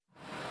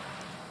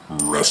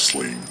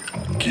Wrestling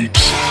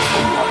Geeks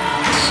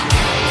Alliance.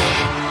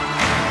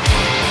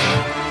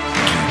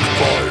 Geek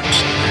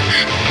Vibes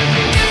Nation.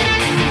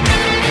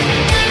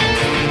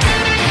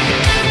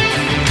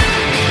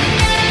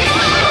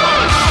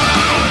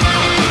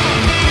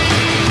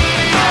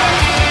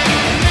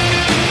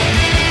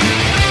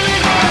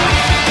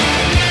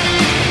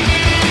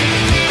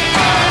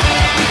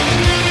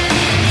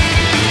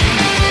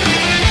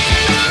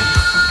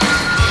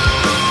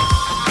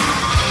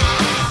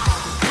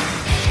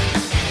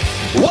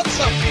 What's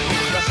up, people?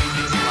 Wrestling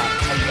Geeks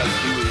Alliance. How you guys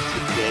doing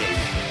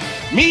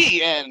today?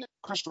 Me and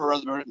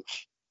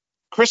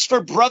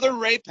Christopher Brother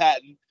Ray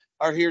Patton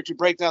are here to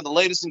break down the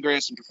latest and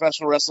greatest in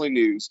professional wrestling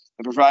news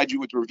and provide you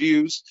with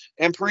reviews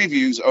and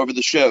previews over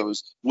the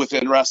shows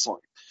within wrestling.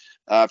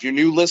 If you're a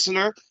new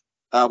listener,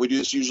 we do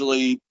this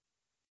usually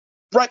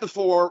right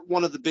before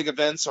one of the big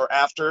events or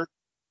after.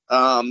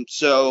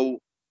 So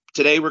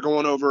today we're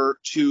going over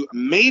two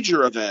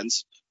major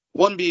events,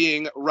 one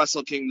being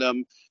Wrestle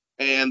Kingdom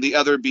and the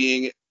other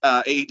being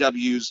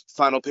AEW's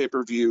final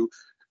pay-per-view,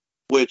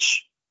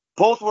 which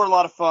both were a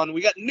lot of fun.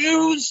 We got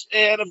news,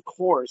 and of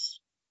course,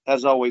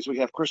 as always, we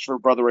have Christopher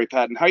Brother Ray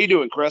Patton. How you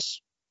doing, Chris?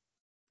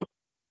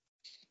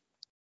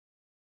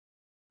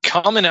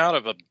 Coming out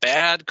of a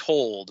bad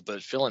cold,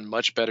 but feeling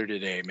much better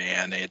today,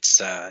 man. It's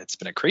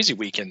been a crazy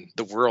week in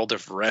the world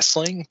of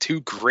wrestling.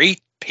 Two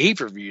great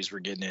pay-per-views we're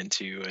getting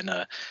into, and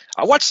I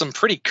watched some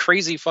pretty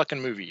crazy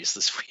fucking movies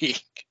this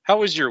week. How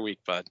was your week,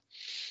 bud?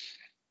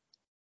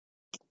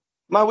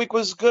 My week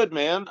was good,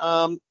 man.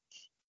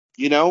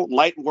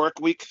 Light work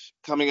week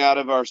coming out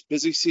of our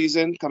busy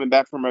season, coming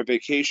back from our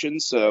vacation.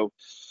 So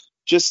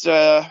just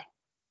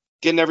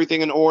getting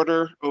everything in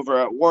order over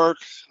at work.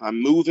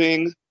 I'm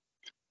moving.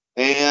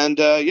 And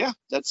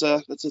that's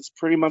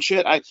pretty much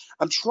it.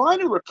 I'm trying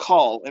to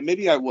recall, and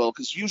maybe I will,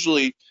 because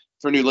usually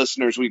for new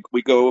listeners,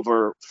 we go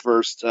over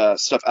first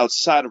stuff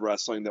outside of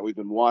wrestling that we've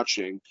been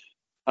watching.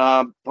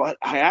 But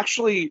I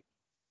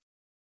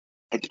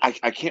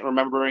can't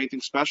remember anything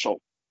special.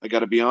 I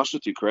got to be honest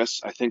with you,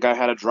 Chris. I think I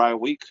had a dry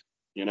week.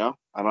 I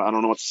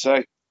don't know what to say.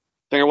 I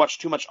think I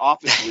watched too much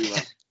Office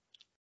rerun.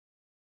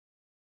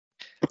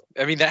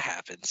 I mean, that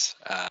happens.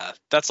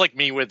 That's like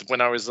me with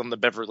when I was on the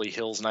Beverly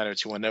Hills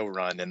 90210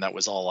 run, and that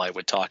was all I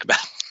would talk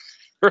about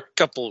for a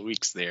couple of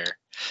weeks there.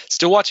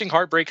 Still watching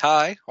Heartbreak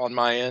High on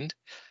my end.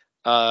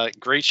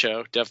 Great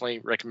show. Definitely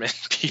recommend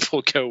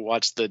people go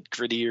watch the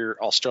grittier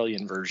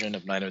Australian version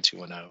of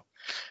 90210.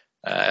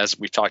 As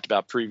we've talked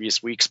about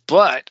previous weeks,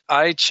 but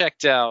I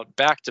checked out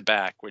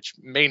back-to-back, which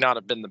may not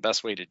have been the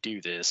best way to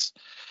do this.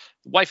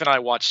 Wife and I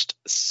watched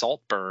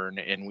Saltburn,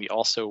 and we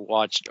also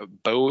watched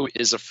Beau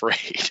is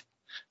Afraid.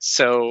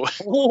 So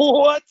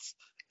What?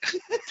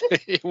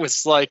 it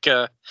was like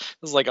a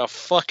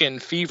fucking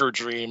fever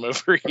dream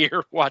over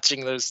here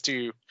watching those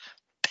two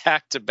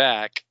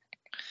back-to-back.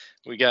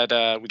 We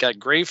got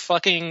grave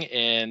fucking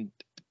and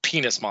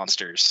penis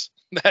monsters.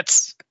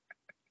 That's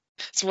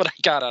what I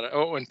got out of.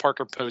 Oh, and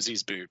Parker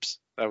Posey's boobs.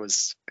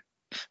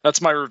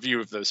 That's my review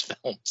of those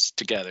films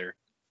together.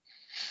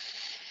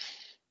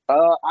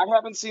 I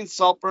haven't seen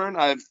Saltburn.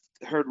 I've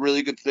heard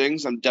really good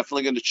things. I'm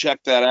definitely going to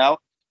check that out.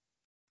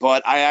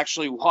 But I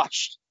actually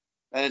watched,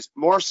 and it's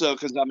more so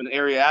because I'm an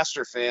Ari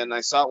Aster fan.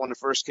 I saw it when it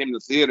first came to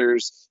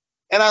theaters,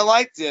 and I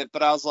liked it.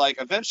 But I was like,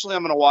 eventually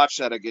I'm going to watch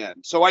that again.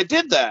 So I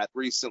did that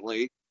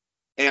recently,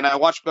 and I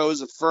watched Beau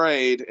is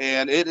Afraid,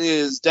 and it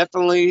is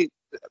definitely.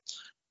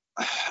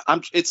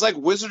 It's like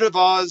Wizard of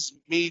Oz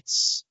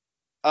meets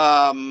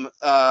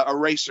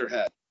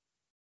Eraserhead.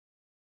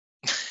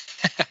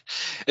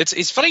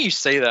 It's funny you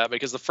say that,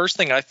 because the first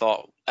thing I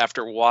thought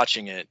after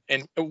watching it,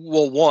 and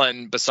well,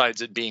 one,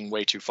 besides it being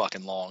way too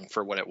fucking long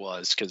for what it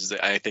was, because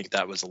I think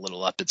that was a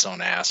little up its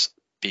own ass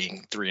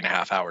being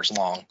 3.5 hours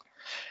long.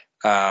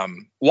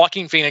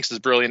 Joaquin Phoenix is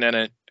brilliant in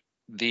it.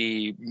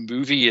 The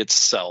movie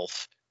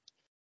itself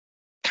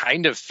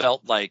kind of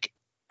felt like,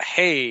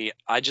 hey,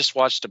 I just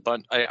watched a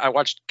bunch. I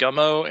watched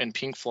Gummo and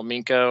Pink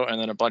Flamingo and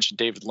then a bunch of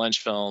David Lynch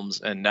films,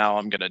 and now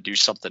I'm gonna do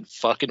something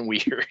fucking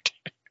weird.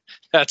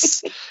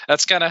 That's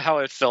kind of how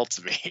it felt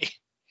to me.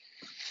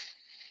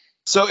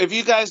 So if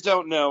you guys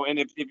don't know, and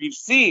if you've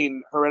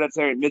seen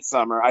Hereditary and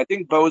Midsommar, I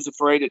think Beau is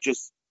Afraid it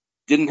just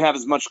didn't have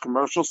as much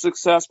commercial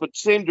success, but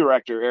same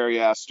director, Ari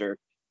Aster.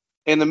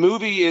 And the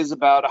movie is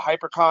about a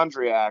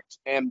hypochondriac,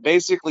 and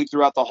basically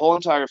throughout the whole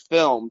entire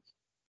film,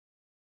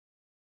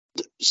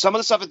 some of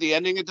the stuff at the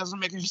ending, it doesn't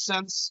make any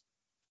sense.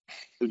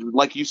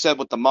 Like you said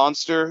with the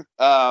monster.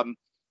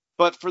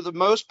 But for the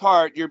most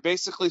part, you're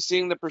basically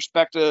seeing the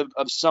perspective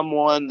of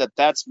someone that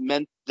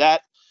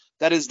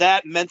is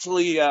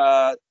mentally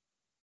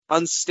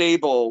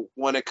unstable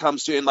when it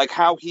comes to, and like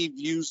how he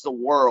views the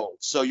world.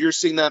 So you're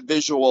seeing that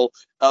visual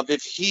of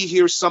if he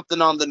hears something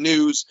on the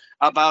news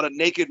about a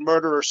naked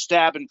murderer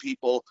stabbing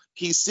people,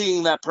 he's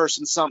seeing that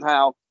person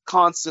somehow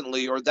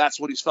constantly, or that's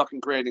what he's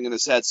fucking creating in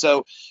his head.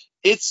 So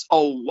it's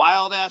a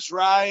wild ass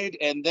ride.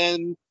 And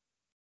then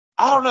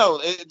I don't know,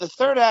 the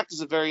third act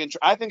is a very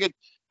interesting. I think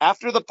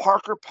after the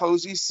Parker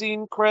Posey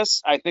scene,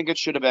 Chris, I think it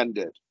should have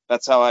ended.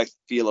 That's how I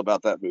feel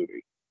about that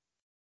movie.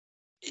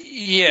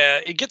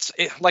 Yeah,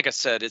 like I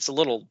said, it's a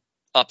little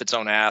up its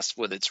own ass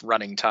with its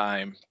running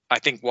time. I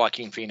think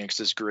Joaquin Phoenix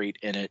is great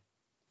in it,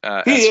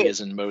 as he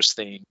is in most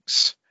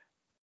things.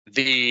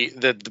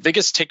 The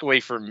biggest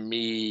takeaway for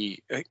me,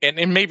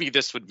 and maybe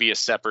this would be a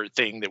separate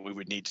thing that we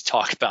would need to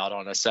talk about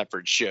on a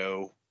separate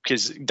show,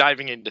 because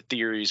diving into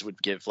theories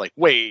would give like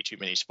way too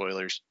many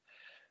spoilers.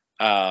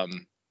 Yeah,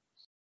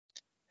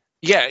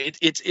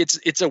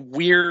 it's a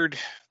weird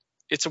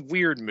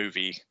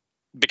movie,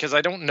 because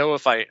I don't know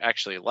if I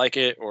actually like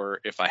it or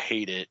if I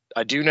hate it.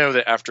 I do know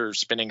that after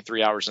spending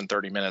 3 hours and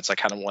 30 minutes, I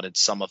kind of wanted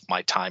some of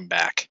my time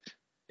back,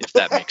 if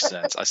that makes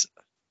sense.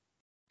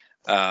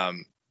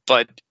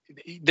 But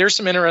there's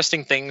some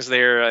interesting things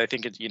there. I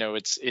think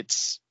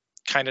it's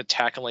kind of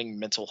tackling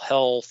mental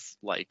health,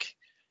 like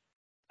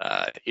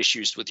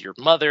issues with your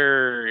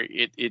mother.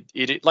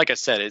 It like I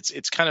said,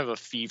 it's kind of a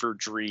fever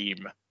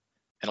dream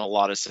in a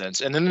lot of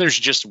sense. And then there's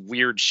just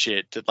weird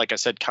shit that, like I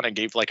said, kind of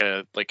gave like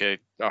a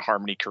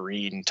Harmony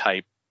Korine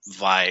type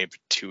vibe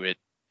to it.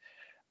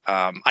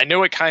 I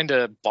know it kind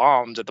of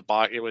bombed at the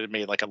box. It would have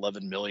made like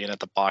 11 million at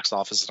the box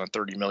office on a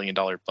 $30 million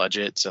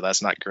budget, so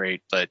that's not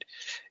great. But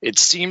it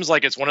seems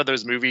like it's one of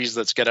those movies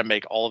that's going to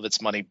make all of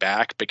its money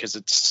back, because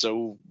it's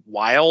so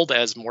wild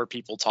as more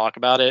people talk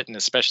about it, and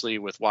especially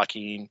with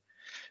Joaquin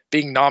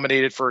being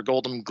nominated for a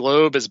Golden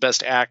Globe as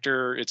Best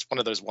Actor. It's one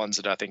of those ones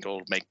that I think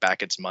will make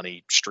back its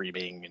money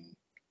streaming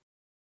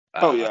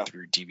and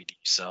through DVD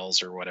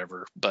sales or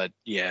whatever. But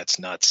yeah, it's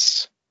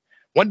nuts.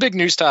 One big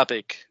news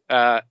topic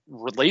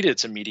related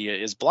to media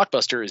is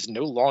Blockbuster is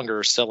no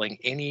longer selling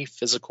any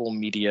physical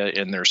media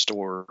in their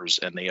stores,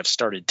 and they have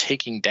started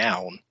taking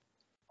down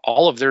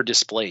all of their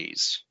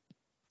displays.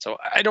 So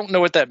I don't know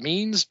what that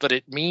means, but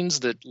it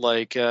means that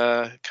like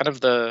kind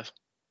of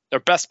or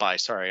Best Buy,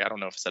 sorry, I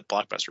don't know if it's at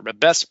Blockbuster, but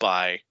Best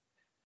Buy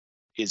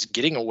is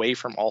getting away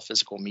from all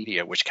physical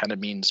media, which kind of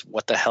means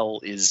what the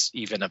hell is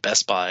even a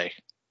Best Buy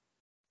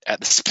at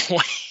this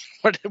point?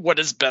 What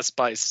does Best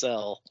Buy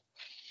sell?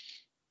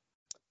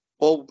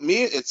 Well,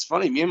 it's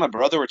funny. Me and my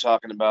brother were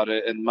talking about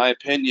it. In my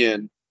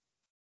opinion,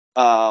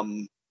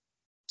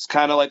 it's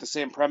kind of like the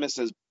same premise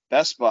as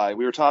Best Buy.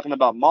 We were talking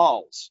about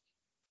malls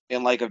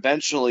and like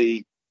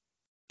eventually,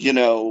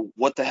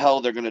 what the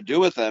hell they're going to do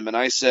with them. And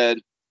I said,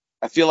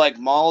 I feel like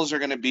malls are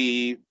going to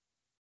be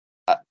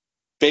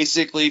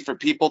basically for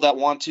people that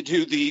want to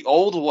do the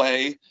old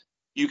way.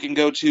 You can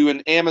go to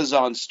an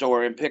Amazon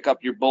store and pick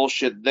up your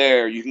bullshit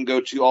there. You can go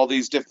to all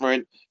these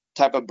different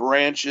type of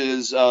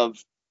branches of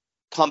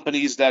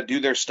companies that do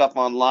their stuff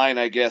online,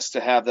 I guess, to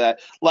have that.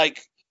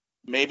 Like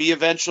maybe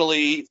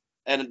eventually,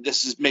 and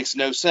makes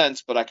no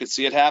sense, but I could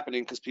see it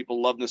happening because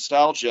people love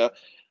nostalgia.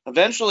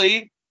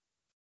 Eventually,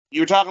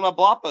 you were talking about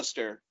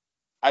Blockbuster.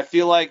 I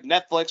feel like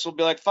Netflix will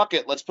be like, fuck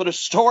it, let's put a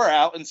store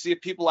out and see if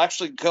people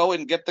actually go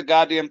and get the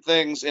goddamn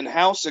things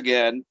in-house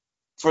again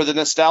for the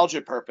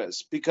nostalgia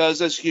purpose.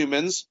 Because as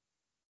humans,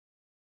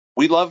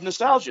 we love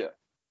nostalgia.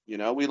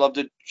 We love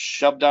to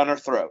shove down our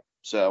throat.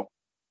 So,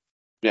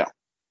 yeah.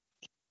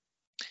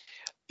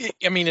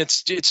 I mean,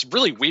 it's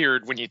really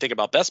weird when you think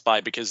about Best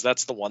Buy, because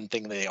that's the one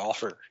thing they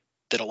offer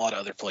that a lot of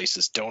other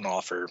places don't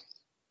offer.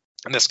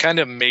 And this kind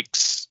of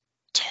makes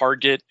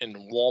Target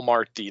and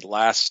Walmart the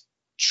last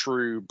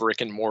true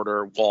brick and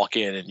mortar walk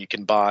in and you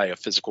can buy a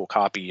physical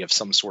copy of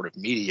some sort of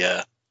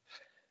media.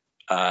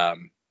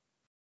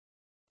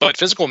 But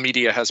physical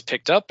media has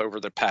picked up over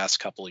the past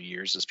couple of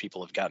years as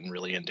people have gotten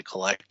really into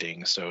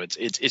collecting. So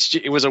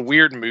it was a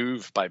weird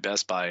move by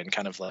Best Buy, and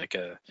kind of like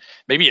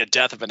maybe a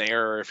death of an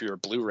era if you're a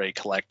Blu-ray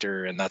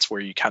collector, and that's where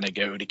you kind of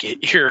go to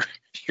get your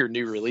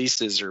new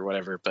releases or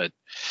whatever. But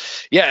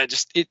yeah,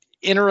 just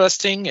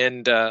interesting.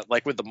 And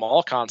like with the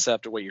mall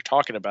concept of what you're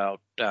talking about,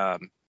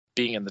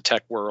 being in the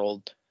tech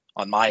world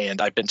on my end,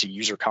 I've been to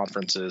user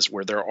conferences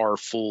where there are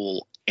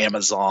full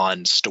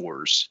Amazon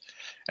stores,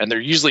 and they're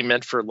usually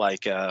meant for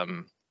like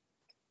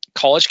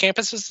college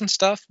campuses and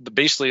stuff. But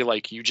basically,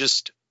 like, you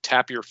just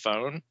tap your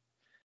phone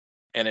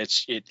and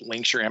it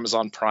links your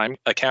Amazon Prime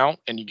account,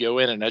 and you go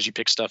in, and as you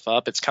pick stuff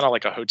up, it's kind of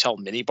like a hotel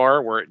mini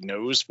bar where it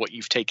knows what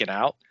you've taken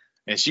out.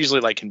 And it's usually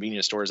like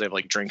convenience stores. They have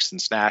like drinks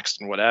and snacks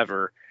and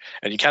whatever,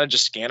 and you kind of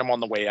just scan them on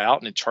the way out,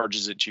 and it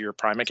charges it to your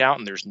Prime account,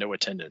 and there's no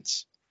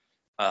attendance.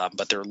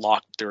 But they're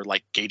locked. They're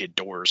like gated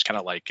doors, kind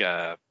of like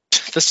the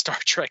Star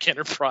Trek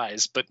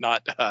Enterprise, but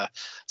not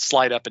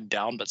slide up and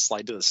down, but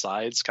slide to the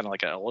sides, kind of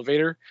like an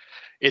elevator.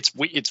 It's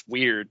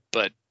weird,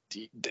 but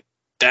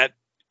that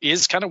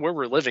is kind of where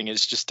we're living.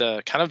 It's just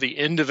kind of the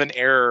end of an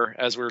era.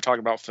 As we were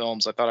talking about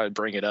films, I thought I'd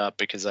bring it up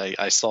because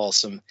I saw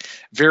some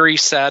very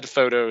sad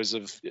photos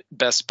of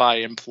Best Buy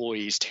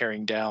employees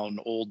tearing down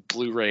old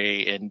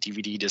Blu-ray and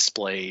DVD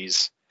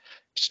displays,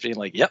 just being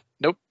like, yep,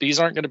 nope, these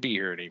aren't going to be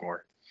here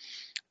anymore.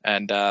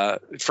 And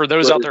for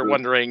those out there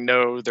wondering,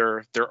 no,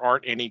 there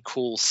aren't any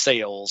cool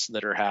sales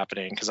that are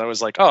happening, because I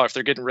was like, oh, if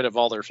they're getting rid of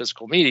all their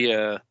physical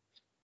media,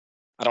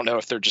 I don't know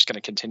if they're just going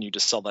to continue to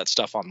sell that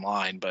stuff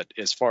online. But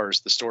as far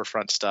as the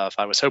storefront stuff,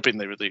 I was hoping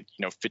they would,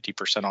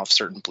 50% off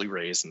certain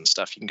Blu-rays and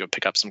stuff. You can go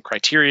pick up some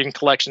Criterion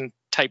Collection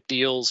type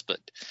deals, but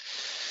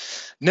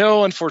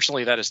No,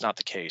 unfortunately, that is not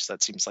the case.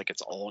 That seems like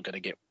it's all going to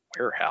get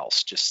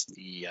warehoused. Just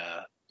the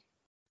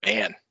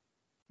man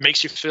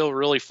makes you feel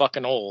really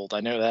fucking old.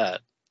 I know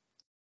that.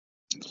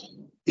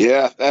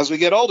 Yeah, as we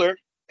get older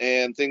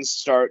and things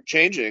start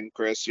changing,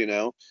 Chris,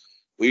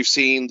 we've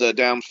seen the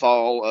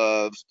downfall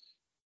of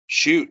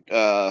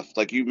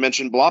like you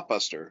mentioned,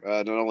 Blockbuster.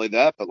 Not only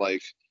that, but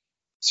like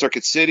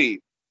Circuit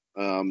City,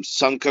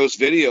 Suncoast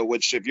Video,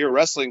 which if you're a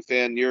wrestling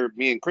fan, you're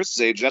me and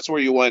Chris's age, that's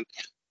where you went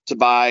to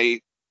buy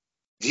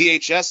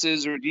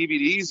VHSs or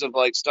DVDs of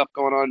like stuff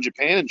going on in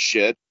Japan and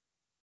shit.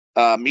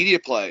 Media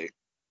Play,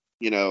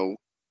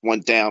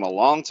 went down a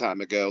long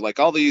time ago. Like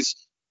all these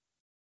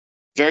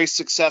very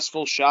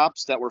successful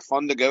shops that were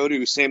fun to go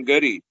to. Sam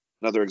Goody,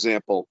 another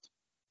example,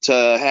 to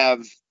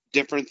have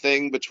different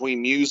thing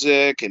between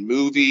music and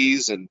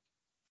movies and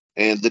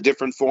the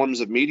different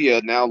forms of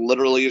media now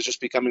literally is just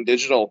becoming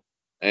digital.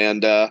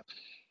 And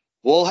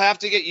we'll have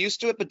to get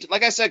used to it. But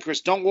like I said,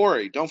 Chris, don't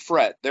worry. Don't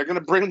fret. They're going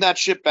to bring that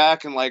shit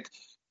back in like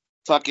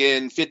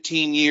fucking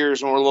 15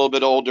 years when we're a little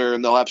bit older,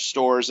 and they'll have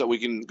stores that we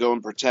can go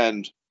and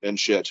pretend and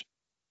shit.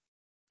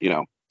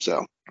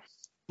 So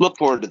look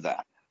forward to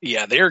that.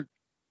 Yeah, they are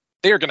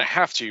going to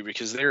have to,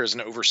 because there is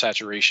an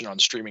oversaturation on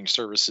streaming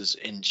services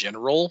in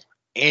general.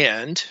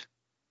 And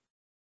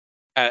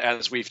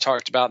as we've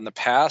talked about in the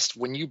past,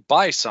 when you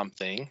buy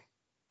something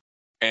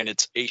and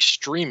it's a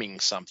streaming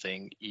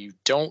something, you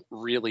don't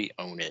really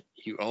own it.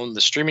 You own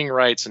the streaming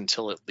rights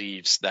until it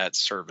leaves that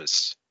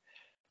service.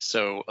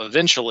 So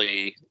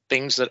eventually,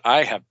 things that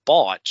I have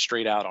bought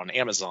straight out on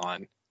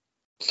Amazon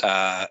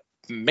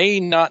may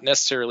not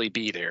necessarily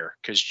be there,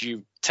 because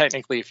you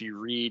technically, if you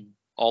read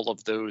all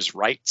of those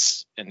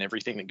rights and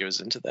everything that goes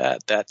into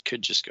that, that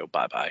could just go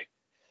bye-bye.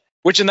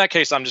 Which in that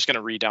case, I'm just going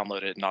to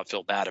re-download it and not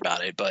feel bad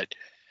about it. But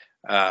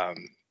yeah,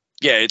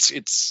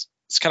 it's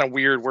kind of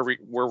weird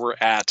where we're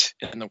at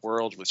in the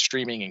world with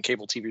streaming and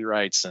cable TV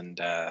rights, and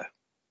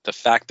the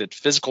fact that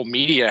physical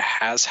media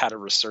has had a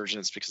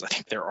resurgence, because I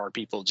think there are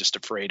people just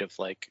afraid of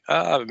like,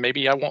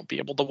 maybe I won't be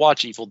able to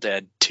watch Evil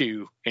Dead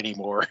 2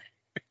 anymore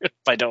if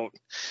I don't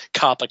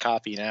cop a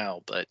copy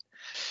now. But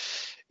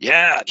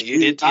yeah,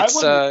 dude,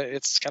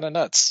 it's kind of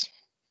nuts.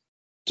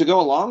 To go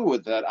along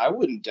with that, I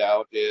wouldn't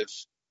doubt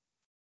if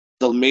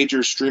the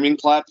major streaming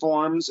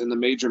platforms and the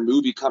major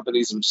movie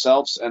companies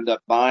themselves end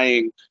up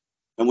buying,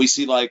 and we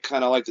see like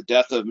kind of like the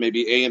death of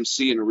maybe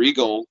AMC and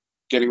Regal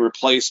getting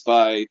replaced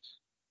by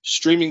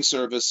streaming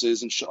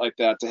services and shit like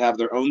that to have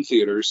their own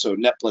theaters. So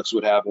Netflix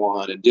would have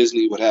one and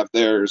Disney would have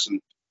theirs. And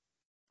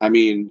I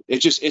mean,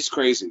 it's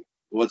crazy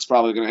what's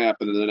probably going to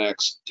happen in the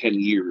next 10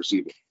 years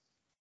even.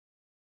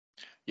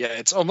 Yeah,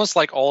 it's almost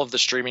like all of the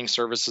streaming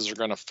services are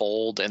going to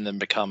fold and then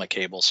become a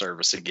cable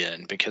service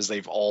again, because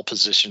they've all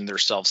positioned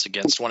themselves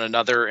against one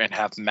another and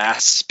have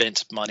mass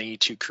spent money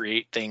to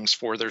create things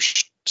for their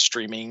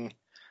streaming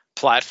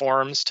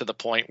platforms to the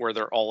point where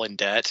they're all in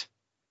debt.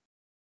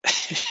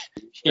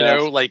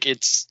 Like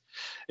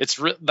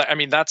I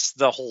mean, that's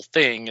the whole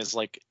thing, is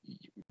like,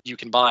 you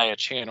can buy a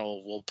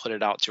channel, we'll put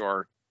it out to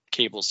our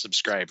cable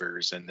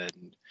subscribers, and then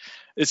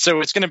it's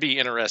going to be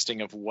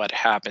interesting of what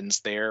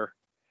happens there.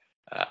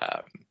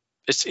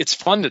 It's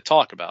fun to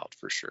talk about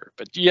for sure.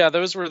 But yeah,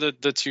 those were the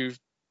two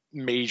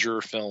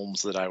major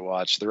films that I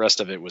watched. The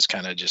rest of it was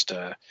kind of just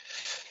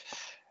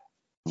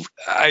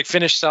I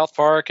finished South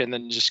Park and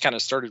then just kind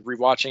of started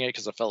rewatching it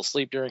because I fell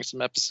asleep during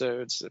some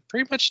episodes.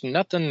 Pretty much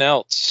nothing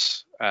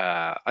else.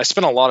 I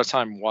spent a lot of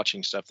time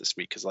watching stuff this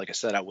week because, like I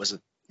said, I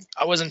wasn't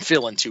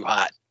feeling too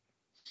hot.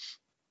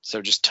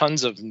 So just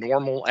tons of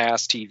normal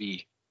ass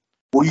TV.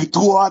 Were you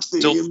too hot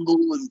to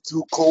handle and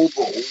too cold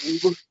to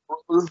hold,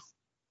 brother?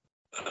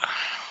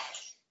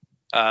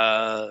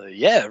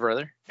 Yeah,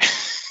 brother.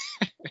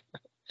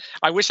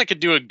 I wish I could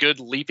do a good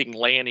Leaping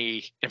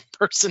Lanny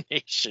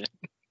impersonation.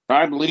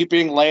 I'm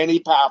Leaping Lanny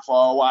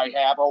Paffo. I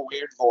have a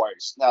weird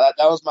voice. Now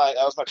that was my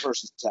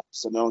first attempt,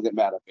 so no one get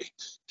mad at me.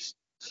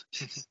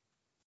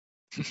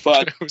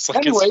 But it's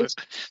like anyways,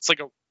 it's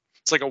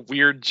like a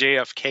weird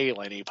JFK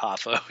Lanny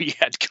Paffo you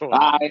had going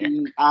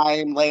on.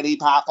 I'm Lanny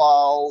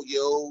Paffo.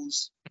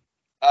 Use.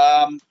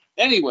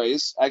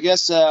 Anyways, I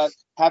guess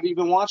have you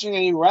been watching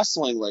any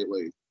wrestling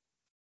lately?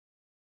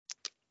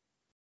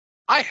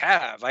 I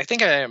have. I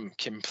think I am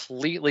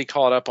completely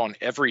caught up on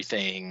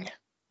everything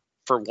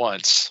for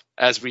once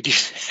as we do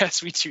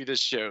this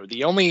show.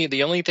 The only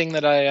thing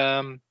that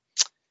I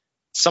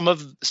some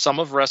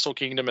of Wrestle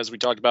Kingdom, as we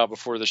talked about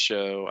before the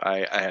show,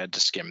 I had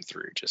to skim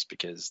through just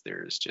because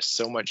there's just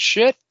so much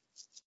shit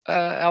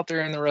out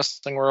there in the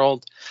wrestling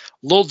world.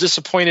 A little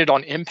disappointed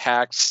on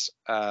Impact's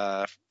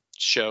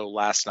show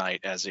last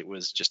night, as it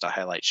was just a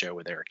highlight show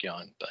with Eric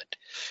Young. But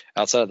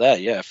outside of that,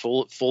 yeah,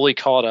 fully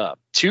caught up.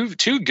 Two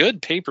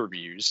good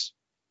pay-per-views.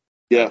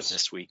 Yes,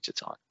 this week to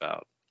talk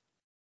about.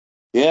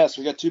 Yes,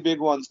 we got two big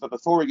ones. But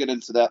before we get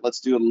into that,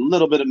 let's do a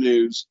little bit of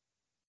news.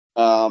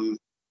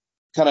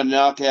 Kind of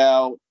knock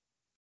out.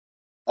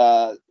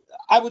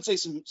 I would say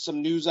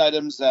some news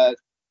items that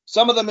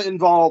some of them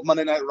involve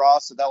Monday Night Raw,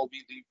 so that will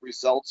be the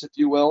results, if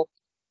you will,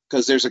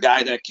 because there's a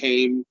guy that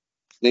came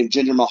named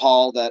Jinder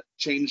Mahal that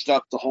changed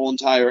up the whole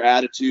entire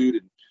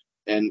attitude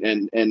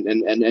and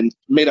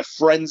made a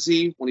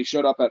frenzy when he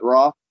showed up at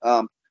Raw.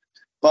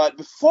 But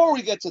before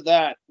we get to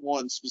that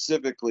one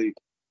specifically,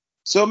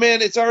 so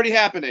man, it's already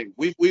happening.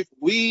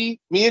 Me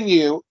and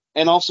you,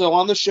 and also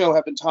on the show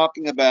have been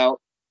talking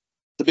about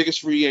the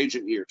biggest free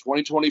agent year,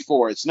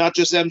 2024. It's not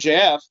just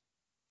MJF,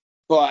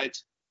 but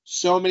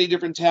so many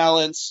different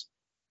talents,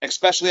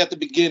 especially at the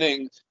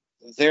beginning.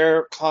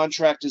 Their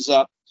contract is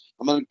up.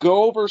 I'm going to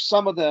go over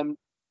some of them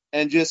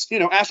and just,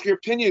 ask your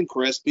opinion,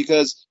 Chris,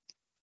 because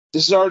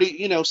this is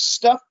already,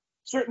 stuff.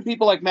 Certain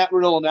people like Matt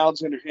Riddle and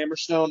Alexander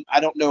Hammerstone, I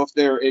don't know if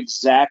they're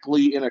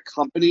exactly in a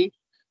company,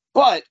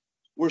 but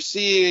we're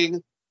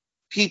seeing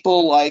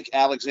people like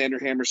Alexander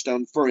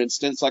Hammerstone, for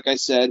instance, like I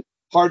said,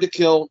 Hard to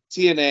Kill,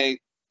 TNA,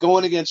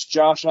 going against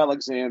Josh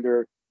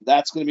Alexander.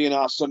 That's going to be an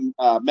awesome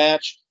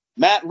match.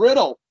 Matt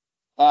Riddle,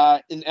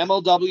 in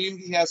MLW,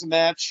 he has a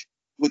match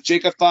with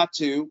Jacob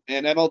Fatu,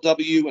 and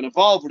MLW and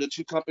Evolve were the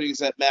two companies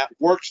that Matt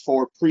worked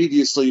for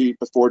previously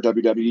before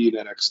WWE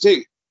and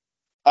NXT.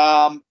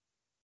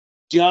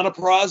 Deonna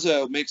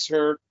Purrazzo makes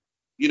her,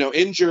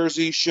 in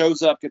Jersey,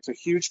 shows up, gets a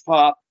huge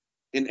pop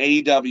in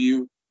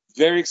AEW.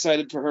 Very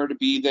excited for her to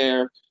be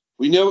there.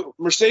 We know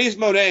Mercedes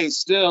Moné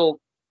still,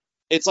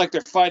 it's like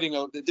they're fighting.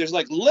 There's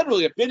like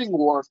literally a bidding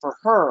war for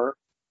her.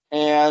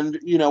 And,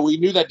 we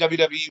knew that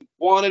WWE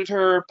wanted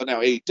her, but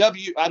now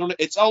AEW, I don't know.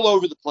 It's all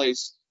over the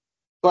place.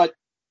 But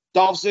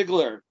Dolph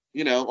Ziggler,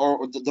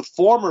 or the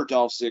former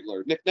Dolph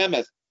Ziggler, Nick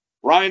Nemeth,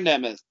 Ryan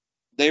Nemeth,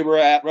 they were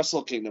at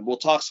Wrestle Kingdom. We'll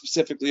talk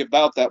specifically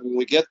about that when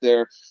we get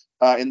there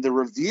in the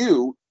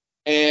review.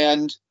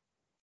 And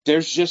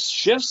there's just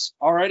shifts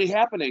already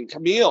happening.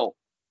 Camille,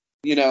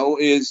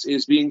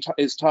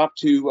 is talked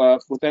to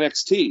with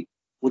NXT,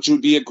 which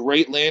would be a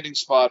great landing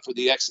spot for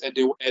the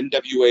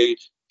ex-NWA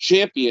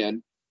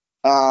champion.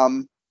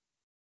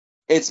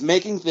 It's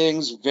making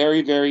things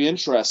very, very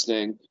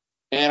interesting.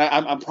 And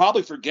I'm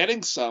probably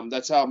forgetting some.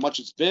 That's how much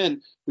it's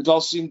been. We've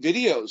all seen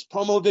videos,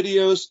 promo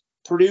videos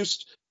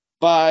produced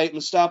by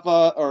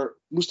Mustafa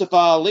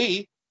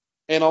Ali,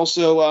 and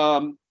also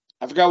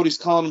I forgot what he's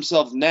calling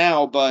himself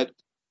now, but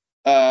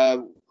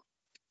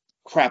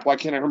crap, why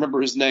can't I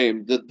remember his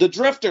name? The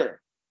Drifter,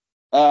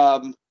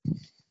 Judias,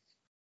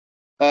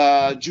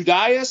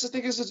 I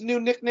think is his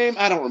new nickname.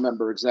 I don't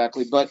remember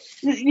exactly, but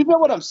you know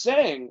what I'm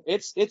saying.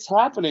 It's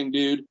happening,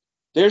 dude.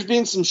 There's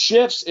been some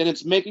shifts, and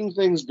it's making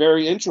things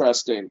very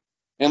interesting.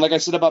 And like I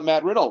said about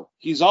Matt Riddle,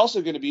 he's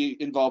also going to be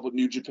involved with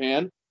New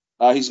Japan.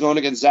 He's going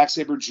against Zack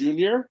Sabre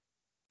Jr.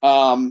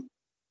 And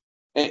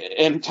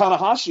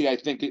Tanahashi, I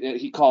think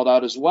he called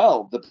out as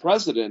well, the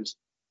president.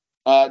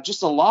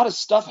 Just a lot of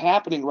stuff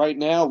happening right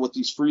now with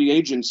these free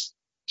agents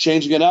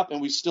changing it up,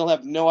 and we still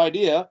have no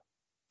idea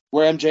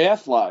where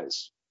MJF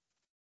lies.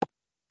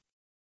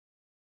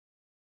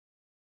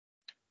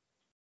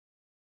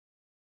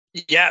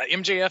 Yeah,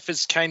 MJF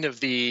is kind of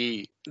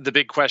the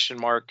big question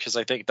mark, because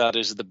I think that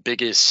is the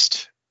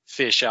biggest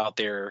fish out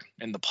there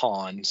in the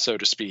pond, so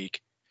to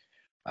speak.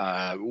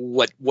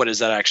 What does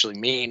that actually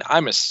mean?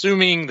 I'm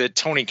assuming that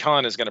Tony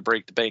Khan is going to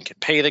break the bank and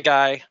pay the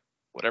guy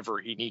whatever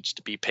he needs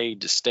to be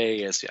paid to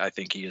stay, as I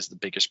think he is the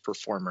biggest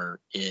performer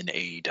in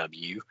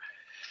AEW.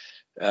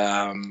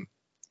 Yeah,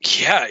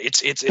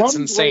 it's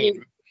insane.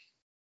 Waiting.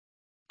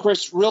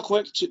 Chris, real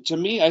quick, to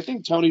me, I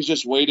think Tony's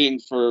just waiting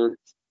for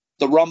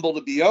the Rumble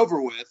to be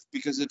over with,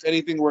 because if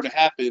anything were to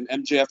happen,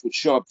 MJF would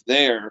show up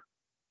there,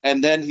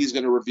 and then he's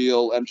going to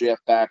reveal MJF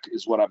back,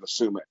 is what I'm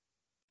assuming,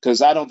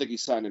 because I don't think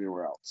he's signed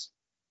anywhere else.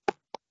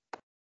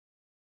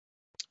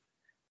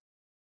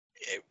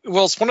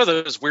 Well, it's one of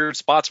those weird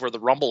spots where the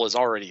Rumble is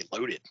already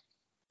loaded,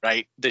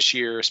 right? This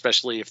year,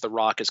 especially if The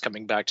Rock is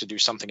coming back to do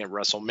something at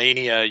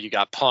WrestleMania. You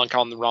got Punk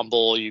on the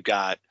Rumble. You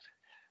got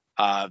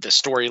the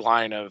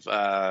storyline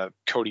of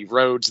Cody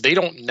Rhodes.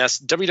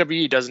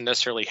 WWE doesn't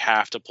necessarily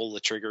have to pull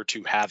the trigger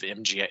to have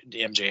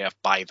MJF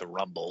by the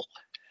Rumble.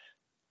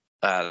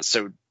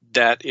 So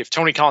that if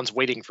Tony Khan's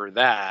waiting for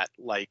that,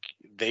 like,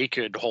 they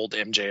could hold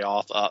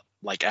MJF up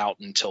out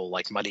until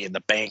like Money in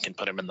the Bank and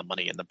put him in the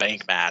Money in the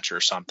Bank match or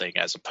something,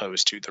 as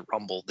opposed to the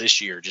Rumble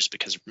this year, just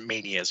because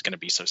Mania is going to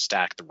be so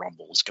stacked. The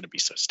Rumble is going to be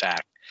so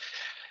stacked.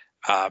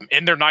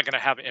 And they're not going to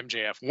have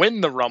MJF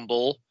win the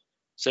Rumble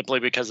simply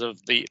because of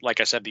like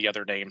I said, the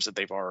other names that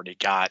they've already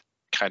got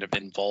kind of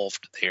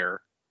involved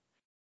there.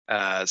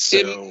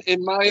 So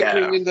in my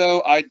opinion,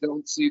 though, I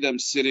don't see them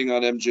sitting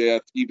on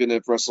MJF even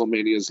if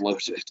WrestleMania is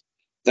loaded.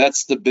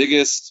 That's the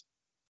biggest,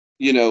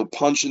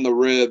 punch in the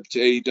rib to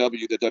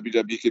AEW that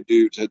WWE could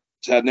do to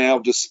now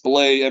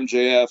display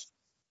MJF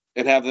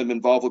and have them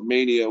involved with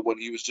Mania when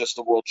he was just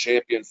the world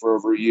champion for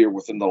over a year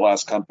within the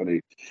last company.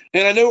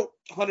 And I know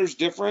Hunter's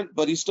different,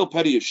 but he's still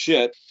petty as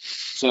shit.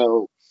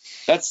 So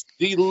that's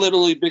the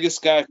literally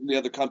biggest guy from the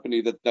other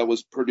company that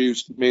was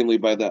produced mainly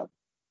by them.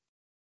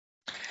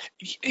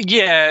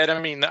 Yeah, and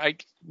I mean, I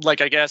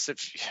guess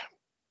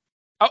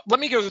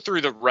let me go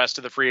through the rest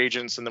of the free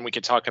agents, and then we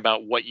could talk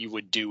about what you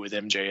would do with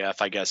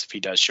MJF, I guess, if he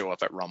does show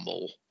up at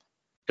Rumble.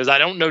 Because I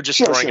don't know, just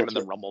Sure, throwing sure, him in the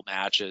sure. Rumble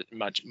match,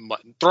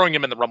 throwing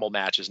him in the Rumble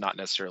match is not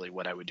necessarily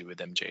what I would do with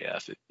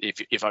MJF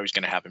if I was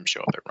going to have him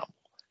show up at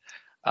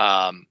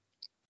Rumble.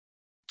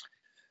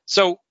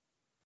 So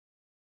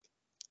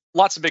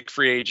lots of big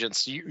free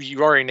agents.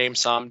 You already named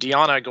some.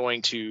 Deanna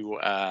going to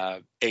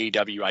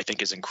AEW, I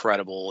think, is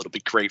incredible. It'll be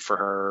great for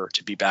her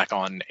to be back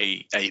on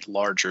a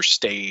larger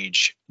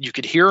stage. You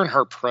could hear in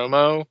her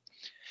promo.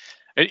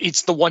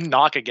 It's the one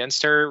knock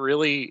against her,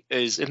 really,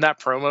 is in that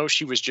promo.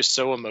 She was just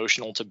so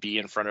emotional to be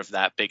in front of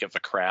that big of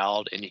a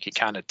crowd, and you can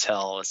kind of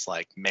tell. It's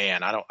like,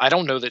 man, I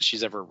don't know that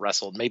she's ever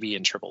wrestled, maybe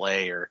in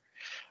AAA or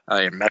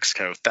in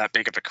Mexico, that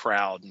big of a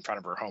crowd in front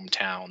of her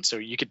hometown. So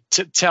you could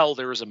tell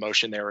there was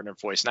emotion there in her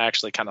voice, and I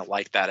actually kind of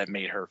like that. It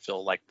made her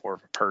feel like more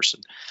of a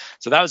person.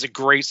 So that was a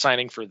great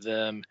signing for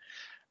them.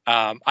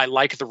 I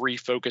like the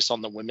refocus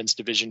on the women's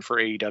division for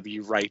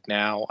AEW right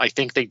now. I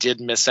think they did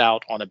miss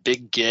out on a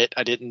big get.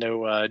 I didn't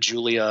know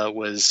Julia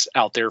was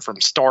out there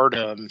from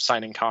Stardom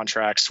signing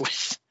contracts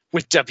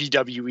with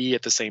WWE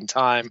at the same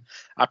time.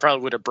 I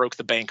probably would have broke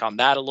the bank on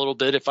that a little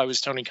bit if I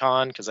was Tony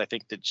Khan, because I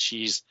think that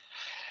she's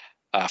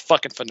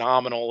fucking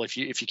phenomenal. If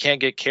you can't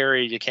get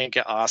Carrie, you can't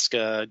get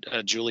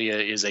Asuka. Julia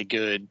is a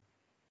good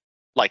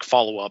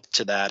follow up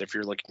to that if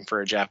you're looking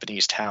for a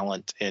Japanese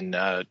talent, and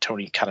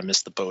Tony kind of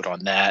missed the boat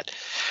on that.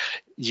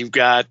 You've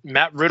got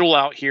Matt Riddle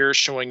out here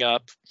showing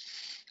up,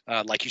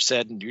 like you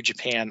said, in New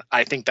Japan.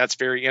 I think that's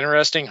very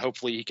interesting.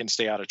 Hopefully he can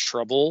stay out of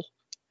trouble.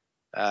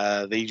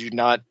 They do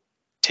not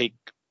take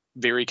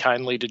very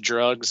kindly to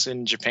drugs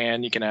in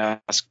Japan. You can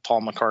ask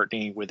Paul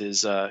McCartney with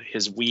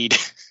his weed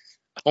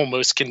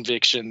almost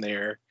conviction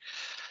there.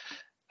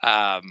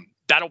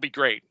 That'll be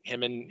great.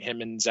 Him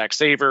and Zack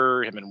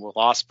Sabre, him and Will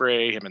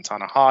Ospreay, him and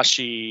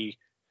Tanahashi.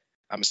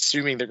 I'm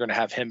assuming they're going to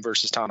have him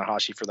versus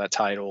Tanahashi for that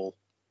title,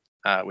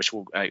 which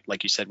will,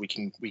 like you said, we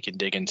can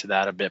dig into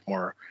that a bit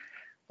more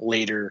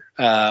later.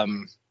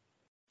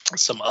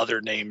 Some other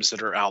names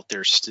that are out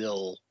there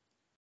still.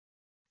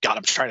 God,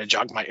 I'm trying to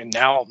jog my, and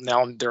now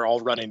they're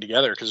all running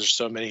together because there's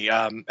so many.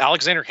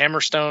 Alexander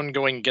Hammerstone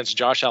going against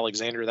Josh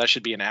Alexander. That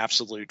should be an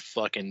absolute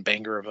fucking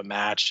banger of a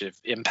match. If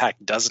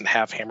Impact doesn't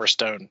have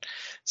Hammerstone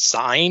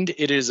signed,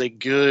 it is a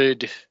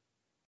good,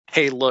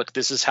 hey, look,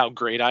 this is how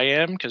great I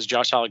am, because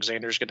Josh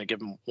Alexander is going to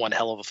give him one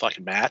hell of a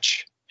fucking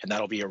match, and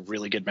that'll be a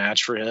really good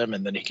match for him,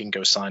 and then he can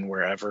go sign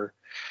wherever.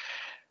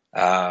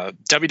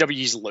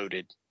 WWE's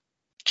loaded.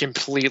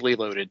 Completely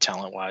loaded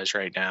talent-wise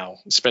right now,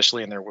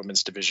 especially in their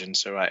women's division.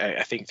 So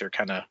I think they're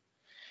kind of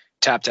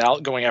tapped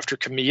out. Going after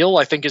Camille,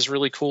 I think, is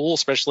really cool,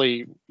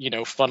 especially,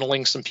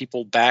 funneling some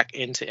people back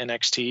into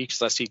NXT,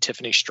 because I see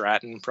Tiffany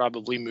Stratton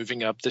probably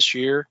moving up this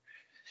year.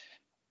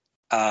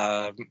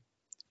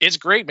 It's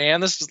great,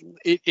 man.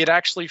 It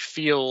actually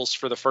feels,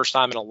 for the first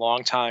time in a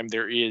long time,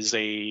 there is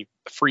a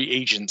free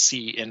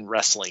agency in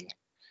wrestling.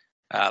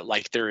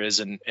 Like there is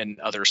in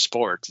other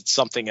sports. It's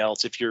something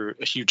else. If you're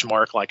a huge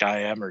mark like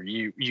I am, or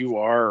you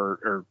are,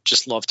 or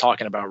just love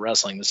talking about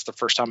wrestling, this is the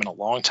first time in a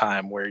long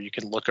time where you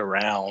can look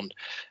around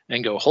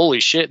and go, holy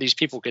shit, these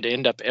people could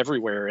end up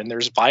everywhere, and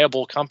there's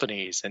viable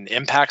companies. And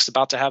Impact's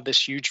about to have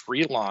this huge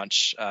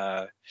relaunch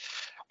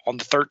on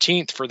the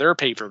 13th for their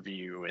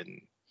pay-per-view,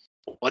 and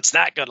what's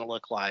that going to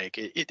look like?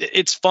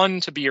 It's fun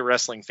to be a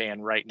wrestling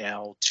fan right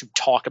now, to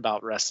talk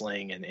about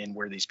wrestling and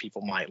where these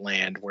people might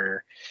land,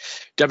 where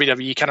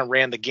WWE kind of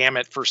ran the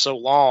gamut for so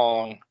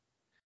long,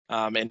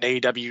 and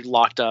AEW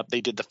locked up. They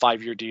did the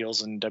 5-year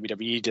deals, and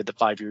WWE did the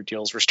 5-year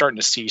deals. We're starting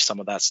to see some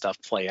of that stuff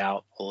play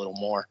out a little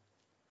more.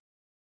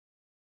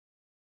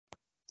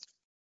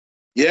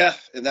 Yeah,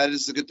 and that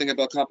is the good thing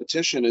about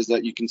competition, is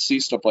that you can see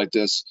stuff like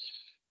this,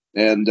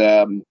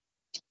 and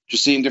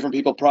just seeing different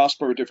people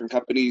prosper, different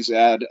companies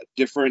add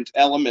different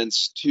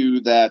elements to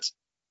that,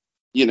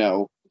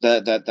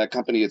 that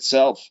company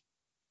itself.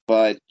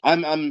 But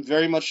I'm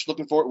very much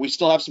looking forward. We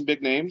still have some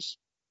big names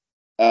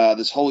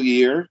this whole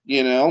year,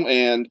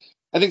 and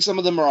I think some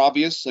of them are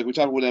obvious. Like we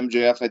talked with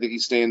MJF, I think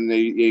he's staying in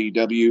the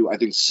AEW. I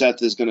think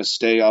Seth is going to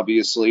stay,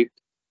 obviously,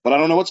 but I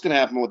don't know what's going to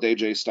happen with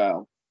AJ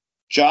Styles.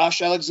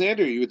 Josh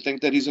Alexander, you would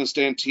think that he's going to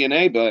stay in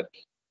TNA, but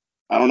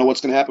I don't know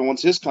what's going to happen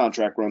once his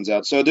contract runs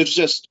out. So there's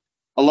just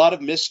a lot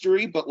of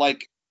mystery, but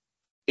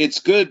it's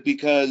good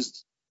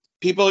because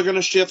people are going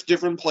to shift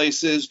different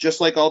places,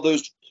 just like all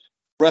those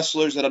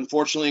wrestlers that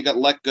unfortunately got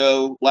let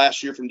go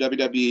last year from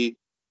WWE,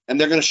 and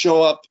they're going to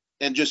show up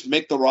and just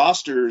make the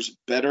rosters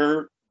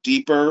better,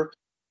 deeper,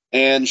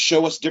 and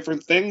show us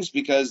different things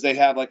because they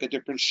have a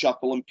different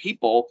shuffle in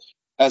people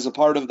as a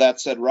part of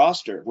that said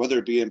roster, whether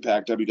it be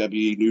Impact,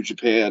 WWE, New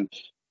Japan,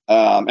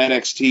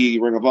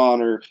 NXT, Ring of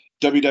Honor,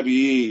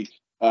 WWE,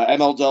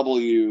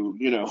 MLW,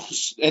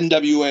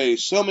 NWA,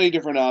 so many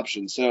different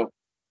options. So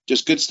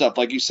just good stuff,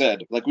 like you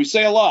said. Like we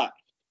say a lot,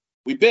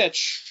 we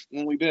bitch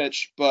when we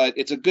bitch, but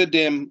it's a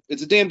damn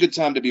good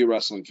time to be a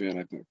wrestling fan,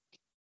 I think.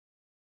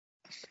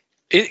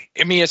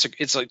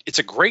 It's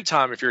a great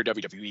time if you're a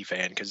WWE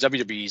fan, because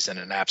WWE's in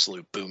an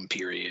absolute boom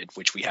period,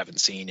 which we haven't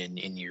seen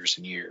in years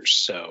and years.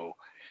 So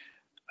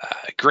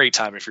great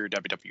time if you're a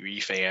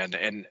WWE fan.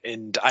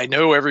 And I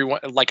know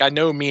everyone, I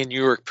know me and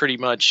you are pretty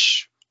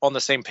much on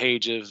the same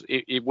page of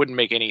it wouldn't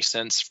make any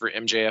sense for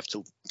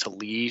MJF to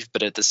leave,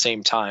 but at the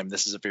same time,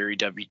 this is a very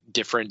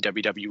different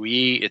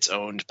WWE. It's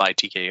owned by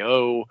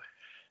TKO.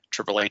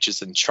 Triple H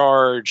is in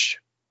charge.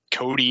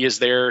 Cody is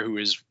there, who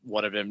is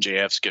one of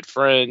MJF's good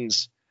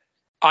friends.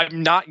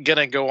 I'm not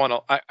gonna go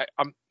on.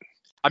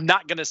 I'm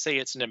not gonna say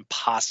it's an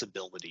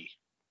impossibility.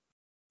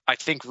 I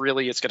think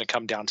really it's gonna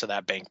come down to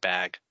that bank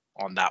bag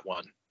on that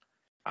one.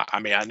 I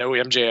mean, I know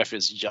MJF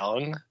is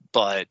young,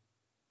 but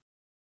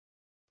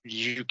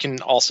you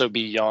can also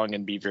be young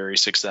and be very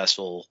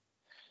successful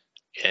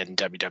in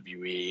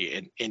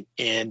WWE.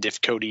 And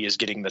if Cody is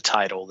getting the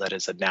title, that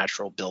is a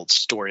natural built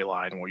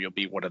storyline where you'll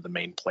be one of the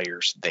main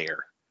players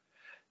there.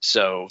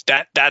 So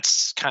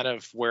that's kind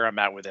of where I'm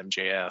at with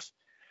MJF.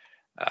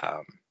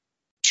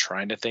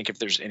 Trying to think if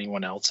there's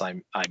anyone else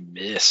I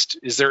missed.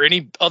 Is there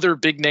any other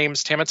big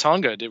names? Tama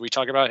Tonga, did we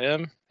talk about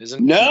him?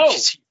 No.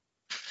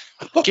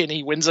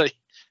 He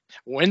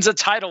wins a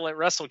title at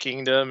Wrestle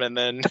Kingdom, and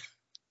then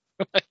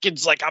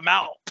it's like, I'm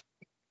out.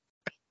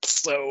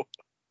 So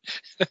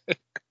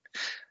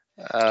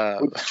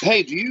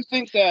hey, do you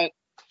think that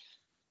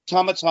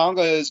Tama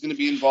Tonga is going to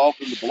be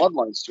involved in the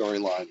Bloodline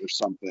storyline or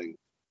something?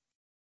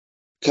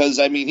 Because,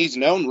 I mean, he's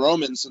known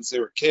Roman since they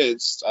were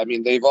kids. I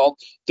mean,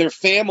 their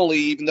family,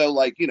 even though,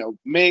 like, you know,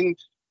 Ming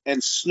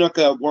and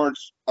Snuka weren't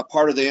a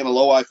part of the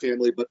Analoi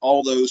family, but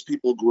all those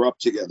people grew up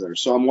together.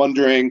 So I'm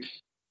wondering,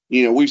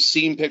 you know, we've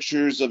seen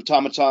pictures of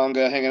Tama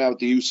Tonga hanging out with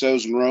the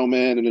Usos and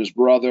Roman and his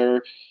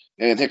brother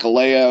and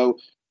Hikuleo.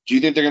 Do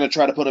you think they're going to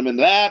try to put him in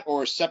that,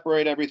 or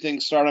separate everything,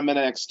 start him in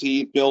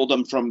NXT, build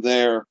him from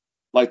there,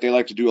 like they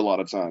like to do a lot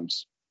of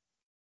times?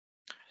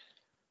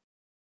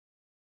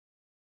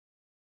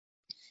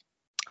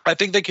 I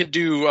think they could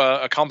do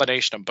a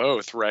combination of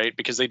both, right?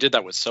 Because they did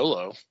that with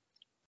Solo,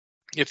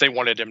 if they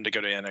wanted him to go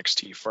to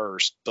NXT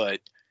first. But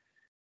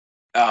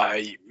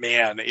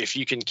man, if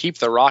you can keep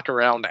The Rock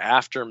around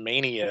after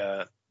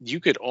Mania,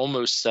 you could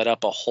almost set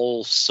up a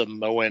whole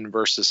Samoan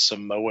versus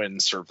Samoan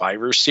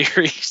Survivor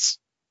Series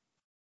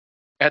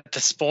at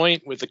this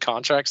point with the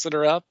contracts that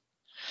are up.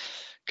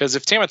 Because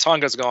if Tama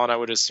Tonga's gone, I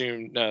would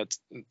assume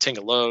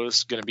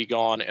Tingalo's going to be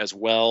gone as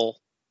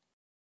well.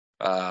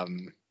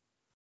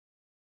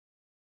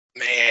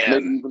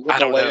 Man, I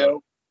don't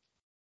know.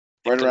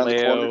 Right around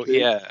the corner,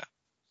 too.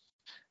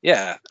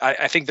 Yeah.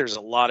 I think there's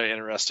a lot of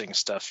interesting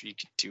stuff you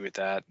could do with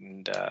that,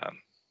 and I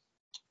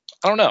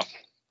don't know.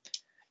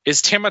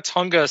 Is Tama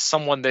Tonga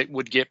someone that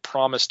would get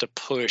promised a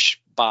push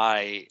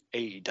by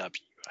AEW?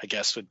 I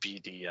guess would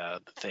be the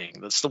thing.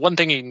 That's the one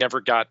thing he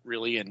never got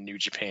really in New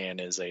Japan,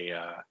 is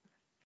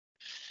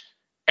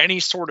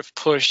any sort of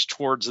push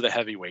towards the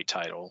heavyweight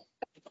title.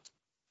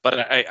 But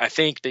I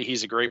think that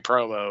he's a great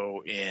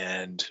promo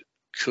and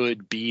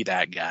could be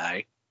that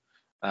guy,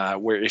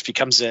 where if he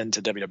comes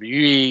into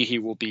WWE, he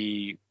will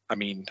be, I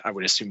mean, I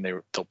would assume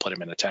they'll put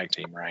him in a tag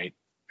team, right?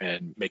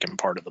 And make him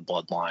part of the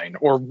Bloodline,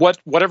 or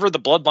whatever the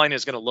Bloodline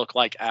is going to look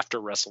like after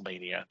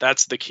WrestleMania.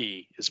 That's the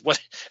key, is what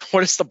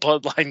is the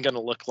Bloodline going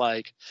to look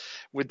like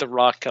with The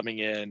Rock coming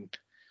in?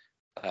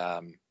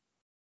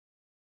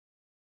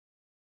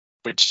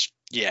 Which,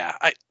 yeah,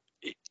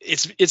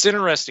 it's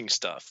interesting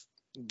stuff.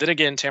 Then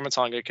again, Tama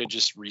Tonga could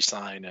just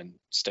resign and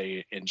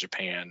stay in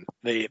Japan.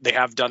 They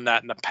have done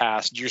that in the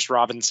past. Juice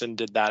Robinson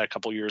did that a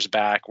couple years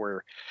back,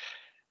 where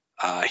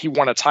he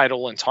won a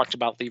title and talked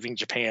about leaving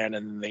Japan,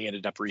 and they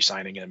ended up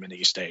re-signing him, and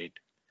he stayed.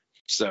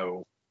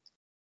 So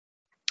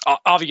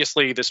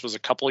obviously this was a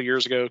couple of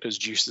years ago, because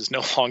Juice is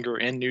no longer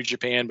in New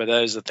Japan, but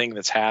that is the thing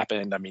that's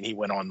happened. I mean, he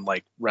went on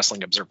like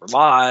Wrestling Observer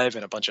Live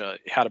and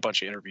had a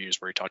bunch of interviews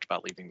where he talked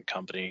about leaving the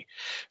company.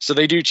 So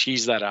they do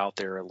tease that out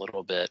there a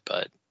little bit,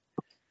 but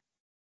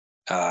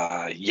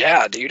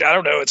yeah, dude, I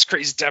don't know. It's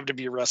crazy time to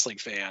be a wrestling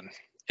fan.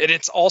 And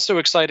it's also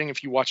exciting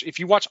if you watch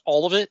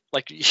all of it,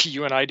 like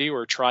you and I do,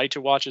 or try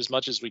to watch as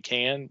much as we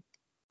can,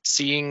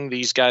 seeing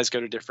these guys go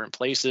to different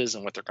places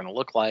and what they're going to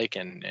look like,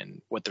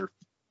 and what their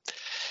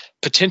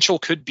potential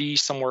could be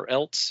somewhere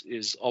else,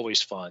 is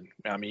always fun.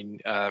 I mean,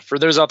 for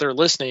those out there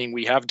listening,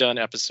 we have done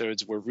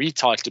episodes where we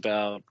talked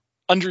about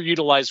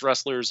underutilized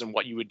wrestlers and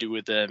what you would do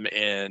with them,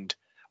 and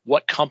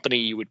what company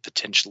you would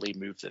potentially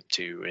move them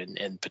to,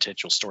 and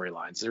potential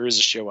storylines. There is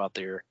a show out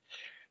there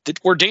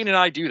where Dane and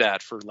I do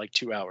that for like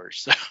 2 hours.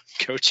 So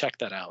go check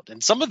that out.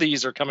 And some of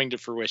these are coming to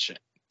fruition,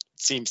 it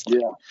seems like.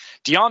 Yeah.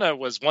 Deanna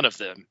was one of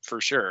them, for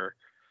sure.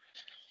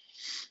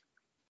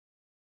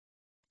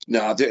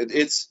 No,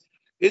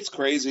 it's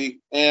crazy,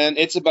 and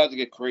it's about to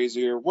get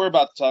crazier. We're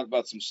about to talk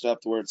about some stuff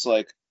where it's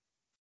like,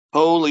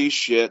 holy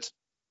shit.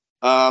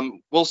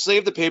 We'll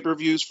save the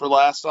pay-per-views for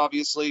last,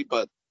 obviously,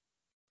 but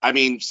I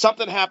mean,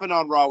 something happened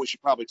on Raw we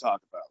should probably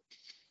talk about.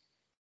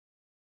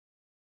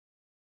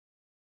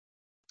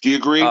 Do you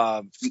agree?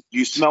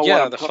 You smell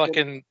what I'm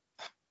cooking?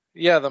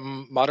 The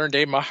modern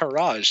day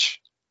Maharaj.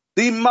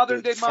 The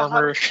modern day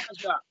Maharaj.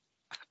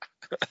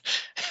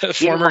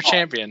 Former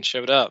champion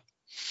showed up.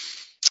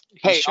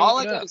 Hey, all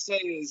I gotta say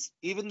is,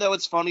 even though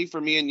it's funny for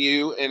me and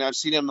you, and I've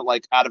seen him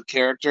like out of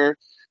character,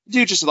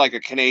 dude, just like a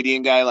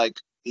Canadian guy, like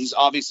he's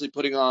obviously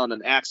putting on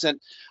an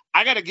accent.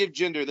 I got to give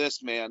Jinder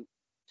this, man.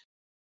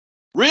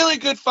 Really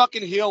good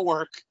fucking heel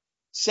work.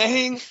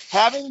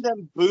 Having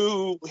them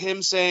boo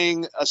him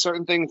saying a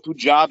certain thing in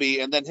Punjabi,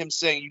 and then him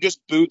saying you just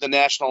booed the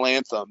national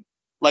anthem.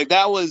 Like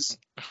that was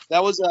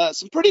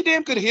some pretty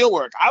damn good heel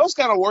work. I was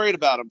kind of worried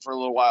about him for a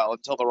little while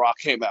until The Rock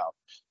came out.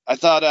 I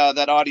thought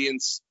that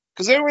audience,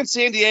 because they were in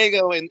San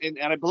Diego, and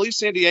I believe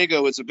San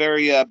Diego is a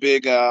very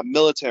big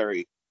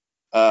military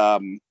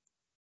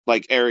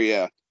like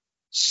area.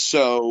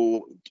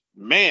 So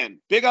man,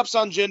 big ups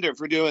on Jinder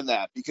for doing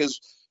that,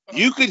 because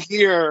you could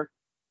hear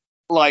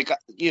like,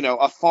 you know,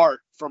 a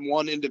fart from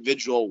one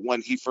individual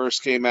when he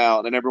first came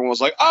out, and everyone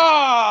was like,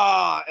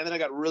 ah, and then I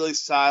got really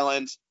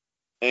silent,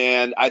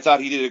 and I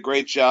thought he did a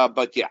great job.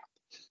 But yeah,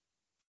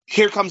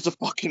 here comes the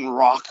fucking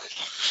Rock.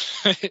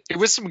 It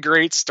was some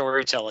great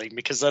storytelling,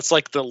 because that's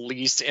like the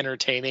least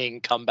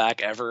entertaining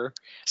comeback ever.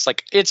 It's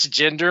like, it's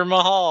Jinder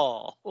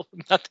Mahal.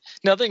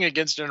 Nothing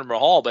against Jinder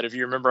Mahal, but if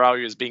you remember how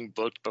he was being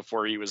booked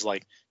before he was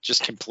like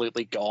just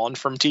completely gone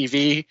from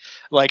TV,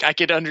 like I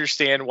could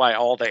understand why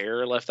all the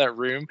air left that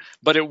room,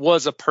 but it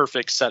was a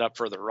perfect setup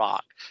for The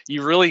Rock.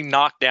 You really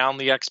knock down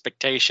the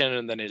expectation,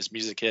 and then his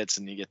music hits,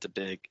 and you get the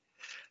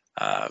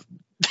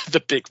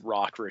big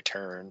Rock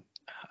return.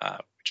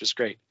 Which is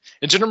great.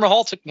 And Jinder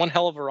Mahal took one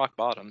hell of a rock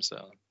bottom,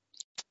 so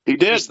He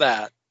did. there's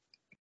that.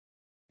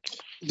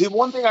 The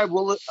one thing I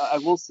will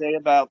say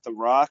about The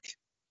Rock,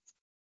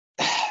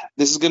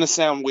 this is going to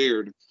sound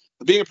weird,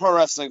 but being a pro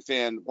wrestling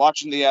fan,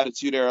 watching the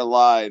Attitude Era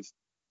live,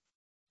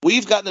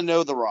 we've gotten to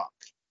know The Rock.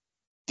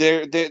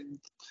 The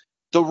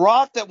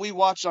Rock that we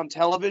watched on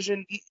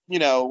television, you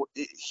know,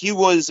 he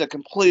was a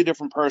completely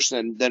different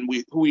person than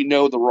who we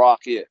know The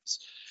Rock is.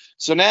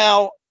 So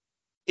now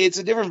it's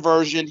a different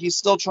version. He's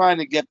still trying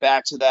to get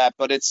back to that,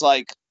 but it's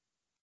like,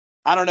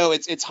 I don't know.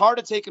 It's hard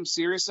to take him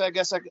seriously, I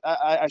guess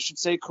I should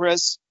say,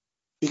 Chris,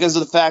 because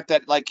of the fact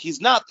that like he's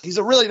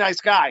a really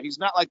nice guy. He's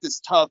not like this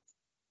tough,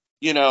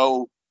 you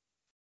know,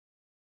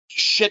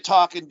 shit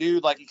talking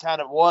dude like he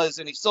kind of was,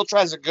 and he still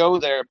tries to go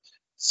there.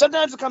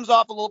 Sometimes it comes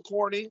off a little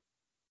corny,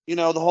 you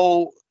know, the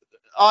whole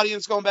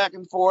audience going back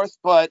and forth,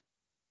 but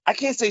I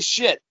can't say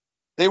shit.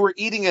 They were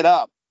eating it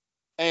up.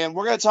 And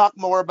we're going to talk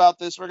more about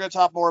this. We're going to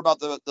talk more about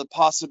the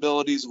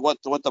possibilities of what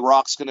The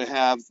Rock's going to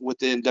have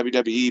within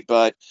WWE.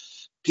 But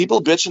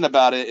people bitching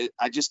about it,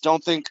 I just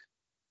don't think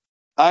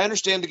 – I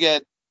understand to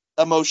get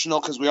emotional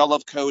because we all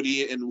love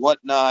Cody and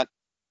whatnot.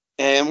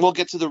 And we'll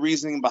get to the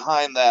reasoning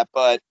behind that.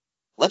 But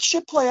let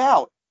shit play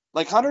out.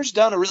 Like, Hunter's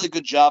done a really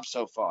good job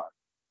so far.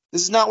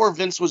 This is not where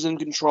Vince was in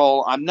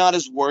control. I'm not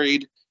as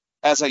worried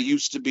as I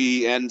used to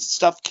be. And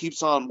stuff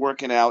keeps on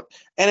working out.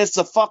 And it's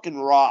the fucking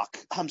Rock.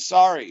 I'm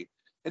sorry.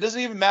 It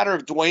doesn't even matter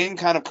if Dwayne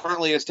kind of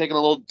currently has taken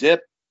a little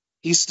dip.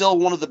 He's still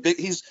one of the big.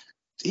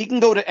 He can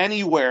go to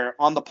anywhere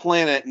on the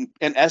planet,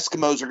 and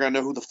Eskimos are going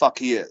to know who the fuck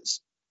he is.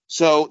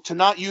 So to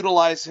not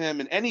utilize him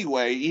in any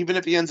way, even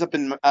if he ends up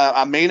in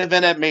a main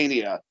event at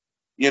Mania,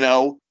 you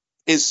know,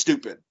 is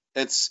stupid.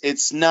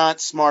 It's not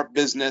smart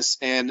business,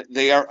 and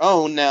they are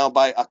owned now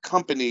by a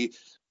company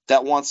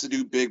that wants to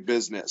do big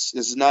business.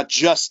 This is not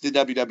just the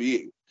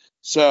WWE.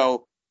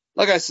 So,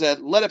 like I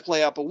said, let it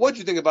play out. But what do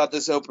you think about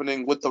this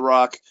opening with The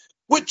Rock?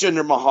 With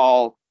Jinder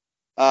Mahal,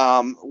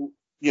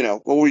 you know,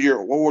 what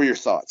were your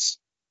thoughts?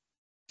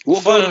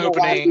 We'll go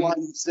to what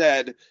he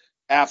said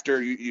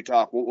after you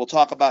talk. We'll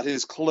talk about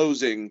his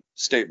closing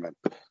statement.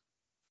 It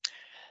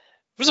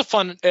was a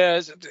fun,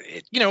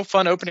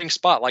 fun opening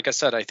spot. Like I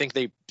said, I think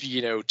they,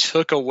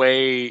 took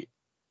away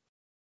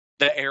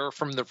the air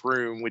from the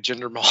room with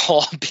Jinder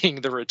Mahal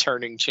being the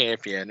returning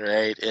champion,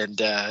 right, and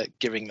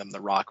giving them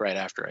The Rock right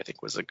after. I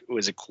think was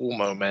a cool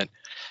moment.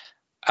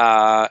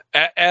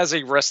 As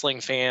a wrestling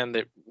fan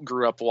that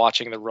grew up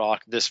watching The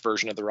Rock, this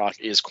version of The Rock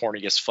is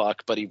corny as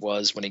fuck, but he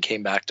was when he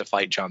came back to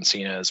fight John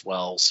Cena as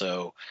well.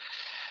 So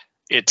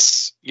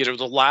it's,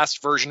 the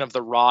last version of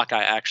The Rock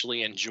I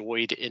actually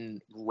enjoyed in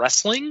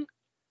wrestling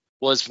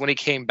was when he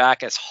came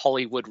back as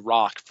Hollywood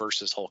Rock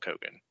versus Hulk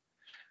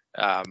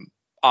Hogan.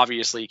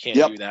 Obviously you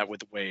can't do that with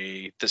the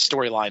way the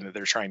storyline that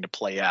they're trying to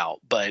play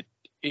out, but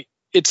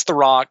it's The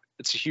Rock.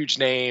 It's a huge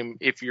name.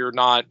 If you're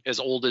not as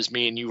old as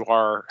me and you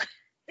are,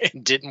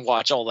 and didn't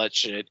watch all that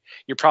shit,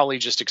 you're probably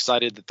just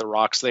excited that The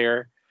Rock's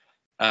there.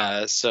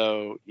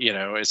 So,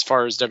 as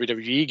far as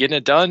WWE getting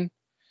it done,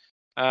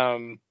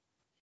 I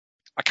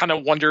kind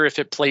of wonder if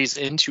it plays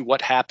into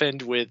what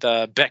happened with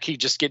Becky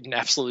just getting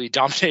absolutely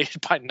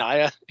dominated by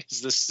Nia.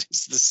 Is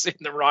this in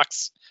The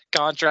Rock's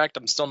contract?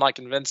 I'm still not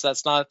convinced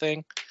that's not a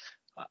thing.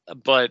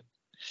 But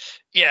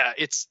yeah,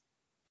 it's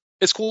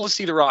cool to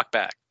see The Rock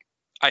back.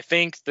 I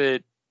think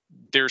that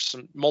there's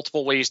some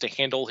multiple ways to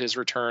handle his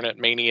return at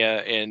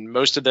Mania, and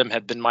most of them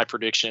have been my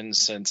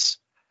predictions since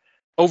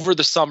over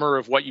the summer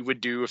of what you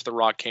would do if The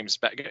Rock came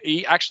back.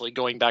 Actually,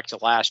 going back to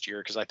last year,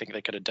 because I think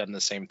they could have done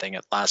the same thing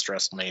at last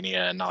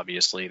WrestleMania, and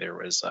obviously there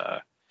was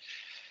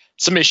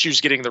some issues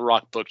getting The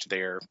Rock booked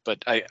there,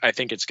 but I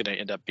think it's going to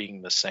end up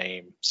being the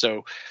same.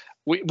 So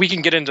we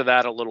can get into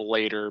that a little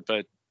later,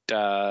 but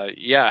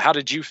yeah, how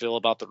did you feel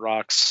about The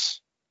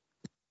Rock's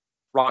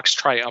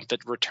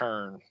triumphant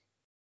return?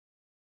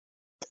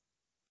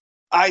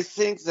 I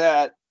think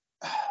that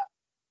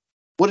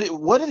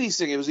what did he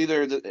sing? It was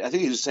either I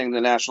think he just sang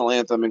the national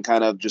anthem and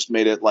kind of just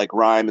made it like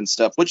rhyme and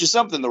stuff, which is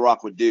something The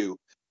Rock would do.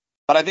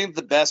 But I think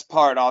the best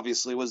part,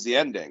 obviously, was the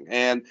ending.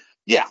 And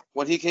yeah,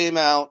 when he came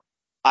out,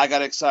 I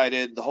got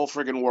excited. The whole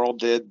friggin' world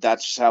did.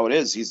 That's just how it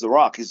is. He's The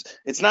Rock.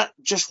 It's not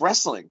just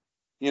wrestling.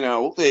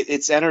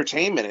 It's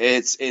entertainment.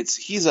 He's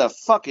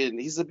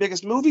the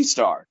biggest movie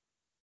star.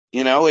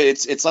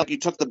 It's like you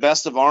took the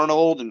best of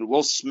Arnold and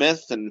Will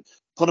Smith and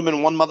put him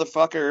in one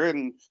motherfucker,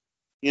 and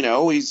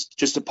he's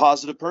just a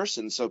positive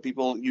person. So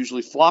people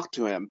usually flock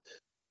to him,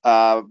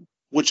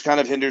 which kind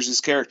of hinders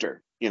his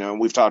character.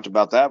 We've talked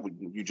about that.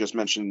 You just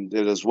mentioned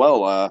it as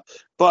well.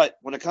 But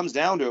when it comes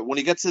down to it, when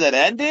he gets to that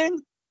ending,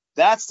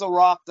 that's The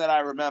Rock that I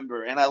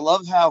remember. And I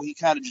love how he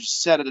kind of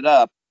just set it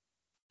up.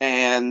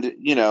 And,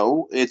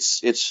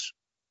 it's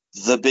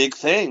the big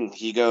thing.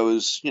 He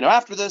goes,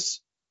 after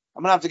this,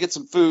 I'm going to have to get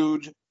some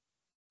food.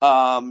 But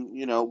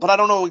I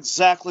don't know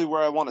exactly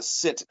where I want to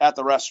sit at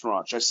the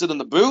restaurant. Should I sit in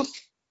the booth?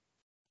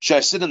 Should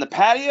I sit in the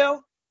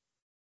patio?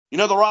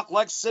 The Rock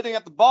likes sitting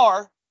at the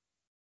bar.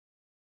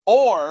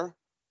 Or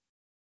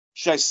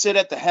should I sit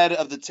at the head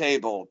of the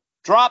table?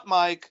 Drop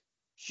mic,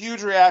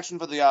 huge reaction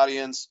for the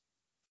audience.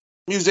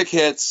 Music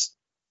hits.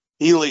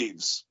 He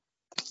leaves.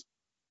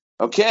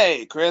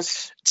 Okay,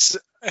 Chris.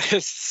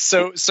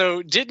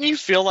 So didn't you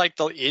feel like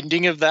the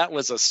ending of that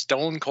was a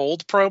Stone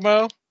Cold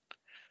promo?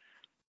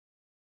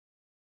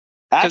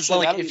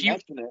 Actually, like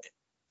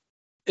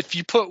if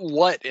you put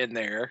what in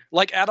there,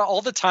 like out of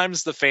all the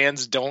times the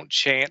fans don't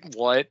chant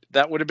what,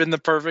 that would have been the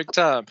perfect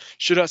time.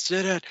 Should I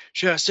sit at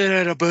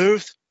a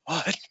booth?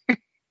 What?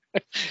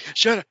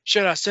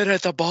 should I sit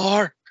at the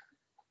bar?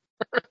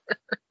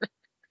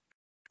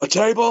 A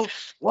table?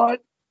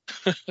 What?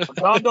 A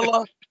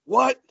gondola?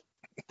 What?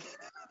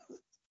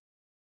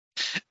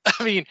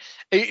 I mean,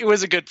 it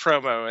was a good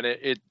promo, and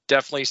it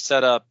definitely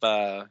set up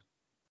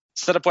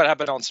what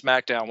happened on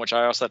SmackDown, which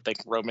I also think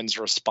Roman's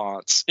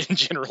response in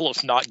general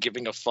of not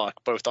giving a fuck,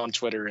 both on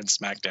Twitter and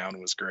SmackDown,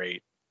 was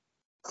great.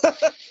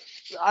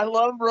 I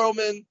love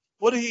Roman.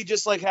 What did he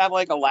just have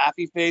like a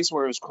laughy face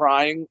where he was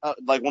crying,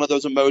 like one of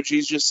those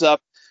emojis just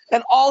up?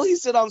 And all he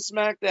said on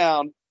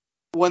SmackDown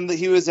when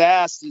he was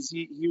asked is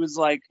he was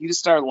like, he just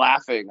started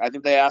laughing. I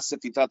think they asked if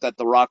he thought that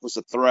The Rock was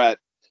a threat.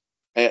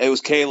 It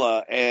was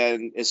Kayla,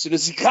 and as soon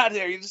as he got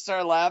there, he just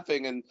started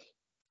laughing, and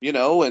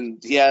and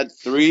he had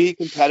 3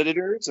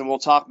 competitors, and we'll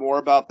talk more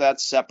about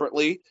that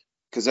separately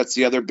because that's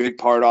the other big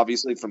part,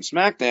 obviously, from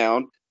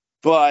SmackDown.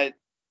 But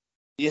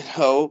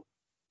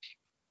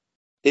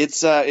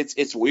it's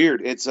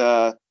weird.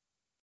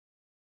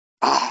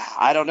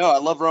 I don't know. I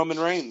love Roman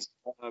Reigns.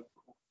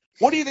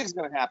 What do you think is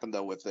going to happen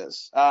though with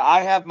this?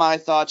 I have my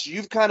thoughts.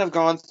 You've kind of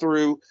gone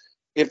through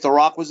if The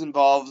Rock was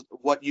involved,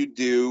 what you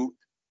do.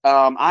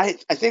 I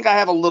think I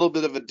have a little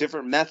bit of a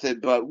different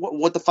method, but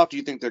what the fuck do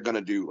you think they're going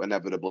to do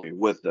inevitably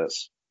with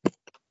this?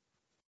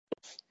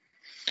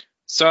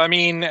 So, I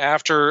mean, I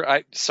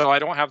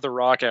don't have The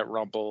Rock at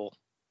Rumble.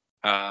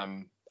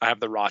 I have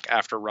The Rock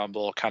after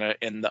Rumble, kind of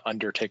in the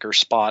Undertaker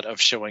spot of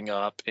showing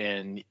up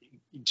and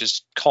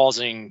just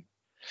causing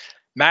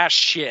mass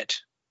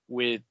shit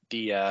with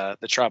the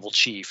Tribal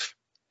Chief.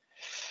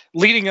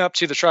 Leading up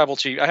to the Tribal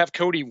Chief, I have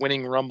Cody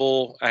winning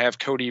Rumble. I have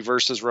Cody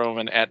versus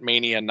Roman at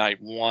Mania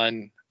Night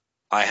 1.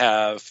 I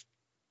have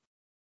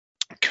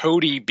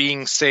Cody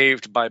being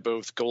saved by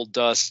both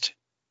Goldust,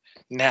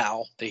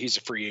 now that he's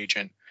a free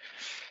agent,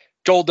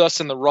 Goldust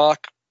and The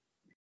Rock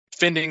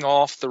fending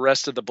off the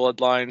rest of the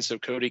bloodline so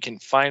Cody can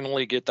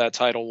finally get that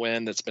title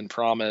win that's been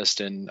promised,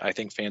 and I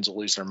think fans will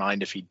lose their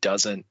mind if he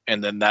doesn't.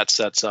 And then that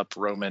sets up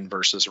Roman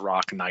versus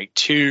Rock Night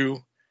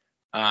 2,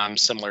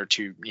 similar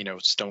to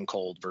Stone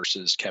Cold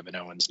versus Kevin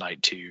Owens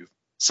Night 2,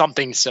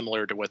 something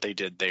similar to what they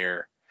did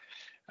there.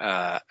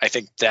 I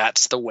think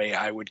that's the way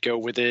I would go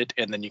with it,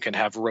 and then you can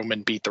have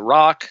Roman beat The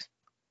Rock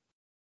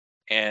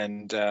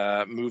and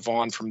move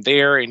on from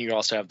there, and you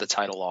also have the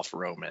title off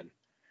Roman,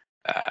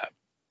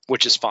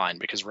 which is fine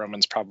because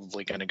Roman's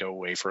probably going to go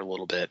away for a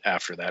little bit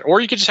after that.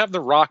 Or you could just have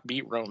The Rock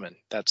beat Roman.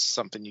 That's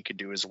something you could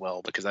do as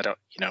well, because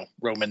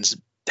Roman's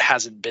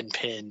hasn't been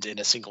pinned in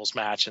a singles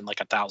match in like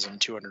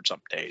 1,200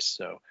 something days,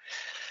 so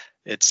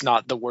it's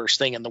not the worst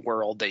thing in the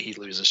world that he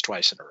loses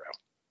twice in a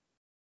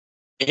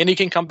row, and he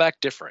can come back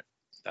different.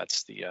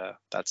 That's the other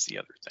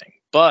thing.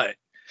 But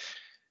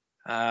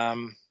that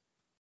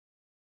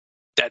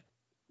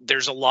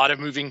there's a lot of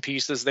moving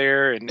pieces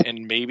there,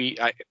 and maybe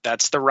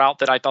that's the route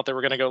that I thought they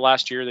were going to go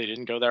last year. They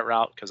didn't go that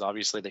route because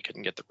obviously they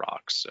couldn't get The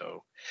Rock.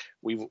 So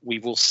we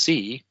will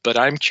see. But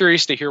I'm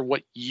curious to hear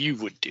what you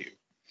would do.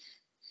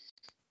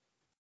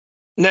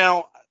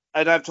 Now,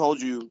 and I've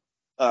told you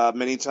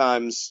many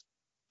times,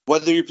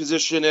 whether you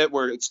position it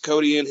where it's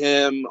Cody and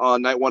him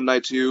on night 1,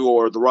 night 2,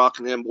 or The Rock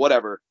and him,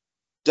 whatever,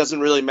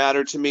 doesn't really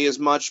matter to me as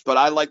much, but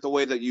I like the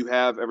way that you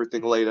have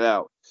everything laid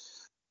out.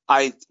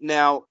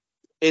 Now,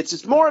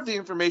 it's more of the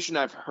information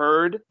I've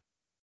heard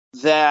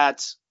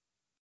that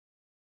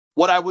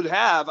what I would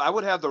have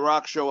The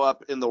Rock show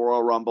up in the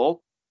Royal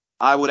Rumble.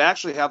 I would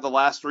actually have the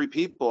last 3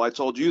 people. I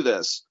told you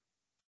this.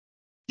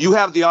 you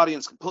have the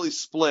audience completely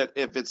split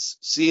if it's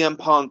CM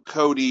Punk,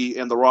 Cody,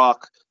 and The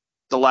Rock,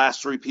 the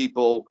last three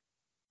people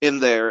in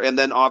there. And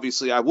then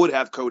obviously I would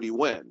have Cody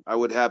win. I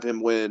would have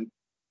him win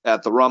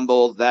at the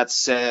Rumble. That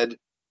said,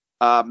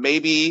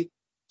 maybe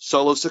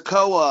Solo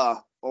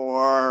Sikoa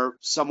or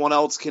someone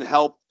else can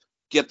help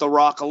get The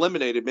Rock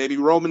eliminated. Maybe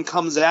Roman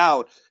comes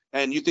out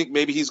and you think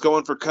maybe he's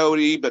going for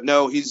Cody, but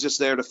no, he's just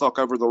there to fuck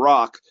over The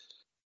Rock.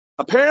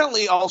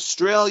 Apparently,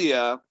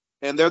 Australia,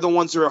 and they're the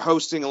ones who are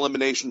hosting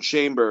Elimination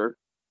Chamber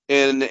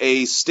in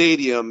a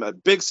stadium, a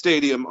big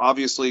stadium.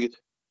 Obviously,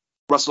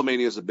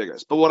 WrestleMania is the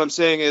biggest. But what I'm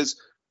saying is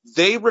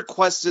they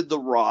requested The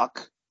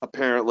Rock,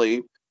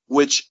 apparently,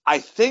 which I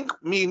think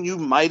me and you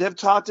might have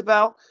talked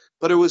about,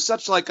 but it was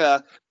such like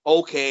a,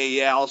 okay,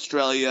 yeah,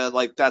 Australia,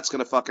 like that's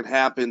going to fucking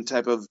happen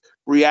type of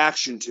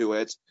reaction to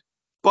it.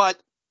 But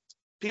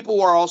people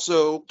were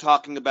also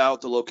talking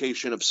about the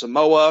location of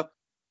Samoa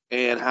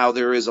and how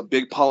there is a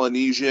big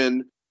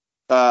Polynesian,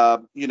 a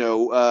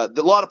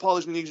lot of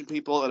Polynesian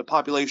people and a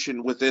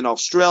population within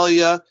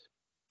Australia.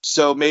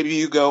 So maybe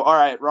you go, all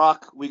right,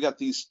 Rock, we got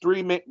these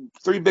three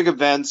big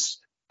events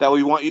that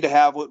we want you to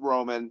have with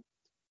Roman.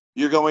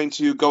 You're going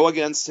to go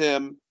against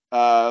him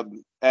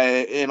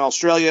in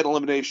Australia at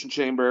Elimination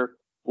Chamber.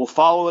 We'll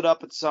follow it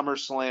up at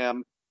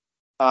SummerSlam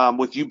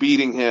with you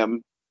beating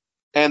him.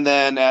 And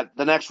then at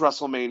the next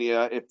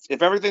WrestleMania,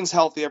 if everything's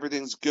healthy,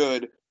 everything's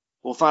good,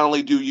 we'll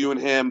finally do you and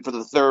him for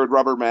the third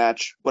rubber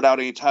match without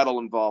any title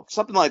involved.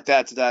 Something like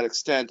that to that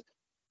extent.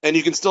 And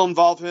you can still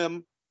involve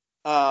him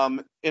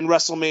in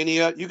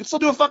WrestleMania. You can still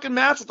do a fucking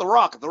match with The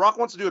Rock. If The Rock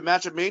wants to do a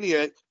match at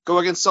Mania, go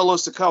against Solo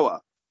Sikoa.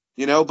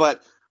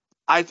 But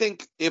I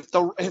think if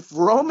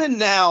Roman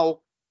now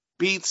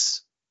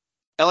beats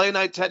LA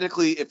Knight,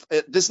 technically, if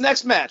this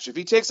next match, if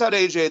he takes out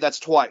AJ, that's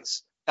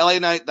twice. LA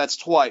Knight, that's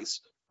twice.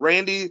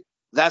 Randy,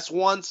 that's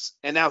once,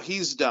 and now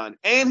he's done.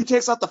 And he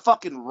takes out the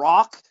fucking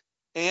Rock,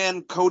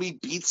 and Cody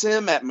beats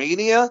him at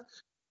Mania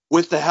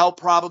with the help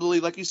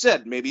probably, like you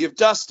said, maybe of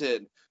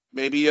Dustin,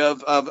 maybe of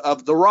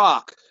The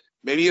Rock,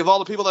 maybe of all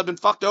the people that have been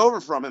fucked over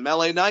from him.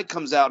 LA Knight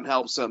comes out and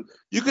helps him.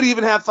 You could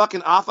even have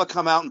fucking Alpha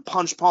come out and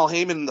punch Paul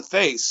Heyman in the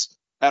face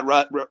at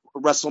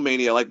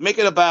WrestleMania. Like, make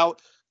it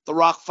about The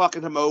Rock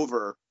fucking him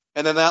over.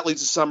 And then that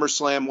leads to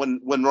SummerSlam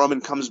when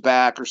Roman comes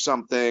back or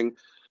something.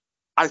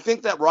 I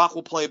think that Rock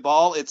will play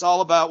ball. It's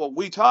all about what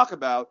we talk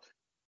about,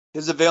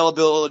 his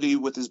availability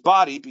with his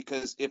body,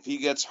 because if he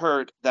gets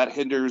hurt, that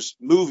hinders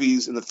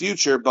movies in the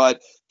future.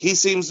 But he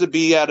seems to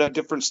be at a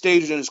different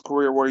stage in his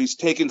career where he's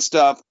taking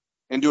stuff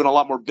and doing a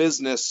lot more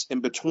business in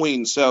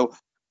between. So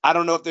I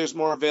don't know if there's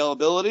more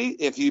availability,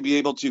 if he'd be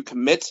able to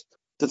commit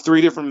to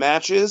 3 different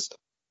matches,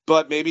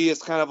 but maybe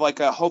it's kind of like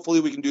hopefully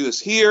we can do this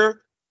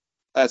here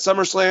at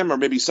SummerSlam or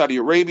maybe Saudi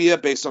Arabia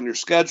based on your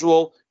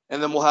schedule.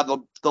 And then we'll have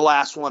the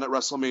last one at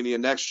WrestleMania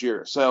next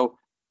year. So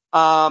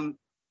what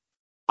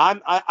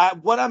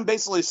I'm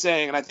basically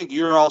saying, and I think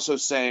you're also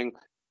saying,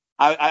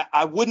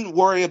 I wouldn't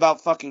worry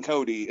about fucking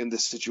Cody in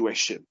this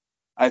situation.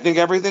 I think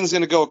everything's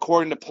going to go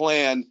according to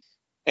plan.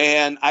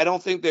 And I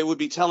don't think they would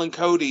be telling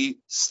Cody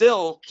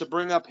still to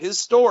bring up his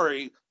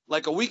story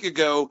like a week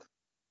ago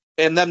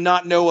and them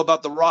not know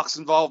about The Rock's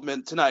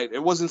involvement tonight.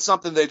 It wasn't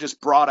something they just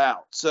brought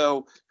out.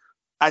 So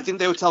I think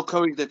they would tell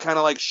Cody to kind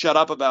of like shut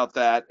up about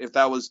that if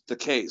that was the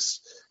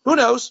case. Who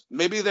knows?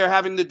 Maybe they're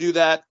having to do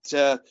that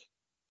to,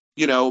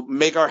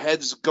 make our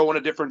heads go in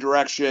a different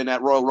direction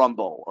at Royal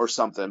Rumble or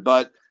something.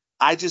 But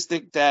I just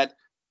think that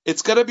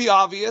it's going to be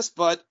obvious,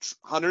 but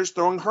Hunter's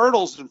throwing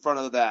hurdles in front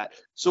of that.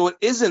 So it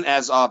isn't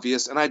as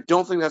obvious, and I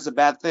don't think that's a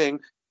bad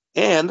thing.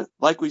 And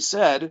like we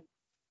said,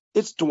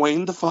 it's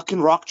Dwayne the fucking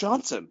Rock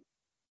Johnson.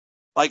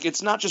 Like,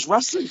 it's not just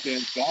wrestling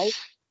fans, guys.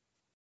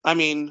 I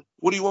mean,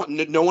 what do you want?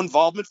 No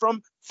involvement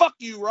from? Fuck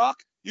you, Rock.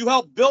 You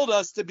helped build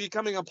us to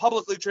becoming a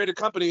publicly traded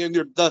company, and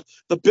you're the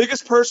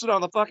biggest person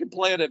on the fucking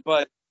planet.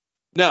 But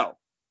no,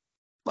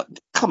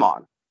 come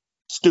on,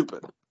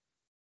 stupid.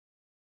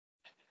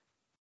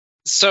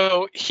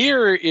 So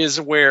here is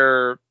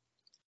where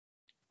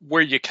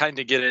you kind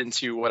of get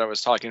into what I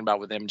was talking about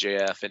with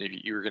MJF, and if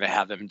you were going to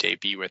have him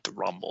debut at the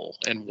Rumble,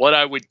 and what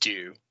I would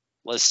do.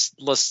 Let's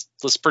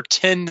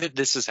pretend that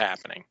this is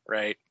happening,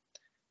 right?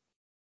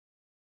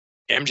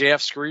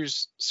 MJF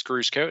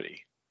screws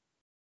Cody,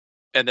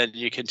 and then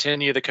you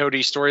continue the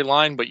Cody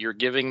storyline, but you're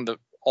giving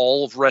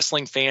all of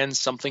wrestling fans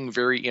something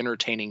very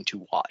entertaining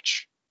to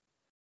watch.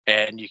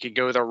 And you could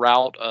go the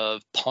route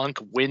of Punk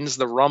wins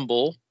the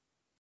Rumble,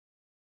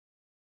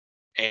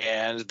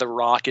 and The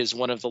Rock is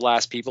one of the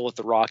last people. If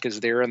The Rock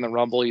is there in the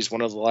Rumble, he's one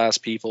of the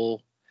last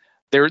people.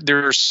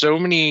 There's so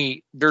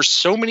many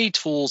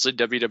tools at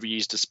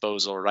WWE's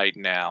disposal right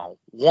now.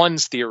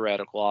 One's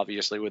theoretical,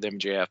 obviously, with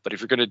MJF, but if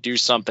you're going to do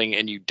something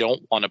and you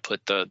don't want to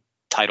put the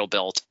title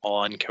belt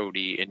on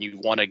Cody and you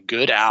want a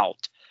good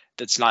out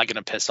that's not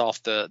going to piss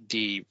off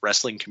the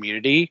wrestling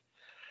community,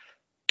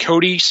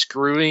 Cody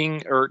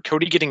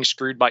getting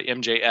screwed by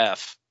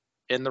MJF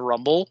in the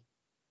Rumble,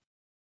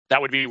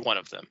 that would be one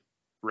of them,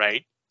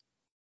 right?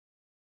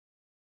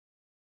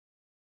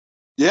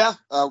 Yeah.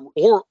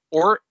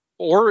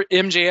 Or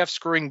MJF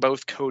screwing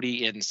both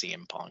Cody and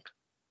CM Punk.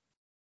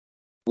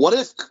 What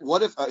if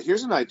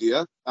here's an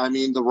idea. I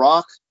mean, The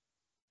Rock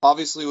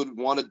obviously would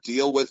want to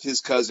deal with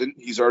his cousin.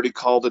 He's already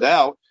called it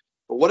out.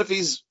 But what if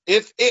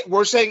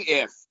we're saying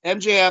if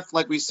MJF,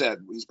 like we said,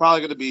 he's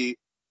probably going to be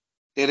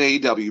in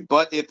AEW.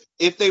 But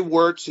if they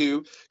were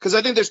to, because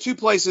I think there's two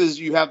places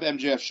you have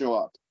MJF show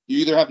up. You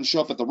either have him show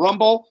up at the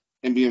Rumble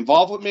and be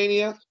involved with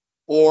Mania,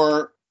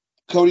 or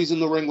Cody's in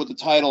the ring with the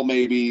title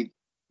maybe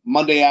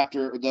Monday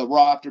after the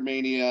Raw after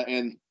Mania,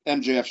 and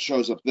MJF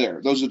shows up there.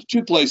 Those are the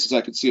two places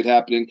I could see it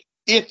happening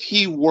if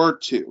he were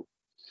to.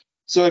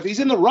 So if he's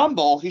in the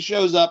Rumble, he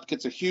shows up,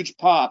 gets a huge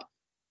pop.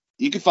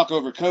 He could fuck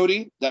over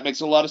Cody. That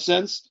makes a lot of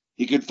sense.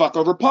 He could fuck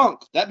over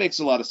Punk. That makes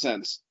a lot of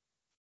sense.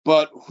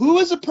 But who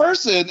is a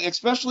person,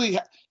 especially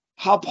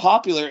how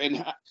popular,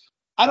 and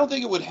I don't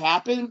think it would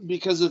happen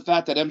because of the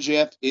fact that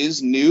MJF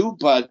is new,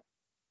 but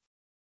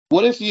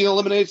what if he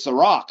eliminates The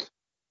Rock?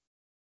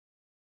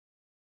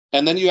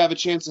 And then you have a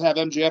chance to have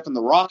MJF and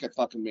The Rock at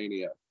fucking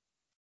Mania.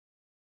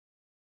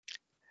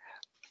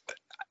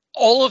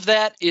 All of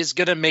that is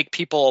going to make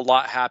people a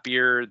lot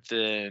happier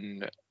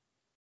than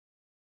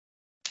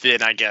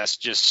I guess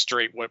just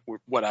straight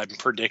what I'm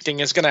predicting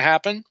is going to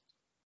happen.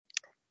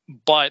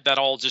 But that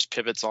all just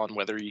pivots on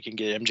whether you can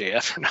get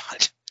MJF or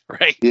not,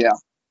 right? Yeah.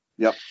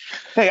 Yep.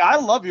 Hey, I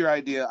love your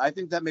idea. I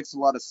think that makes a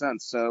lot of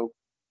sense. So,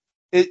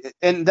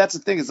 and that's the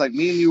thing, is like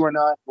me and you are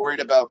not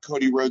worried about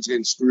Cody Rhodes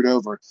getting screwed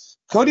over.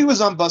 Cody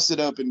was on Busted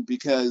Open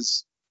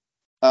because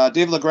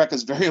Dave LaGreca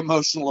is very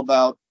emotional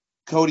about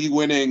Cody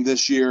winning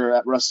this year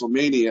at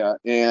WrestleMania,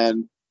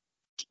 and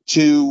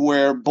to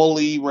where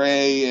Bully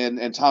Ray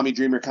and Tommy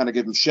Dreamer kind of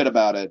give him shit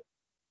about it,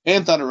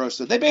 and Thunder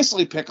Rosa. They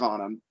basically pick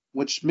on him,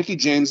 which Mickey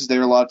James is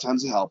there a lot of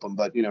times to help him,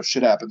 but,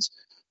 shit happens.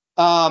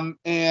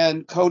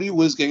 And Cody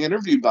was getting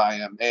interviewed by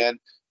him, and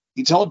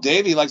he told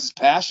Dave he likes his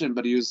passion,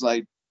 but he was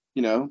like,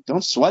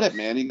 don't sweat it,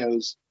 man. He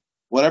goes,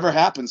 whatever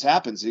happens,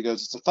 happens. He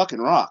goes, it's a fucking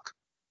rock.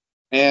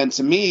 And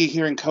to me,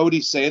 hearing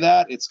Cody say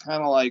that, it's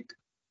kind of like,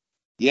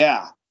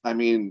 yeah, I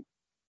mean,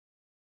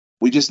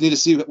 we just need to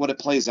see what it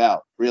plays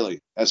out,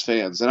 really, as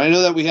fans. And I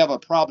know that we have a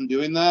problem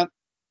doing that,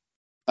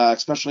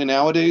 especially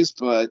nowadays,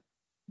 but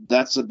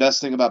that's the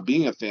best thing about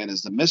being a fan,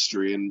 is the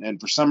mystery.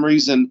 And for some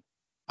reason,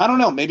 I don't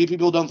know, maybe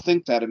people don't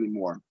think that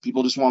anymore.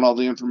 People just want all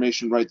the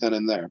information right then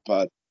and there,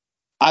 but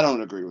I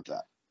don't agree with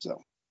that.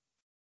 So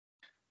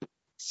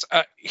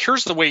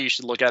here's the way you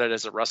should look at it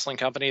as a wrestling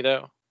company,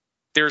 though.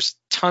 There's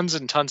tons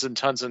and tons and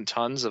tons and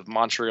tons of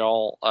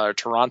Montreal,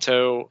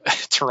 Toronto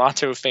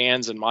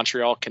fans and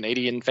Montreal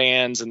Canadian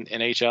fans in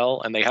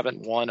NHL, and they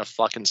haven't won a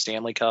fucking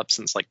Stanley Cup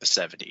since like the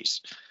 70s.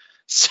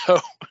 So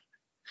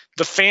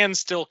the fans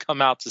still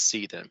come out to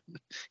see them.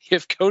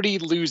 If Cody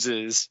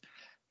loses,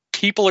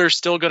 people are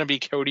still going to be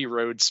Cody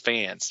Rhodes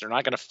fans. They're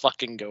not going to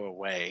fucking go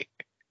away.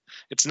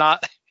 It's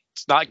not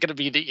going to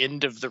be the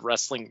end of the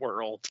wrestling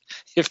world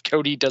if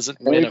Cody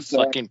doesn't win a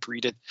fucking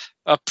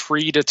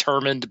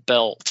predetermined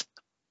belt.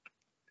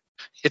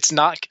 It's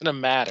not going to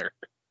matter.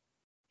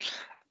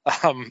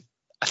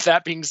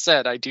 That being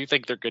said, I do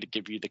think they're going to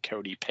give you the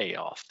Cody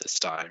payoff this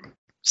time.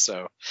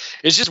 So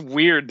it's just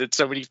weird that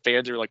so many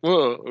fans are like,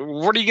 whoa,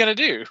 what are you going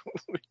to do?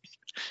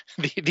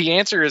 The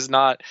answer is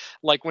not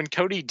like when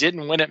Cody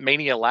didn't win at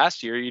Mania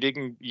last year.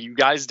 You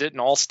guys didn't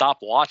all stop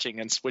watching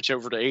and switch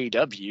over to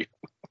AEW.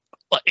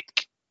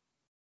 Like,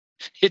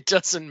 it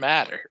doesn't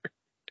matter.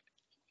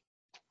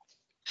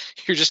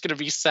 You're just going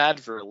to be sad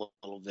for a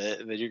little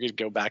bit, and then you're going to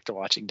go back to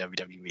watching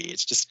WWE.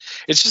 It's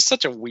just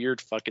such a weird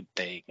fucking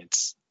thing.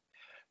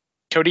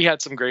 Cody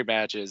had some great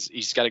matches.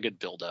 He's got a good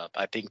build up.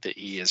 I think that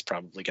he is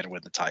probably going to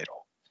win the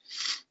title.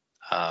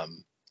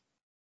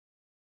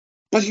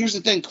 But here's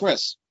the thing,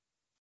 Chris.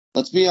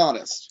 Let's be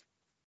honest.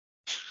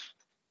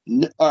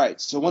 All right,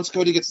 so once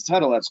Cody gets the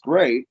title, that's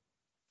great,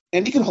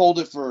 and he can hold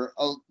it for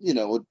a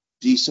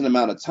decent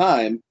amount of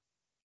time.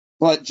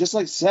 But just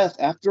like Seth,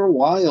 after a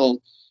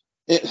while,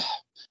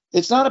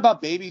 it's not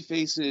about baby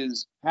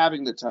faces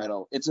having the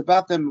title. It's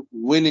about them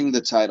winning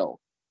the title.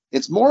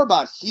 It's more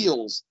about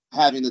heels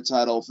having the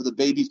title for the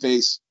baby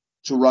face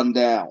to run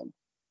down.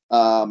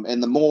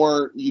 And the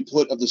more you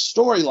put of the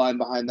storyline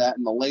behind that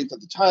and the length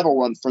of the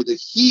title run for the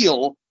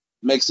heel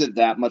makes it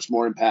that much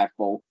more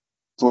impactful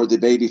for the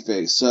baby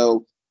face.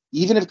 So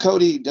even if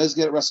Cody does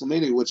get at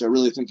WrestleMania, which I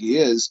really think he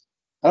is,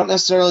 I don't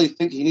necessarily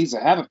think he needs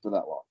to have it for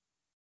that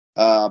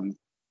long.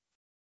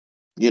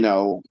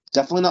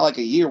 Definitely not like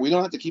a year. We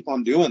don't have to keep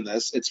on doing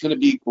this. It's going to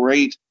be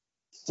great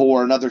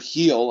for another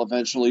heel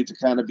eventually to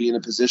kind of be in a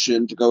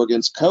position to go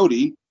against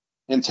Cody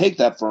and take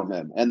that from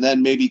him. And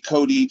then maybe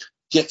Cody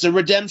gets a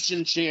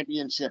redemption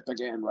championship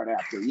again right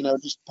after.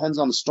 It just depends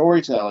on the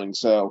storytelling.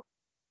 So,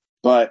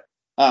 but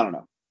I don't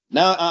know.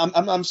 Now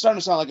I'm starting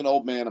to sound like an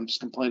old man. I'm just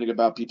complaining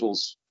about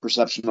people's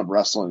perception of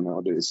wrestling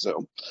nowadays.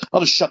 So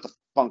I'll just shut the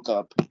funk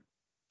up.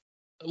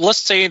 Let's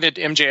say that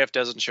MJF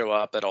doesn't show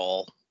up at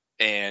all,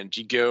 and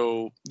you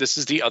go, this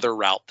is the other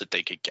route that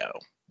they could go,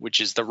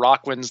 which is The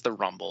Rock wins the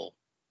Rumble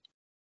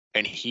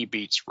and he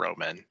beats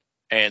Roman.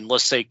 And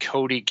let's say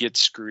Cody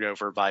gets screwed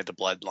over by the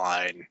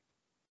Bloodline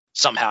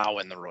somehow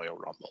in the Royal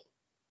Rumble.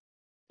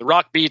 The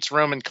Rock beats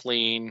Roman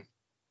clean.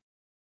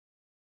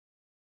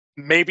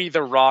 Maybe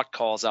The Rock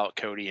calls out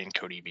Cody and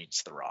Cody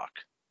beats The Rock.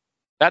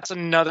 That's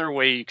another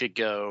way you could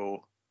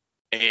go.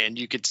 And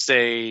you could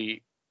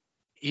say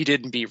he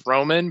didn't beat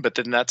Roman, but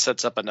then that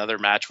sets up another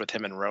match with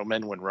him and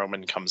Roman when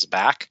Roman comes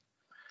back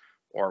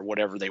or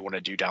whatever they want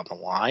to do down the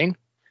line.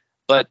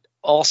 But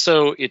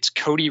also it's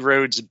Cody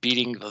Rhodes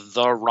beating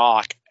The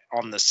Rock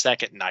on the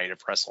second night of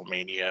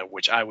WrestleMania,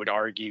 which I would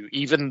argue,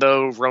 even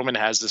though Roman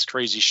has this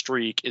crazy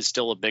streak, is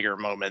still a bigger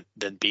moment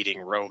than beating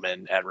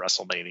Roman at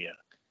WrestleMania.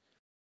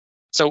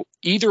 So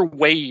either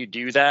way you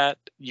do that,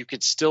 you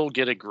could still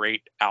get a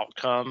great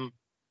outcome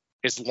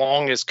as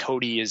long as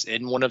Cody is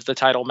in one of the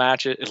title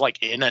matches,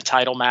 like in a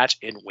title match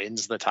and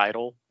wins the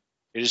title.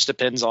 It just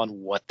depends on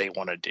what they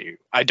want to do.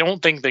 I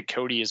don't think that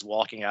Cody is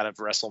walking out of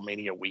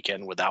WrestleMania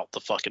weekend without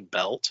the fucking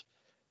belt.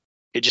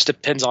 It just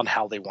depends on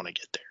how they want to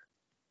get there.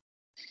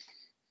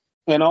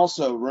 And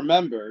also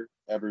remember,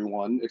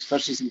 everyone,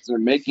 especially since they're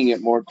making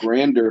it more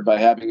grander by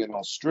having it in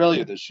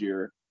Australia this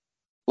year,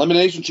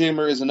 Elimination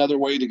Chamber is another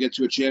way to get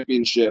to a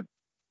championship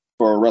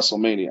for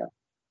WrestleMania.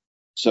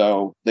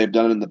 So they've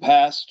done it in the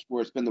past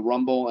where it's been the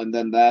Rumble, and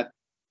then that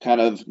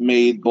kind of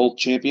made both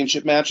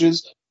championship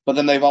matches. But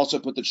then they've also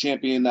put the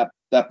champion,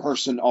 that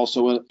person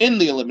also in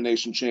the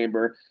Elimination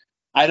Chamber.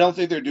 I don't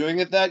think they're doing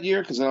it that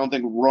year because I don't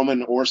think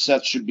Roman or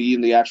Seth should be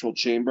in the actual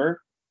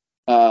chamber.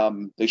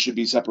 They should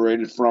be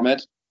separated from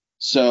it.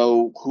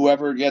 So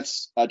whoever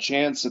gets a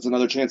chance, it's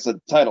another chance at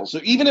the title.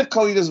 So even if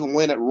Cody doesn't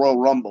win at Royal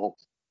Rumble,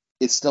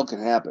 it still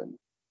can happen.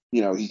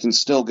 You know, he can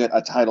still get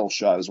a title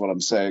shot is what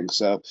I'm saying.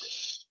 So,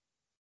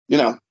 you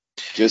know,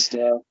 just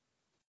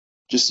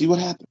see what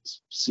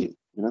happens. See,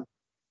 you know?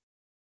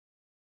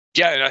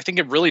 Yeah, and I think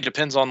it really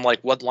depends on like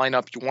what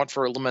lineup you want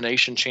for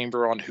Elimination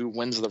Chamber on who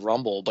wins the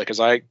Rumble. Because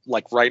I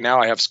like right now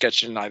I have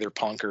sketched in either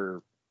Punk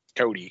or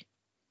Cody.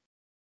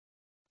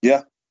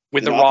 Yeah.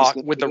 With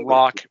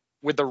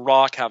the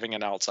Rock having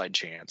an outside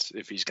chance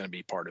if he's going to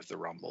be part of the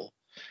Rumble.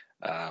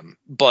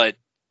 But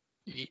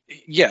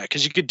yeah,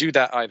 because you could do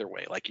that either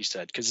way, like you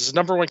said, because it's a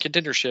number one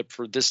contendership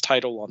for this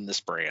title on this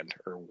brand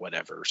or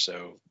whatever.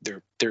 So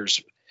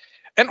there's,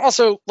 and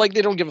also like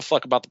they don't give a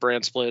fuck about the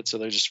brand split, so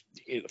they just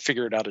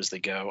figure it out as they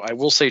go. I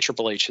will say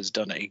Triple H has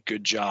done a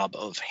good job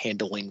of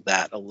handling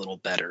that a little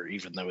better,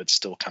 even though it's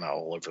still kind of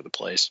all over the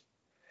place.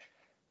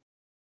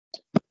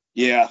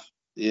 Yeah,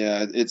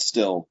 it's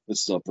still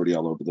pretty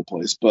all over the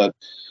place, but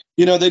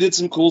you know they did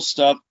some cool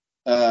stuff.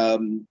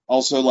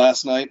 Also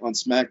last night on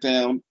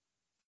SmackDown,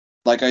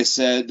 like I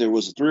said, there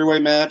was a three-way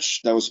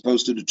match that was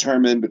supposed to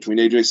determine between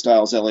AJ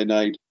Styles, LA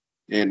Knight,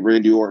 and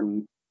Randy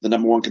Orton, the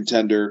number one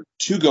contender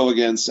to go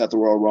against at the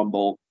Royal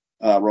Rumble,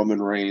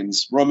 Roman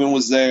Reigns. Roman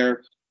was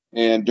there,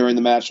 and during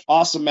the match,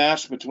 awesome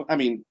match between. I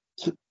mean,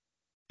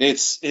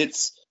 it's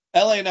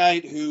LA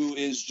Knight who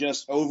is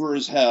just over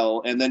as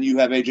hell, and then you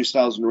have AJ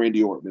Styles and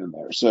Randy Orton in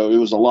there. So it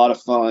was a lot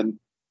of fun.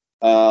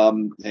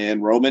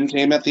 And Roman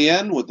came at the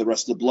end with the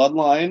rest of the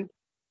bloodline,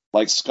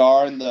 like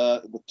Scar and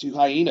the two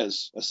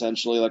hyenas,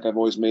 essentially. Like I've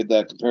always made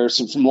that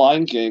comparison from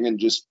Lion King, and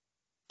just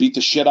beat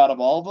the shit out of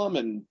all of them.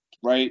 And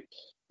right,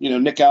 you know,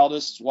 Nick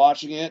Aldis is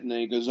watching it, and then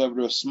he goes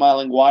over to a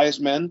smiling wise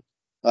man,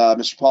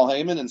 Mr. Paul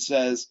Heyman, and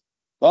says,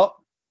 "Well,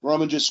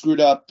 Roman just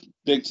screwed up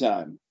big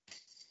time."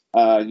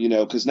 You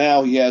know, because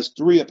now he has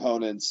three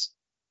opponents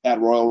at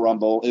Royal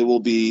Rumble. It will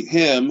be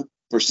him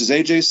versus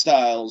AJ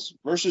Styles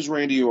versus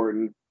Randy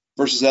Orton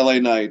versus LA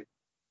Knight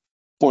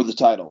for the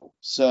title.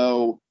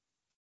 So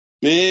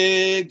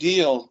big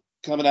deal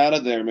coming out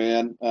of there,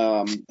 man.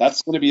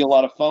 That's going to be a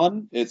lot of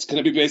fun. It's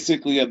going to be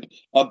basically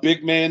a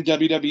big man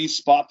WWE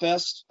spot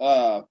fest.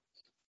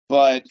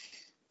 But,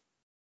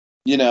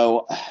 you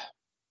know,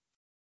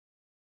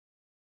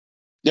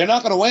 they're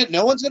not going to win.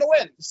 No one's going to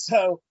win.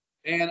 So,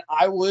 and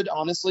I would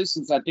honestly,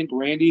 since I think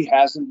Randy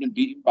hasn't been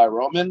beaten by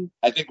Roman,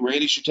 I think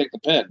Randy should take the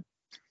pin.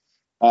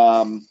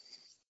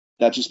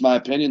 That's just my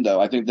opinion, though.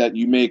 I think that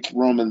you make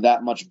Roman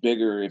that much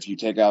bigger if you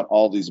take out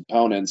all these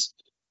opponents.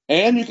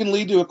 And you can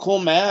lead to a cool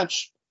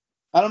match.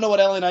 I don't know what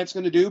LA Knight's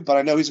going to do, but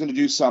I know he's going to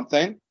do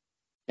something.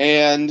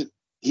 And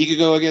he could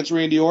go against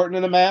Randy Orton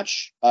in a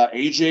match.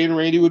 AJ and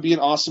Randy would be an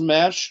awesome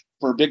match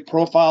for a big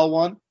profile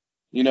one.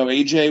 You know,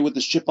 AJ with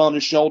this chip on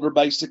his shoulder,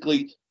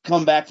 basically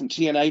come back from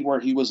TNA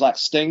where he was like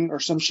Sting or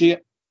some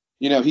shit.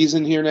 You know, he's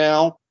in here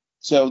now.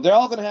 So they're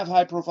all going to have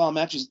high profile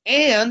matches.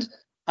 And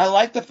I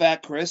like the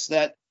fact, Chris,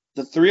 that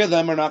the three of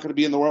them are not going to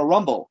be in the Royal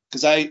Rumble.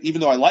 Because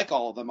even though I like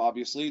all of them,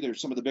 obviously, they're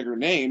some of the bigger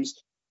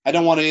names, I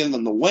don't want any of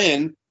them to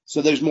win.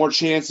 So there's more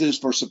chances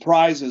for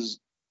surprises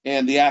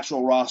and the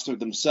actual roster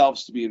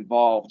themselves to be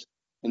involved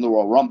in the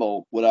Royal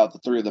Rumble without the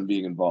three of them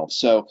being involved.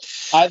 So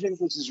I think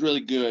this is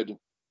really good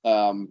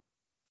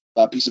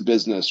piece of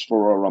business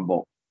for Royal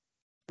Rumble.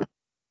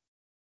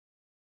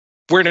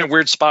 We're in a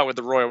weird spot with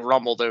the Royal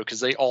Rumble, though,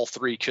 because they all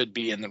three could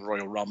be in the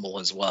Royal Rumble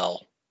as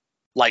well.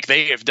 Like,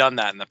 they have done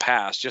that in the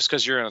past. Just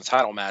because you're in a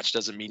title match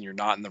doesn't mean you're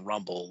not in the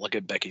Rumble. Look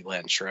at Becky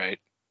Lynch, right?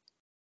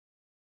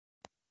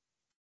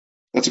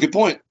 That's a good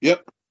point.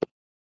 Yep.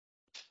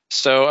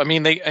 So I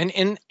mean, they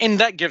and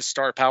that gives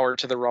star power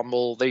to the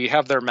Rumble. They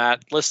have their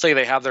match. Let's say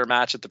they have their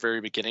match at the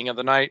very beginning of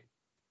the night,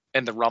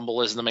 and the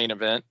Rumble is the main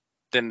event.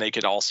 Then they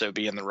could also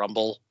be in the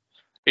Rumble.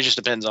 It just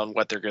depends on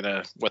what they're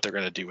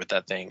gonna do with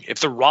that thing. If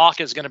The Rock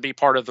is gonna be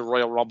part of the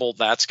Royal Rumble,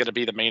 that's gonna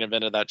be the main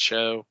event of that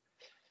show.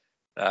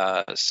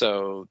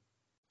 So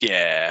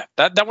yeah,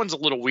 that one's a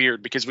little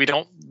weird because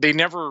they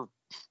never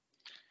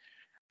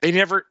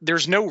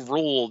there's no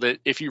rule that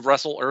if you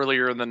wrestle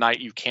earlier in the night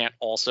you can't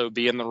also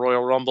be in the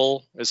Royal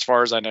Rumble, as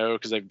far as I know,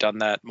 because they've done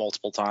that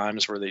multiple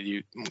times where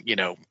you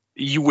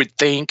would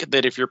think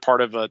that if you're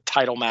part of a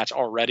title match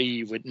already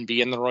you wouldn't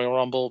be in the Royal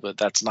Rumble, but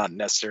that's not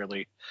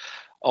necessarily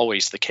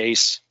always the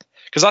case.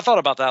 Because I thought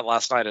about that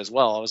last night as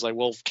well. I was like,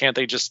 well, can't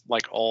they just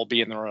like all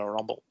be in the Royal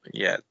Rumble?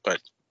 Yeah, but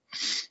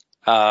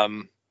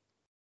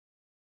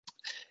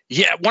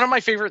yeah, one of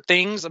my favorite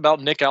things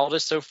about Nick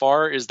Aldis so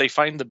far is they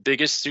find the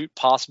biggest suit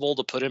possible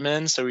to put him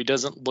in so he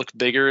doesn't look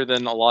bigger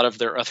than a lot of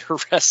their other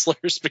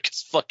wrestlers,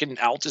 because fucking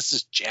Aldis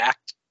is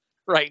jacked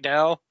right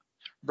now,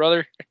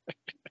 brother.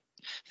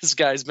 This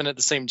guy's been at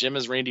the same gym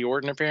as Randy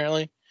Orton,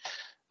 apparently.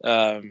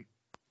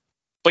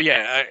 But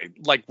yeah,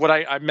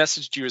 I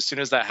messaged you as soon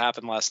as that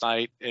happened last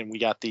night, and we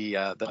got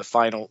the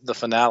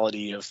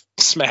finality of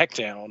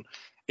SmackDown.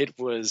 It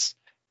was,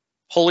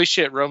 holy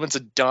shit, Roman's a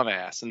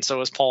dumbass, and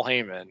so is Paul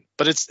Heyman.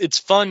 But it's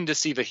fun to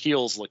see the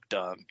heels look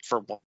dumb for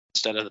once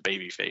instead of the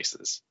baby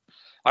faces.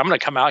 I'm gonna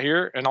come out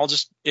here and I'll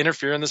just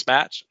interfere in this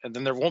match, and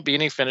then there won't be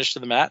any finish to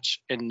the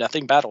match, and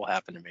nothing bad will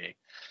happen to me.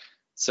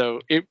 So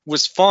it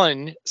was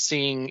fun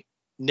seeing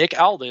Nick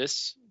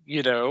Aldis,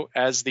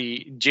 as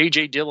the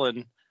J.J.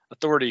 Dillon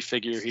authority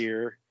figure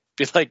here,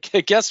 be like,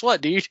 hey, guess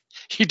what, dude?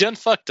 You done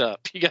fucked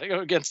up. You got to go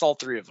against all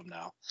three of them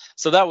now.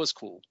 So that was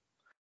cool.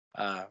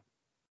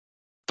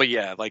 But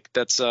yeah,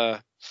 that's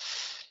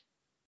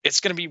it's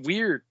gonna be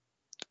weird.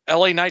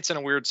 LA Knight's in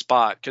a weird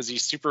spot because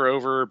he's super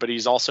over, but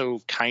he's also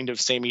kind of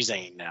Sami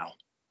Zayn now.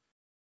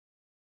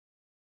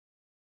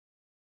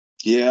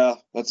 Yeah,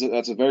 that's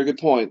a very good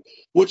point.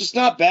 Which is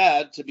not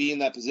bad to be in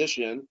that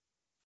position.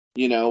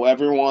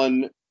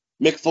 Everyone.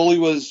 Mick Foley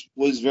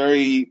was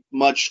very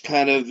much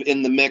kind of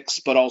in the mix,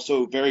 but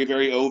also very,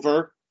 very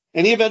over.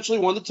 And he eventually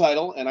won the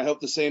title, and I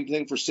hope the same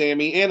thing for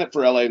Sammy and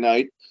for LA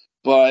Knight.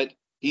 But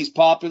he's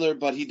popular,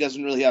 but he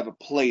doesn't really have a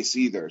place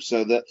either.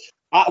 So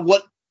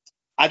what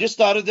I just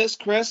thought of this,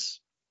 Chris,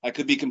 I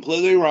could be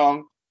completely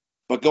wrong,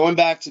 but going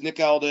back to Nick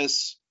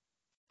Aldis,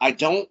 I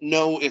don't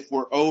know if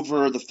we're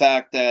over the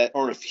fact that,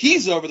 or if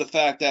he's over the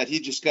fact that he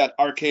just got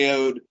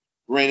RKO'd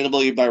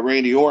randomly by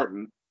Randy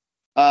Orton.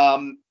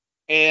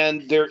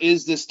 And there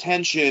is this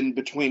tension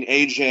between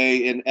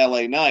AJ and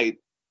LA Knight.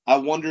 I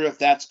wonder if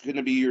that's going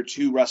to be your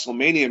two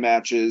WrestleMania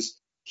matches,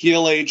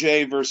 heel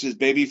AJ versus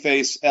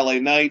babyface LA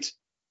Knight,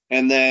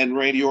 and then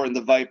Randy Orton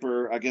the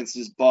Viper against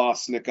his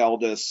boss, Nick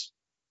Aldis,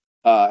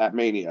 at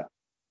Mania.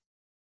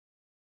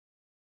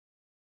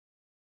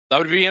 That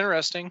would be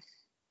interesting.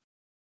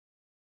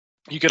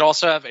 You could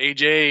also have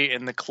AJ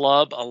and the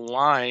club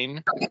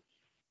align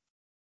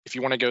if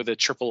you want to go the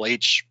Triple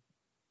H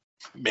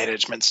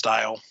management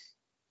style.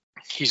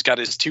 He's got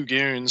his two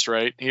goons,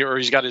 right? Or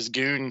he's got his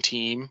goon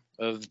team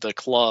of the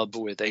club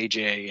with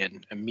AJ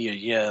and Mia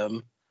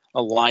Yim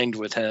aligned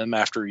with him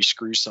after he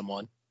screws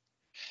someone.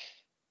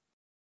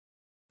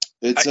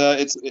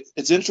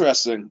 It's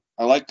interesting.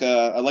 I like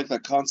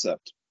that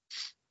concept.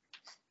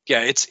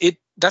 Yeah,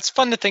 that's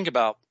fun to think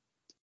about.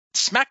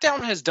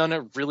 SmackDown has done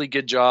a really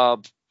good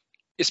job,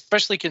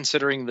 especially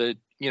considering that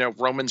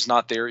Roman's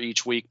not there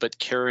each week, but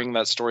carrying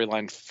that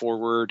storyline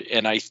forward.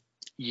 And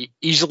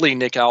easily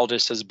Nick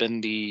Aldis has been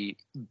the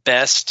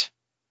best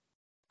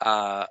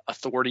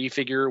authority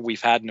figure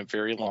we've had in a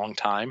very long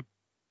time,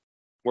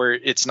 where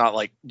it's not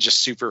like just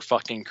super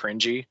fucking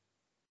cringy.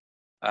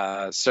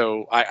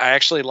 So I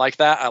actually like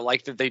that. I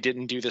like that they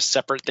didn't do this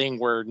separate thing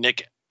where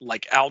Nick,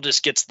 Aldis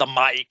gets the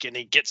mic and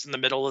he gets in the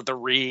middle of the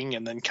ring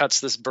and then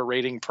cuts this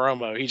berating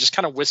promo. He just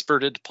kind of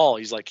whispered it to Paul.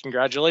 He's like,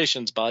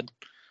 congratulations, bud.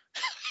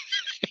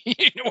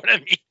 You know what I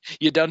mean?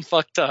 You done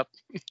fucked up.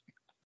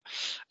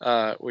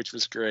 Which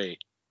was great.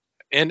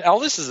 And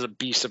Aldis is a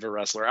beast of a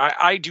wrestler.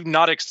 I do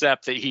not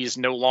accept that he's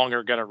no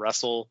longer going to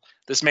wrestle.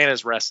 This man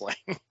is wrestling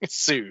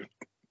soon.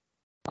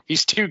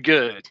 He's too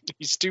good.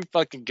 He's too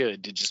fucking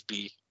good to just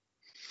be.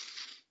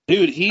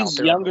 Dude, he's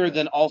younger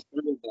than all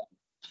three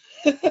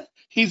of them.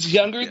 He's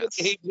younger than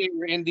AJ,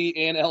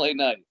 Randy, and LA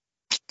Knight.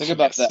 Think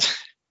about that.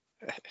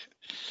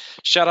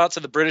 Shout out to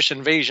the British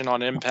Invasion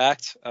on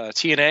Impact.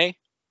 TNA,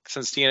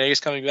 since TNA is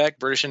coming back,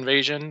 British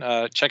Invasion.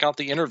 Check out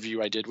the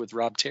interview I did with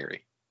Rob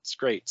Terry. It's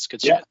great. It's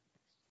good shit.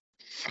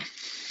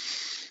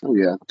 Oh,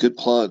 yeah. Good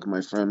plug,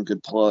 my friend.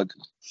 Good plug.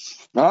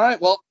 All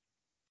right. Well,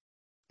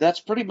 that's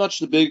pretty much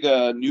the big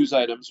news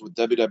items with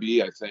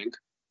WWE, I think.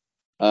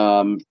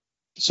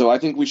 So I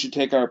think we should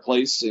take our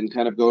place and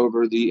kind of go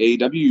over the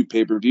AEW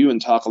pay-per-view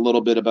and talk a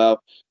little bit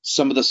about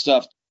some of the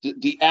stuff,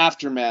 the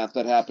aftermath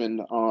that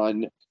happened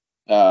on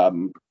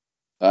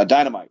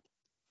Dynamite.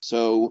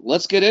 So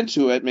let's get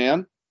into it,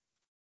 man.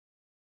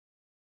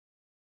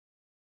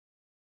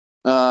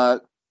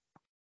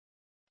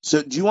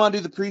 So do you want to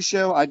do the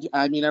pre-show?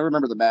 I mean, I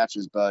remember the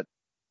matches, but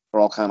we're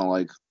all kind of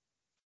like,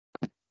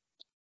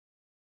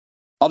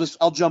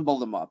 I'll jumble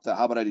them up.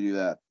 How about I do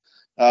that?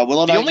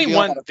 Willow The only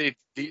Nightingale.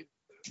 one,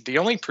 the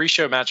only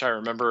pre-show match I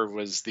remember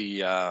was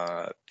the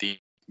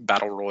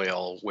Battle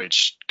Royal,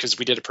 which because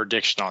we did a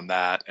prediction on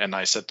that, and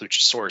I said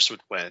Luchasaurus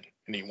would win,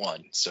 and he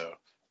won. So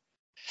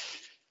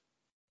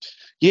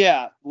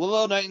Yeah,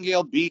 Willow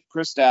Nightingale beat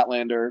Chris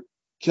Statlander.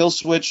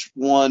 Killswitch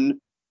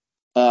won,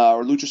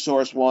 or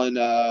Luchasaurus won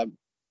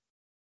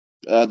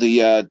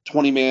the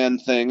 20-man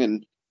thing,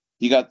 and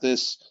you got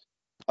this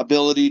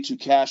ability to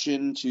cash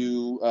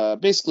into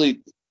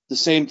basically the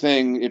same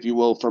thing, if you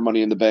will, for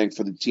Money in the Bank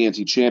for the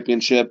TNT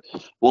Championship.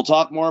 We'll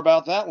talk more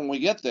about that when we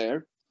get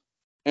there.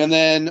 And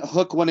then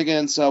Hook went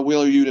against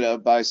Wheeler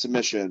Yuta by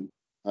submission.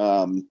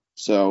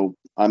 So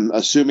I'm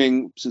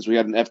assuming since we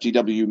had an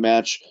FTW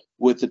match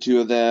with the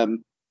two of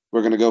them,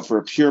 we're going to go for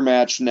a pure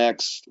match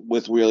next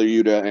with Wheeler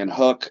Yuta and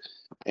Hook.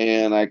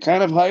 And I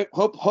kind of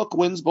hope Hook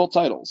wins both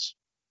titles.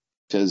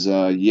 Because,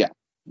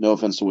 no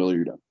offense to Wheeler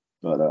Yuta.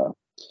 But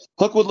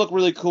Hook would look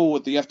really cool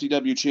with the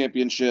FTW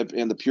Championship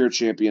and the Pure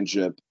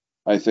Championship,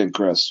 I think,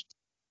 Chris.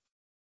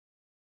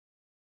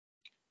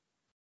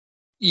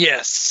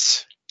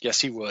 yes,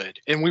 he would.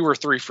 And we were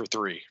 3 for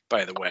 3,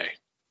 by the way,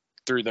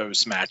 through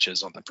those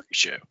matches on the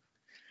pre-show.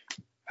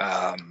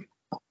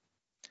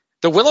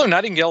 The Willow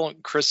Nightingale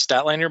and Chris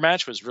Statlander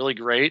match was really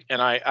great, and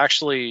I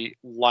actually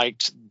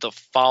liked the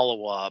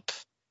follow-up.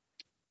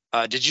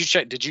 Did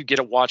you get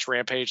to watch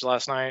Rampage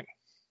last night?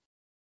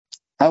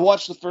 I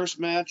watched the first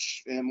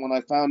match, and when I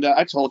found out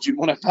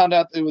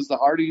it was the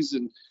Hardys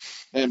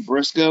and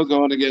Briscoe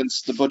going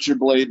against the Butcher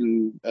Blade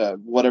and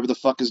whatever the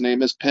fuck his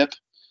name is, Pip.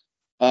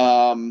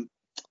 I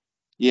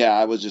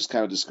was just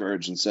kind of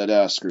discouraged and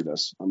said, screw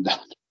this, I'm done.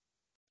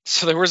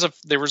 So there was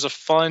a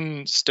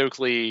fun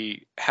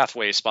Stokely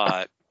Hathaway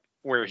spot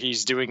where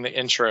he's doing the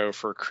intro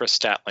for Chris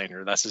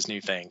Statlander. That's his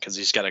new thing because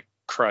he's got a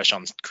crush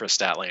on Chris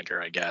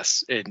Statlander, I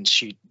guess. And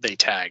she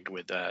tagged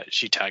with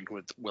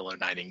Willow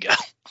Nightingale,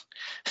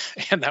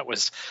 and that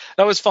was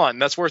fun.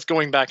 That's worth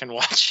going back and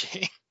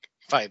watching,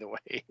 by the way,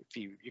 if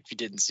you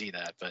didn't see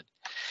that. But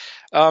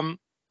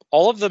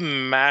all of the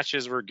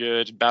matches were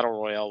good.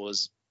 Battle Royale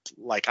was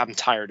like, I'm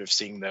tired of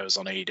seeing those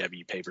on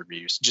AEW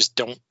pay-per-views. Just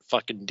don't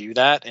fucking do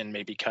that and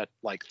maybe cut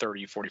like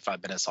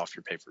 30-45 minutes off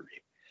your pay-per-view.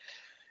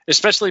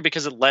 Especially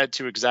because it led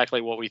to exactly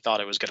what we thought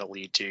it was going to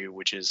lead to,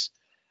 which is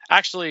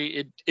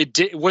actually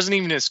it wasn't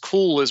even as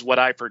cool as what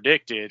I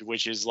predicted,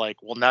 which is like,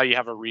 well, now you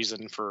have a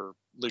reason for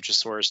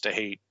Luchasaurus to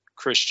hate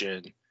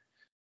Christian.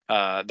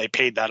 They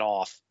paid that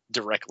off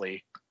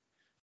directly.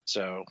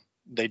 So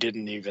they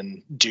didn't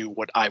even do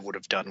what I would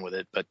have done with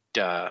it. But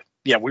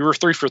we were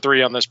 3 for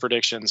 3 on those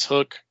predictions.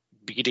 Hook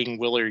beating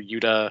Wheeler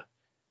Yuta,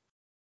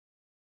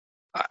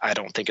 I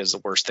don't think is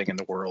the worst thing in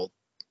the world.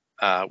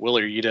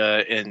 Wheeler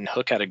Yuta and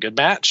Hook had a good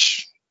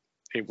match.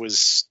 It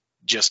was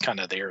just kind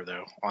of there,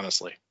 though,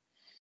 honestly.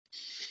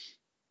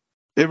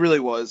 It really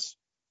was.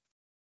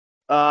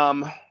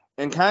 And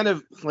kind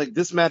of like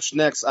this match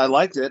next, I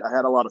liked it. I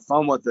had a lot of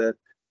fun with it.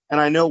 And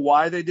I know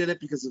why they did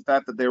it because of the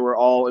fact that they were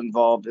all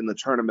involved in the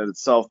tournament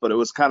itself, but it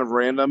was kind of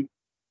random.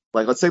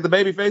 Like, let's take the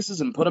baby faces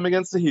and put them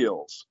against the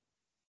heels.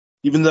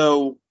 Even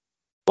though,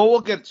 well, we'll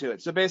get to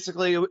it. So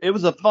basically, it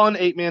was a fun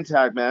 8-man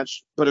tag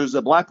match, but it was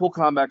a Blackpool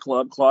Combat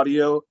Club,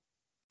 Claudio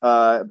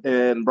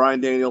and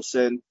Bryan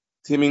Danielson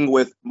teaming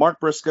with Mark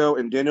Briscoe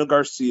and Daniel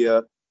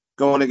Garcia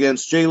going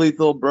against Jay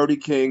Lethal, Brody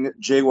King,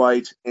 Jay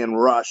White, and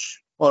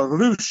Rush. Or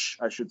Rush,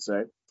 I should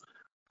say.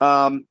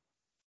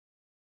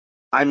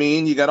 I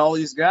mean, you got all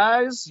these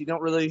guys. You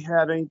don't really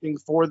have anything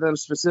for them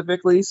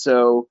specifically.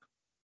 So,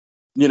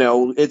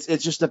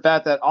 it's just the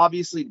fact that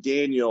obviously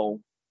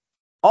Daniel,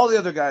 all the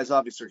other guys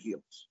obviously are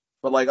heels.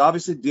 But, like,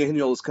 obviously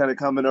Daniel is kind of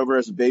coming over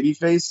as a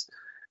babyface.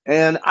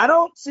 And I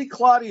don't see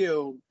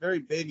Claudio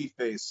very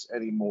babyface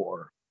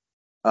anymore.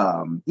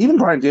 Even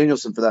Bryan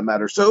Danielson, for that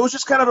matter. So it was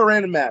just kind of a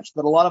random match,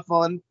 but a lot of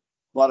fun,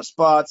 a lot of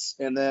spots.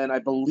 And then I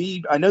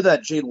know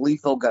that Jay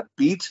Lethal got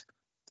beat.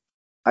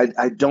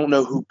 I don't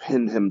know who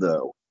pinned him,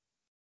 though.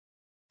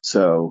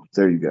 So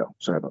there you go.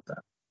 Sorry about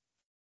that.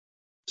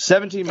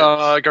 17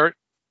 minutes.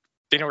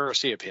 Daniel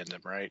Garcia pinned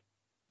him, right?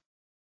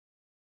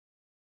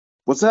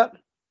 What's that?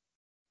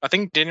 I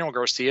think Daniel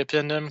Garcia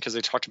pinned him because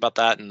they talked about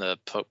that in the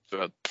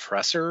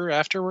presser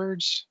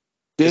afterwards.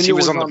 Because he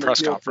was on the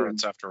press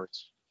conference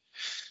afterwards.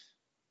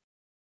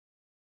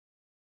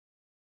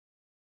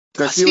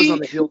 Garcia was on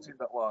the heel team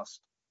that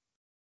lost.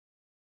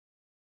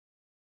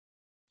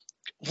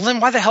 Well, then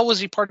why the hell was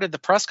he part of the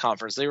press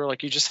conference? They were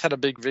like, you just had a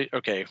big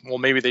okay, well,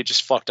 maybe they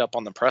just fucked up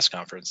on the press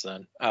conference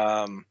then.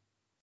 God,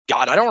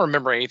 I don't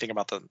remember anything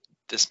about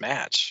this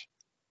match.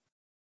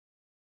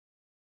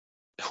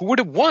 Who would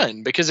have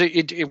won? Because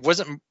it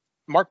wasn't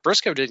Mark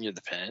Briscoe didn't get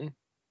the pin.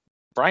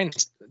 Bryan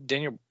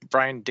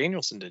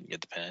Danielson didn't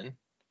get the pin.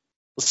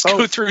 Let's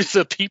go through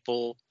the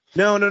people.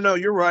 No,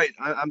 you're right.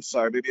 I'm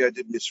sorry. Maybe I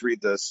did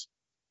misread this.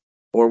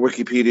 Or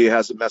Wikipedia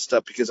has it messed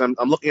up because I'm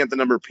looking at the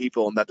number of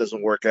people and that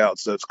doesn't work out.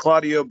 So it's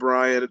Claudio,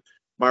 Bryan,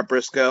 Mark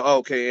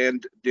Briscoe,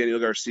 and Daniel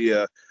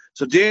Garcia.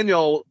 So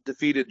Daniel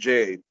defeated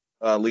Jay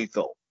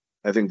Lethal.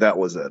 I think that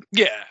was it.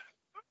 Yeah.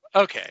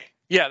 Okay.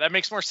 Yeah, that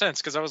makes more sense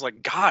because I was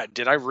like, God,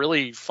 did I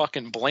really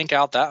fucking blink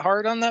out that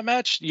hard on that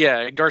match?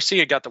 Yeah,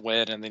 Garcia got the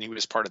win, and then he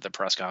was part of the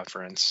press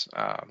conference.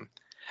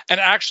 And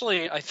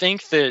actually, I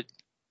think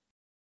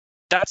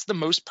that's the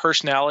most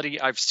personality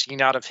I've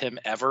seen out of him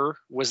ever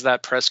was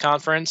that press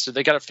conference. So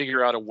they got to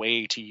figure out a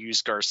way to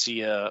use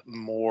Garcia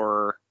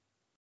more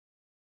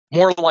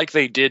like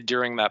they did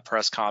during that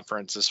press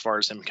conference as far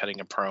as him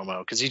cutting a promo,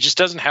 because he just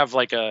doesn't have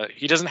like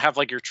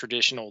your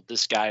traditional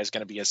this guy is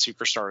going to be a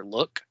superstar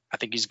look. I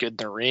think he's good in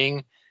the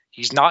ring.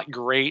 He's not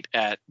great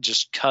at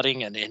just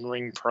cutting an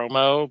in-ring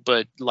promo,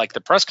 but like the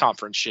press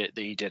conference shit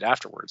that he did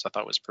afterwards, I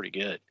thought was pretty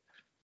good.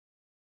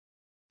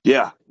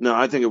 Yeah, no,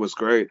 I think it was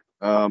great.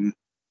 I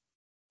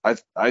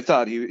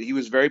thought he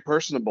was very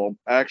personable.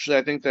 Actually,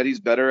 I think that he's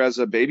better as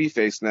a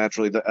babyface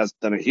naturally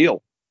than a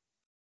heel,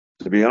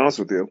 to be honest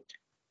with you.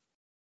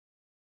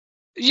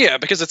 Yeah,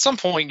 because at some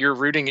point you're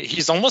rooting.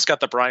 He's almost got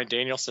the Bryan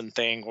Danielson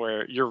thing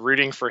where you're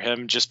rooting for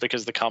him just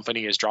because the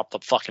company has dropped the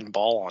fucking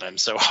ball on him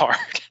so hard.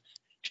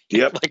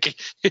 Yep. Like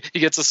he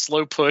gets a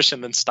slow push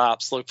and then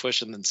stop, slow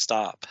push and then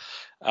stop.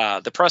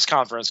 The press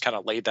conference kind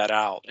of laid that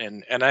out,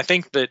 and I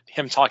think that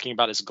him talking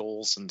about his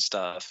goals and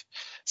stuff,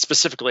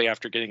 specifically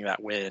after getting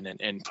that win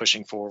and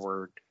pushing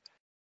forward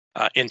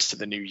into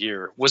the new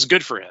year, was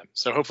good for him.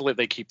 So hopefully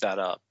they keep that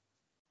up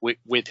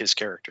with his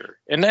character,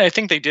 and I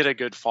think they did a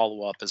good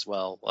follow up as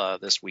well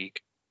this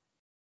week.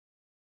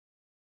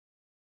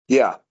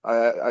 Yeah,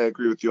 I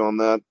agree with you on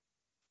that.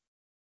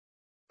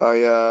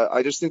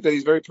 I just think that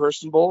he's very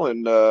personable,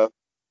 and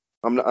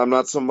I'm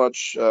not so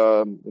much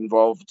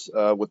involved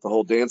with the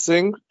whole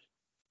dancing,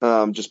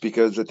 just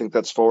because I think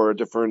that's for a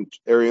different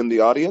area in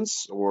the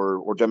audience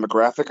or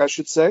demographic, I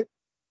should say.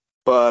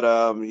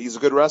 But he's a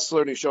good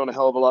wrestler, and he's shown a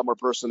hell of a lot more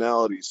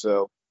personality.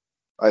 So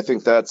I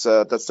think that's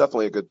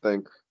definitely a good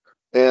thing.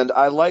 And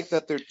I like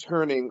that they're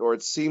turning, or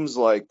it seems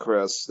like,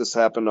 Chris, this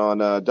happened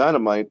on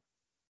Dynamite.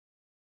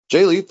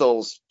 Jay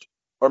Lethal's,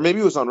 or maybe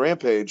it was on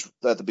Rampage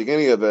at the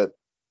beginning of it.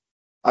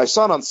 I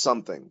saw it on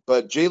something,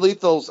 but Jay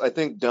Lethal's, I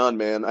think, done,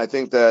 man. I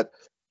think that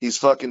he's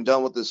fucking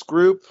done with this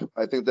group.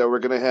 I think that we're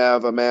going to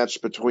have a match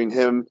between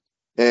him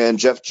and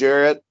Jeff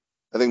Jarrett.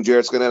 I think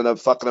Jarrett's going to end up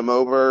fucking him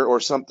over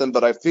or something,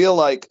 but I feel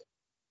like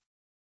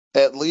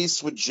at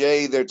least with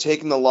Jay, they're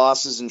taking the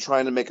losses and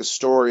trying to make a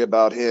story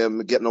about him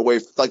getting away.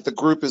 Like the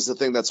group is the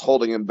thing that's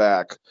holding him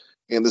back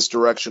in this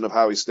direction of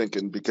how he's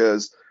thinking,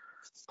 because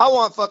I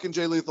want fucking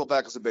Jay Lethal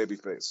back as a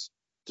babyface,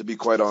 to be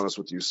quite honest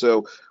with you.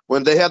 So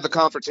when they had the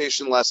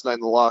confrontation last night in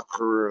the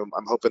locker room,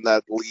 I'm hoping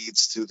that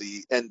leads to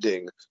the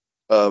ending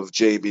of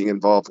Jay being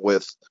involved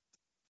with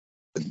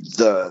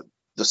the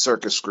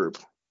circus group.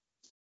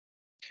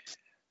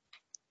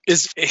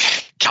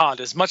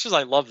 God, as much as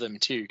I love them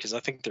too, because I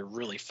think they're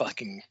really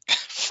fucking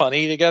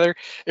funny together.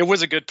 It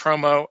was a good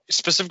promo,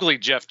 specifically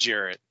Jeff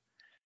Jarrett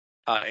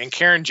and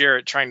Karen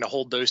Jarrett trying to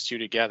hold those two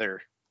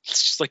together.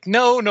 It's just like,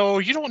 no,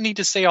 you don't need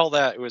to say all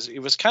that. It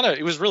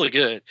was really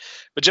good.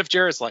 But Jeff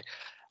Jarrett's like,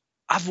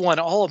 I've won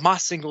all of my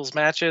singles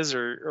matches,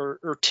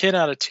 or 10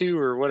 out of 2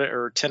 or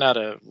whatever, or 10 out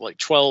of like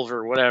 12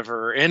 or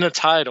whatever in a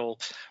title.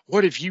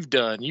 What have you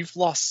done? You've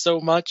lost so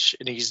much,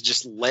 and he's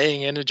just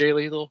laying into Jay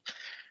Lethal.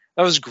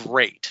 That was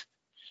great.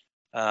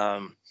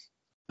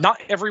 Not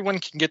everyone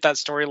can get that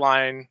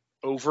storyline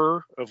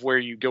over of where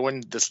you go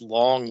into this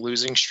long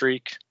losing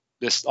streak.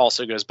 This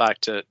also goes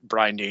back to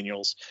Bryan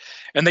Daniels.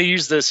 And they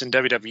use this in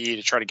WWE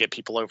to try to get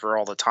people over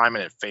all the time,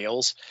 and it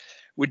fails.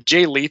 With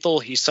Jay Lethal,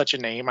 he's such a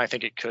name, I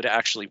think it could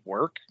actually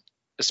work,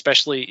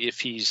 especially if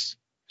he's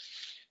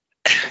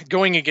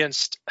going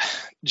against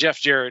Jeff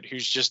Jarrett,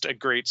 who's just a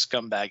great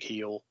scumbag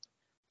heel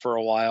for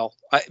a while.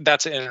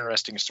 That's an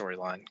interesting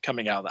storyline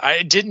coming out.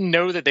 I didn't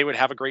know that they would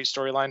have a great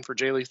storyline for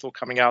Jay Lethal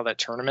coming out of that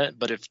tournament,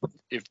 but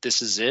if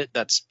this is it,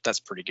 that's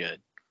pretty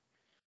good.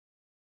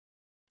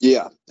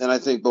 Yeah, and I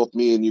think both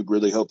me and you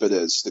really hope it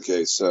is the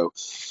case. So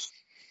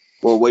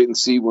we'll wait and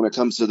see when it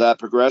comes to that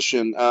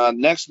progression.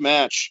 Next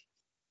match.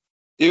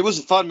 It was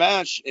a fun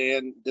match,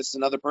 and this is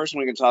another person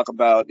we can talk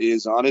about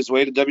is on his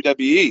way to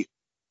WWE.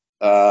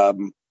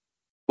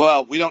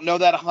 Well, we don't know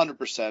that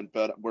 100%,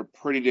 but we're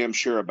pretty damn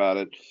sure about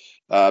it.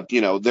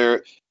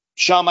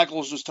 Shawn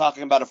Michaels was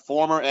talking about a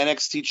former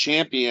NXT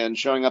champion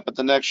showing up at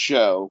the next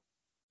show.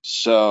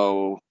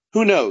 So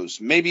who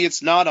knows? Maybe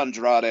it's not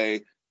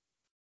Andrade,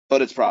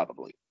 but it's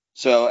probably.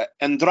 So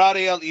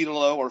Andrade El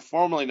Idolo, or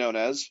formerly known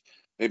as,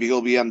 maybe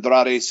he'll be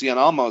Andrade Cien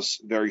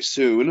Almas very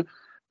soon,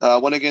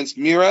 went against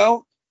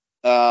Miro.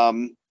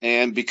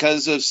 And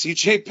because of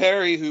CJ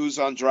Perry, who's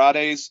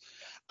Andrade's,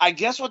 I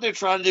guess what they're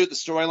trying to do with the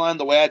storyline,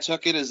 the way I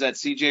took it, is that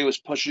CJ was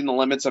pushing the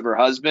limits of her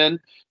husband.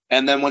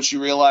 And then when she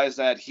realized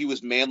that he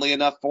was manly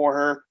enough for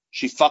her,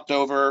 she fucked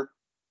over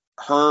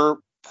her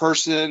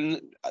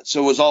person.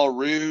 So it was all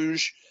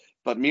rouge.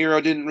 But Miro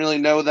didn't really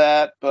know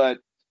that. But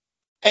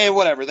hey,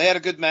 whatever. They had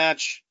a good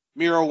match.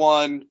 Miro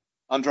won.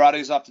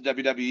 Andrade's off to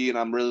WWE, and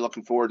I'm really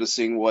looking forward to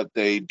seeing what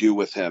they do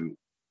with him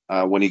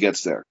when he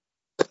gets there.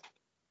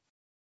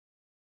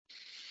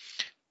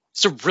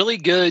 It's a really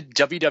good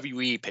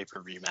WWE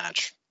pay-per-view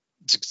match.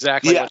 It's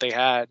exactly what they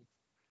had.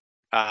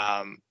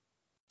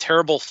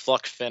 Terrible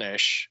fuck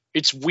finish.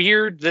 It's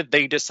weird that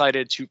they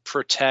decided to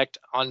protect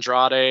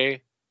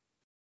Andrade,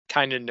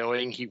 kind of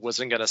knowing he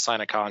wasn't going to sign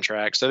a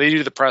contract. So they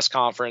do the press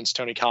conference.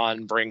 Tony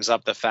Khan brings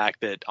up the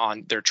fact that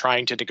they're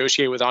trying to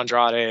negotiate with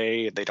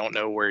Andrade. They don't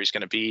know where he's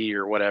going to be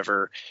or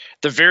whatever.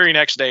 The very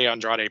next day,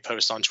 Andrade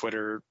posts on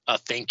Twitter a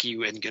thank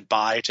you and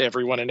goodbye to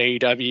everyone in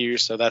AEW.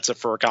 So that's a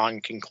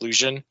foregone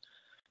conclusion.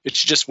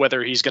 It's just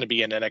whether he's going to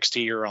be in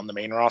NXT or on the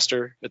main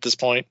roster at this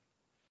point.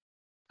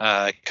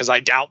 Because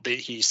I doubt that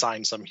he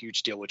signed some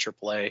huge deal with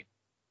AAA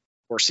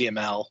or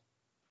CML.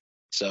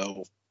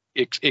 So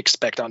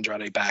expect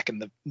Andrade back in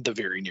the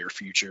very near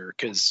future.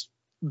 Because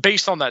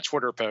based on that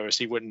Twitter post,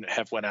 he wouldn't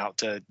have went out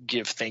to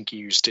give thank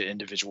yous to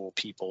individual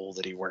people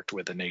that he worked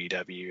with in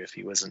AEW if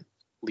he wasn't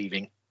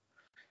leaving.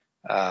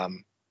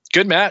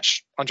 Good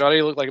match.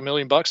 Andrade looked like $1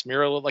 million.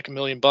 Miro looked like $1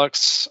 million.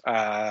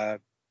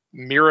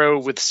 Miro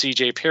with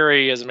CJ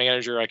Perry as a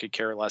manager, I could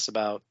care less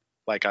about.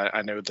 Like,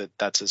 I know that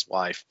that's his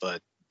wife,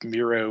 but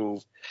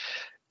Miro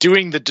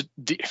doing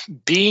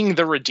being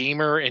the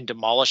redeemer and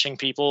demolishing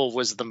people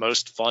was the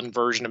most fun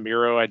version of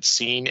Miro I'd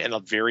seen in a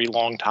very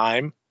long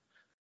time.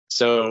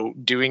 So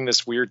doing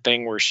this weird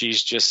thing where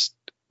she's just,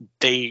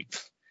 I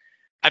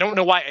don't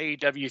know why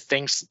AEW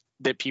thinks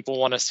that people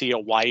want to see a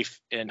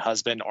wife and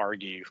husband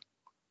argue.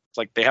 It's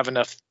like they have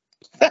enough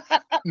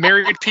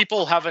married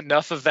people have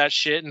enough of that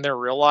shit in their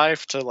real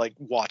life to like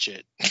watch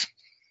it.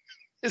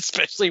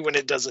 Especially when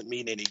it doesn't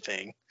mean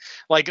anything.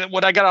 Like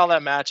what I got out of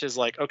that match is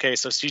like, okay,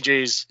 so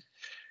CJ's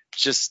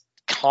just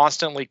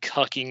constantly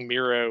cucking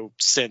Miro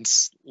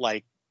since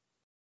like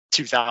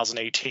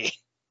 2018.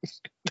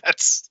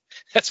 That's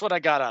what I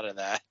got out of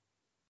that.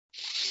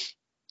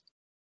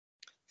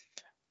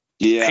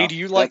 Yeah. Hey, do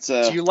you like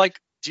the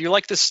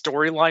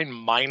storyline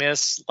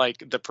minus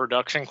like the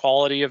production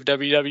quality of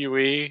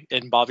WWE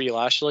and Bobby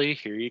Lashley?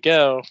 Here you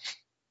go.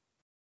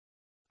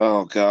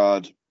 Oh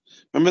God.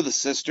 Remember the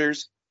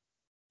sisters?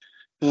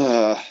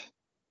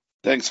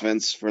 Thanks,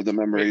 Vince, for the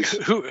memories.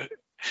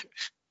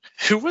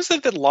 Who was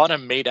it that Lana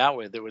made out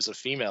with? It was a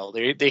female.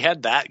 They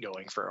had that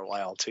going for a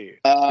while too.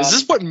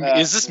 Is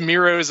this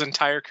Miro's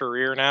entire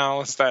career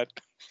now? Is that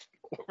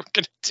what we're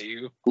gonna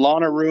do?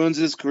 Lana ruins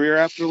his career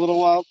after a little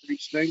while for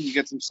each thing. He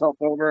gets himself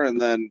over, and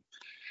then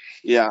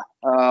that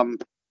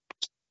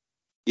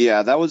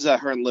was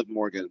her and Liv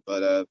Morgan.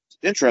 But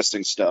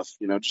interesting stuff.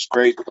 Just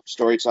great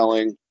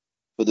storytelling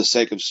for the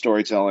sake of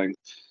storytelling.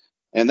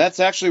 And that's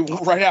actually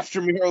right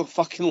after Miro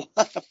fucking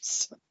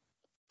left.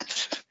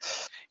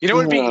 You know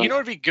what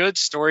would be good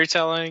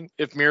storytelling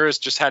if Miro's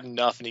just had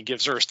enough and he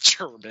gives her a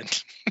German.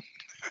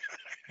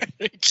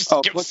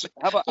 How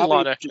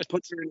about he just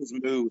puts her in his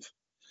move,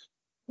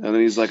 and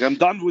then he's like, "I'm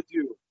done with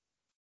you."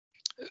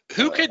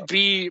 Who could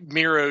be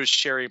Miro's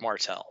Sherry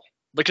Martel?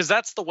 Because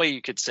that's the way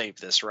you could save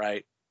this,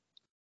 right?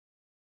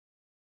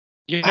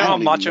 You know how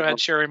Macho had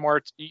Sherry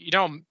Martel? You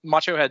know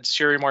Macho had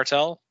Sherry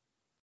Martel?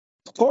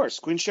 Of course,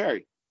 Queen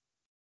Sherry.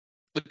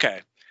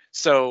 Okay,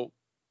 so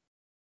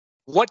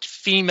what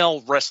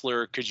female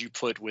wrestler could you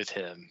put with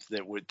him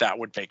that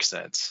would make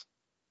sense?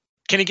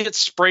 Can he get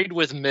sprayed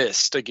with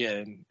mist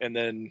again, and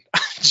then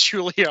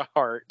Julia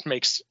Hart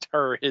makes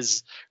her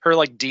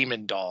like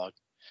demon dog?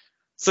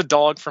 It's a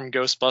dog from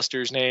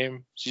Ghostbusters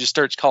name. She just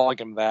starts calling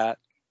him that.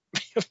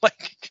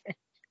 Like,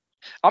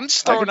 I'm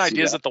just throwing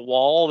ideas at the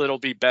wall that'll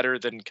be better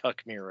than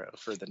Cuck Miro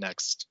for the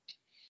next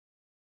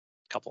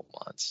couple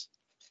of months.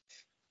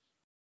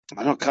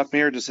 I know Cuck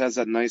Miro just has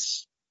that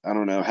nice, I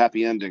don't know,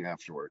 happy ending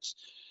afterwards.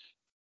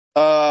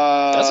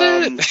 Does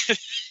it?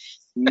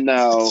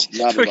 No,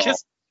 not at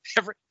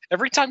all.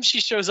 Every time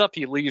she shows up,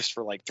 he leaves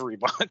for like 3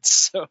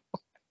 months. So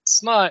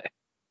it's not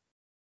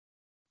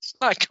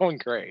going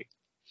great.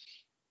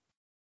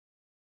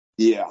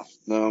 Yeah,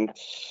 no.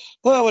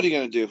 Well, what are you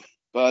gonna do?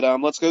 But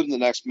let's go to the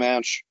next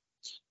match.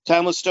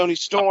 Timeless Toni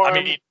Storm. I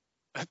mean,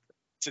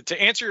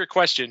 to answer your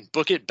question,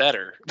 book it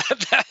better.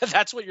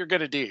 That's what you're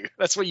gonna do.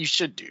 That's what you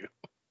should do.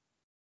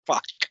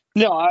 Fuck.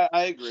 No,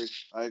 I agree.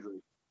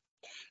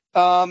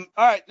 All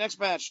right, next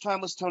match.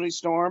 Timeless Toni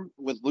Storm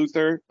with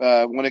Luther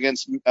went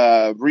against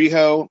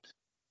Riho.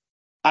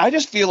 I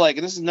just feel like,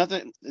 and this is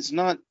nothing. It's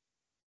not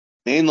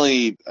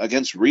mainly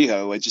against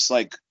Riho. It's just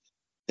like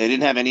they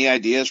didn't have any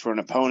ideas for an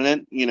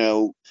opponent.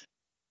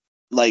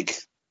 Like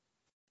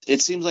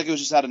it seems like it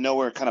was just out of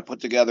nowhere, kind of put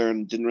together,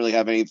 and didn't really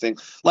have anything.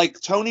 Like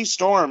Toni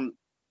Storm,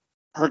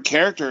 her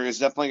character is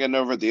definitely getting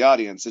over the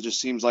audience. It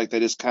just seems like they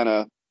just kind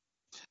of.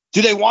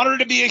 Do they want her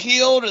to be a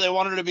heel? Do they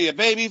want her to be a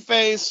baby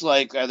face?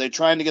 Like, are they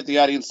trying to get the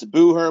audience to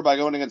boo her by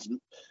going against?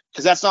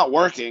 Because that's not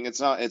working.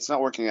 It's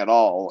not working at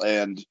all.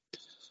 And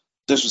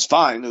this was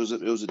fine. It was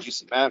a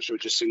decent match.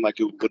 It just seemed like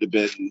it would have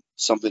been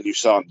something you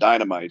saw on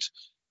Dynamite.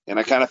 And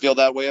I kind of feel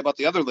that way about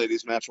the other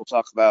ladies' match we'll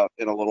talk about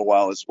in a little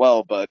while as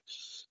well. But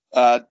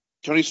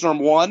Toni Storm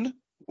won,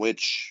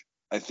 which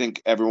I think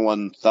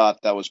everyone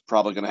thought that was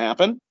probably going to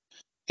happen.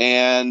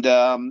 And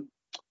on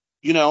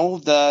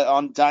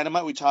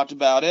Dynamite we talked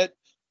about it.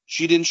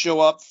 She didn't show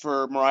up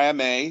for Mariah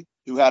May,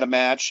 who had a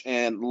match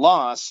and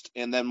lost,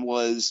 and then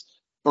was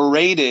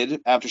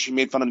berated after she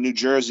made fun of New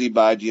Jersey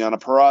by Deonna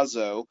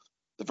Purrazzo.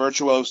 The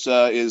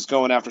Virtuosa is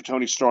going after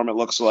Toni Storm, it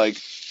looks like,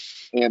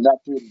 and that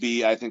would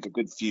be, I think, a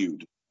good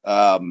feud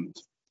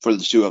for the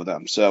two of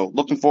them. So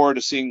looking forward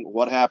to seeing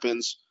what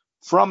happens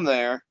from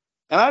there.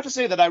 And I have to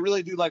say that I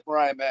really do like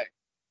Mariah May.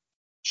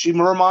 She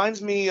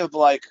reminds me of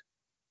like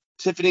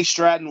Tiffany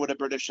Stratton with a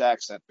British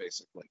accent,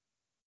 basically.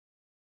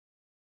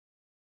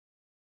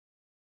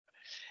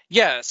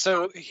 Yeah,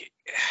 so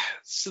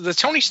the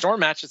Toni Storm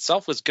match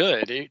itself was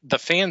good. The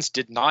fans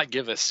did not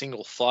give a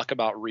single fuck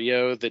about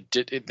Rio.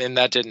 And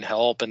that didn't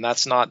help, and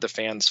that's not the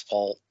fans'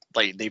 fault.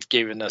 Like, they've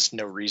given us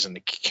no reason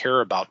to care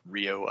about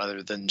Rio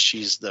other than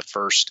she's the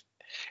first.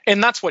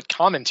 And that's what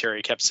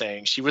commentary kept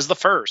saying. She was the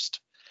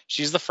first.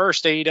 She's the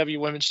first AEW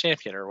Women's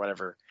Champion or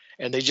whatever.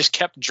 And they just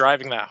kept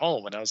driving that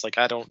home. And I was like,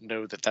 I don't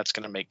know that that's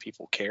going to make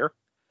people care,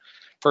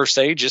 per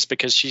se, just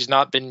because she's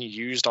not been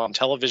used on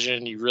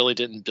television. You really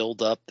didn't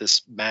build up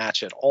this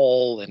match at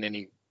all in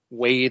any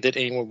way that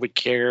anyone would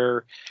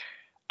care.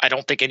 I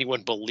don't think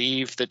anyone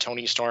believed that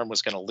Toni Storm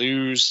was going to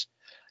lose.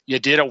 You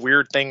did a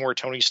weird thing where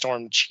Toni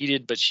Storm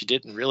cheated, but she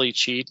didn't really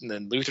cheat. And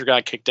then Luther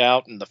got kicked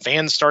out, and the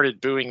fans started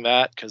booing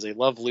that because they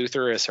love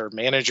Luther as her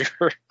manager.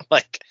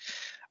 Like,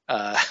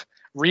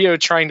 Rio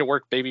trying to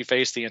work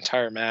babyface the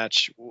entire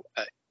match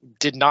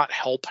did not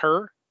help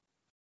her.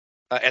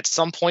 At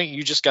some point,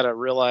 you just got to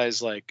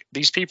realize, like,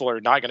 these people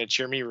are not going to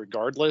cheer me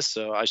regardless,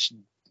 so I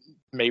should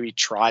maybe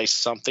try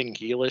something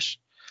heelish,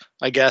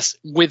 I guess,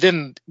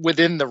 within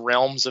the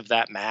realms of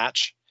that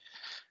match.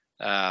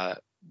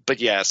 But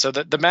yeah, so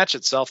the match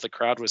itself, the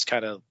crowd was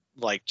kind of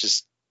like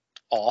just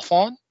off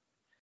on.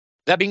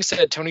 That being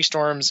said, Toni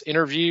Storm's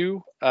interview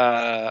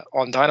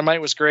on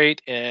Dynamite was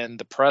great, and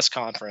the press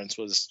conference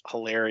was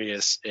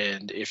hilarious.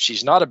 And if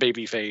she's not a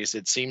babyface,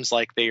 it seems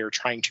like they are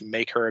trying to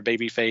make her a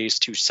babyface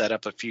to set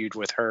up a feud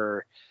with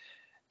her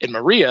and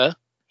Maria.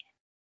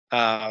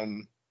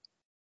 Deonna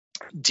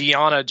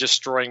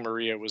destroying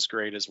Maria was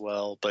great as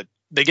well, but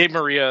they gave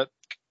Maria,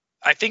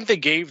 I think they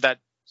gave that,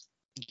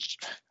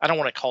 I don't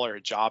want to call her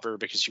a jobber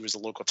because she was a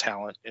local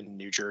talent in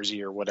New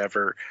Jersey or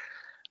whatever.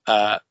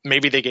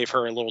 Maybe they gave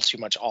her a little too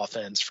much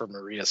offense for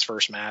Maria's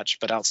first match,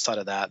 but outside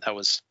of that, that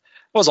was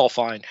all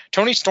fine.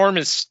 Toni Storm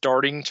is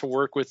starting to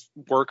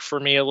work for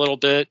me a little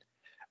bit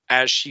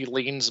as she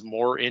leans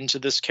more into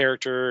this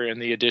character,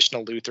 and the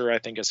additional Luther, I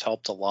think, has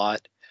helped a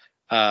lot.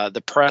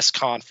 The press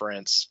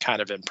conference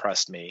kind of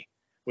impressed me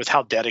with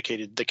how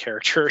dedicated the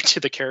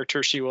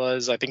character she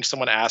was. I think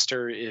someone asked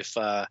her if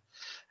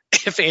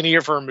any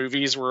of her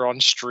movies were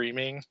on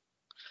streaming,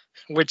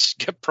 which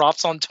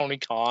props on Tony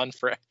Khan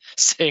for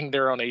saying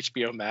they're on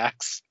HBO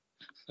Max.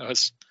 That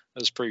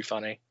was pretty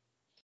funny.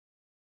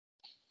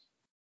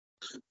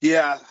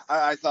 Yeah,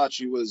 I thought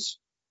she was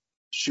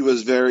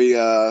very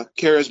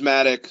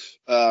charismatic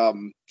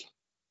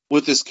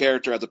with this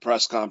character at the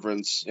press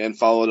conference and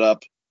followed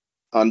up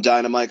on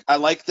Dynamite. I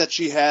like that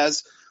she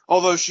has,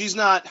 although she's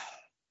not,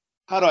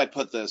 how do I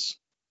put this?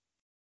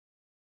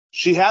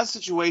 She has a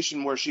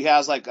situation where she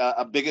has like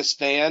a biggest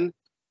fan,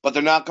 but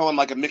they're not going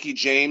like a Mickie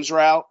James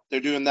route.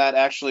 They're doing that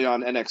actually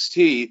on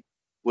NXT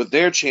with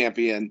their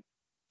champion.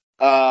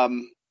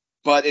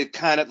 But it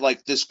kind of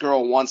like this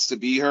girl wants to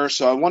be her.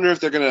 So I wonder if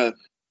they're going to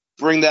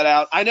bring that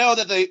out. I know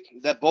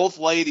that both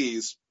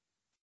ladies,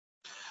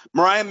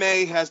 Mariah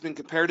May has been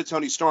compared to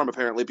Toni Storm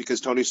apparently because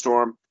Toni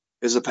Storm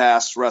is a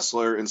past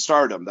wrestler in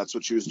Stardom. That's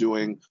what she was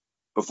doing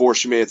before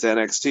she made it to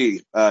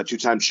NXT,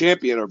 two-time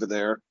champion over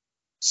there.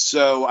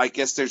 So I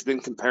guess there's been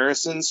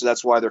comparisons. So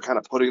that's why they're kind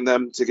of putting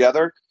them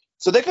together.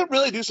 So they could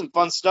really do some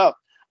fun stuff.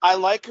 I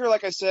like her,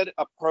 like I said,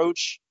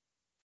 approach.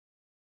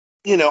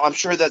 You know, I'm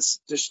sure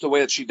that's just the way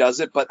that she does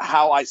it, but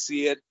how I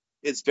see it,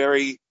 it's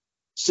very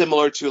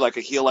similar to like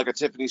a heel, like a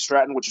Tiffany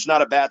Stratton, which is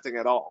not a bad thing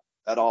at all.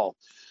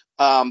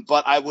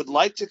 But I would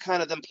like to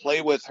kind of then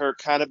play with her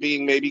kind of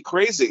being maybe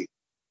crazy.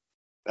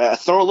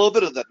 Throw a little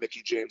bit of that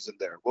Mickie James in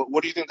there.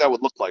 What do you think that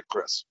would look like,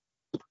 Chris?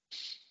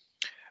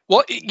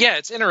 Well, yeah,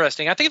 it's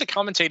interesting. I think the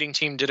commentating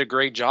team did a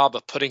great job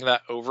of putting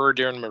that over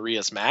during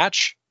Maria's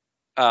match.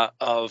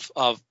 Of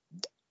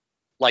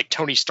like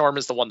Toni Storm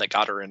is the one that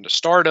got her into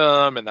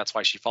Stardom, and that's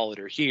why she followed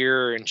her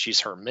here, and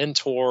she's her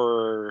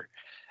mentor.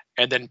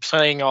 And then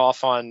playing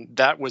off on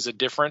that was a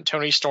different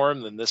Toni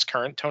Storm than this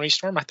current Toni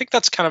Storm. I think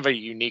that's kind of a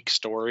unique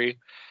story,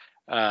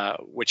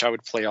 which I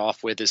would play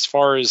off with. As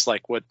far as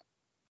like what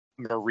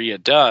Maria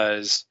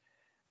does,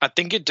 I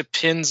think it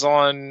depends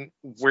on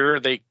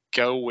where they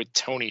go with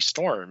Toni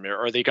Storm.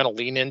 Are they going to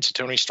lean into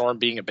Toni Storm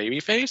being a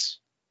babyface?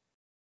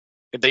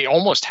 They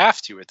almost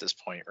have to at this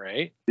point,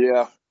 right?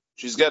 Yeah,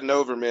 she's getting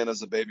over, man,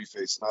 as a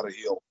babyface, not a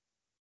heel.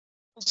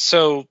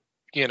 So,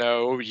 you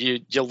know,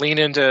 you lean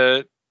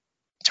into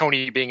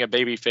Toni being a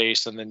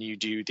babyface, and then you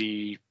do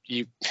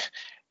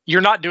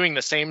you're not doing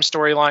the same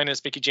storyline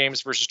as Mickie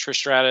James versus Trish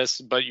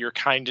Stratus, but you're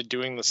kind of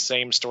doing the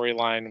same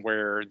storyline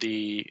where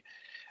the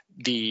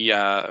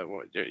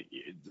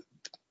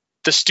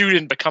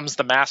student becomes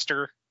the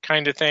master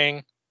kind of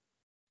thing.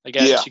 I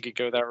guess you could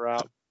go that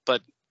route,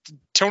 but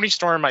Tony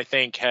Storm, I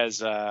think, has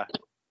the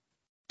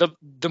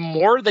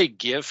more they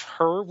give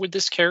her with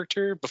this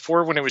character,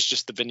 before when it was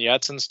just the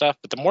vignettes and stuff,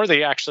 but the more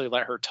they actually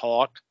let her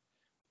talk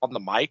on the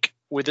mic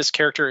with this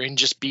character and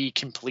just be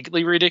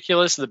completely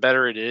ridiculous, the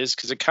better it is,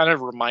 because it kind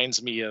of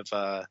reminds me of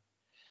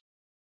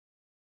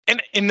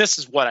and this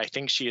is what I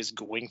think she is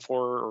going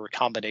for, or a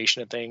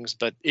combination of things,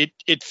 but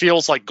it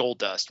feels like Gold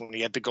Dust when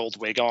he had the gold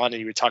wig on and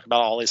he would talk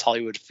about all his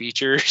Hollywood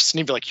features and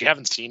he'd be like, you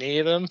haven't seen any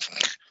of them?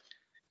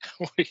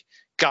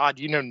 God,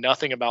 you know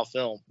nothing about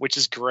film, which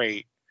is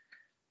great.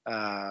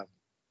 In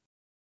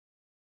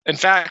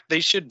fact, they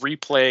should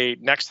replay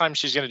next time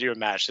she's going to do a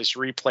match. They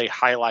should replay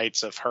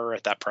highlights of her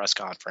at that press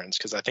conference,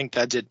 because I think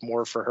that did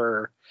more for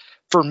her,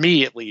 for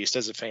me at least,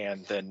 as a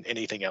fan, than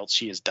anything else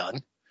she has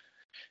done.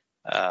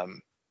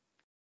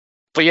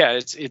 But yeah,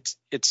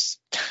 it's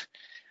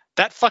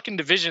that fucking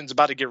division's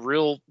about to get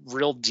real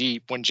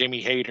deep when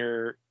Jamie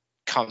Hayter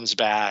comes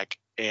back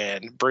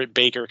and Britt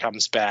Baker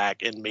comes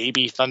back and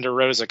maybe Thunder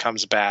Rosa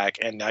comes back,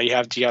 and now you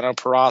have Deonna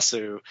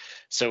Purrazzo.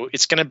 So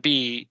it's going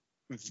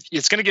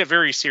to get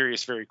very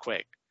serious very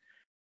quick.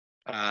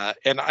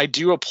 And I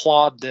do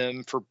applaud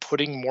them for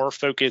putting more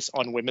focus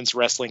on women's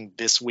wrestling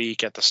this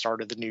week at the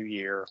start of the new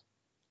year,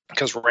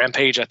 because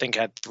Rampage, I think,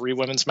 had 3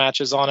 women's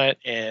matches on it,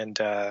 and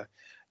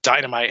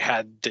Dynamite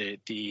had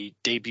the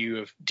debut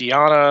of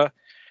Deonna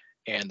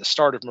and the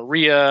start of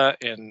Maria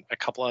and a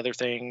couple other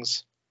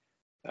things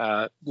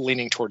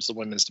leaning towards the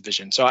women's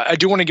division. So I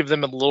do want to give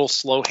them a little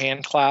slow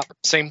hand clap.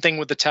 Same thing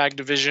with the tag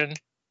division.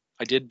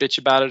 I did bitch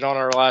about it on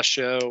our last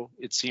show.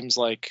 It seems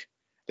like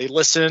they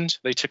listened,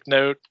 they took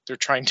note. They're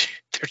trying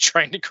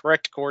to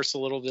correct course a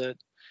little bit.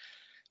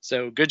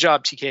 So good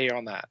job, TK,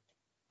 on that.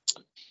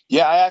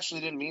 Yeah, I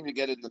actually didn't mean to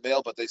get it in the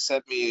mail, but they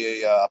sent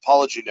me a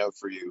apology note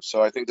for you.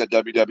 So I think that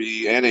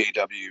WWE and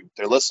AEW,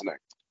 they're listening.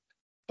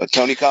 But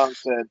Tony Khan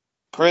said,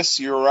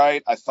 Chris, you're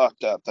right. I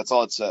fucked up. That's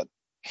all it said.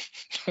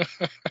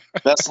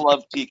 Best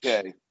love,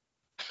 TK.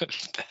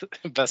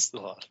 Best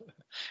of luck.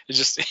 It's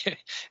just,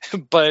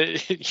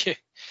 but yeah,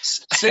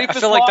 Safest I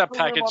feel like that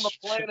locker room package on the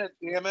planet.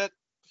 Damn it!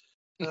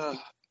 Ugh.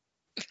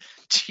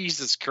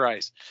 Jesus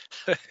Christ.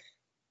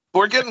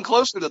 We're getting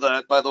closer to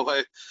that, by the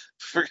way.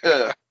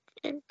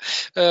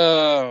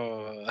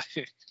 Oh,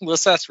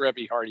 let's ask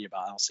Rebby Hardy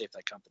about how safe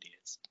that company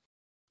is.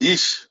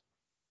 Yeesh.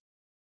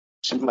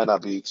 She might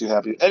not be too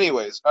happy.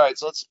 Anyways, all right,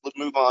 so let's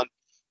move on.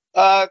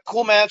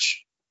 Cool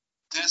match.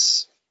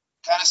 This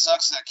kind of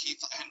sucks that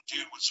Keith and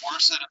dude what Swerve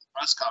said at the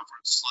press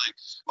conference. Like,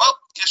 well,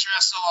 guess your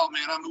ass off,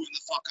 man. I'm moving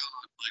the fuck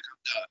on. Like,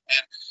 I'm done.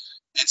 And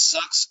it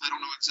sucks. I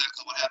don't know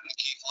exactly what happened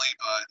to Keith Lee,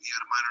 but he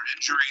had a minor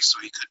injury,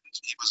 so he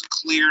wasn't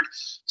cleared.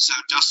 So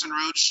Dustin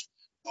Rhodes,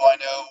 who I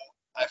know,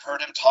 I've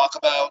heard him talk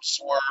about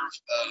Swerve.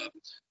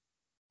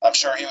 I'm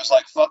sure he was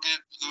like, fuck it,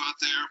 we'll go out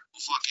there,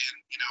 we'll fucking,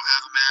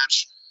 have a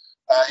match.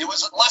 It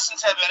was less than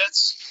 10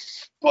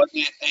 minutes, but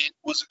it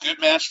was a good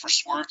match for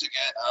Swerve to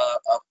get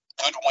a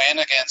good win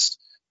against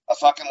a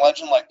fucking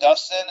legend like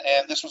Dustin,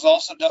 and this was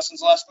also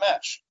Dustin's last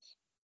match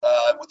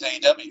with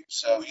AEW.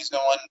 So he's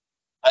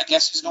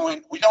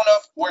going, we don't know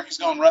where he's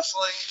going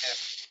wrestling.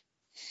 If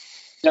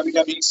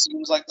WWE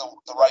seems like the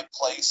right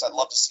place, I'd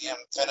love to see him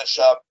finish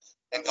up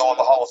and go in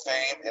the Hall of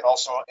Fame, and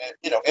also,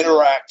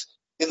 interact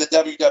in the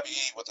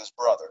WWE with his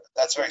brother.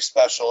 That's very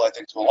special, I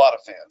think, to a lot of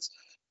fans.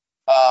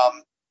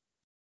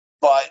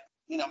 But,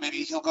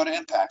 maybe he'll go to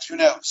Impact. Who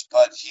knows?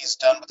 But he's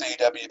done with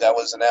AEW. That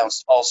was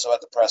announced also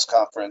at the press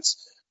conference.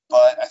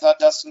 But I thought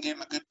Dustin gave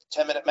him a good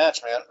 10-minute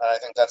match, man. And I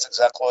think that's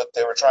exactly what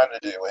they were trying to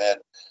do. And,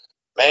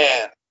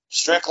 man,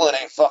 Strickland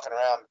ain't fucking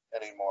around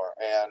anymore.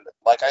 And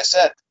like I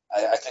said,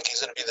 I think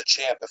he's going to be the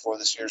champ before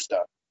this year's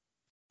done.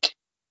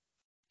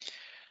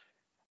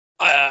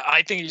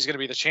 I think he's going to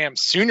be the champ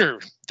sooner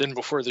than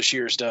before this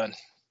year's done.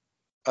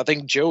 I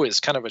think Joe is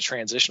kind of a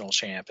transitional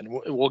champ, and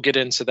we'll get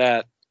into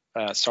that.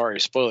 Sorry,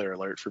 spoiler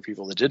alert for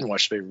people that didn't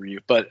watch the review,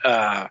 but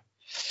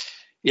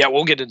yeah,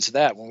 we'll get into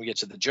that when we get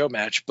to the Joe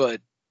match. But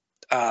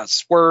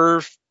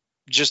Swerve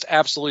just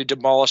absolutely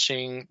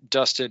demolishing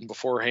Dustin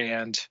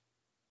beforehand.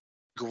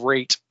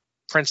 Great.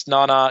 Prince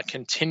Nana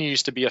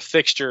continues to be a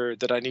fixture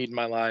that I need in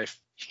my life.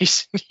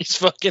 He's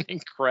fucking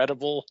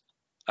incredible.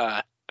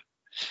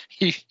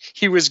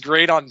 He was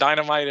great on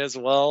Dynamite as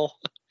well.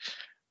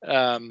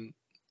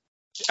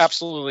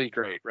 Absolutely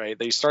great, right?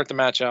 They start the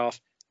match off.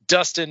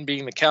 Dustin,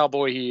 being the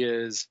cowboy he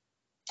is,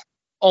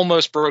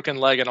 almost broken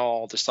leg and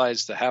all,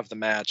 decides to have the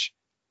match.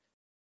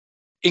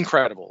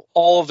 Incredible.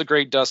 All of the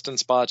great Dustin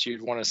spots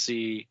you'd want to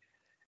see,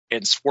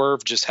 and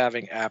Swerve just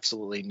having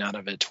absolutely none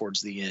of it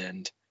towards the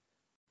end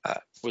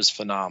was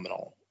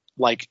phenomenal.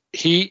 Like,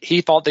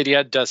 he thought that he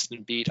had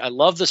Dustin beat. I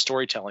love the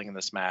storytelling in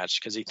this match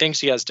because he thinks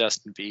he has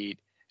Dustin beat,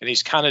 and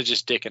he's kind of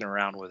just dicking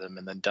around with him,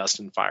 and then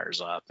Dustin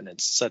fires up, and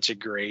it's such a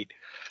great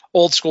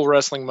old school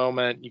wrestling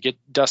moment. You get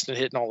Dustin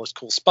hitting all those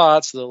cool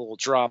spots, the little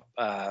drop,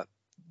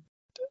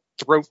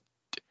 throat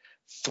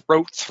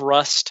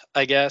thrust,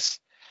 I guess.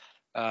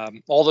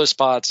 All those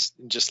spots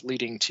just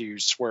leading to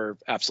Swerve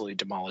absolutely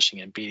demolishing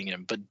and beating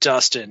him, but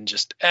Dustin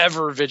just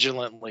ever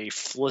vigilantly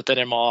flipping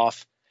him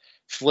off,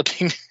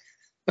 flipping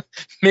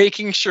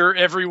making sure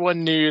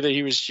everyone knew that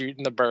he was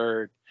shooting the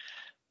bird.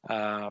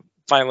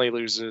 Finally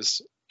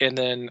loses. And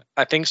then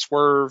I think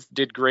Swerve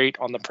did great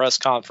on the press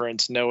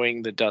conference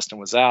knowing that Dustin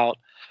was out.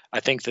 I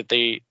think that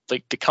the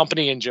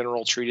company in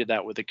general treated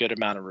that with a good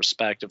amount of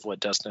respect of what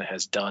Dustin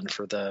has done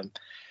for them.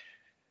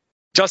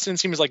 Dustin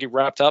seems like he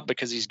wrapped up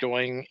because he's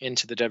going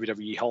into the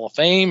WWE Hall of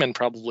Fame and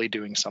probably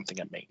doing something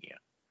at Mania.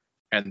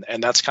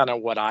 And that's kind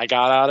of what I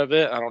got out of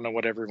it. I don't know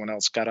what everyone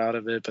else got out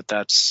of it,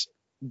 but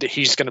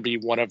he's going to be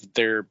one of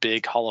their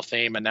big Hall of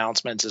Fame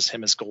announcements is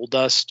him as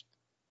Goldust.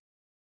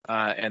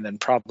 And then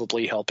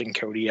probably helping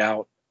Cody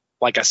out.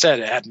 Like I said,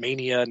 at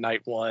Mania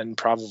Night 1,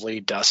 probably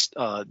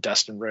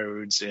Dustin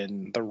Rhodes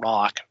and The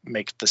Rock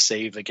make the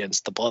save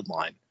against the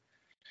Bloodline.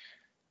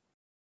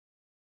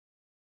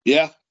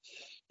 Yeah.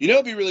 You know,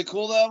 it'd be really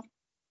cool, though?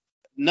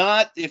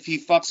 Not if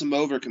he fucks him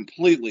over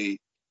completely,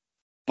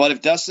 but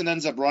if Dustin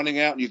ends up running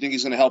out and you think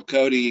he's going to help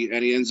Cody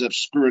and he ends up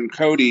screwing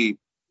Cody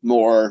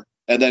more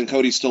and then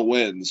Cody still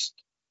wins,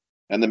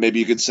 and then maybe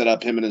you could set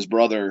up him and his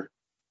brother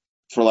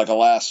for like a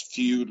last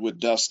feud with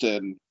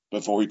Dustin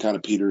before he kind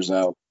of peters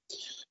out.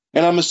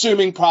 And I'm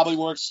assuming probably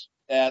works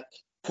at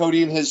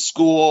Cody and his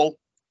school,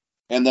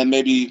 and then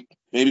maybe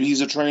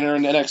he's a trainer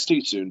in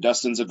NXT soon.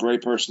 Dustin's a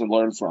great person to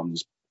learn from.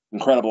 He's an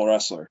incredible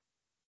wrestler.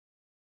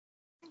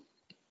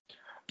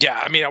 Yeah,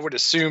 I mean, I would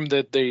assume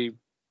that they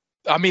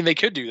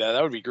could do that.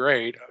 That would be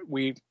great.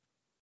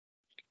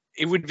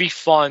 It would be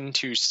fun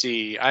to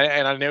see.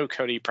 I know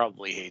Cody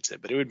probably hates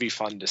it, but it would be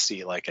fun to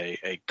see like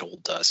a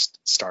Goldust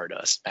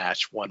Stardust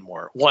match, one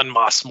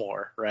Moss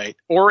more, right?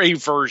 Or a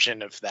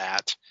version of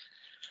that.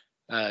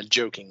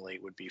 Jokingly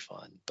would be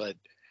fun. But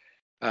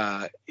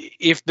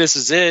if this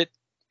is it,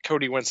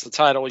 Cody wins the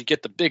title. You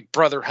get the big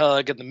brother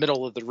hug in the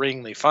middle of the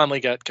ring. They finally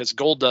got, because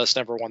Goldust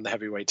never won the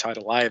heavyweight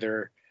title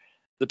either.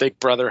 The big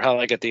brother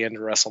hug at the end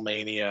of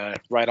WrestleMania,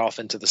 right off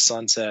into the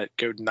sunset,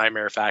 go to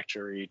Nightmare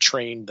Factory,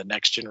 train the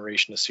next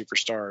generation of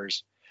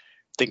superstars.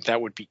 I think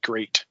that would be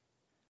great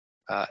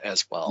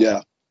as well.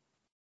 Yeah.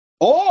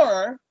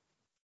 Or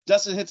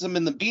Dustin hits him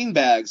in the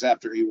beanbags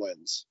after he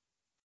wins.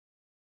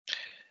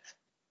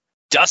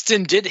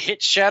 Dustin did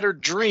hit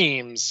Shattered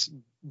Dreams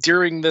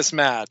during this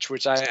match,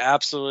 which I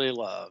absolutely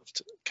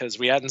loved because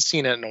we hadn't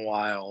seen it in a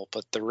while,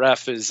 but the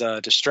ref is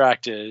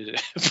distracted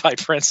by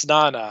Prince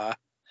Nana,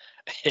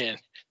 and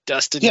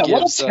Dustin gives...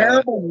 what a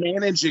terrible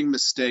managing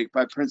mistake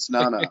by Prince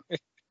Nana.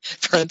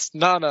 Prince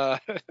Nana.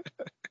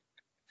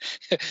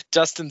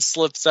 Dustin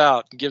slips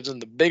out and gives him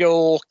the big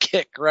old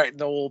kick right in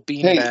the old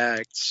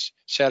beanbag.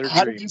 Shattered Dreams.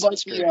 How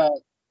did you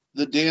like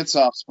the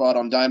dance-off spot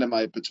on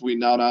Dynamite between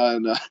Nana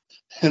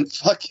and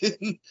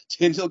fucking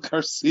Daniel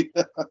Garcia?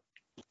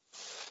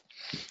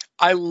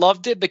 I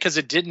loved it because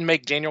it didn't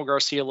make Daniel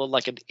Garcia look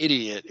like an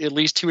idiot. At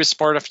least he was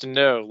smart enough to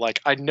know, like,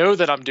 I know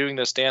that I'm doing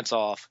this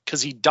dance-off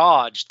because he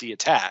dodged the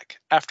attack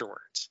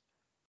afterwards,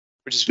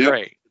 which is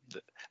great.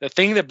 The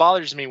thing that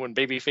bothers me when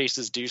baby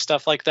faces do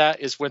stuff like that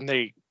is when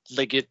they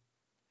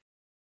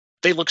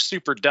look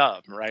super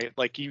dumb, right?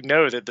 Like, you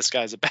know that this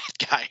guy's a bad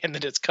guy and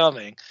that it's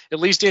coming. At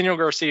least Daniel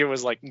Garcia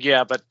was like,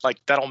 yeah, but like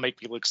that'll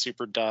make me look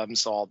super dumb,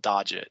 so I'll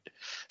dodge it.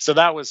 So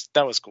that was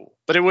cool.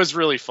 But it was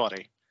really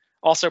funny.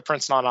 Also,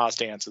 Prince Nana's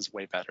dance is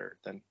way better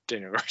than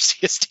Daniel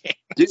Garcia's dance.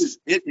 Dude,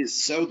 it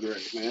is so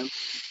great, man.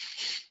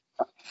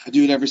 I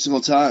do it every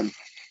single time.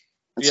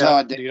 That's how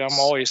I dance.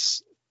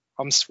 Dude,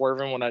 I'm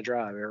swerving when I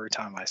drive every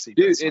time I see.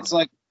 Dude, it's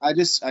like I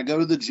go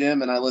to the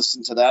gym and I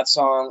listen to that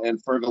song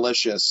and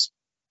Fergalicious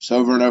just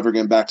over and over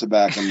again, back to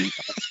back.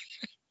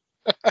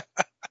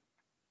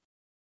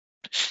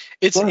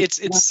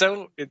 It's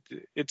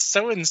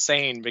so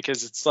insane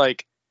because it's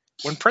like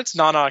when Prince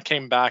Nana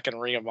came back in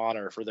Ring of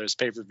Honor for those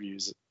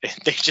pay-per-views,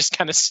 they just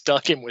kind of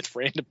stuck him with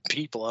random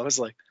people. I was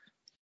like,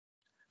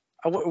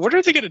 what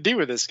are they going to do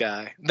with this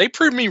guy? They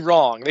proved me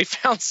wrong. They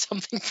found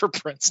something for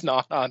Prince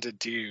Nana to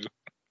do,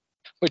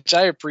 which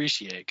I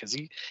appreciate because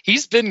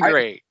he's been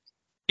great.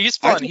 He's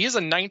fun. He's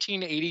a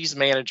 1980s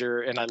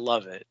manager, and I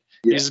love it.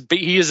 Yeah.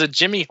 He is a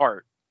Jimmy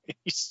Hart.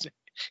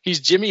 He's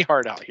Jimmy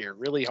Hart out here,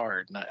 really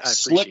hard. And I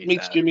Slick appreciate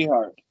meets that. Jimmy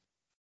Hart.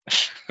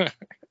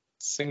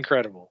 It's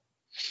incredible.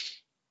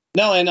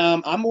 No, and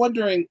I'm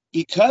wondering,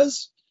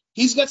 because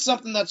he's got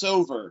something that's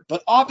over,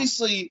 but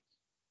obviously,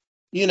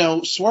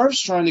 Swerve's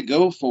trying to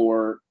go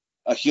for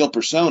a heel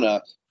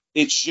persona.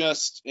 It's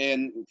just,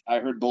 and I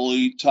heard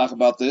Bully talk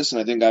about this, and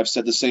I think I've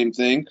said the same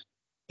thing.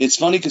 It's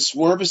funny because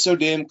Swerve is so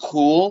damn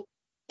cool,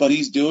 but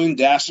he's doing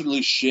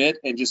dastardly shit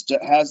and just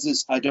has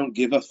this I don't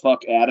give a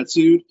fuck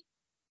attitude,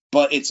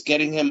 but it's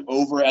getting him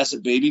over as a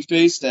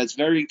babyface that's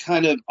very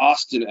kind of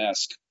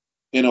Austin-esque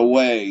in a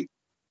way.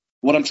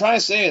 What I'm trying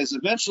to say is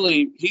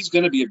eventually he's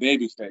going to be a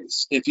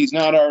babyface if he's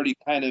not already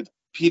kind of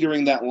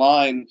petering that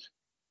line.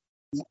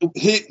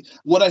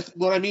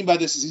 What I mean by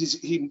this is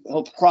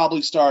he'll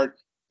probably start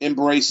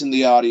embracing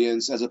the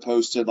audience as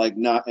opposed to like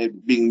not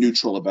being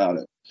neutral about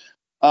it.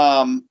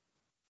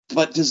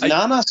 But does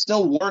Nana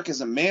still work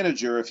as a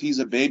manager if he's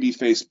a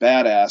babyface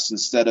badass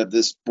instead of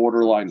this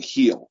borderline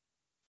heel?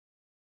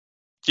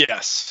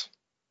 Yes.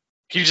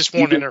 He just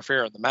won't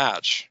interfere in the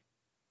match.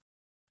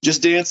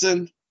 Just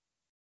dancing.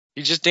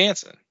 He's just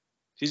dancing.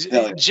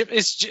 Yeah.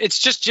 It's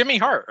just Jimmy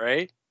Hart,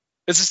 right?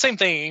 It's the same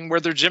thing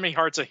whether Jimmy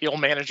Hart's a heel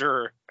manager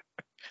or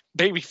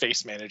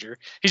babyface manager.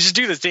 He just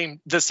do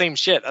the same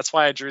shit. That's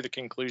why I drew the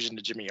conclusion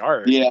to Jimmy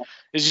Hart. Yeah.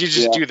 Is you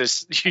just do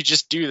this. You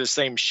just do the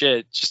same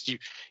shit. Just you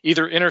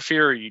either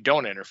interfere or you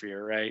don't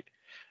interfere, right?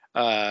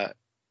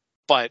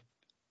 But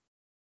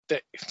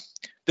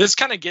this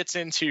kind of gets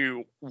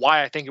into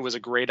why I think it was a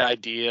great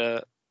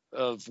idea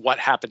of what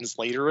happens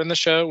later in the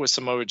show with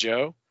Samoa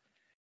Joe.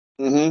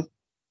 Mm-hmm.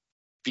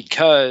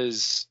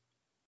 Because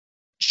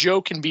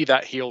Joe can be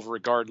that heel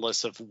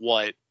regardless of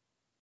what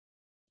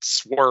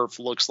Swerve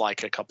looks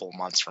like a couple of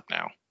months from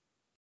now.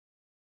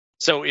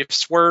 So if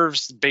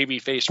Swerve's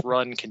babyface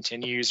run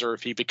continues or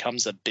if he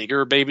becomes a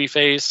bigger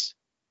babyface,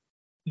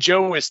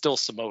 Joe is still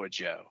Samoa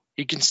Joe.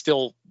 He can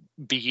still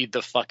be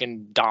the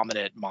fucking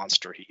dominant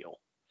monster heel.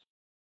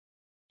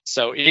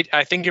 So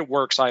I think it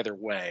works either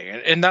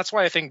way. And that's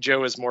why I think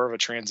Joe is more of a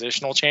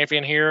transitional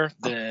champion here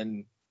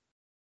than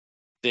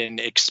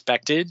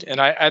expected. And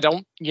I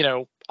don't,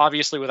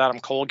 obviously with Adam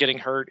Cole getting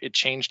hurt, it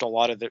changed a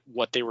lot of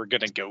what they were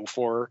going to go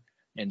for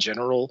in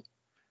general.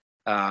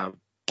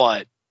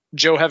 But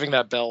Joe having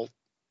that belt,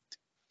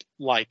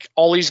 like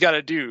all he's got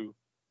to do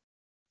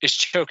is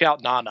choke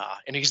out Nana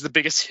and he's the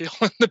biggest heel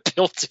in the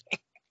building.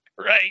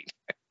 Right.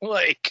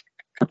 Like,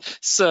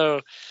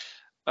 so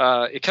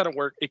it kind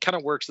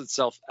of works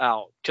itself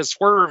out because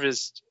Swerve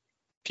is,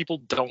 people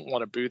don't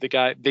want to boo the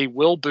guy. They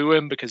will boo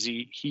him because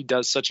he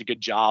does such a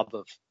good job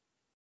of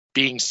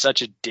being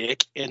such a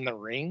dick in the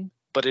ring,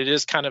 but it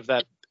is kind of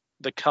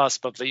the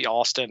cusp of the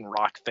Austin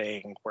Rock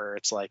thing where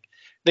it's like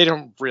they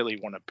don't really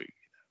want to boo you.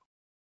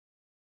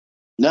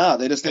 No,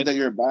 they just think that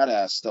you're a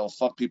badass. They'll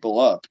fuck people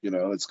up.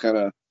 It's kind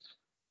of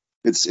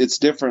it's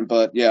different,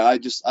 but yeah,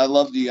 I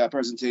love the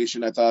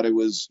presentation. I thought he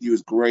was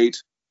great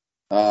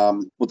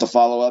with the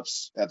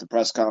follow-ups at the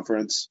press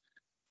conference.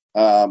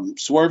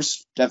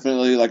 Swerve's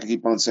definitely, like I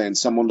keep on saying,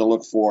 someone to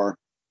look for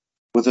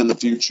within the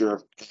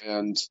future,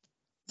 and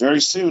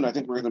very soon, I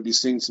think we're going to be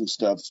seeing some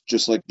stuff,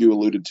 just like you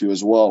alluded to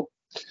as well.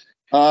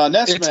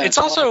 It's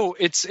also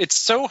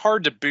so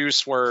hard to boo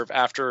Swerve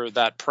after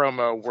that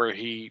promo where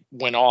he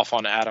went off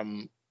on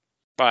Adam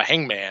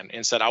Hangman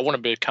and said, "I want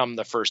to become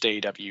the first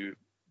AEW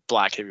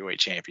Black Heavyweight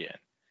Champion,"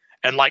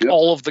 and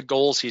all of the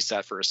goals he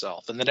set for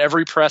himself. And then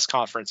every press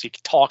conference he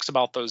talks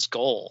about those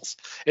goals.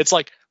 It's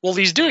like, well,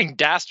 he's doing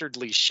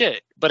dastardly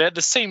shit, but at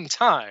the same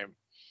time,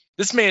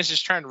 this man's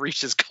just trying to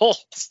reach his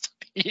goals.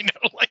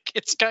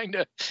 It's kind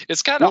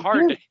of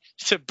hard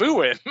to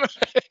boo him.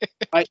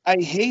 I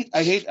hate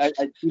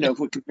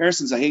with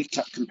comparisons. I hate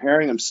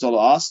comparing him still to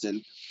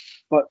Austin,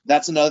 but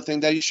that's another thing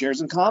that he shares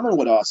in common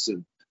with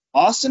Austin.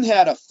 Austin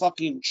had a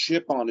fucking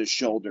chip on his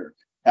shoulder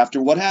after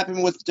what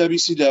happened with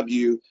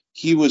WCW.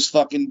 He was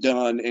fucking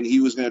done, and he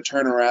was going to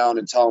turn around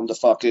and tell him to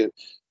fuck it.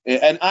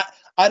 And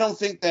I don't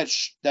think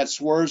that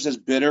Swerve's as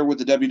bitter with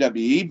the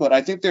WWE, but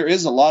I think there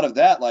is a lot of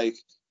that, oh,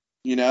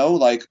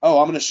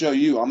 I'm going to show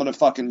you. I'm going to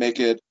fucking make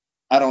it.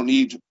 I don't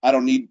need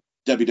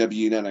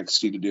WWE and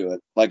NXT to do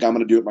it. I'm going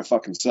to do it my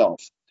fucking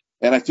self.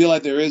 And I feel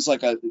like there is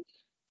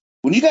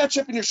when you got a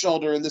chip in your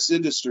shoulder in this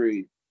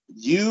industry,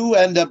 you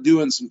end up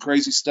doing some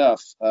crazy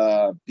stuff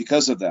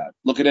because of that.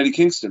 Look at Eddie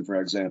Kingston, for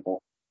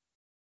example.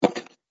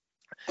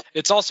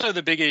 It's also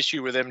the big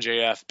issue with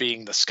MJF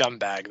being the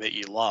scumbag that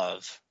you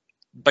love,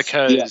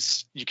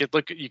 because you could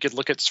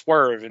look at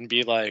Swerve and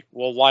be like,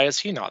 well, why is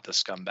he not the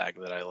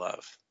scumbag that I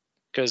love?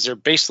 Because they're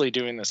basically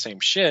doing the same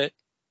shit.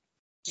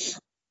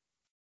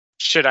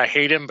 Should I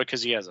hate him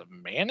because he has a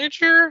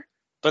manager?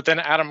 But then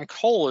Adam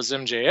Cole is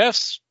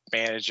MJF's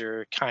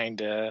manager,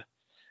 kinda.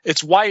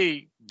 It's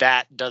why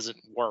that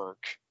doesn't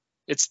work.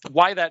 It's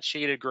why that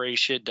shade of gray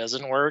shit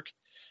doesn't work,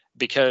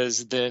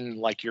 because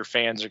then your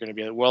fans are going to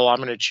be like, well,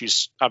 I'm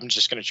just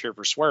going to cheer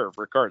for Swerve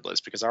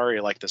regardless because I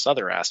already like this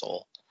other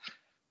asshole.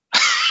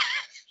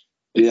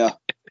 Yeah.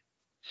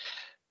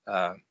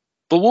 But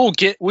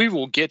we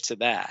will get to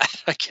that,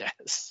 I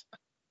guess.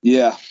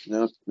 Yeah,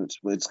 no,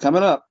 it's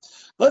coming up.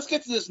 Let's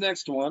get to this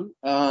next one.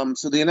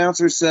 So the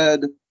announcer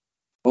said,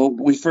 well,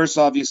 we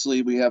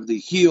have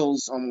the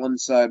heels on one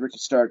side, Ricky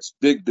Starks,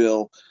 Big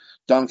Bill,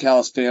 Don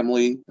Callis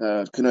family,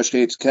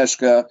 Konosuke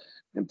Takeshita,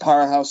 and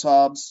Powerhouse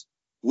Hobbs,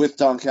 with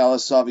Don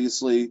Callis,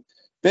 obviously.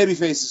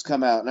 Babyfaces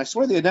come out, and I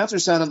swear the announcer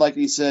sounded like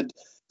he said,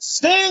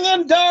 Sting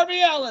and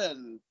Darby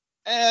Allin!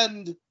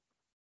 And,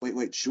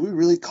 wait, should we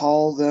really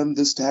call them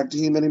this tag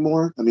team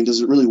anymore? I mean,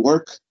 does it really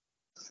work?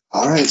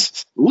 All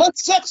right,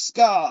 let's sex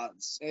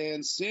gods!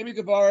 And Sammy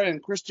Guevara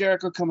and Chris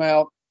Jericho come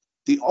out.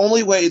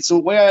 It's the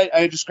way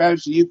I described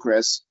it to you,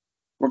 Chris,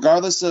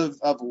 regardless of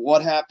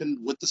what happened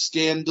with the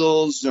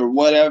scandals or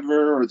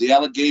whatever, or the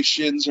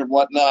allegations or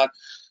whatnot,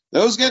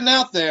 those getting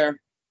out there,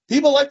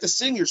 people like to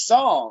sing your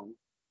song,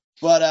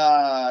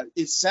 but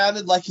it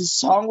sounded like his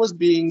song was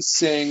being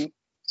sung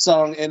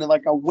in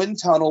a wind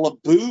tunnel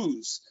of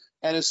booze.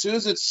 And as soon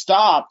as it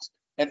stopped,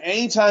 and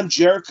anytime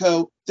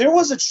Jericho, there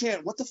was a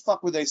chant. What the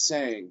fuck were they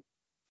saying?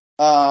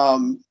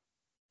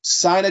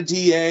 Sign a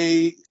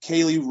DA,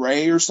 Kaylee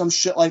Ray, or some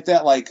shit like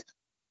that.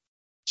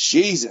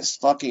 Jesus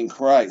fucking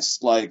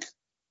Christ. Like,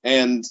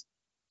 and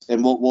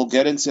we'll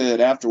get into it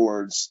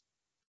afterwards.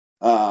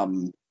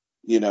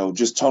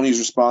 Just Tony's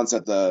response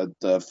at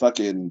the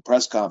fucking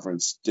press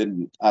conference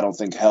I don't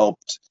think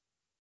helped.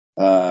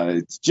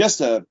 It's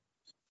just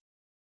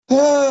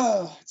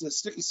it's a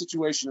sticky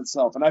situation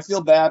itself. And I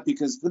feel bad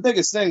because the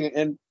biggest thing,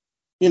 and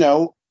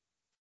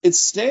it's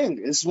Sting.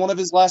 It's one of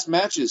his last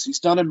matches. He's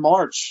done in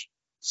March.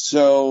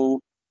 So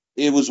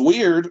it was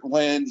weird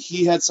when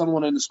he had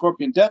someone in the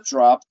Scorpion Death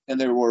Drop and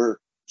they were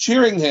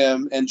cheering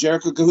him, and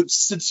Jericho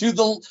goes to do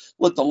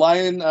the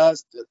lion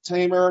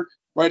tamer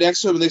right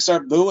next to him, and they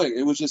start booing.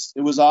 It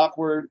was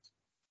awkward.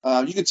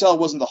 You could tell it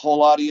wasn't the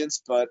whole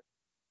audience, but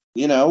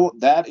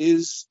that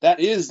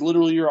is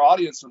literally your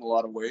audience in a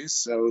lot of ways.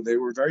 So they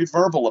were very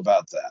verbal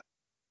about that,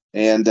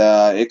 and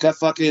it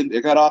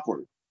got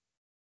awkward.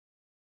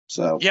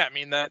 So yeah, I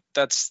mean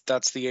that's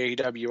the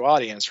AEW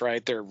audience,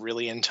 right? They're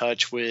really in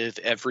touch with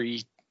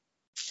every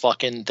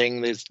fucking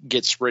thing that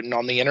gets written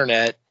on the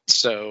internet.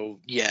 So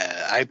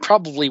yeah, I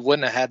probably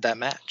wouldn't have had that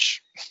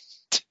match.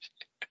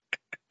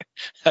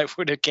 I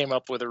would have came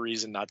up with a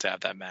reason not to have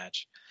that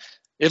match.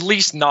 At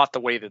least not the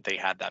way that they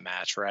had that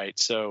match, right?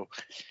 So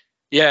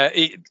yeah,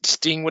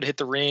 Sting would hit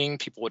the ring,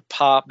 people would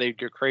pop, they'd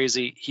go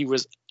crazy.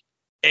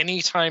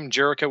 Anytime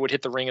Jericho would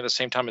hit the ring at the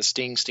same time as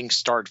Sting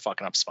started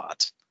fucking up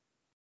spots.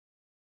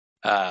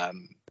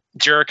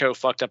 Jericho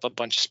fucked up a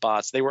bunch of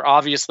spots. They were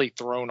obviously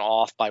thrown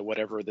off by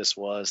whatever this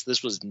was.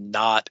 This was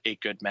not a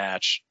good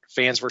match.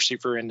 Fans were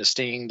super into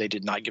Sting. They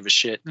did not give a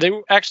shit.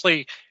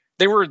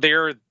 They were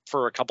there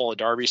for a couple of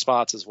Darby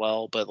spots as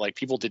well, but like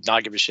people did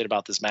not give a shit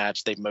about this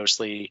match. They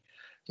mostly,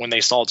 when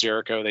they saw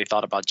Jericho, they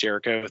thought about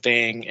Jericho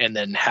thing, and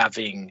then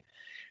having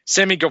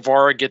Sammy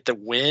Guevara get the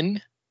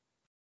win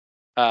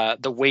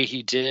the way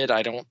he did,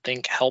 I don't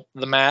think helped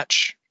the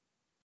match.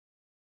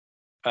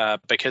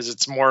 Because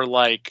it's more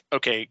like,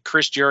 okay,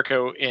 Chris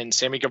Jericho and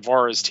Sammy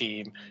Guevara's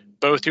team,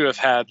 both who have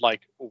had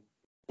like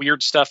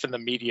weird stuff in the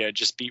media,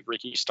 just beat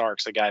Ricky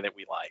Starks, a guy that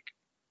we like,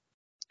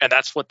 and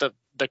that's what the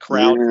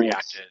crowd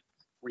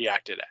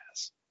reacted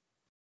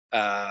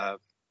as.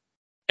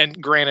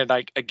 And granted,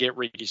 I get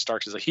Ricky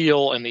Starks as a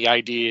heel, and the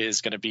idea is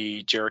going to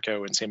be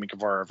Jericho and Sammy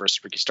Guevara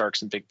versus Ricky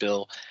Starks and Big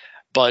Bill,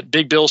 but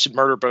Big Bill should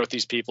murder both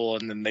these people,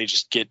 and then they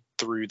just get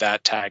through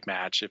that tag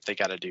match if they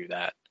got to do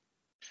that.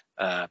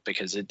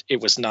 Because it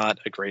was not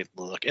a great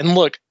look. And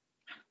look,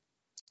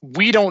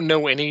 we don't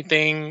know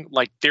anything.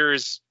 Like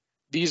these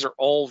are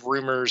all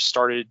rumors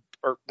started,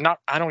 or not.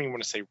 I don't even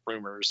want to say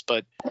rumors,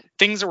 but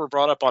things that were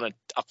brought up on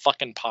a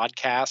fucking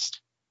podcast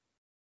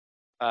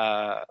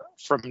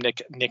from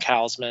Nick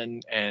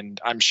Hausman,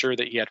 and I'm sure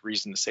that he had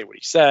reason to say what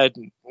he said,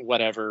 and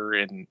whatever,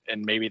 and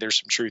maybe there's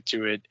some truth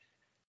to it.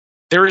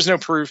 There is no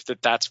proof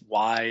that that's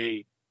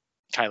why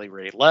Kylie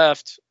Rae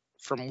left.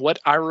 From what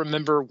I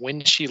remember,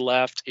 when she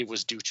left, it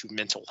was due to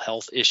mental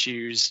health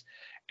issues.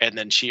 And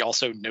then she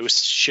also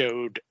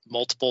no-showed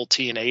multiple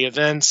TNA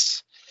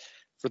events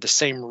for the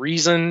same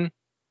reason.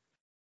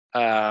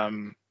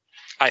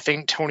 I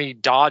think Tony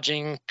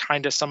dodging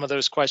kind of some of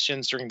those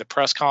questions during the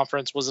press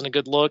conference wasn't a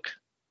good look.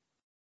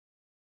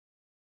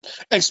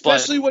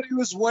 Especially when he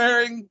was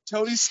wearing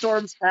Tony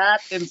Storm's hat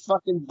and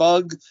fucking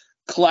bug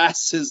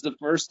glasses the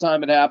first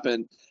time it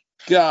happened.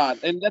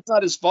 God, and that's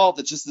not his fault.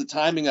 It's just the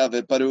timing of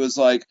it. But it was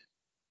like,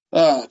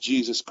 oh,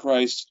 Jesus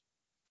Christ.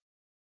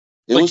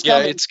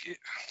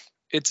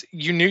 It's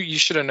you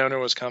should have known it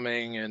was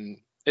coming, and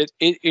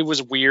it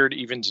was weird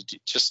even to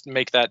just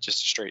make that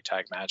just a straight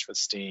tag match with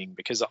Sting,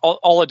 because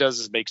all it does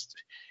is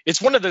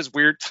it's one of those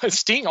weird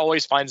Sting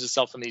always finds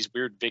himself in these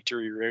weird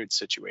Victory Road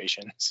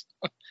situations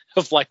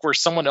of like where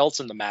someone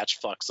else in the match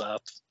fucks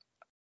up.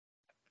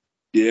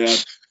 Yeah.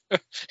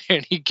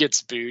 And he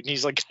gets booed and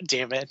he's like, God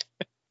damn it.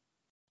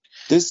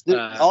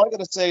 All I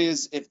gotta say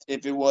is, if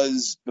it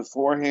was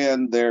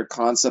beforehand their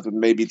concept of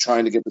maybe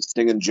trying to get the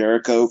Sting and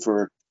Jericho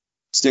for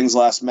Sting's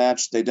last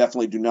match, they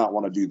definitely do not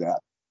want to do that.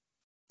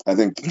 I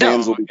think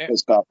fans will be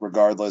pissed off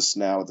regardless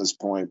now at this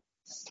point.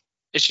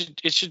 It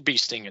should be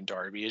Sting and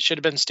Darby. It should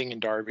have been Sting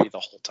and Darby the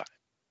whole time.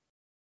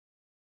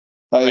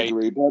 I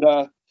agree,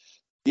 but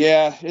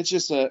yeah,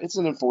 it's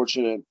an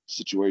unfortunate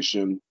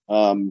situation.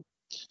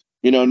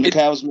 Nick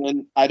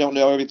Hausman, I don't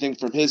know everything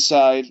from his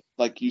side.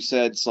 Like you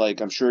said, it's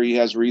like I'm sure he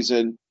has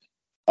reason.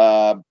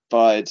 But,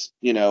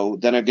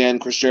 then again,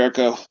 Chris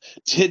Jericho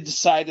did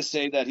decide to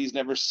say that he's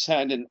never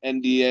signed an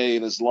NDA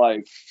in his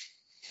life.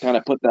 Kind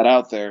of put that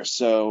out there.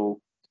 So,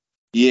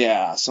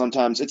 yeah,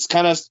 sometimes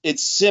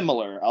it's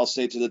similar, I'll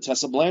say, to the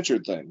Tessa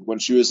Blanchard thing when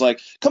she was like,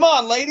 come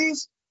on,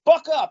 ladies,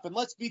 buck up and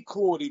let's be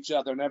cool with each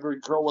other. And every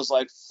girl was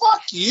like,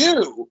 fuck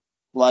you.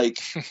 Like,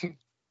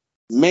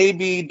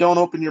 maybe don't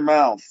open your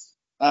mouth.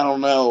 I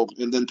don't know.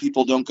 And then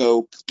people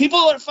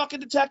are fucking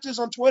detectives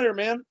on Twitter,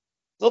 man.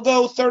 They'll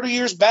go 30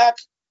 years back.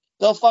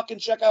 They'll fucking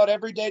check out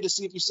every day to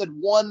see if you said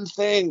one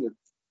thing,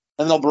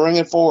 and they'll bring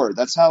it forward.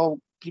 That's how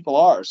people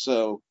are.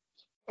 So,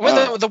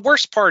 well, the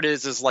worst part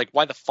is like,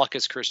 why the fuck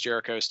is Chris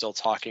Jericho still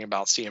talking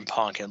about CM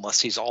Punk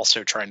unless he's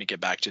also trying to get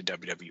back to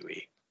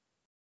WWE?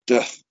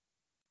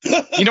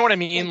 You know what I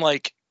mean?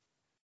 Like,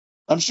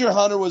 I'm sure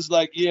Hunter was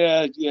like,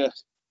 yeah.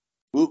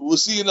 We'll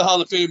see you in the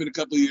Hall of Fame in a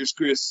couple of years,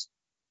 Chris.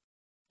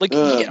 Like,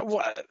 yeah,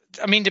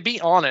 I mean, to be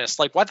honest,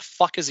 like, why the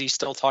fuck is he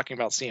still talking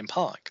about CM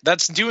Punk?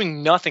 That's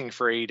doing nothing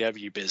for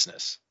AEW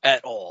business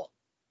at all,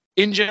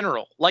 in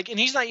general. Like, and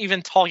he's not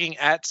even talking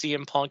at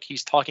CM Punk.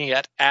 He's talking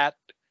at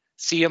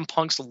CM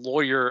Punk's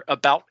lawyer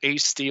about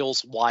Ace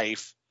Steel's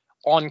wife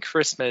on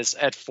Christmas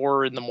at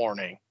 4 a.m.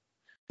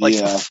 Like,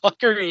 Yeah. the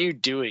fuck are you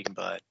doing,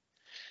 bud?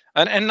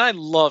 And I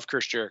love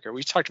Chris Jericho.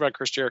 We've talked about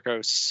Chris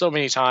Jericho so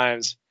many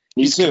times.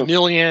 He's a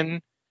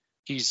chameleon.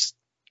 He's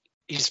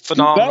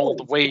phenomenal.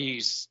 The way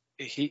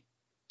he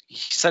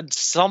said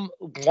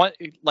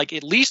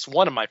at least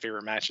one of my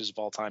favorite matches of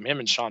all time. Him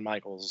and Shawn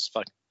Michaels is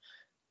fucking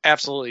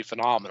absolutely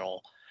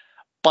phenomenal.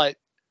 But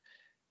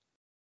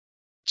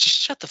just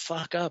shut the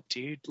fuck up,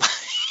 dude.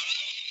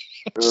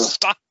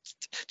 Stop.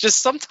 Just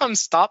sometimes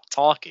stop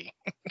talking.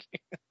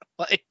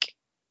 Like,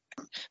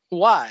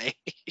 why?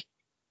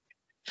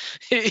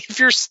 If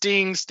you're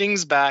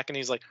Sting's back and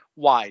he's like,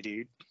 why,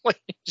 dude? Like,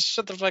 just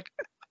shut the fuck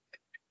up.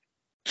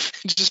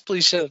 Just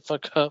please shut the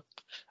fuck up.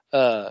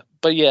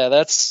 But yeah,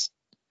 that's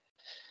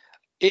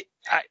it.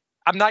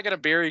 I'm not going to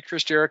bury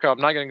Chris Jericho. I'm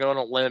not going to go on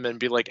a limb and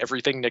be like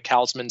everything Nick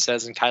Hausman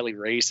says and Kylie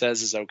Ray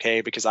says is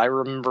okay, because I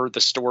remember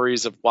the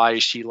stories of why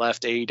she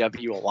left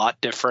AEW a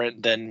lot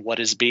different than what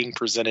is being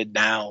presented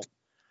now.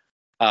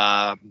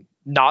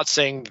 Not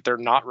saying that they're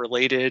not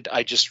related.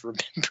 I just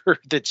remember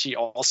that she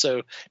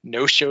also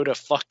no-showed a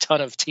fuck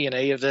ton of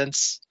TNA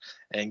events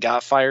and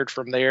got fired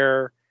from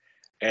there.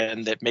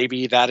 And that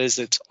maybe that is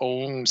its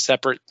own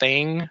separate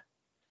thing.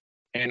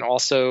 And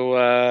also,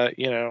 I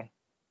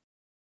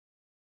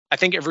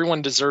think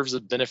everyone deserves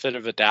the benefit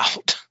of a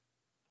doubt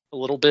a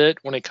little bit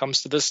when it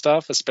comes to this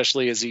stuff,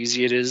 especially as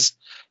easy it is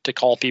to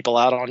call people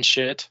out on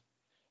shit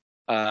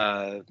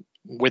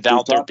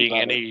without there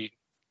being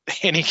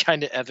any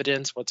kind of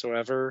evidence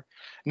whatsoever.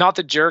 Not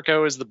that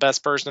Jericho is the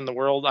best person in the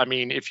world. I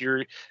mean,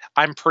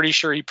 I'm pretty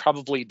sure he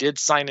probably did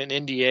sign an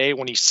NDA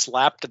when he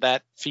slapped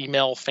that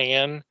female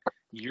fan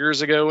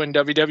years ago in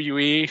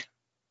WWE.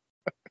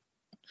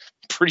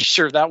 Pretty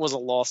sure that was a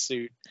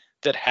lawsuit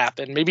that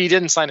happened. Maybe he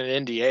didn't sign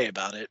an NDA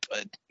about it,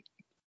 but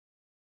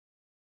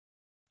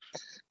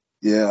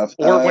yeah.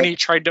 Or when he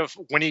tried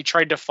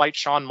to fight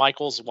Shawn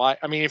Michaels' wife.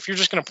 I mean, if you're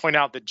just going to point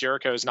out that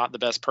Jericho is not the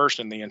best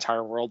person in the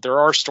entire world,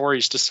 there are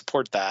stories to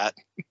support that.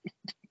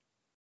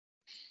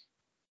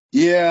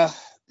 Yeah,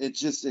 it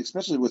just,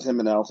 especially with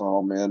him and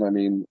alcohol, man. I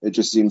mean, it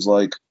just seems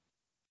like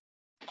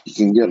he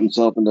can get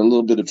himself into a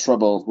little bit of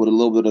trouble with a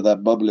little bit of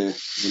that bubbly.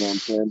 You know what I'm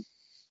saying?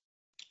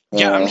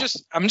 Yeah,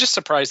 I'm just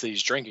surprised that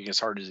he's drinking as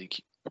hard as he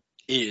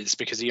is,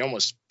 because he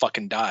almost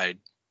fucking died.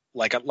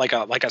 Like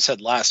I said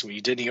last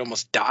week, didn't he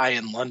almost die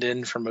in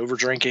London from over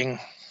drinking?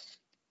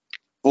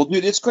 Well,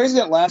 dude, it's crazy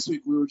that last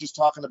week we were just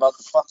talking about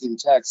the fucking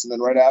text, and then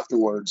right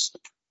afterwards,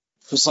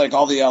 it's like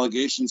all the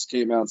allegations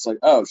came out. It's like,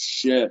 oh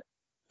shit,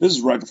 this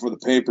is right before the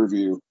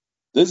pay-per-view.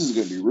 This is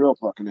gonna be real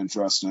fucking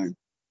interesting,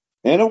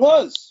 and it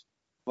was.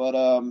 But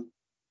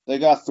they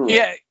got through.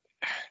 Yeah,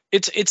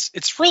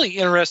 it's really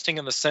interesting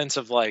in the sense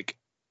of like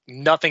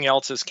nothing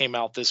else has came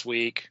out this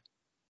week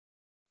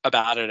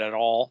about it at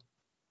all.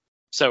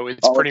 So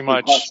it's pretty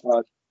much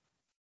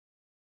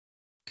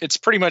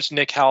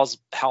Nick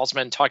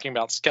Hausman talking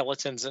about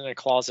skeletons in a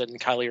closet and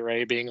Kylie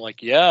Ray being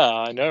like, yeah,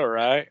 I know,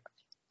 right?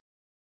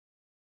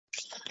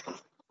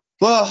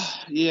 Well,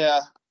 yeah.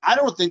 I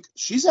don't think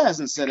she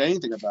hasn't said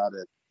anything about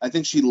it. I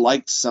think she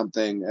liked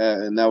something,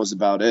 and that was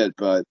about it.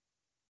 But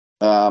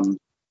I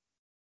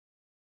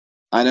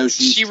know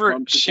she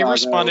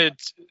responded.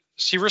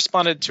 She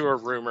responded to a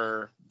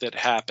rumor that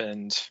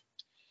happened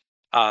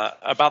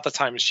about the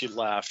time she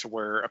left,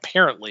 where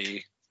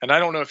apparently, and I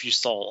don't know if you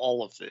saw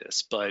all of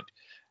this, but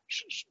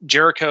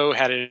Jericho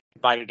had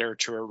invited her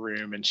to a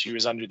room, and she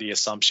was under the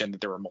assumption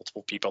that there were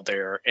multiple people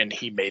there, and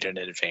he made an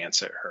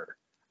advance at her,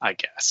 I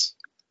guess,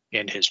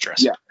 in his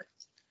dressing room.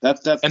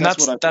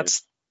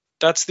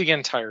 That's the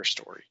entire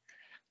story.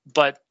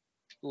 But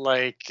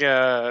like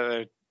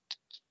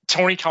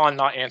Tony Khan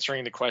not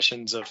answering the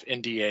questions of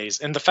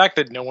NDAs, and the fact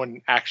that no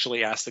one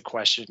actually asked the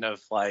question of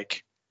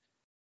like,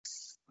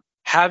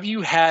 have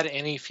you had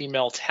any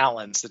female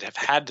talents that have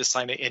had to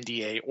sign an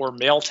NDA, or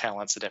male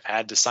talents that have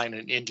had to sign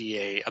an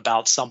NDA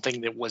about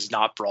something that was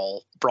not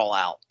brawl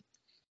out?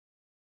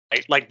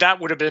 Right? Like, that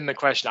would have been the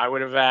question I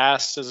would have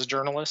asked as a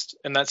journalist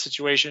in that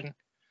situation.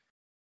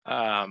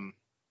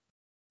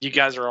 You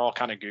guys are all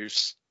kind of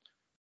goofs,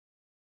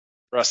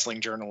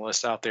 wrestling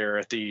journalists out there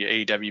at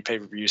the AEW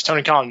pay-per-views.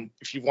 Tony Khan,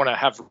 if you want to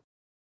have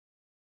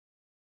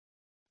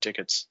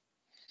tickets.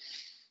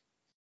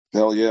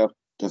 Hell yeah,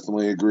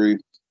 definitely agree.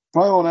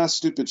 Probably won't ask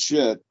stupid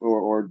shit,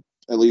 or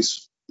at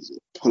least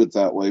put it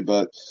that way.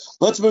 But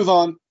let's move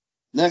on.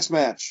 Next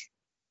match.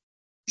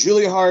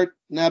 Julia Hart,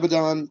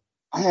 Abaddon.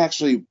 I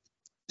actually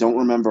don't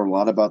remember a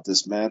lot about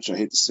this match. I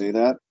hate to say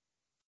that.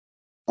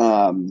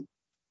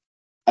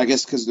 I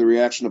guess because of the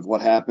reaction of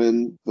what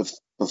happened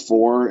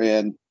before,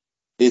 and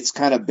it's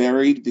kind of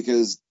buried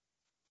because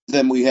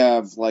then we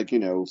have, like,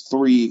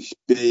 3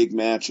 big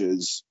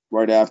matches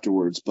right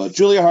afterwards. But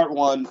Julia Hart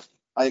won.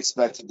 I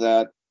expected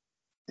that.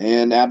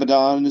 And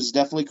Abaddon is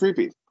definitely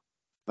creepy.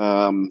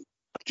 Do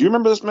you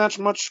remember this match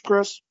much,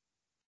 Chris?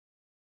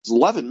 It's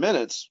 11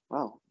 minutes.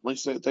 Wow, at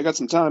least they got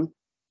some time.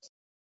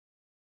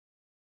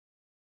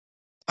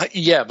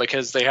 Yeah,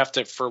 because they have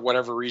to, for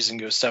whatever reason,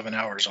 go 7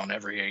 hours on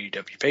every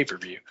AEW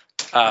pay-per-view.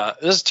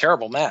 This is a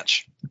terrible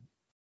match.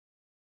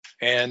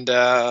 And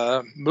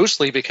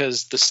mostly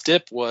because the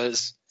stip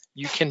was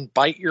you can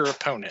bite your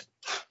opponent.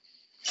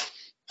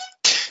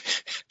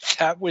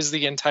 That was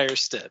the entire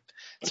stip.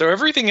 So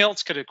everything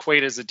else could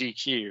equate as a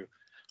DQ,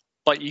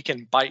 but you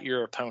can bite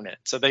your opponent.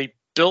 So they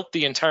built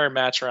the entire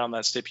match around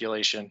that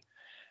stipulation.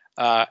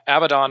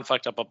 Abaddon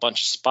fucked up a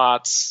bunch of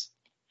spots.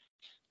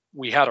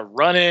 We had a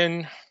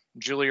run-in.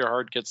 Julia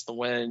Hart gets the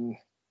win.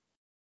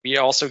 We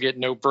also get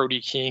no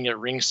Brody King at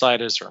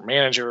ringside as her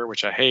manager,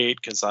 which I hate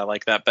because I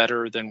like that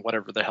better than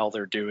whatever the hell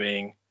they're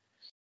doing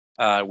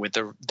with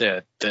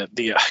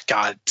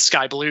the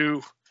Sky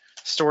Blue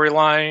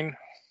storyline.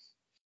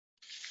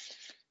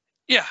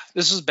 Yeah,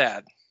 this was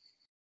bad.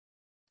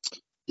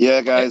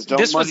 Yeah, guys, don't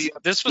this muddy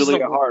up was Julia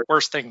the Hart.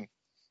 worst thing.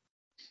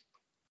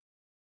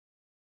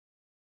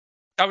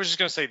 I was just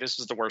going to say this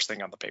was the worst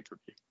thing on the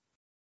pay-per-view.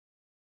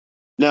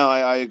 No,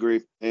 I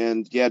agree.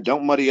 And yeah,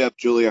 don't muddy up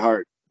Julia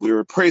Hart. We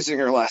were praising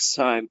her last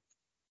time.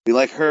 We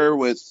like her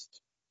with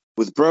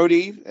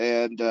Brody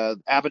and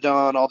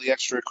Abaddon, all the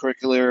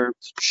extracurricular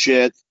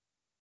shit.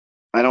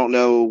 I don't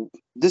know.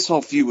 This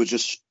whole feud was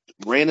just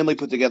randomly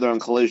put together on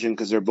Collision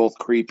because they're both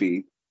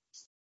creepy,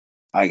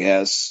 I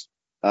guess.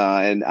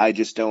 And I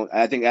just don't.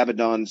 I think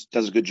Abaddon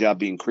does a good job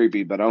being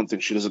creepy, but I don't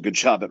think she does a good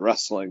job at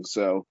wrestling.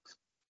 So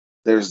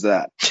there's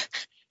that.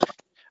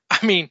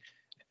 I mean,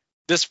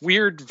 this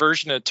weird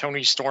version of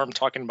Tony Storm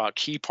talking about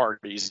key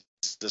parties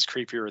is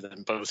creepier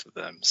than both of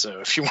them. So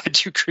if you want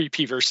to do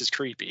creepy versus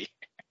creepy,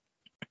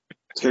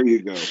 there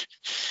you go.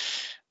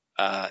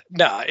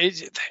 No,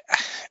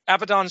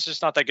 Abaddon's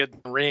just not that good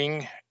in the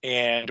ring.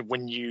 And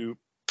when you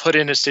put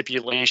in a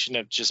stipulation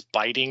of just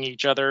biting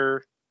each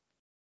other,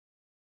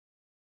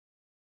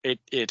 I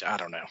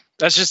don't know.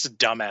 That's just a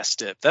dumbass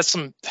stip. That's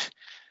some.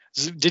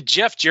 Did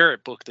Jeff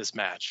Jarrett book this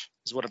match?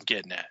 Is what I'm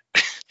getting at.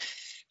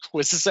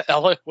 Was this an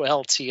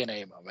LOL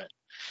TNA moment?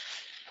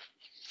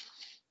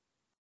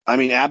 I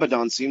mean,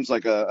 Abaddon seems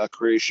like a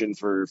creation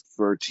for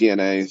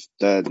TNA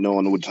that no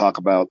one would talk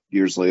about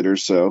years later.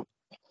 So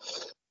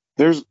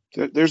there's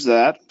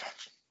that.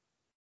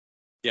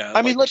 Yeah,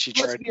 I mean, let's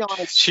be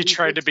honest. She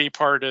tried to be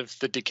part of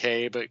the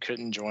decay but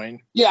couldn't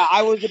join. Yeah,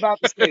 I was about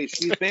to say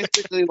she's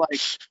basically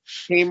like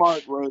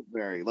Kmart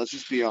Rosemary. Let's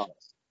just be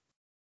honest.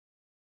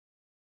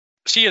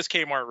 She is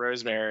Kmart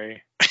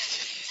Rosemary,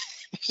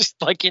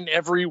 just like in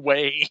every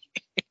way.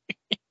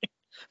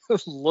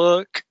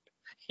 Look,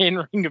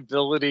 in-ring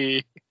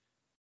ability.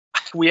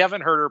 We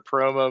haven't heard her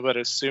promo, but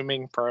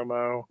assuming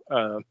promo,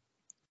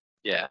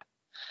 yeah,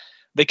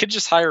 they could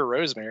just hire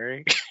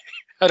Rosemary.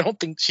 I don't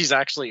think she's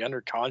actually under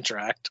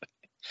contract.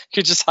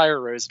 Could just hire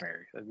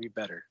Rosemary. That'd be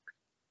better.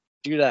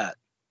 Do that.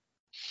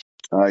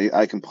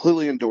 I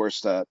completely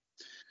endorse that.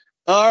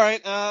 All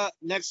right,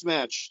 next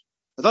match.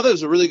 I thought that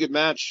was a really good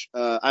match.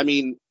 I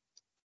mean,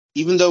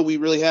 even though we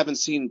really haven't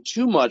seen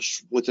too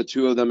much with the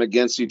two of them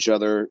against each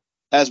other,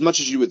 as much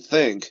as you would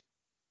think,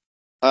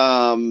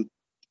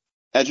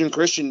 Edge and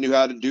Christian knew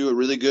how to do a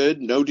really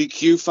good no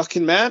DQ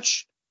fucking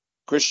match.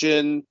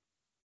 Christian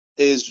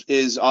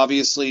is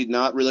obviously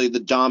not really the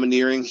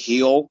domineering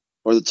heel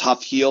or the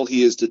tough heel.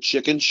 He is the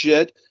chicken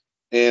shit.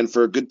 And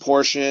for a good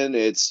portion,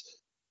 it's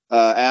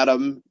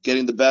Adam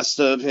getting the best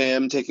of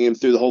him, taking him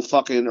through the whole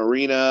fucking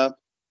arena.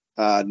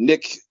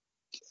 Nick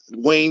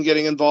Wayne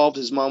getting involved.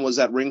 His mom was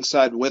at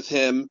ringside with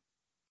him.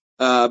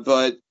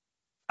 But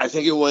I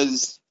think it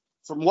was,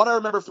 from what I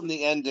remember from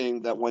the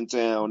ending that went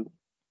down,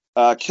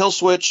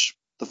 Killswitch,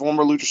 the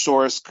former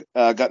Luchasaurus,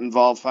 got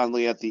involved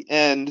finally at the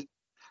end.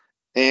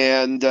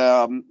 And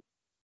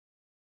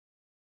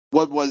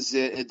what was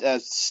it?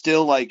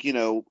 Still, like, you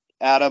know,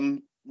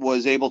 Adam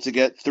was able to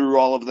get through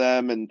all of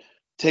them and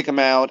take them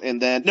out. And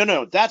then,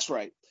 no, that's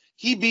right.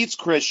 He beats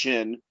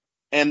Christian,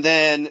 and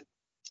then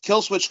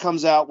Killswitch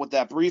comes out with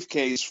that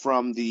briefcase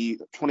from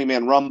the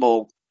 20-man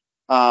Rumble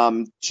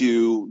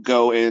to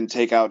go and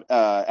take out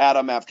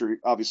Adam after,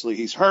 obviously,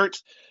 he's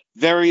hurt.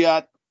 Very,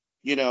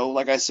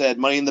 like I said,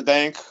 Money in the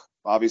Bank,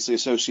 obviously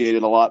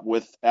associated a lot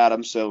with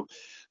Adam, so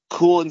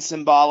cool and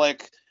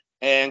symbolic.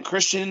 And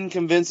Christian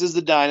convinces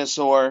the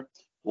dinosaur,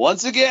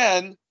 once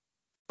again,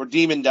 or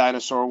demon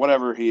dinosaur,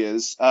 whatever he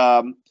is,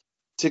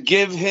 to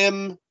give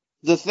him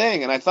the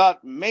thing. And I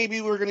thought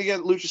maybe we were going to get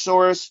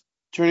Luchasaurus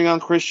turning on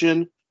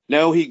Christian.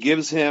 No, he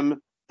gives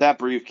him that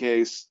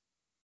briefcase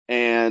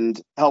and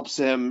helps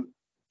him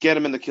get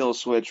him in the kill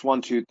switch.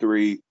 1, 2,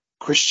 3.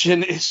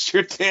 Christian is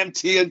your damn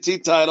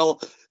TNT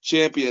title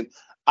champion.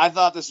 I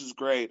thought this was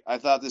great. I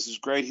thought this is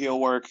great heel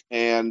work.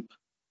 And,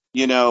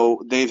 you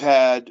know, they've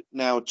had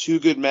now 2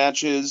 good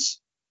matches.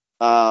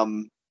 Or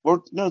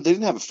no, they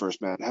didn't have a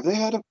first match. Have they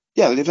had a?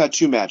 Yeah, they've had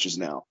 2 matches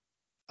now.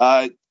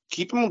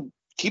 Keep them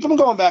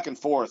going back and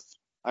forth.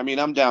 I mean,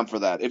 I'm down for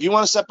that. If you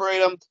want to separate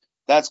them,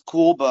 that's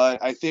cool,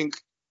 but I think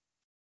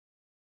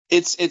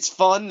it's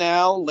fun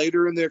now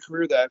later in their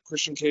career that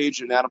Christian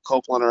Cage and Adam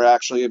Copeland are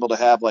actually able to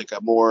have like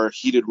a more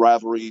heated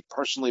rivalry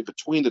personally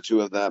between the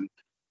two of them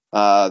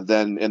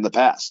than in the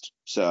past.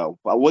 So,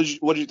 what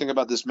did you think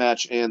about this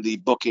match and the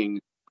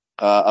booking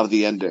of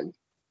the ending?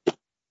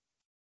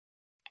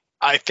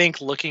 I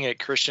think looking at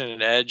Christian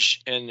and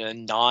Edge in a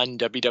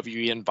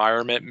non-WWE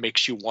environment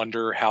makes you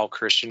wonder how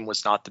Christian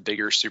was not the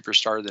bigger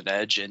superstar than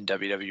Edge in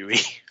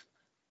WWE.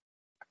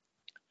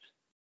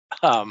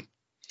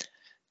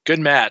 Good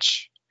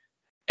match.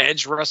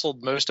 Edge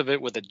wrestled most of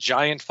it with a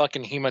giant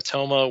fucking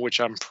hematoma, which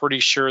I'm pretty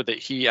sure that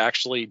he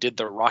actually did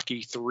the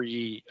Rocky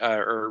 3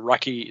 or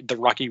the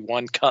Rocky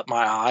 1 cut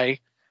my eye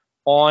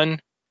on,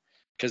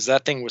 because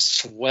that thing was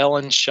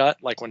swelling shut.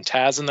 Like when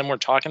Taz and them were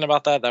talking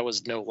about that, that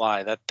was no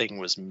lie. That thing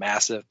was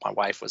massive. My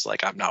wife was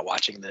like, I'm not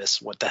watching this.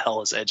 What the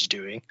hell is Edge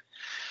doing?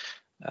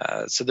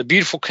 So the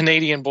beautiful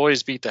Canadian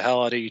boys beat the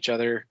hell out of each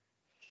other.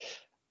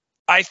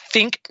 I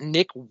think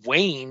Nick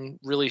Wayne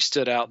really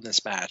stood out in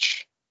this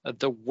match.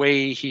 The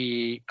way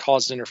he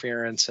caused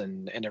interference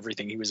and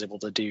everything he was able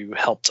to do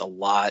helped a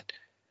lot.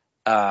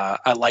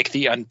 I like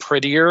the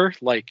unprettier,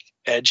 like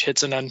Edge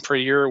hits an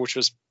unprettier, which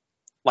was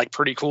like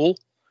pretty cool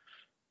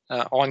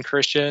on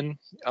Christian.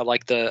 I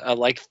like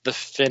the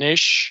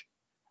finish.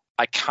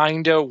 I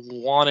kind of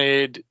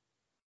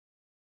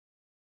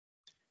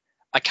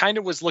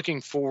was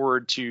looking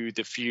forward to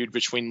the feud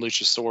between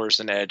Luchasaurus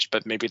and Edge,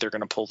 but maybe they're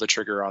going to pull the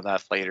trigger on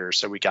that later.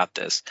 So we got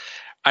this.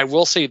 I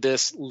will say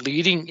this,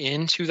 leading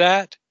into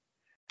that,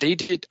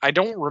 I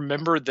don't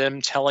remember them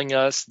telling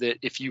us that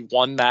if you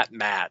won that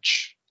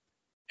match,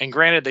 and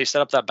granted they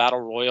set up that battle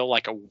royal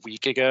like a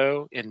week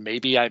ago and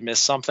maybe I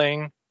missed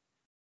something.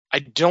 I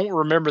don't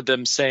remember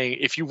them saying,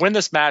 if you win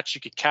this match,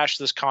 you could cash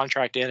this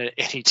contract in at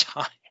any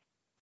time.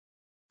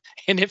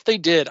 And if they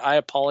did, I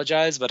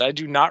apologize, but I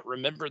do not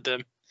remember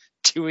them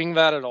doing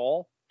that at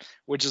all,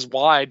 which is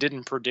why I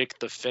didn't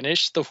predict the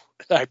finish.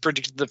 I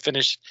predicted the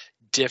finish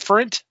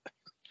different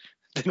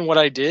than what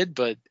I did,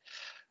 but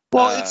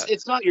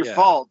it's not your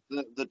fault.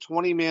 The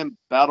 20-man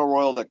battle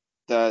royal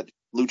that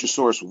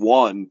Luchasaurus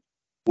won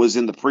was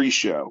in the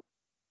pre-show.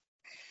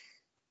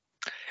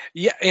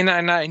 Yeah, and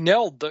I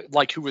nailed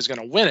who was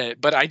going to win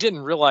it, but I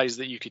didn't realize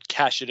that you could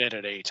cash it in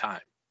at any time.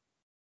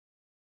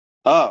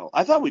 Oh,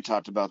 I thought we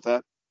talked about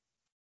that.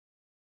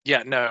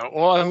 Yeah, no.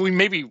 Well,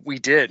 maybe we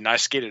did, and I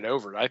skated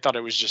over it. I thought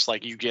it was just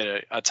like you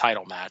get a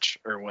title match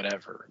or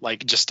whatever.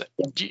 Like just,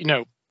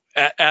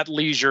 at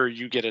leisure,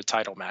 you get a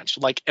title match.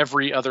 Like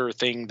every other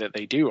thing that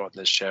they do on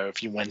this show,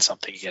 if you win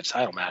something, you get a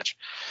title match.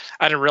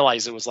 I didn't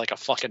realize it was like a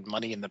fucking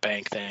Money in the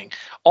Bank thing.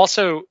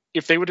 Also,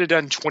 if they would have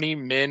done 20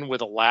 men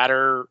with a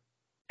ladder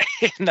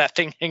and that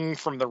thing hanging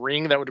from the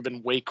ring, that would have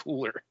been way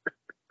cooler.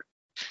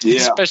 Yeah.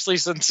 Especially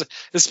since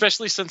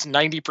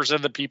 90%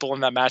 of the people in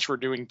that match were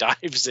doing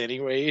dives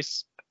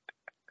anyways.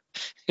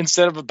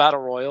 Instead of a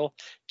battle royal,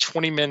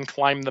 20 men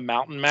climb the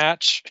mountain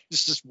match.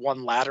 It's just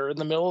one ladder in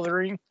the middle of the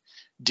ring.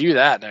 Do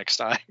that next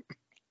time.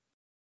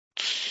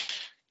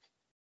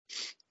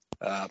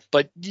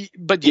 But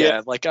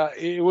yeah, like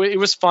it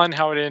was fun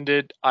how it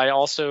ended. I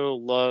also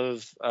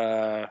love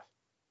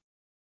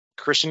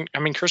Christian. I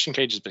mean, Christian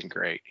Cage has been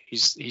great.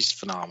 He's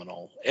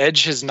phenomenal.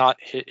 Edge has not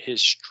hit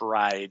his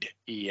stride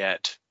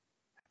yet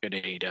in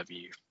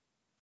AEW,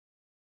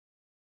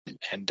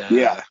 and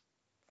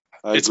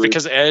it's agree.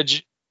 Because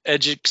Edge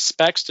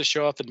expects to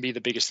show up and be the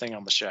biggest thing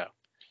on the show,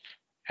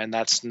 and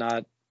that's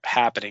not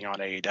happening on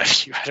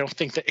AEW. I don't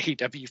think the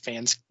AEW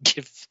fans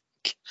give.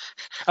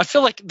 I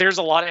feel like there's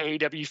a lot of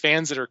AEW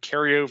fans that are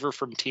carryover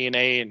from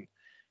TNA and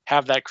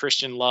have that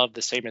Christian love,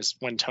 the same as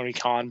when Tony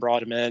Khan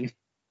brought him in.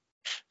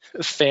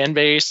 Fan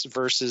base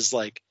versus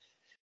like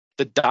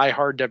the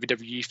diehard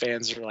WWE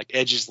fans are like,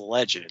 Edge is the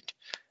legend.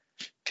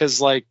 Because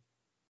like,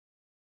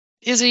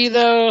 is he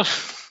though?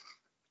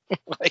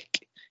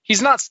 Like,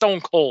 he's not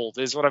Stone Cold,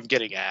 is what I'm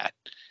getting at.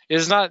 He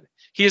is not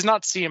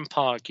CM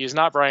Punk. He is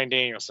not Bryan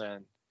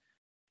Danielson.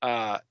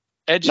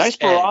 Edge. Nice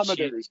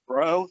barometers,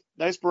 bro.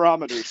 Nice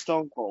barometers.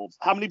 Stone Cold.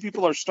 How many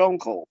people are Stone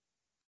Cold?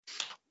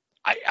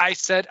 I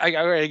said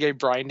I gave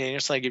Bryan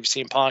Danielson. I gave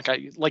CM Punk.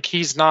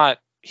 He's not.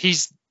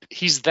 He's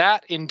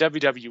that in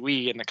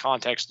WWE in the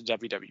context of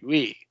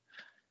WWE,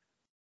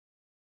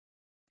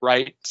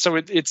 right? So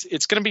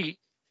it's going to be.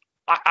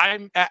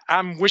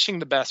 I'm wishing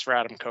the best for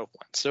Adam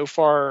Copeland. So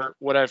far,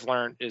 what I've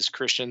learned is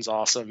Christian's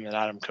awesome and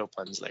Adam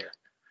Copeland's there.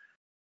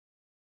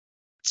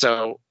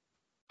 So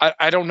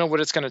I don't know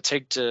what it's going to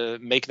take to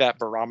make that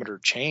barometer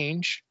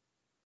change.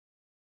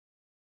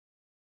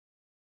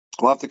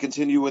 We'll have to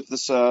continue with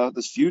this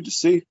feud to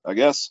see, I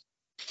guess.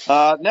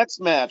 Next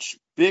match,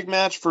 big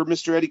match for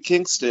Mr. Eddie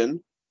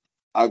Kingston,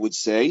 I would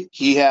say.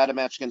 He had a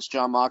match against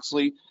Jon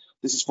Moxley.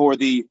 This is for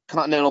the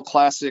Continental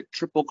Classic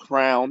Triple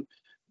Crown,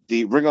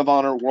 the Ring of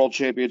Honor World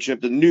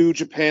Championship, the New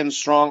Japan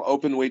Strong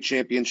Openweight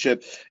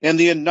Championship, and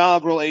the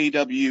inaugural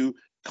AEW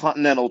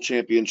Continental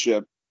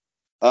Championship.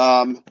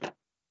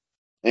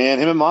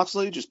 And him and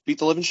Moxley just beat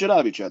the living shit out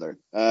of each other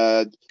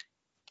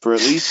for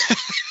at least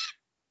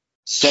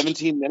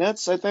 17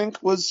 minutes, I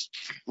think, was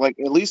like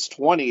at least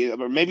 20,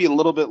 or maybe a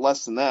little bit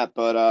less than that.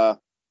 But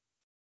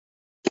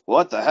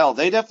what the hell?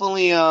 They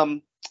definitely,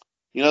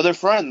 they're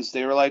friends.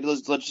 They were like,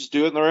 let's just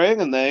do it in the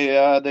ring, and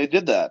they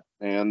did that.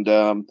 And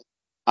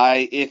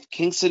if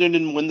Kingston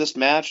didn't win this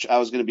match, I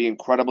was going to be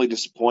incredibly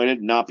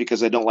disappointed. Not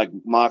because I don't like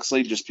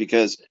Moxley, just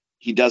because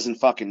he doesn't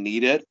fucking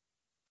need it.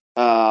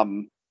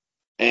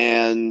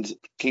 And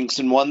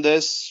Kingston won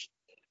this.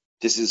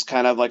 This is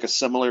kind of like a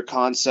similar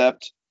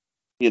concept,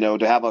 to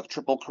have a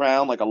triple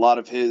crown, like a lot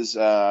of his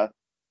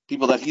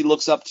people that he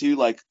looks up to,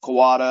 like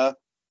Kawada,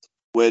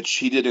 which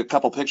he did a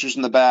couple pictures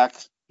in the back,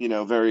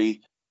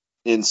 very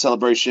in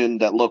celebration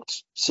that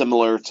looked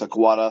similar to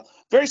Kawada.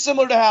 Very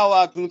similar to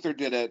how Gunther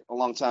did it a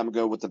long time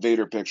ago with the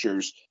Vader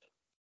pictures.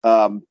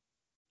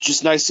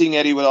 Just nice seeing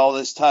Eddie with all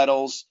his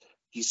titles.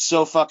 He's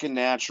so fucking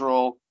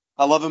natural.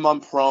 I love him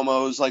on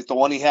promos, like the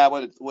one he had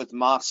with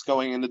Mox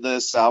going into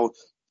this. How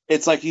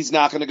it's like he's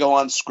not going to go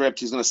on script.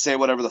 He's going to say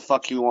whatever the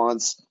fuck he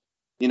wants.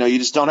 You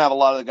just don't have a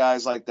lot of the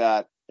guys like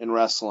that in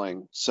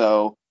wrestling.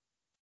 So,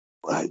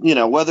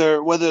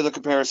 whether the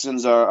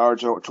comparisons are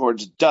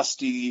towards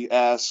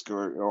Dusty-esque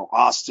or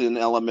Austin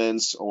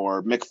elements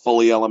or Mick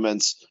Foley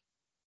elements,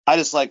 I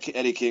just like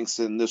Eddie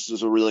Kingston. This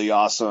was a really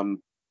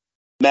awesome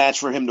match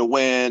for him to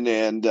win,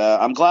 and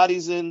I'm glad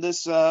he's in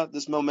this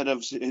moment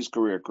of his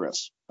career,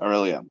 Chris. I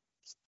really am.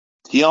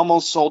 He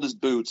almost sold his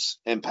boots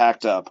and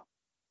packed up.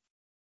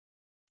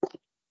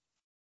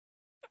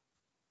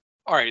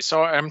 All right,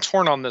 so I'm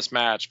torn on this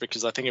match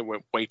because I think it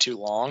went way too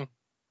long.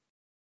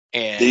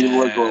 And It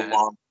was going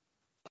long.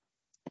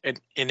 And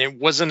it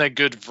wasn't a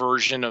good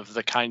version of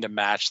the kind of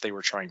match they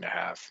were trying to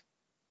have.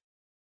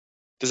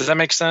 Does that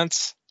make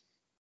sense?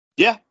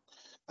 Yeah.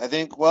 I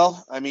think,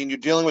 you're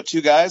dealing with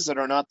two guys that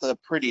are not the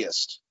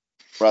prettiest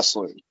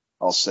wrestlers,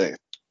 I'll say.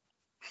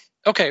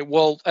 Okay,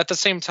 well, at the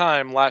same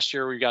time, last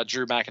year we got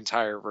Drew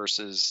McIntyre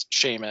versus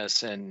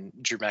Sheamus and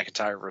Drew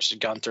McIntyre versus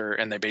Gunther,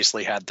 and they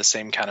basically had the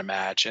same kind of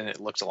match, and it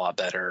looked a lot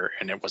better,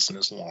 and it wasn't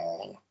as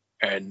long,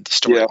 and the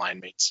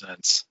storyline made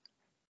sense.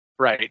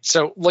 Right,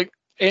 so,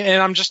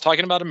 and I'm just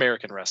talking about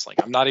American wrestling.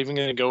 I'm not even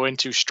going to go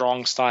into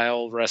strong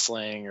style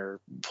wrestling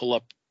or pull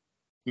up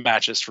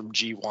matches from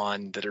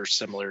G1 that are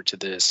similar to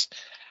this.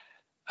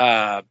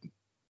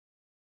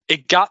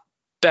 It got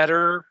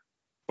better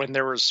when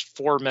there was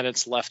 4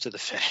 minutes left to the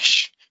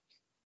finish.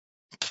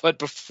 But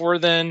before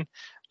then,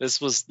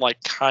 this was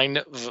like kind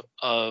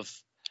of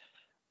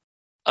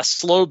a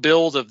slow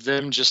build of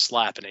them just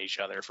slapping each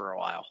other for a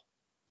while.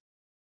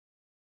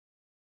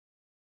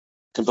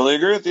 Completely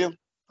agree with you.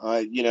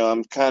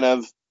 I'm kind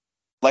of,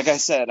 like I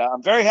said,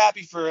 I'm very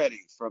happy for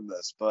Eddie from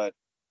this, but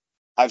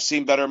I've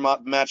seen better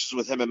matches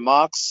with him and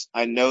Mox.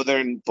 I know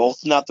they're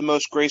both not the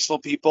most graceful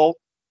people,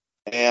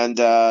 and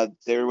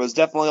there was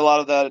definitely a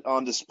lot of that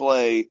on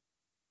display,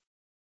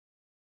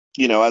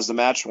 as the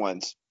match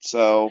went.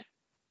 So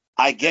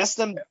I guess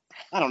I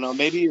don't know,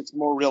 maybe it's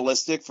more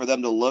realistic for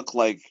them to look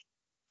like,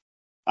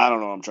 I don't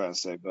know what I'm trying to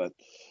say, but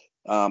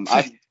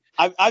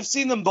I've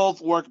seen them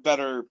both work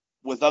better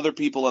with other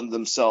people and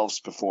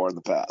themselves before in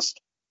the past.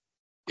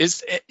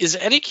 Is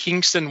Eddie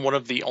Kingston one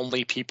of the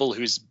only people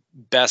whose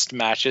best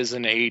matches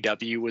in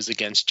AEW was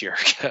against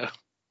Jericho?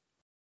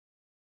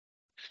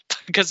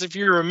 Because if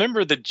you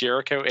remember the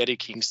Jericho Eddie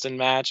Kingston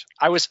match,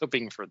 I was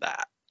hoping for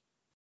that.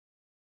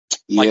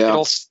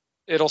 Yeah.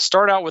 It'll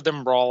start out with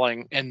them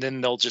brawling, and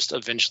then they'll just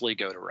eventually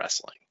go to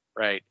wrestling,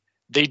 right?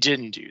 They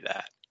didn't do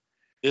that.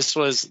 This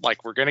was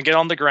like, we're going to get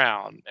on the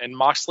ground. And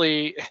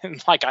Moxley,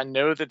 and I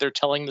know that they're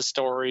telling the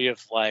story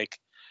of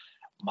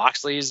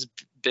Moxley's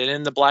been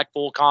in the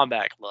Blackpool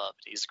Combat Club.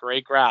 He's a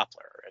great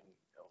grappler. And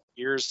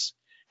here's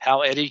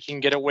how Eddie can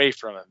get away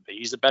from him. But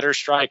he's a better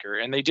striker.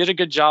 And they did a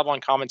good job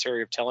on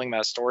commentary of telling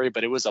that story,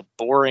 but it was a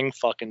boring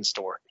fucking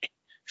story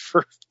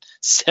for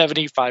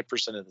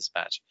 75% of this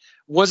match.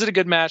 Was it a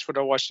good match? Would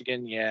I watch it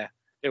again? Yeah,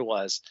 it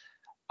was.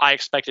 I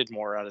expected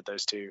more out of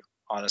those two,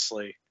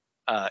 honestly.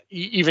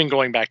 Even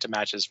going back to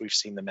matches we've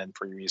seen them in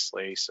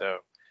previously. So,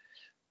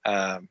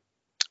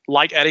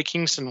 like Eddie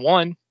Kingston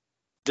won,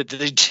 they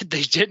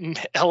didn't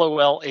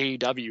LOL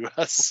AEW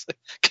us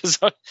because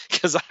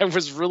I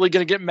was really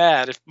gonna get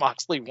mad if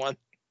Moxley won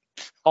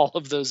all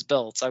of those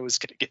belts. I was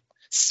gonna get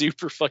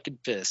super fucking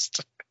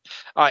pissed.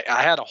 I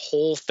had a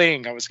whole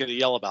thing I was gonna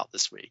yell about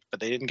this week, but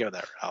they didn't go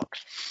that route.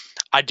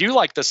 I do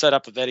like the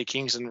setup of Eddie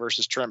Kingston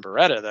versus Trent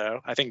Beretta,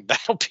 though. I think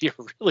that'll be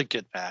a really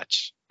good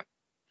match.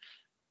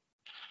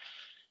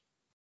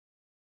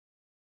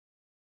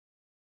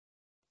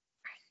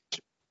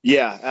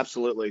 Yeah,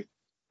 absolutely.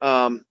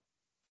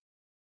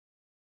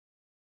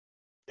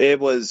 It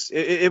was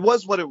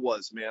what it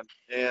was, man.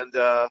 And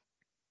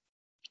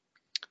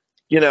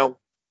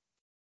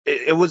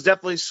it was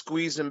definitely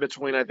squeezed in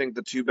between, I think,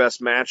 the two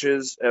best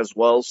matches as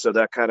well, so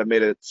that kind of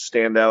made it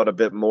stand out a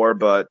bit more.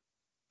 But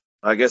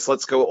I guess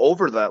let's go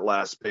over that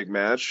last big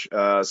match.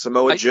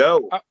 Samoa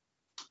Joe.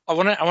 I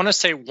want to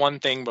say one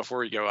thing before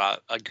we go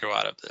out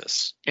of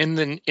this. In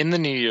the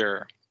new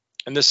year,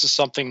 and this is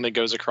something that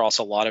goes across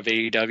a lot of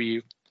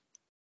AEW,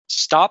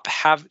 Stop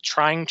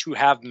trying to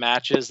have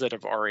matches that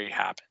have already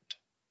happened.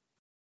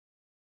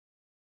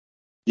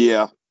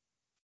 Yeah.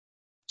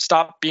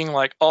 Stop being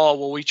like, oh,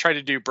 well, we tried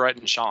to do Brett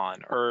and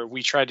Sean, or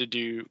we tried to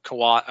do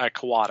a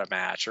Kawada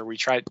match, or we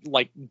tried,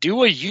 like,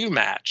 do a U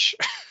match.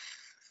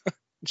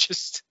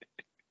 Just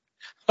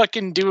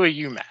fucking do a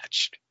U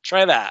match.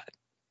 Try that.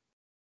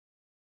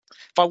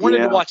 If I wanted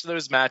to watch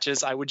those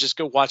matches, I would just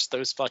go watch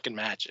those fucking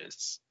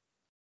matches.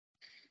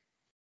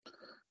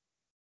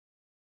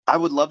 I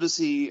would love to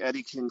see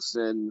Eddie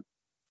Kingston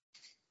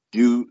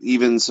do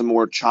even some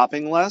more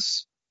chopping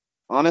less,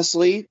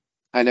 honestly.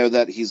 I know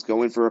that he's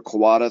going for a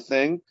Kawada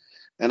thing.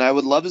 And I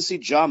would love to see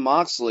Jon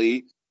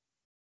Moxley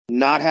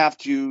not have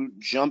to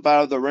jump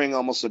out of the ring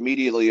almost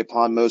immediately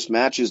upon most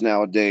matches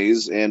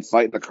nowadays and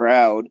fight the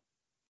crowd.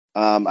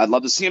 I'd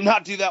love to see him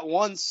not do that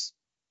once,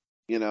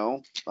 you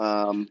know.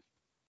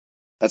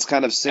 That's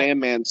kind of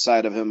Sandman's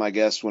side of him, I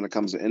guess, when it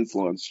comes to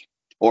influence.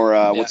 Or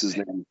what's his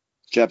name?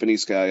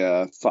 Japanese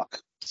guy.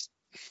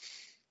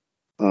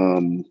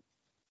 Damn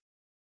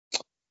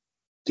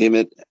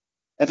it.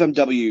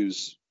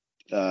 FMW's.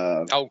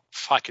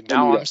 Fucking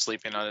now Onita. I'm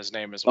sleeping on his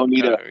name as well.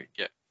 Onita.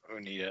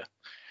 Onita.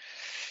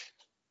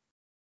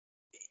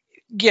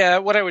 Yeah,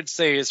 what I would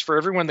say is for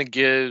everyone that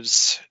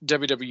gives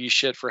WWE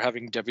shit for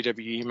having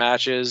WWE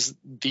matches,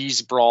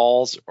 these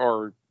brawls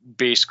are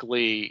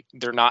basically,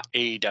 they're not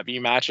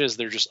AEW matches,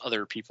 they're just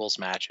other people's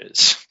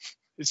matches.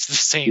 It's the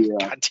same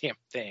goddamn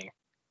thing.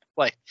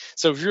 Like,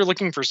 so if you're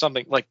looking for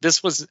something like there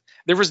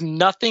was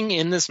nothing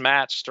in this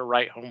match to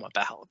write home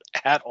about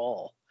at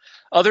all,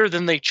 other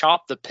than they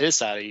chopped the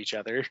piss out of each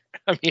other.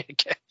 I mean,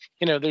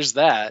 there's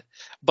that,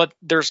 but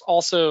there's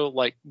also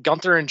like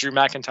Gunther and Drew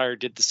McIntyre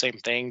did the same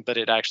thing, but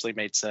it actually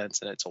made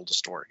sense and it told a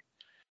story.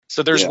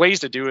 So there's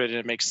ways to do it and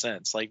it makes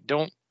sense. Like,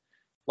 don't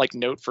like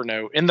note for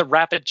note. And the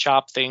rapid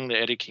chop thing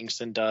that Eddie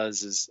Kingston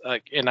does is,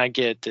 and I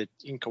get that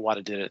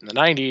Kawada did it in the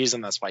 90s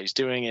and that's why he's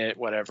doing it.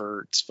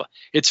 Whatever,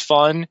 it's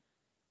fun.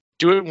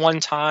 Do it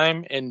one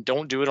time and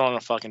don't do it on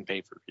a fucking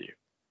pay-per-view.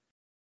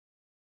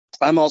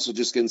 I'm also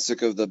just getting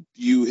sick of the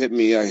you hit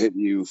me, I hit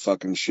you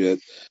fucking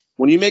shit.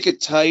 When you make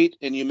it tight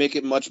and you make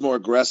it much more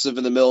aggressive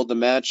in the middle of the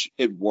match,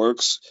 it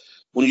works.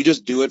 When you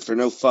just do it for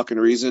no fucking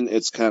reason,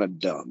 it's kind of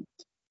dumb.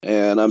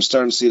 And I'm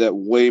starting to see that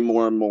way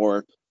more and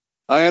more.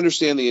 I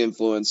understand the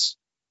influence.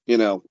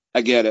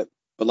 I get it.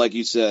 But like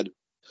you said,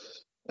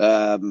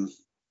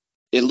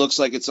 it looks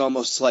like it's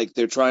almost like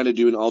they're trying to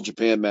do an All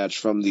Japan match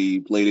from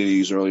the late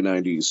 80s, early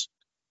 90s.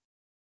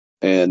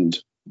 And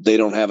they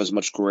don't have as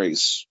much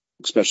grace,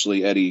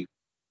 especially Eddie,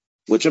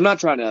 which I'm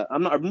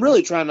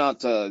really trying not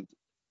to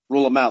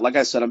rule him out. Like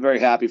I said, I'm very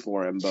happy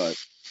for him, but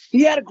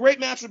he had a great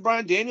match with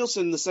Bryan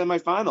Danielson in the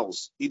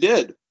semifinals. He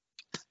did.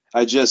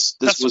 That's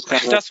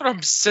what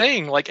I'm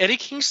saying. Like, Eddie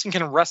Kingston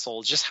can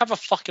wrestle. Just have a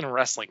fucking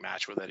wrestling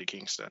match with Eddie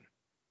Kingston.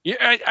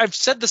 Yeah, I've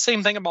said the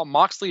same thing about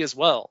Moxley as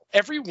well.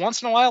 Every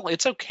once in a while,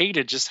 it's okay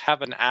to just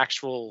have an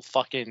actual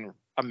fucking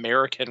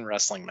American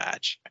wrestling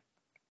match.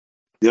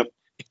 Yep.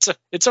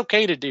 It's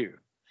okay to do.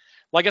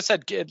 Like I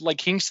said, like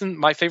Kingston,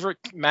 my favorite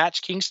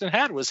match Kingston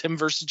had was him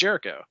versus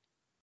Jericho.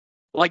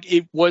 Like,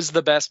 it was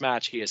the best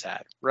match he has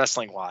had,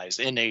 wrestling-wise,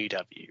 in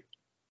AEW.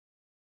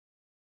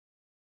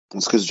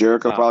 It's because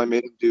Jericho probably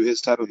made him do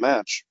his type of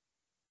match.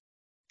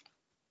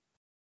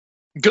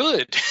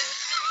 Good.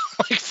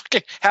 Like,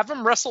 fucking have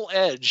him wrestle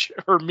Edge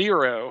or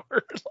Miro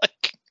or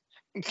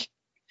like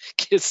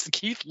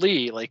Keith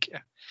Lee. Like,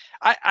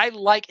 I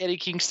like Eddie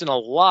Kingston a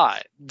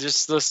lot.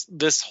 Just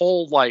this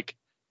whole like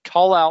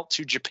call out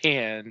to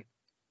Japan.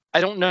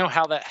 I don't know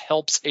how that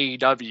helps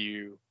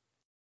AEW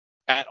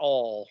at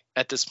all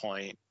at this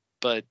point,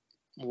 but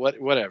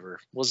whatever.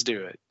 Let's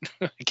do it.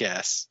 I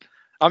guess.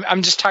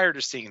 I'm just tired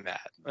of seeing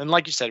that. And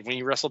like you said, when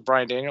you wrestled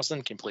Bryan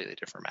Danielson, completely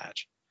different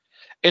match.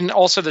 And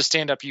also the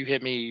stand-up, you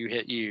hit me, you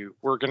hit you.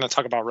 We're going to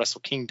talk about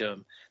Wrestle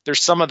Kingdom.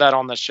 There's some of that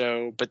on the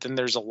show, but then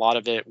there's a lot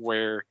of it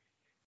where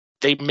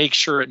they make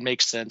sure it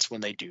makes sense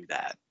when they do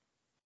that.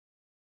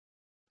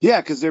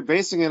 Yeah, because they're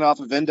basing it off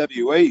of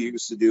NWA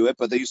used to do it,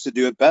 but they used to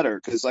do it better.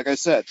 Because like I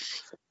said,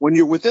 when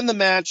you're within the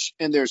match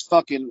and there's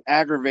fucking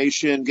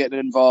aggravation getting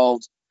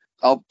involved,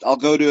 I'll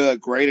go to a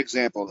great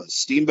example of this.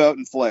 Steamboat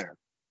and Flair.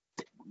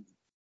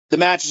 The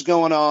match is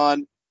going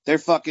on.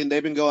 They've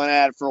been going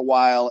at it for a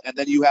while, and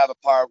then you have a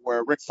part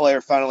where Ric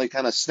Flair finally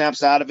kind of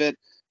snaps out of it,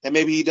 and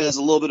maybe he does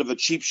a little bit of a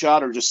cheap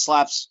shot or just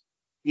slaps,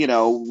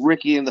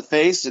 Ricky in the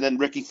face, and then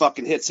Ricky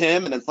fucking hits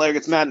him, and then Flair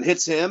gets mad and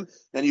hits him,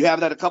 and you have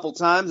that a couple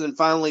times, and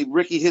finally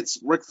Ricky hits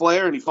Ric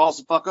Flair, and he falls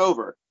the fuck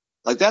over.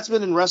 Like, that's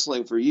been in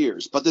wrestling for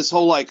years, but this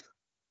whole, like,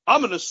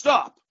 I'm gonna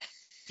stop,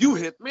 you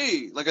hit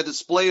me, like a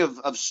display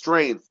of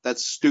strength,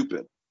 that's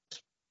stupid.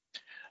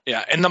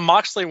 Yeah, and the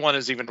Moxley one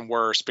is even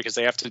worse because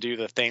they have to do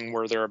the thing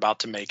where they're about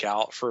to make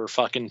out for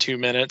fucking 2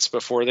 minutes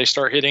before they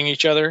start hitting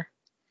each other.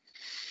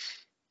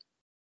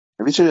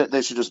 They should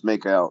just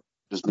make out.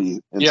 Just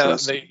be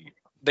interesting. Yeah,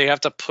 they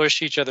have to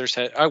push each other's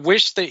head. I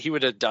wish that he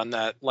would have done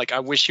that. Like, I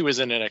wish he was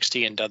in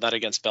NXT and done that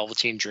against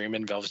Velveteen Dream,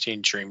 and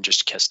Velveteen Dream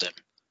just kissed him.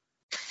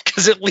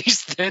 Because at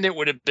least then it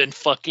would have been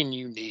fucking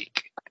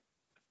unique.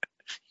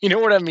 You know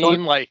what I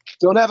mean? Like,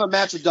 don't have a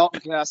match with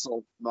Dalton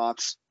Castle,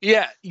 Mox.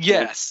 yeah,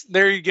 yes,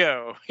 there you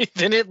go.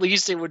 Then at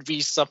least it would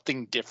be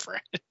something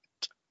different.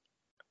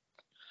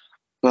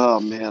 Oh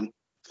man.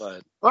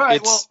 But all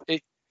right,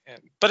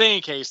 but in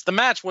any case, the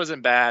match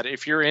wasn't bad.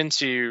 If you're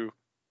into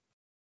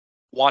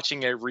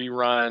watching a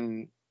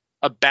rerun,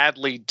 a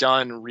badly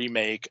done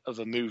remake of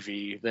a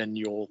movie, then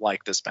you'll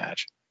like this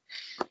match.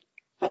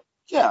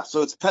 Yeah,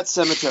 so it's Pet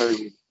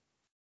Cemetery.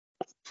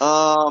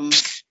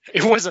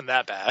 It wasn't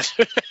that bad.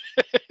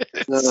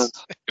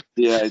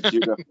 Yeah,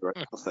 you're definitely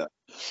right with that.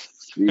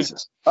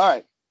 Jesus. All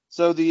right.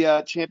 So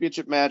the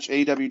championship match,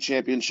 AEW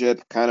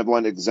championship, kind of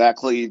went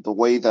exactly the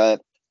way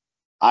that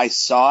I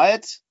saw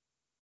it.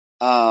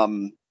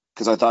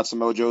 Because I thought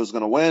Samoa Joe was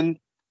going to win.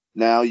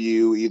 Now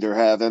you either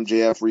have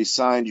MJF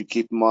re-signed, you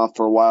keep him off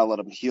for a while, let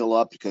him heal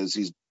up because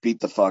he's beat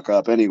the fuck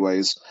up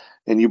anyways,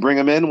 and you bring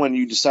him in when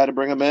you decide to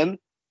bring him in,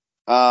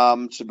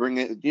 to bring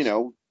it,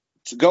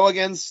 to go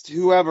against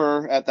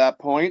whoever at that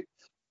point.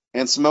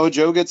 And Samoa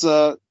Joe gets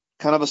a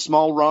kind of a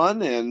small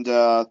run, and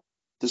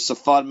this is a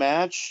fun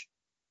match.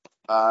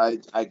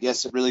 I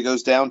guess it really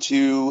goes down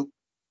to,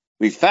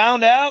 we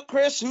found out,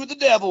 Chris, who the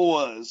devil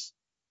was.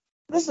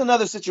 This is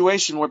another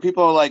situation where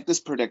people are like, this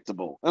is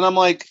predictable. And I'm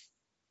like,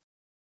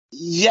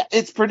 yeah,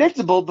 it's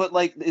predictable, but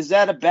like, is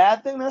that a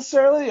bad thing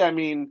necessarily? I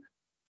mean,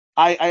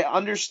 I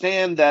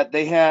understand that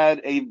they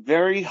had a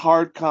very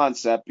hard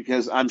concept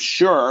because I'm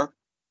sure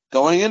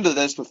going into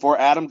this, before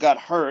Adam got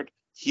hurt,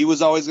 he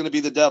was always going to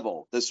be the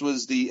devil. This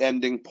was the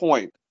ending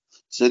point.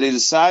 So they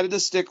decided to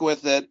stick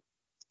with it.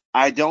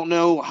 I don't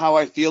know how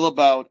I feel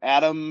about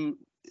Adam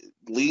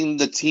leading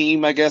the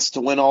team, I guess,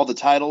 to win all the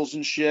titles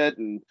and shit.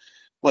 And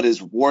what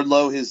is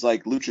Wardlow, his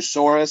like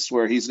Luchasaurus,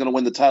 where he's going to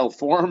win the title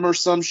for him or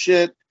some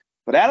shit.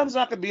 But Adam's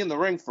not going to be in the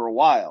ring for a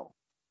while.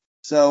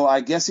 So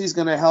I guess he's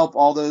going to help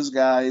all those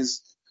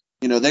guys.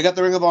 They got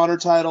the Ring of Honor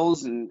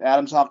titles, and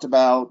Adam talked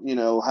about,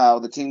 how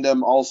the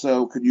Kingdom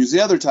also could use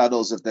the other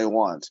titles if they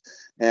want.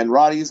 And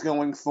Roddy's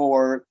going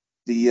for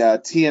the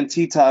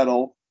TNT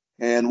title,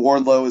 and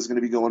Wardlow is going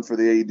to be going for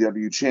the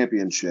AEW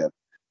championship.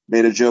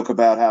 Made a joke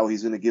about how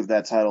he's going to give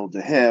that title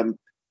to him.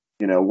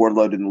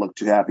 Wardlow didn't look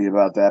too happy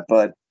about that,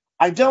 but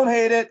I don't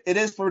hate it. It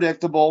is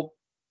predictable.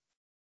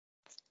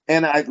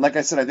 And like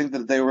I said, I think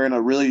that they were in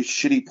a really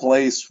shitty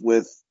place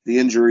with the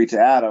injury to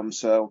Adam,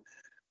 so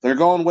they're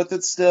going with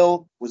it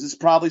still. Was this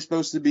probably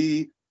supposed to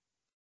be,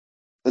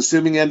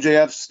 assuming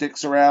MJF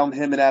sticks around,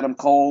 him and Adam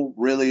Cole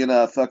really in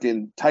a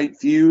fucking tight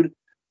feud?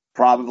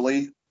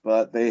 Probably,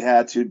 but they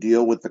had to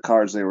deal with the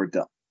cards they were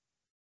dealt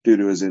due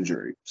to his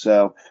injury.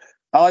 So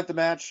I like the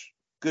match.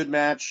 Good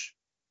match.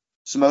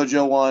 Samoa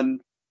Joe won,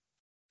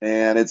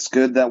 and it's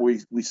good that we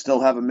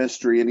still have a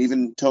mystery. And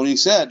even Tony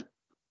said,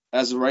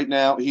 as of right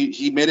now,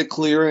 he made it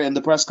clear in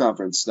the press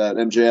conference that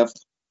MJF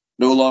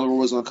no longer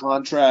was on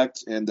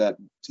contract and that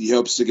he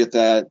hopes to get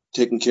that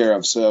taken care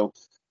of. So,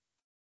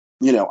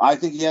 I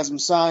think he has him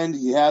signed.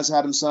 He has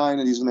had him signed,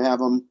 and he's going to have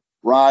him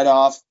ride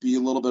off, be a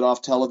little bit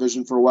off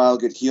television for a while,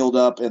 get healed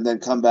up, and then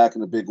come back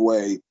in a big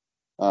way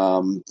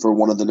for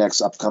one of the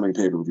next upcoming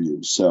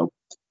pay-per-views. So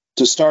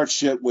to start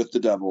shit with the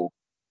devil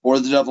or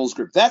the devil's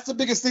group. That's the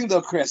biggest thing,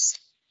 though, Chris,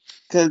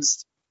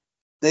 because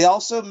they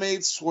also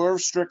made Swerve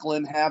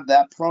Strickland have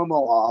that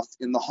promo off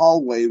in the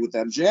hallway with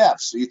MJF.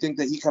 So you think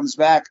that he comes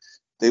back,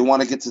 they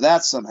want to get to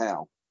that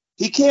somehow.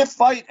 He can't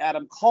fight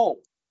Adam Cole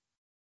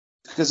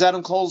because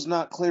Adam Cole's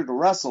not cleared to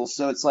wrestle.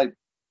 So it's like,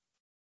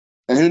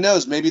 and who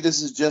knows, maybe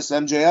this is just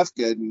MJF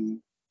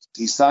getting,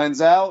 he signs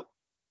out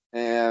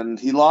and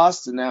he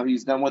lost and now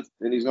he's done with,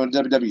 and he's going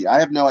to WWE. I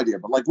have no idea.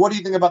 But like, what do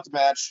you think about the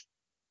match?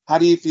 How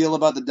do you feel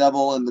about the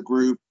devil and the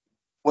group?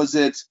 Was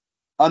it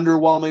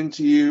underwhelming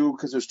to you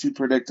because it was too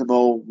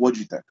predictable? What'd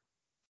you think?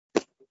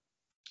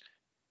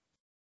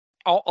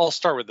 I'll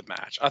start with the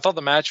match. I thought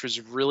the match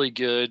was really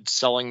good,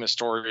 selling the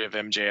story of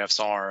MJF's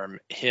arm,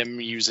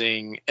 him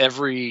using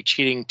every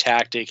cheating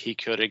tactic he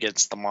could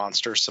against the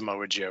monster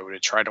Samoa Joe to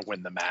try to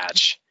win the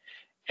match.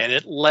 And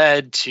it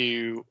led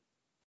to,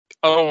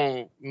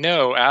 oh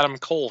no, Adam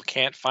Cole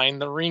can't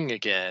find the ring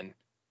again,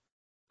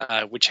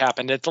 which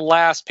happened at the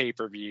last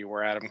pay-per-view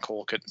where Adam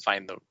Cole couldn't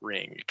find the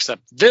ring,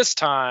 except this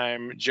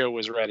time Joe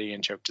was ready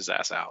and choked his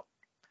ass out.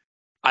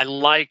 I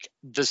like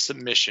the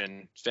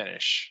submission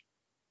finish.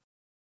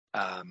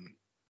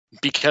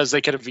 Because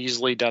they could have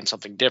easily done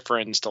something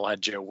different and still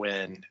had Joe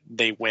win.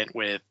 They went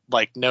with,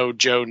 like, no,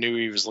 Joe knew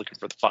he was looking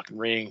for the fucking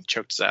ring,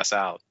 choked his ass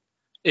out.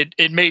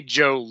 It made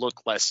Joe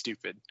look less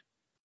stupid,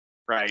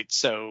 right?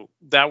 So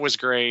that was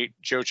great.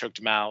 Joe choked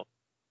him out,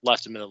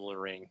 left him in the middle of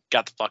the ring,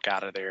 got the fuck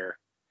out of there.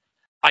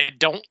 I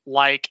don't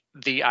like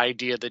the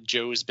idea that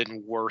Joe's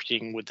been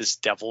working with this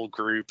devil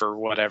group or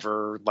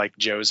whatever. Like,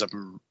 Joe's a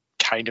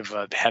kind of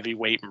a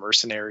heavyweight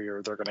mercenary,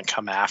 or they're going to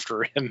come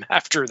after him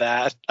after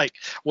that. Like,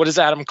 what is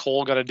Adam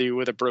Cole going to do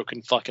with a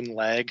broken fucking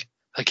leg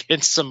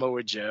against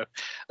Samoa Joe?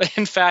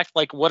 In fact,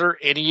 like, what are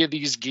any of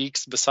these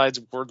geeks besides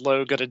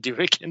Wardlow going to do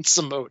against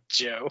Samoa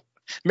Joe?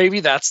 Maybe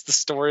that's the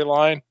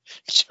storyline.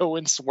 Joe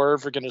and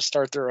Swerve are going to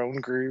start their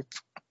own group.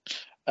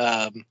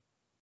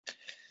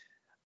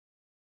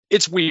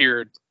 it's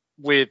weird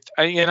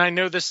and I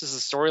know this is a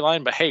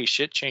storyline, but hey,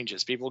 shit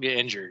changes. People get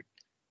injured.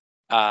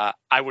 I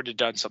would have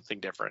done something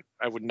different.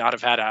 I would not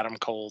have had Adam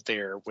Cole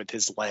there with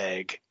his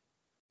leg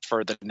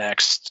for the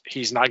next.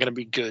 He's not going to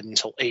be good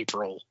until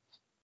April.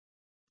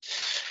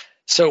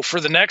 So for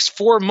the next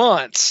 4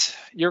 months,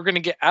 you're going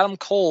to get Adam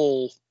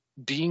Cole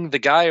being the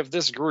guy of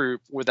this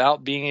group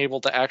without being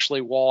able to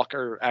actually walk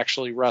or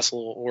actually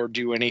wrestle or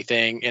do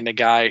anything, and a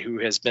guy who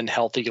has been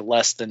healthy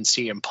less than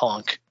CM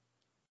Punk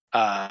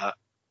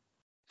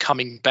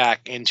coming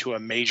back into a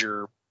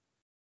major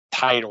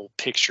title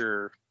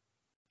picture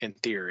in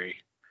theory.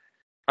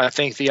 I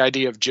think the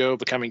idea of Joe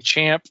becoming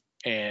champ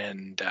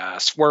and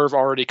Swerve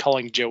already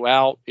calling Joe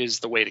out is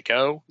the way to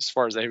go as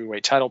far as the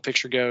heavyweight title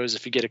picture goes.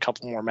 If you get a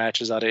couple more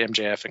matches out of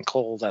MJF and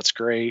Cole, that's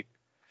great.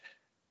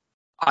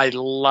 I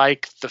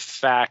like the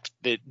fact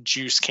that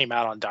Juice came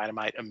out on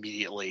Dynamite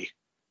immediately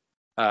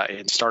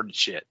and started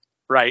shit.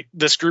 Right?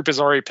 This group has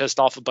already pissed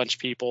off a bunch of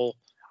people.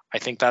 I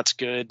think that's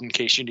good in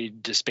case you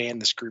need to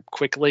disband this group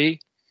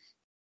quickly.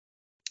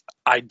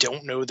 I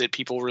don't know that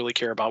people really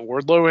care about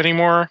Wardlow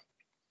anymore.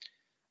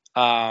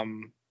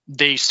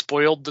 They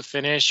spoiled the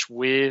finish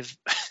with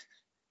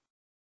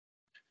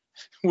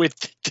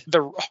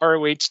the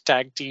ROH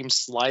tag team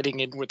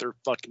sliding in with their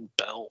fucking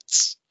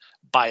belts,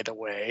 by the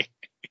way,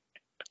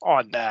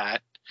 on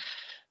that.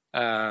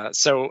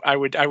 So I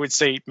would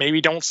say maybe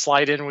don't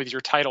slide in with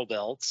your title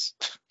belts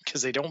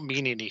because they don't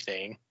mean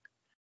anything.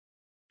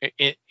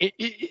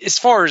 As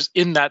far as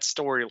in that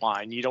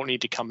storyline, you don't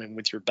need to come in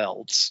with your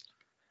belts.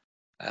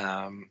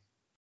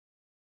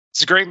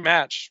 It's a great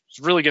match. It's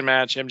a really good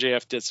match.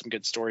 MJF did some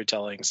good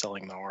storytelling,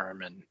 selling the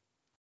arm, and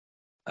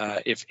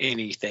if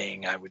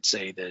anything, I would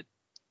say that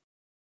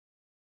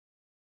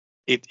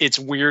it's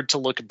weird to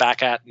look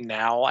back at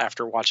now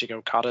after watching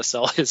Okada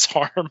sell his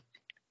arm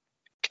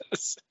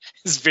because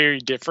it's very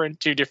different,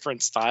 two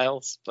different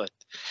styles. But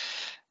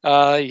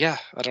yeah,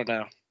 I don't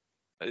know.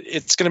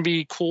 It's going to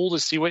be cool to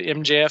see what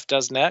MJF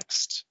does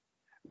next,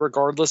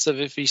 regardless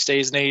of if he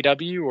stays in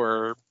AEW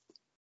or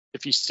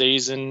if he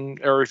stays in,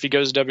 or if he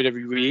goes to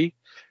WWE.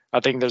 I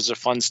think there's a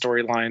fun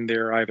storyline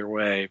there either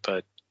way.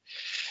 But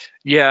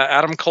yeah,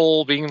 Adam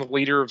Cole being the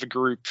leader of the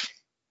group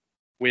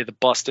with a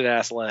busted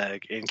ass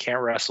leg and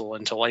can't wrestle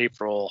until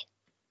April.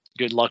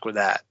 Good luck with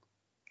that.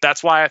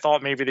 That's why I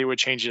thought maybe they would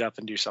change it up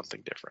and do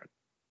something different.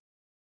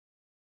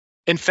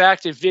 In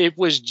fact, if it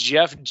was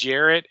Jeff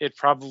Jarrett, it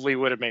probably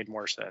would have made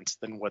more sense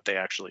than what they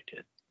actually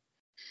did.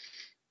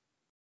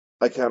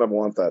 I kind of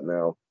want that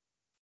now.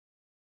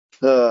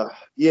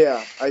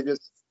 Yeah, and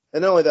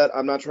not only that,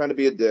 I'm not trying to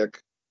be a dick.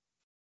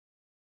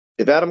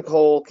 If Adam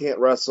Cole can't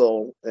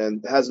wrestle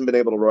and hasn't been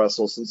able to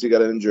wrestle since he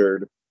got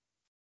injured,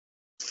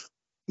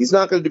 he's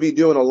not going to be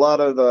doing a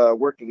lot of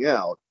working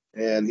out.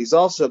 And he's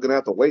also going to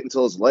have to wait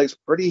until his leg's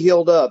pretty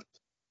healed up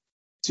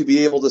to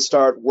be able to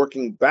start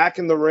working back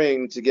in the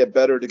ring to get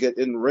better, to get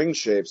in ring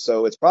shape.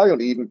 So it's probably going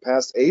to be even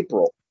past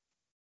April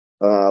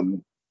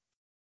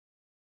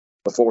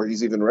before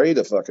he's even ready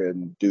to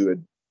fucking do a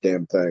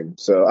damn thing.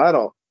 So I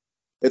don't.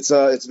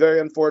 It's very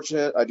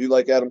unfortunate. I do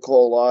like Adam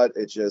Cole a lot.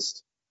 It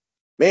just,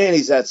 man,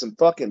 he's had some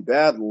fucking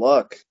bad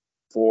luck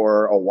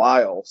for a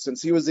while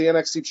since he was the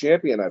NXT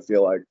champion. I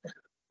feel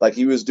like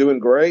he was doing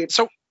great.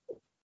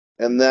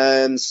 And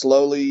then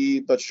slowly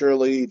but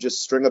surely,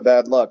 just string of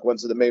bad luck. Went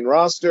to the main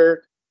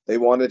roster. They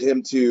wanted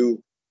him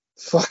to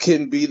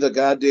fucking be the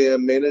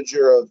goddamn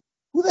manager of,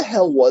 who the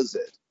hell was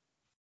it?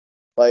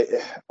 Like,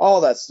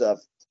 all that stuff.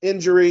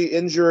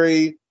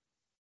 Injury,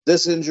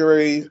 this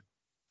injury.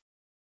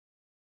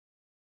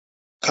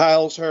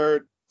 Kyle's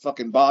hurt.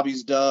 Fucking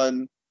Bobby's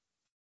done.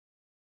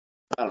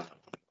 I don't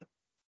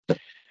know.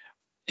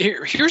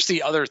 Here's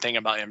the other thing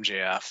about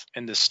MJF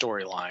and this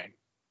storyline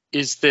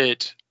is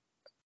that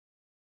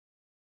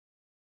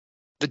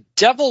the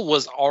devil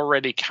was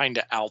already kind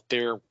of out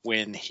there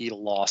when he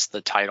lost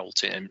the title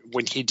to him,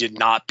 when he did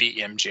not beat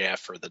MJF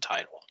for the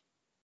title.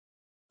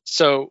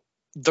 So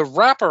the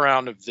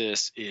wraparound of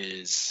this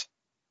is,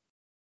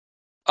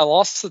 I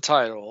lost the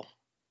title.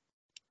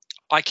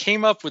 I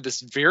came up with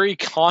this very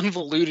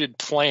convoluted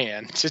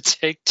plan to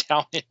take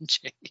down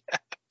MJF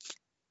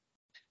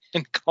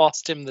and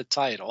cost him the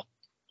title.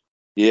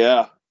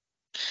 Yeah.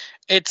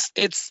 That's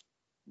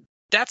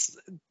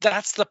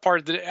the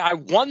part that I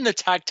won the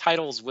tag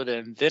titles with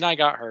him. Then I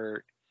got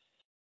hurt.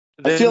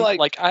 Then, I feel like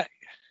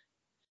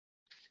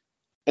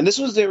and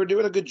they were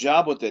doing a good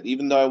job with it,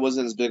 even though I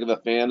wasn't as big of a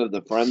fan of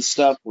the Friends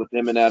stuff with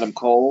him and Adam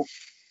Cole.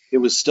 It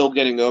was still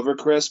getting over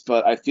Chris,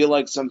 but I feel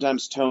like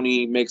sometimes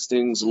Tony makes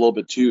things a little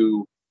bit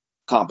too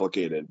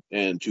complicated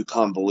and too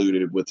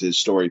convoluted with his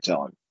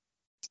storytelling.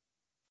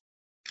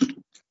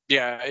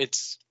 Yeah, it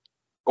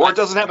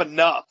doesn't have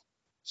enough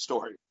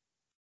story.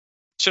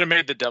 Should have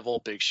made the devil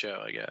a big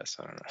show, I guess.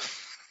 I don't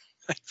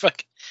know.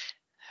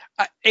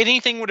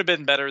 Anything would have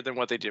been better than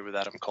what they did with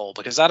Adam Cole,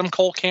 because Adam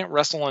Cole can't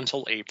wrestle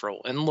until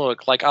April. And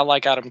look, like, I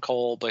like Adam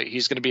Cole, but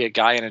he's going to be a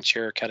guy in a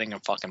chair cutting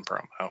a fucking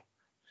promo.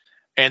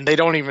 And they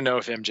don't even know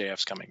if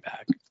MJF's coming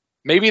back.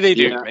 Maybe they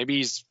do. Yeah. Maybe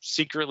he's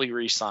secretly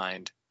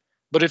re-signed.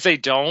 But if they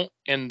don't,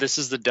 and this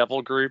is the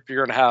Devil group,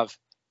 you're going to have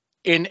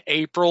in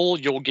April,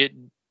 you'll get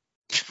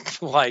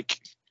like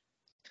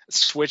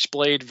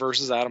Switchblade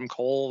versus Adam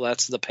Cole.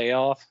 That's the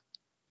payoff.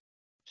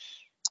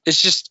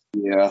 It's just,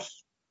 Yeah.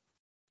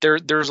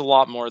 there's a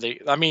lot more.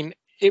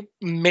 It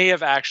may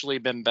have actually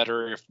been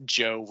better if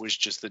Joe was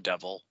just the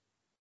Devil,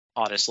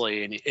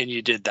 honestly, and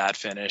you did that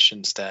finish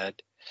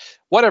instead.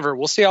 Whatever,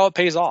 we'll see how it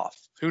pays off.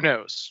 Who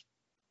knows?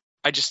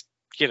 I just,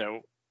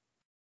 MJF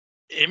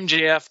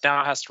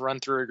now has to run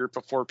through a group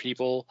of 4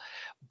 people,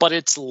 but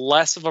it's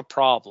less of a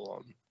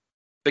problem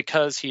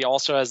because he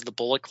also has the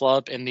Bullet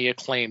Club and the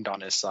Acclaimed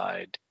on his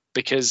side.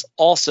 Because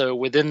also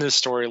within this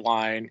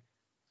storyline,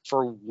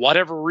 for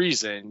whatever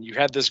reason, you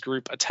had this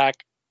group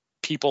attack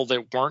people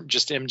that weren't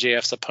just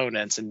MJF's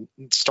opponents and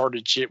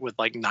started shit with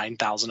like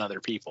 9,000 other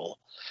people.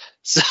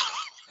 So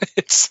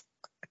it's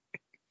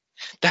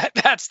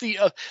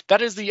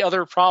that is the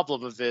other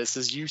problem of this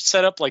is you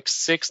set up like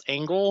 6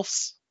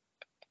 angles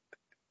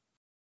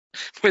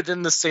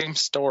within the same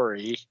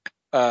story.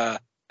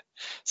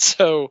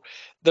 So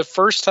the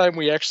first time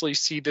we actually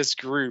see this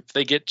group,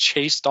 they get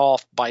chased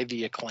off by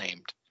the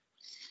Acclaimed.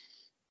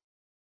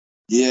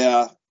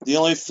 Yeah. The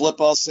only flip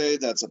I'll say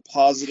that's a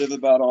positive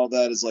about all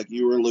that is like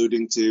you were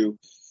alluding to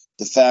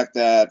the fact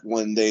that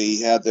when they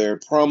had their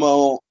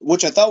promo,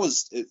 which I thought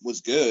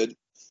was good,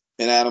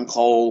 and Adam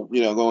Cole,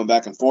 going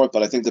back and forth.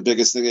 But I think the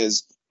biggest thing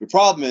is your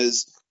problem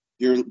is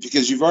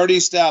because you've already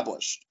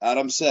established,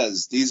 Adam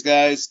says, these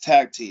guys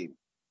tag team.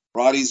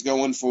 Roddy's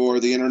going for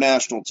the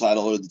international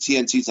title or the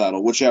TNT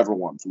title, whichever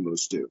one from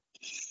those two.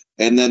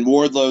 And then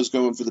Wardlow's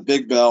going for the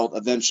big belt.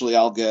 Eventually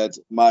I'll get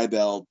my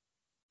belt,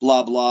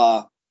 blah,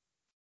 blah.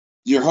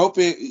 You're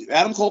hoping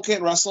Adam Cole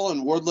can't wrestle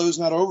and Wardlow's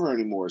not over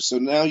anymore. So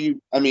now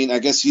I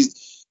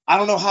guess I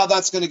don't know how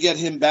that's going to get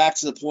him back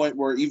to the point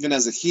where even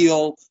as a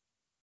heel,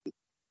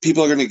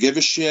 people are going to give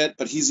a shit,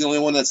 but he's the only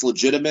one that's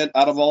legitimate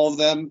out of all of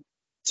them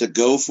to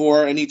go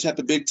for any type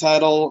of big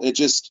title.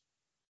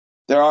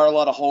 There are a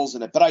lot of holes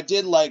in it. But I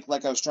did like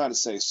I was trying to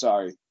say,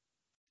 sorry.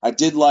 I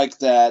did like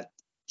that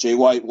Jay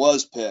White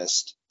was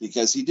pissed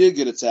because he did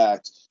get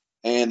attacked,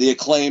 and the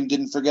Acclaim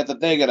didn't forget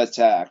that they got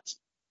attacked.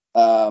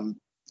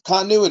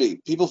 Continuity.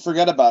 People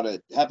forget about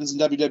it. It happens in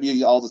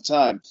WWE all the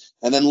time.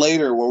 And then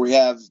later where we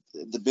have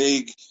the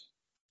big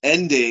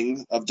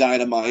ending of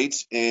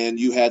Dynamite, and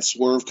you had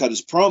Swerve cut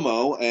his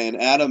promo,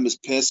 and Adam is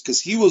pissed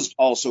because he was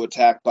also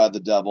attacked by the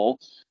Devil,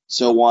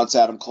 so wants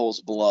Adam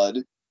Cole's blood,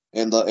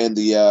 and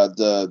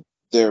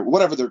their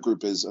whatever their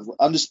group is,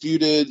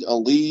 Undisputed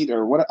Elite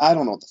or what, I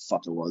don't know what the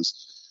fuck it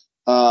was.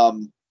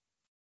 It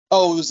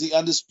was the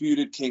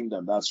Undisputed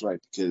Kingdom. That's right,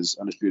 because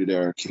Undisputed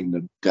Era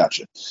Kingdom.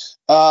 Gotcha.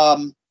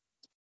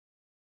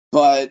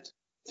 But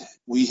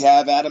we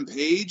have Adam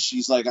Page.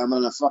 He's like, I'm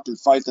gonna fucking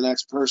fight the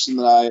next person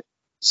that I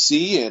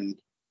see, and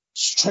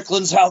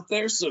Strickland's out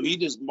there, so he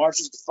just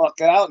marches the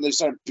fuck out, and they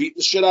start beating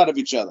the shit out of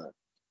each other.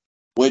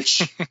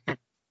 Which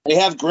they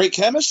have great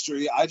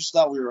chemistry. I just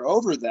thought we were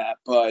over that,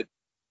 but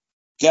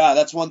God,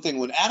 that's one thing.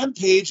 When Adam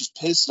Page is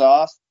pissed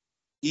off,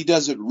 he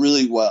does it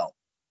really well,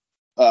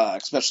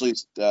 especially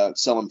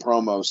selling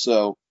promos.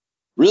 So,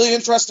 really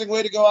interesting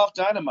way to go off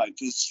Dynamite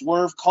because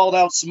Swerve called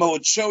out Samoa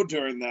Joe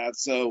during that.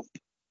 So,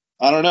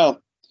 I don't know.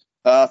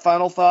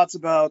 Final thoughts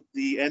about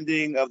the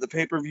ending of the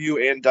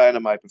pay-per-view and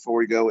Dynamite before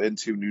we go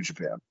into New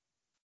Japan.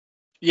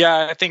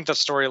 Yeah, I think the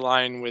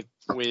storyline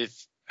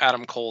with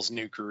Adam Cole's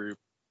new group,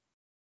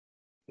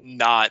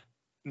 not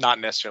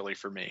necessarily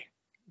for me.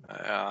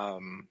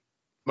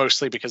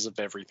 Mostly because of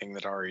everything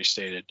that I already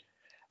stated.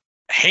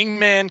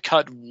 Hangman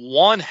cut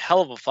one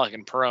hell of a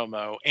fucking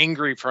promo,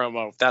 angry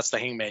promo. That's the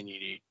Hangman you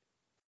need.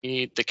 You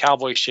need the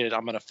cowboy shit.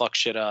 I'm gonna fuck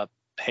shit up,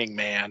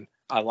 Hangman.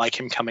 I like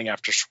him coming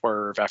after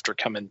Swerve after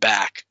coming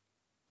back.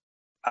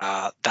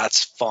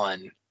 That's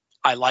fun.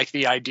 I like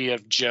the idea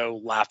of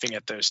Joe laughing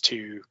at those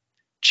two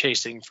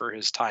chasing for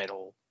his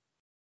title.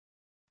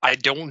 I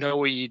don't know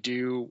what you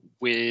do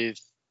with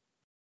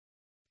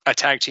a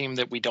tag team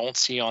that we don't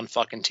see on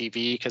fucking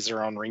TV because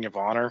they're on Ring of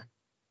Honor.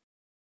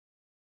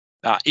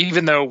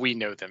 Even though we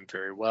know them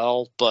very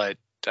well, but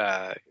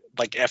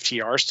like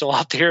FTR is still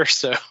out there,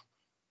 so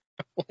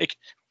like,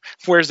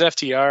 where's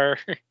FTR?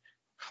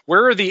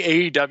 Where are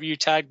the AEW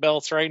tag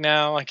belts right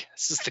now? I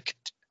guess is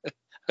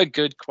a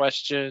good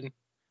question.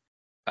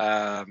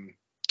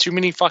 Too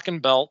many fucking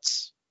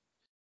belts.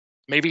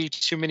 Maybe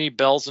too many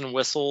bells and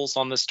whistles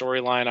on the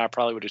storyline. I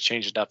probably would have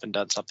changed it up and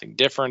done something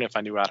different if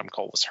I knew Adam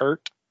Cole was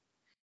hurt.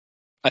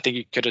 I think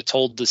you could have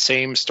told the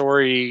same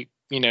story,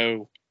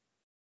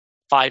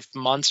 5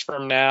 months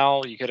from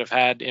now. You could have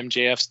had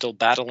MJF still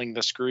battling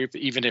this group,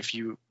 even if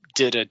you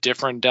did a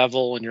different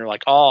Devil and you're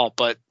like, oh,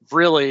 but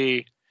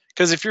really,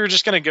 because if you're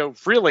just going to go,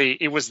 really,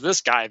 it was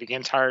this guy the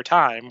entire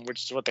time,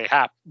 which is what they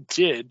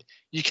did.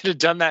 You could have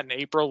done that in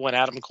April when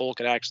Adam Cole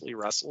could actually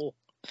wrestle.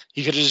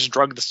 You could have just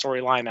drug the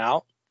storyline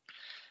out.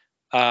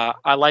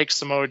 I like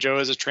Samoa Joe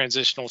as a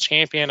transitional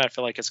champion. I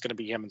feel like it's going to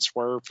be him and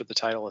Swerve for the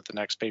title at the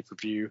next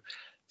pay-per-view.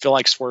 Feel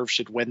like Swerve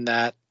should win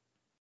that.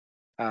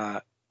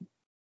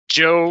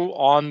 Joe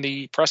on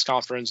the press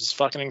conference is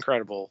fucking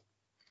incredible.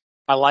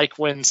 I like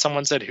when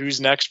someone said, "Who's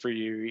next for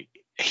you?"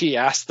 He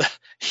asked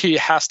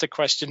a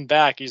question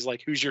back. He's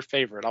like, "Who's your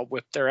favorite? I'll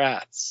whip their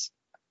ass,"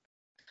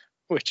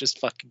 which is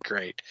fucking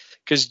great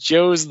because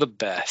Joe's the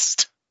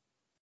best.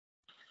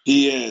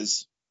 He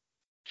is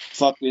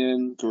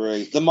fucking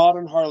great. The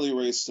modern Harley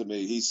race to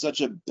me. He's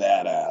such a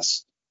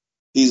badass.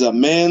 He's a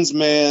man's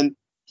man.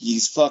 You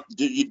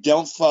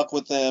don't fuck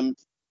with him,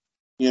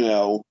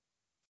 or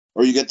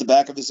you get the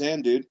back of his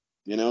hand, dude.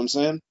 You know what I'm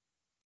saying?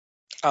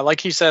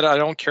 Like he said, I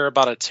don't care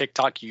about a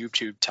TikTok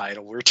YouTube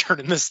title. We're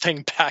turning this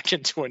thing back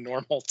into a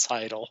normal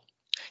title.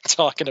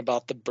 Talking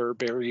about the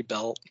Burberry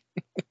belt.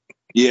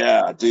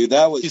 Yeah, dude,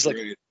 that was He's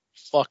great. like,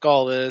 fuck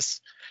all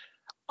this.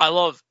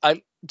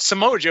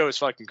 Samoa Joe is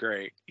fucking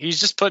great. He's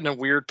just put in a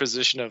weird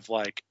position of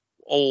like,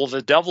 oh,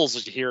 the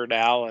devil's here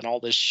now and all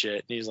this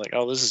shit. And he's like,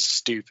 oh, this is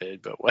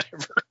stupid, but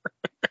whatever.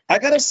 I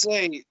gotta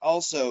say,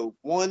 also,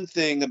 one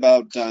thing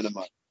about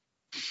Dynamite.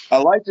 I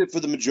liked it for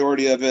the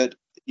majority of it.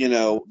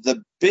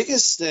 The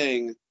biggest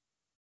thing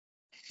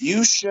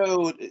you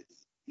showed,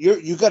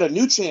 you got a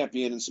new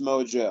champion in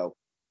Samoa Joe.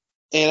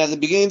 And at the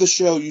beginning of the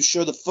show, you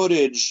show the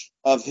footage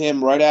of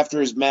him right after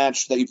his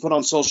match that you put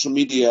on social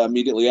media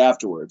immediately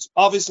afterwards.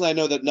 Obviously, I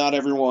know that not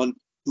everyone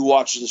who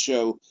watches the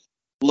show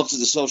looks at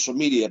the social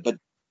media, but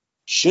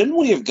shouldn't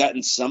we have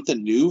gotten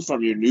something new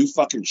from your new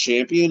fucking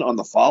champion on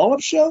the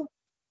follow-up show?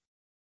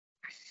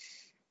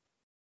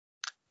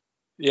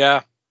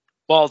 Yeah.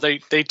 Well, they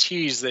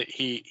teased that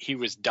he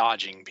was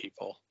dodging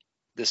people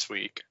this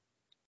week.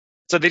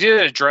 So they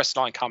did address it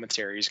on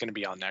commentary. He's going to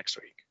be on next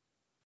week.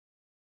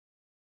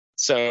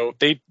 So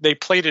they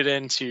played it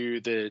into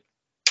the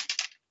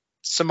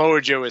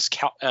Samoa Joe is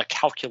a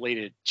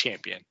calculated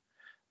champion,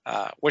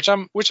 which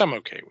I'm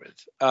okay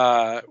with.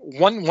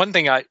 One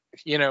thing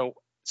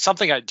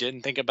something I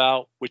didn't think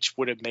about, which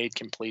would have made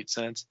complete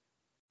sense.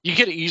 You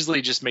could have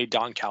easily just made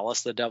Don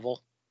Callis the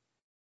devil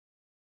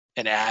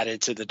and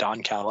added to the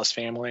Don Callis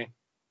family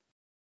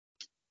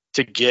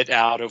to get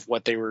out of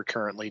what they were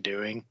currently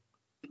doing.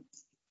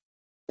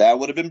 That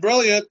would have been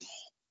brilliant.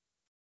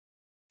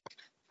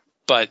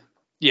 But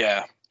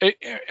yeah,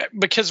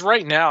 because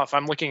right now, if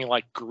I'm looking at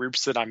like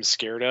groups that I'm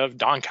scared of,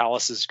 Don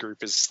Callis's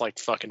group is like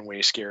fucking way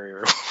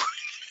scarier.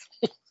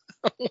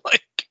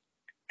 Like,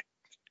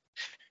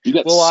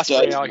 Will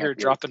Ospreay out here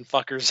dropping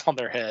fuckers on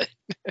their head.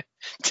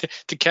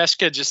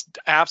 Takeshita just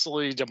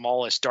absolutely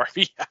demolished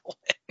Darby Allin.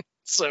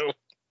 So,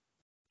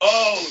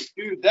 oh,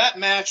 dude, that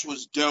match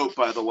was dope.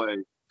 By the way,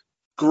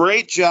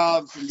 great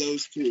job from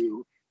those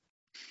two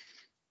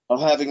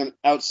of having an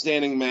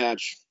outstanding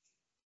match.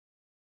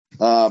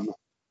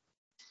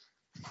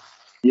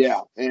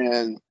 Yeah,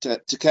 and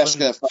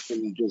Takeshita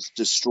fucking just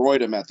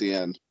destroyed him at the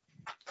end.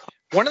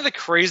 One of the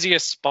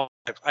craziest spots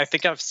I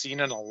think I've seen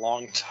in a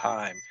long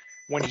time,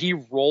 when he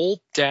rolled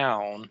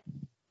down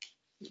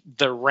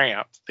the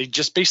ramp, they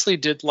just basically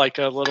did like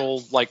a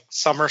little like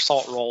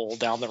somersault roll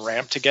down the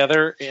ramp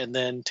together, and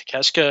then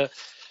Takeshita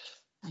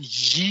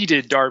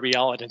yeeted Darby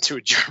Allin into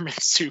a German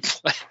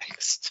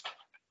suplex.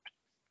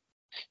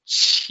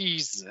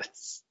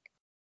 Jesus.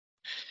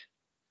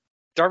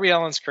 Darby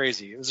Allin's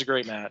crazy. It was a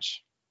great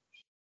match.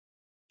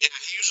 Yeah,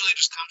 he usually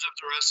just comes up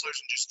to wrestlers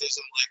and just gives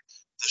them like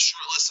the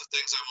short list of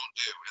things I won't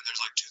do, and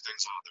there's like 2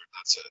 things on there, and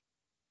that's it.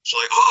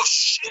 So like, oh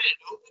shit,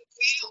 open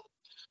field.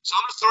 So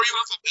I'm gonna throw you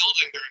off a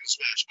building during this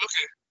match.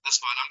 Okay, that's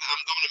fine. I'm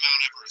going to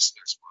Mount Everest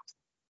next month.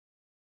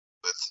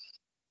 But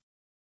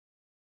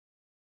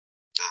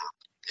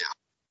yeah,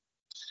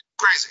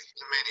 crazy,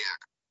 the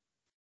maniac.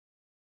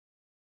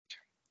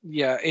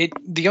 Yeah,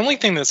 the only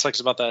thing that sucks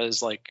about that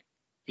is like,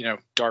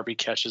 Darby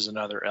catches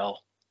another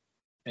L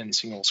in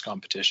singles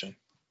competition.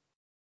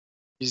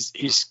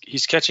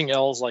 He's catching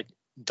L's like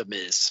the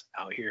Miz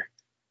out here.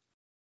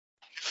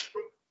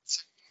 It's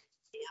a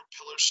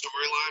 4-pillar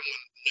storyline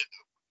when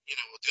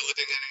the only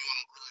thing anyone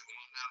really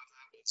want out of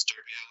that is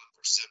Darby Allin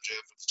versus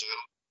MJF for the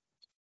title.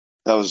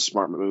 That was a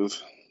smart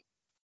move.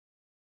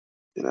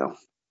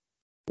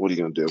 What are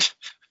you gonna do?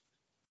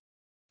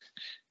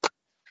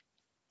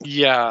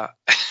 Yeah.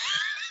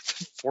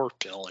 4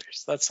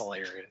 pillars. That's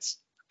hilarious.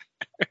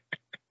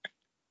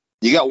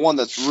 You got one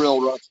that's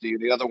real rusty,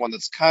 and the other one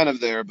that's kind of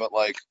there, but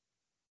like,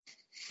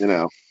 I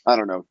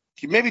don't know.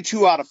 Maybe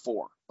 2 out of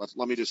 4.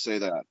 Let me just say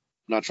that. I'm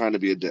not trying to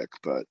be a dick,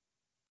 but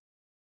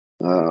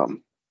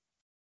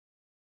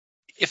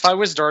if I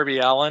was Darby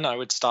Allin, I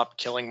would stop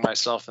killing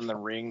myself in the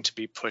ring to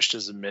be pushed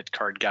as a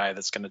mid-card guy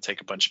that's going to take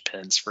a bunch of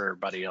pins for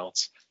everybody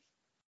else.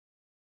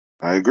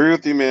 I agree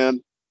with you,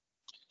 man.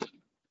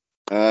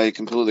 I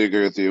completely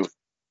agree with you.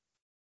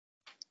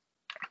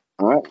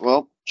 All right,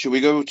 well, should we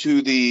go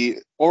to the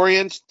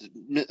Orient,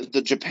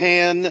 the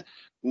Japan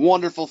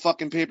wonderful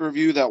fucking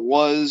pay-per-view that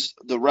was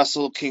the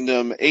Wrestle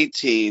Kingdom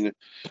 18,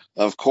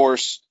 of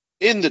course,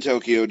 in the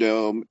Tokyo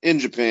Dome in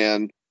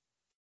Japan.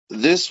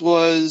 This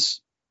was,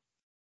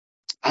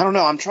 I don't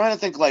know, I'm trying to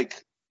think, like,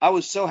 I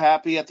was so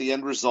happy at the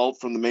end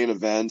result from the main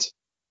event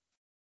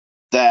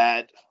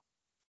and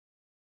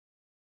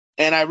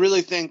I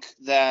really think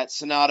that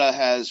Sonata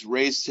has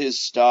raised his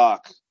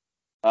stock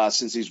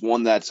since he's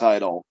won that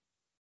title,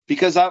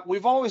 because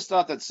we've always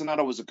thought that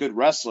Sonata was a good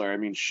wrestler. I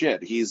mean,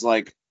 shit, he's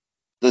like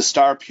the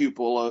star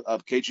pupil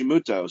of Keiji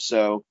Muto.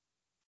 So,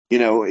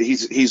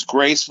 he's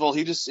graceful.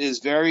 He just is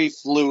very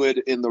fluid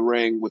in the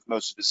ring with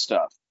most of his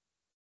stuff.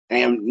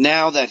 And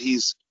now that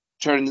he's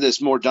turned into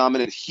this more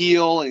dominant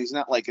heel, and he's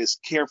not like as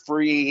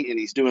carefree, and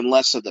he's doing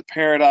less of the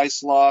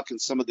Paradise Lock and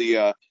some of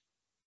the,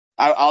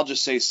 I'll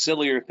just say,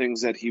 sillier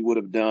things that he would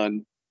have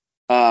done.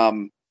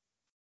 Man,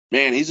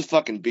 he's a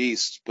fucking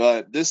beast.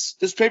 But this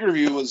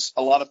pay-per-view was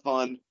a lot of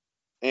fun.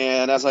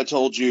 And as I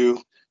told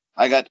you,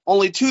 I got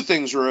only 2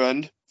 things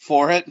ruined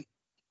for it.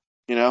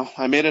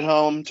 I made it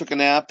home, took a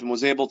nap, and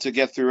was able to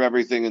get through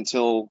everything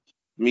until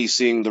me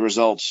seeing the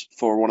results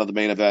for one of the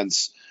main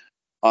events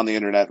on the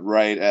internet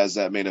right as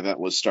that main event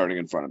was starting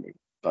in front of me.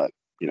 But,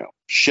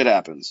 shit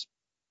happens.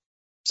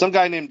 Some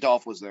guy named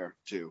Dolph was there,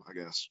 too, I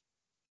guess.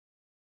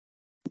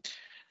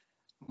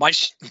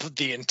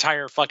 The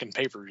entire fucking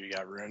pay-per-view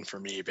got ruined for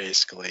me,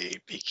 basically,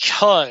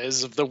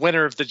 because of the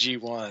winner of the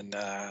G1.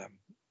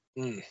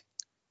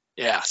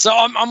 Yeah, so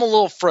I'm a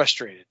little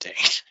frustrated, Dane,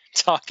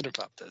 talking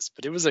about this,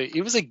 but it was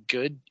a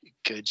good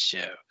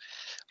show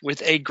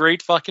with a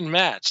great fucking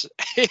match.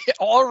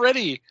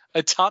 Already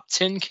a top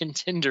 10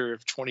 contender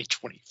of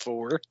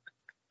 2024,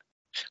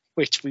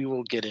 which we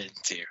will get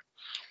into.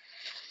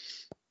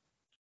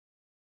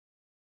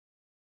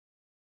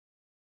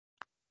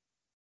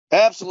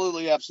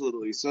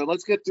 Absolutely. So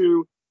let's get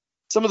through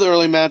some of the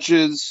early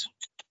matches.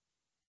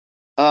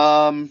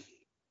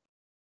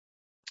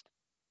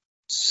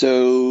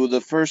 So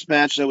the first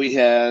match that we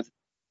had,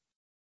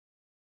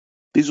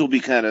 these will be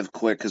kind of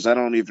quick because I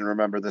don't even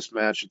remember this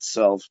match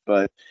itself,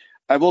 but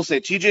I will say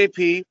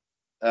TJP,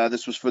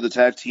 this was for the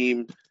tag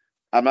team.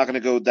 I'm not going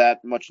to go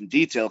that much in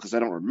detail because I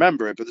don't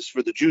remember it, but this is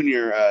for the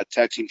junior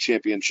tag team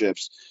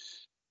championships.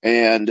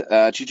 And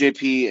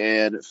TJP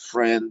and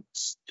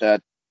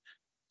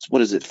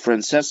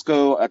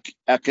Francesco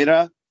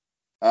Akira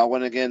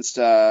went against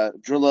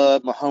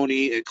Drilla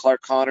Mahoney and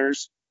Clark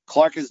Connors.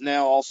 Clark is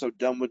now also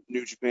done with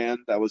New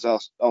Japan. That was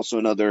also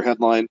another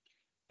headline.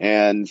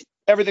 And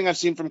everything I've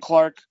seen from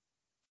Clark,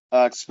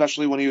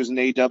 especially when he was in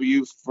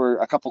AEW for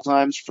a couple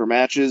times for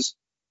matches,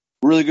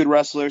 really good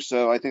wrestler.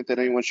 So I think that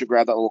anyone should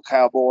grab that little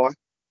cowboy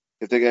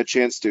if they get a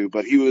chance to.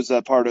 But he was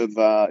a part of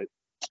the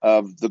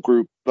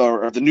group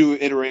or the new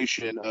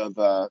iteration of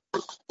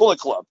Bullet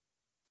Club,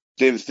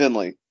 David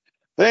Finlay.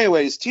 But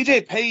anyways,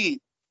 TJP,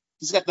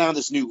 he's got now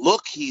this new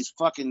look. He's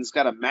got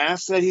a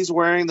mask that he's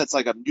wearing that's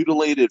like a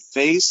mutilated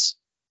face.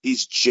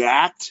 He's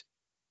jacked.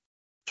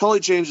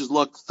 Totally changed his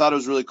look. Thought it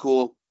was really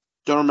cool.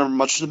 Don't remember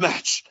much of the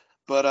match,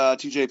 but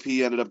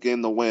TJP ended up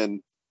getting the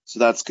win, so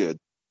that's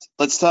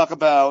Let's talk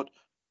about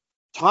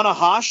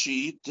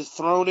Tanahashi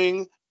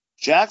dethroning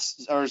Zack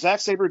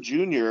Sabre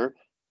Jr.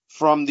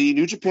 from the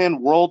New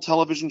Japan World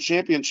Television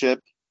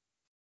Championship.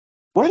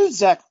 Where did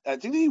Zack? I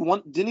think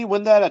didn't he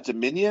win that at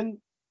Dominion?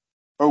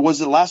 Or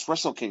was it last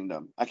Wrestle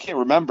Kingdom? I can't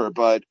remember,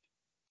 but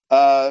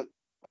so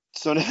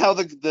now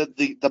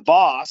the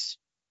boss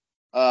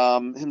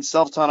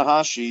himself,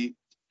 Tanahashi,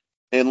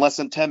 in less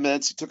than 10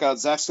 minutes, he took out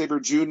Zack Sabre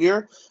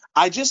Jr.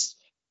 I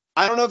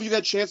don't know if you got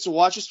a chance to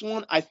watch this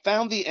one. I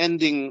found the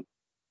ending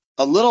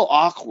a little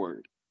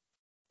awkward.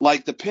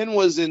 Like the pin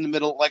was in the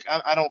middle. Like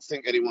I don't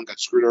think anyone got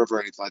screwed over or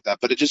anything like that,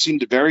 but it just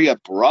seemed very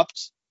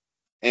abrupt.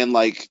 And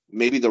like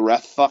maybe the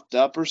ref fucked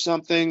up or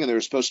something, and there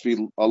was supposed to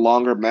be a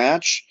longer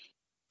match.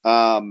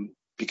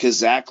 Because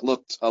Zach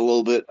looked a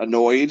little bit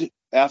annoyed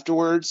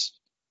afterwards,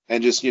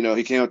 and just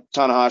he came up to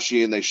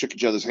Tanahashi and they shook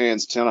each other's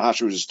hands.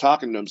 Tanahashi was just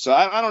talking to him, so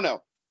I don't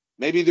know.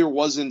 Maybe there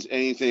wasn't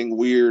anything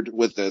weird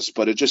with this,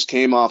 but it just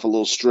came off a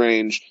little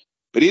strange.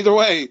 But either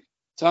way,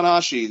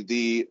 Tanahashi,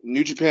 the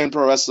New Japan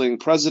Pro Wrestling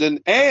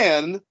president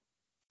and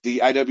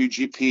the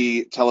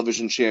IWGP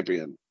Television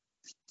Champion,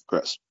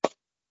 Chris.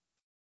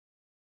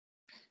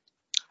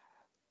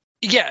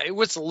 Yeah, it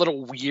was a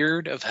little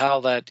weird of how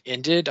that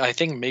ended. I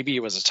think maybe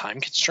it was a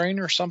time constraint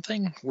or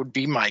something, would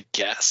be my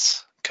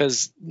guess.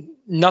 Because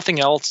nothing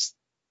else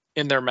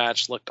in their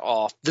match looked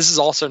off. This is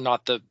also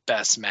not the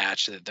best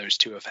match that those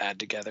two have had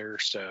together,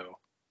 so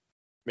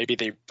maybe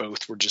they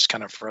both were just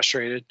kind of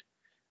frustrated.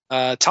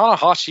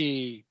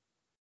 Tanahashi,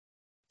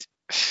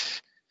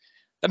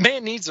 the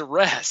man needs a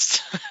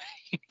rest.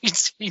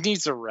 he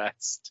needs a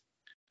rest,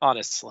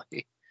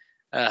 honestly.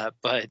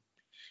 But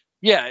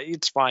yeah,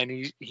 it's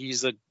fine.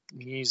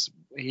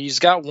 He's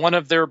got one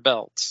of their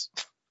belts.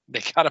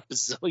 They got a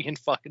bazillion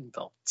fucking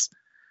belts.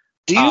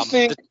 Do you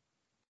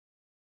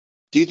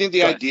think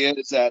the idea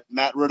is that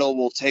Matt Riddle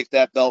will take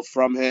that belt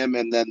from him,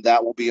 and then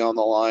that will be on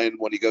the line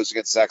when he goes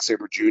against Zack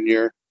Sabre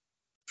Jr.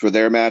 for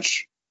their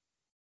match?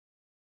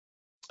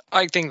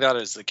 I think that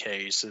is the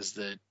case. Is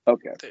that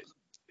okay?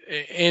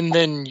 And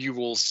then you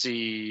will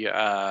see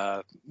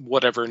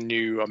whatever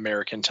new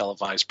American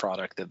televised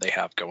product that they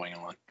have going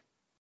on.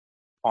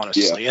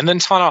 Honestly, and then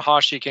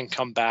Tanahashi can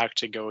come back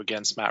to go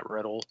against Matt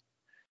Riddle.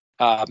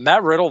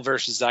 Matt Riddle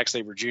versus Zack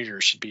Sabre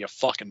Jr. should be a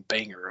fucking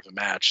banger of a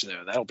match,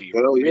 though. That'll be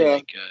really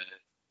good.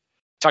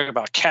 Talking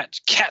about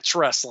catch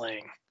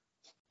wrestling.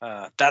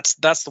 That's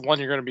the one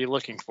you're going to be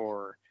looking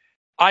for.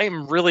 I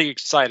am really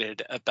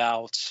excited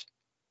about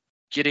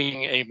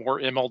getting a more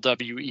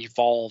MLW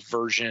Evolve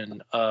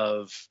version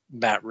of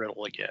Matt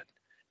Riddle again.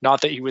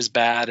 Not that he was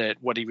bad at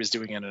what he was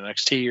doing in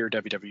NXT or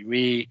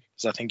WWE,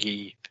 because I think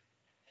he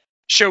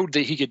showed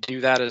that he could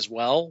do that as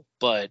well,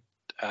 but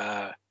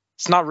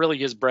it's not really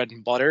his bread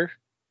and butter.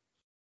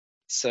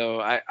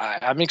 So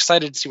I'm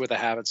excited to see what that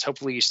happens.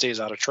 Hopefully he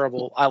stays out of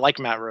trouble. I like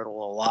Matt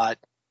Riddle a lot.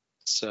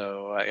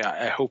 So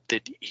I hope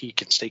that he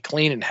can stay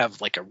clean and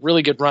have like a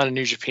really good run in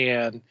New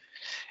Japan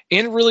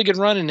and a really good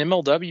run in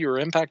MLW or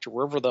Impact or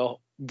wherever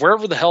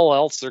the hell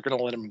else they're going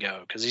to let him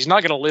go, because he's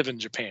not going to live in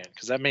Japan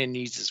because that man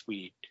needs his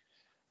weed.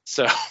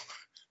 So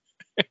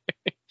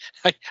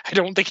I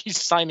don't think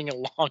he's signing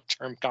a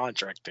long-term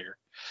contract there.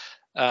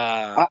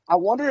 I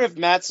wonder if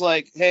Matt's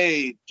like,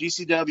 hey,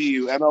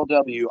 GCW,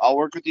 MLW, I'll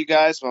work with you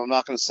guys, but I'm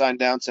not going to sign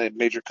down to a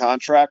major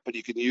contract, but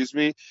you can use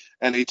me.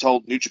 And he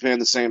told New Japan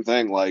the same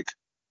thing. Like,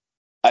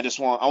 I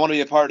want to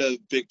be a part of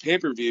big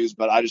pay-per-views,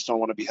 but I just don't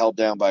want to be held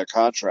down by a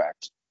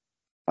contract.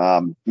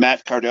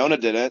 Matt Cardona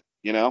did it,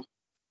 you know?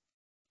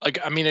 Like,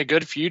 I mean, a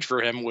good feud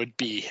for him would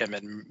be him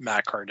and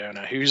Matt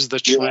Cardona. Who's the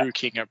true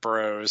king of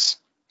bros?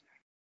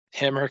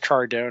 Him or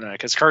Cardona?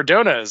 Because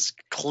Cardona is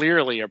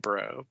clearly a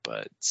bro,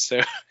 but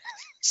so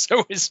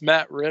is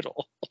Matt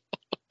Riddle.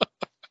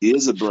 He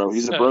is a bro.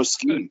 He's a bro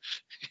ski,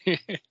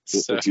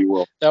 so if you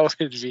will.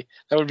 That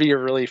would be a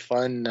really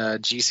fun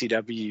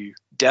GCW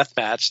death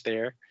match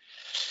there.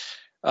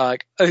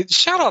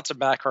 Shout out to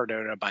Matt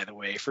Cardona, by the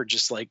way, for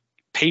just like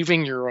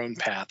paving your own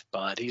path,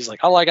 bud. He's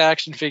like, I like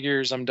action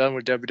figures. I'm done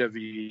with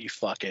WWE.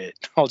 Fuck it.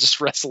 I'll just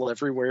wrestle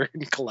everywhere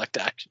and collect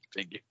action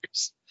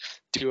figures.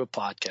 Do a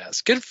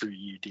podcast. Good for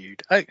you,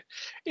 dude.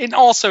 And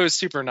also a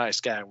super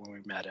nice guy when we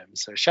met him.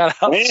 So shout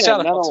out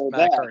to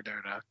Matt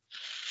Cardona.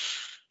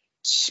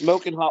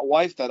 Smoking hot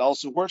wife that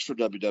also works for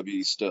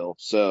WWE still.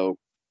 So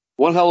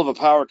one hell of a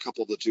power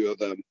couple, the two of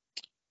them.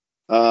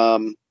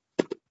 All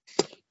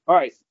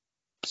right.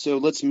 So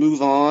let's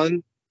move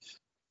on.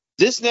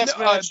 This next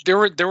match, there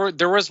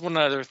was one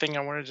other thing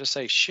I wanted to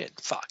say. Shit,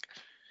 fuck.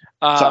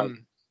 Sorry.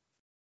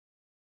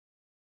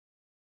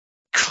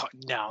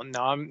 No.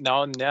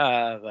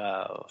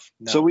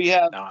 So we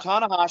have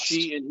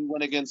Tanahashi, and he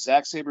went against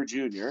Zack Sabre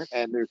Jr.,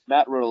 and there's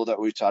Matt Riddle that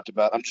we talked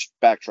about. I'm just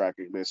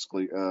backtracking,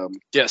 basically.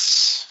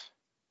 Yes.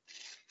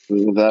 So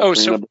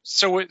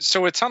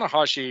with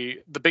Tanahashi,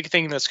 the big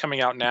thing that's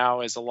coming out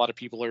now is a lot of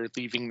people are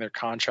leaving their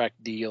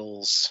contract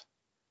deals.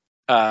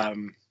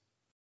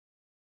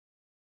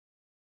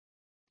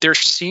 There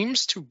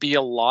seems to be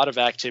a lot of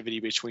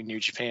activity between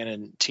New Japan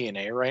and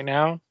TNA right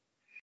now.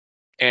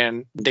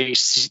 And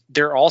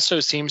there also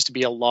seems to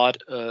be a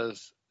lot of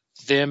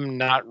them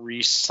not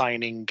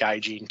re-signing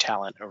Gaijin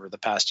talent over the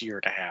past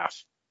year and a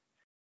half.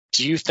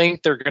 Do you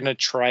think they're going to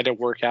try to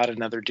work out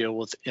another deal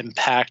with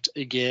Impact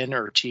again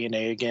or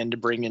TNA again to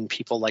bring in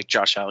people like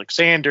Josh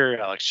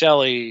Alexander, Alex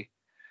Shelley,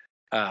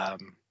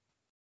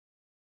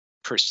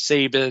 Chris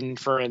Sabin,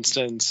 for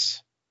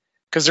instance?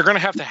 Because they're going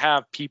to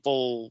have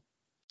people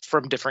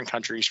from different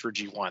countries for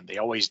G1. They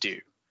always do.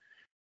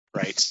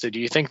 Right. So do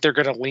you think they're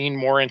going to lean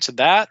more into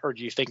that, or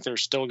do you think they're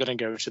still going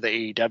to go to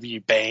the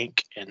AEW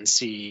bank and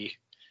see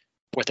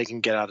what they can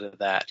get out of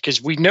that?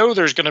 Because we know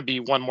there's going to be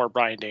one more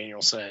Bryan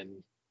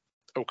Danielson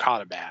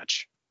Okada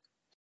match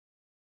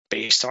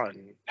based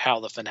on how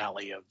the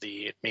finale of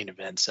the main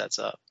event sets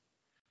up.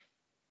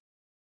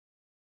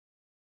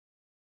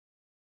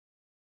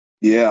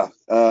 Yeah.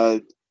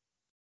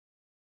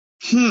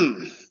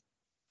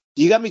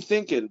 You got me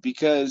thinking,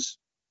 because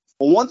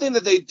one thing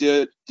that they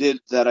did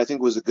that I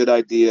think was a good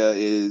idea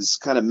is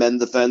kind of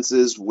mend the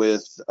fences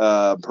with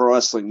Pro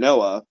Wrestling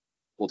Noah.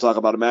 We'll talk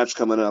about a match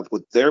coming up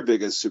with their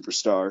biggest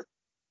superstar,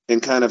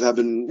 and kind of have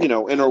been,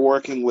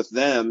 interworking with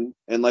them.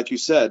 And like you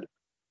said,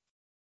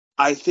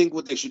 I think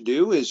what they should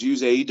do is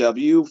use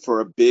AEW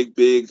for a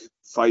big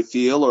fight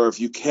feel, or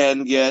if you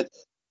can get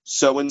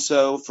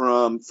so-and-so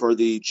for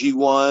the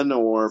G1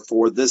 or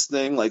for this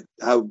thing, like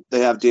how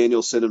they have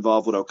Danielson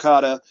involved with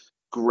Okada,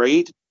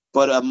 great.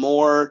 But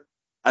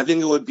I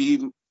think it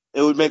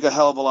would make a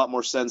hell of a lot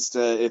more sense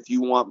to, if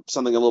you want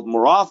something a little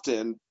more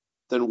often,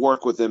 than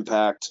work with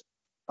Impact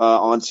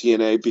on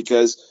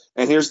TNA,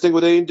 and here's the thing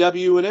with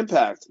AEW and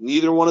Impact,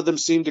 neither one of them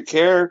seem to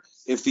care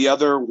if the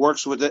other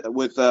works with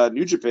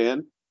New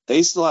Japan.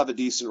 They still have a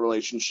decent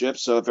relationship,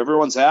 so if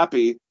everyone's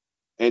happy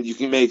and you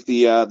can make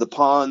the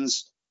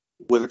ponds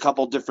with a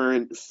couple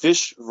different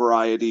fish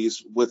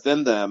varieties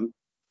within them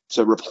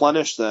to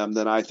replenish them,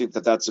 then I think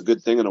that that's a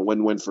good thing and a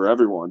win-win for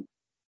everyone.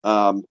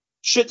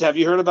 Have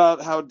you heard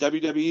about how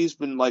WWE's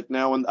been like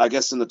now, I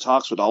guess in the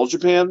talks with All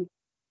Japan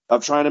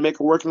of trying to make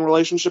a working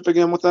relationship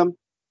again with them?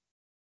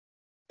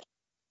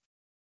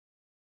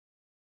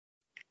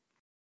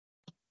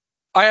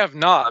 I have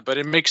not, but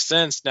it makes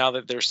sense now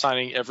that they're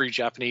signing every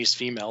Japanese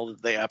female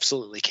that they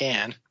absolutely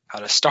can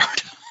out of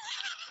start.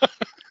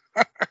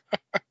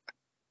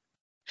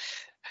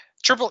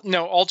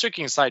 All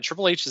joking aside,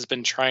 Triple H has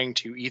been trying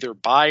to either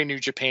buy New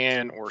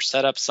Japan or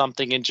set up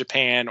something in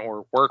Japan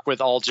or work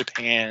with All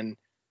Japan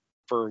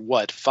for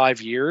what,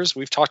 5 years?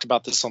 We've talked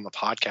about this on the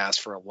podcast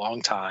for a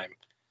long time.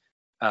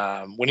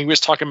 When he was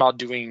talking about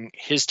doing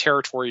his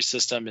territory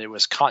system, it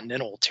was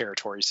continental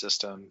territory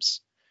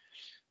systems.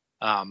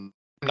 I'm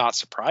not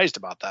surprised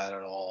about that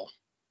at all.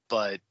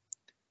 But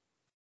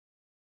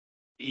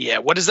yeah,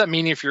 what does that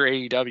mean if you're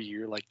AEW?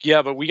 You're like,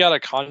 yeah, but we got a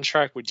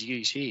contract with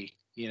DDT,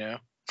 you know?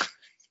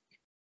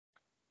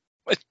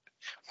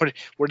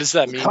 What does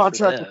that mean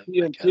Contract for them?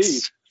 with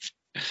TNT.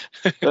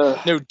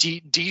 No,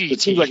 DDT.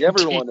 It seems like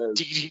everyone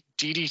is.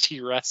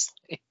 DDT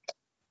wrestling.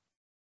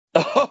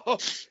 Oh,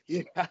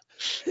 yeah.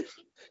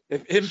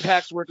 If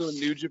Impact's working with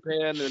New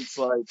Japan, it's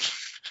like,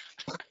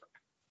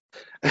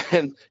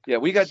 and yeah,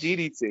 we got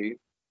DDT.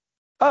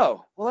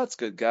 Oh, well, that's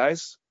good,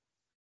 guys.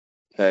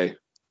 Hey,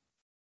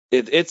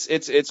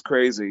 it's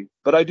crazy,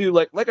 but I do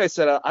like I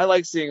said, I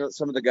like seeing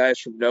some of the guys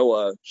from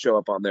Noah show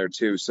up on there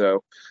too.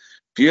 So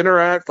if you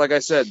interact, like I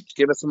said,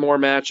 give us some more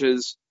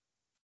matches,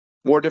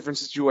 more different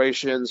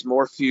situations,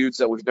 more feuds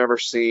that we've never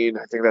seen.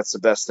 I think that's the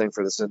best thing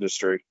for this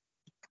industry.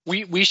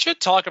 We should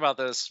talk about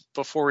this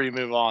before we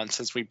move on,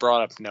 since we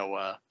brought up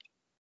Noah.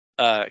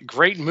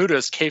 Great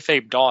Muda's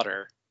kayfabe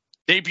daughter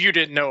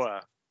debuted at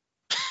Noah.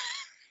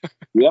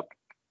 Yep.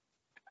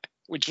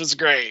 Which was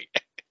great.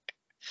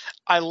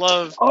 I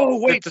love.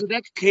 Oh wait, so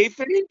that's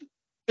kayfabe?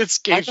 It's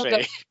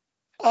kayfabe.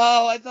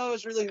 I thought it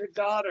was really her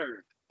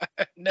daughter.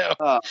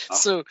 No.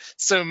 So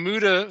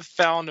Muda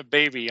found a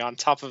baby on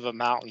top of a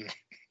mountain.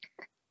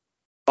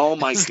 Oh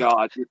my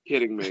God, you're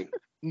kidding me.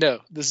 No,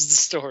 this is the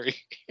story.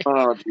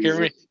 Oh, hear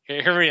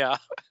me out.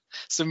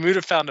 So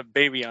Muda found a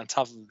baby on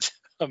top of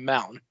a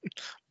mountain,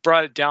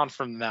 brought it down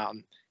from the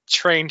mountain,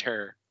 trained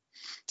her,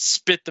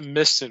 spit the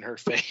mist in her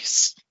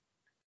face,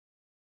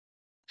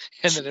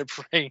 and then it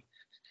brought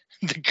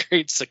the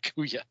great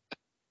Sakuya.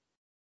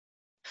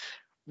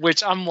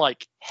 Which I'm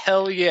like,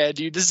 hell yeah,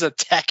 dude, this is a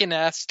Tekken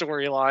ass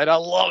storyline. I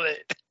love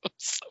it. I'm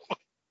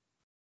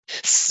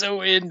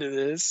so into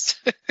this.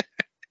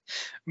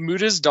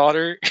 Muda's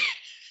daughter.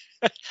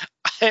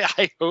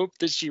 I hope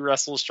that she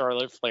wrestles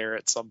Charlotte Flair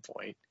at some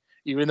point,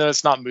 even though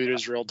it's not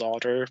Muda's real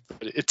daughter.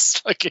 But it's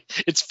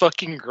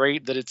fucking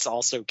great that it's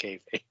also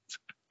kayfabe.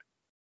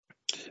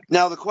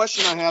 Now the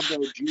question I have though,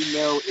 do you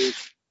know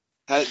if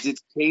did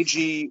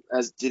KG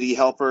did he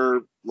help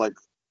her like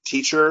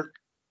teach her,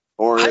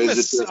 or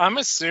I'm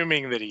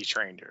assuming that he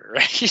trained her,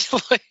 right?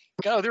 Like,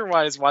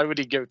 otherwise, why would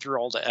he go through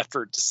all the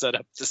effort to set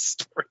up this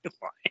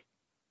storyline?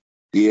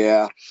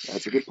 Yeah,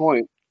 that's a good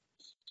point.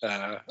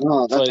 That's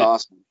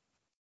awesome.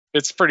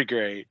 It's pretty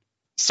great.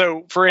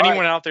 So for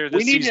anyone out there that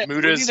sees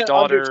Muda's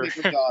daughter,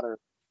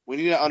 we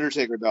need an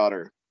Undertaker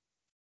daughter.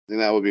 I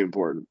think that would be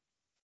important.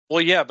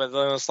 Well, yeah, but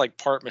then it's like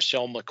part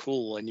Michelle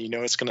McCool, and you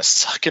know it's gonna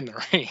suck in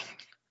the ring.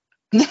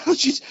 No,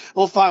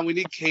 fine. We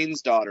need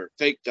Kane's daughter,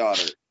 fake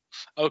daughter.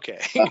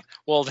 Okay,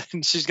 well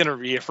then she's gonna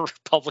be a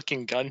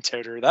Republican gun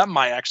toter. That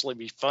might actually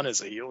be fun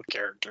as a heel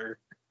character.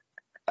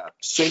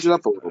 Just change it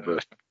up a little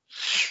bit.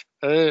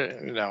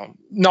 No,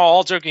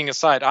 all joking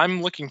aside,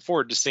 I'm looking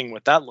forward to seeing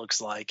what that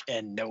looks like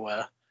in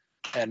Noah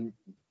and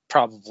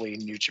probably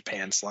New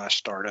Japan /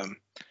 Stardom.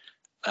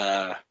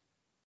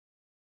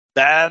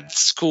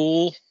 That's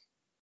cool.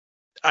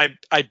 I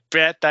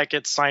bet that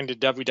gets signed to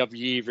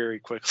WWE very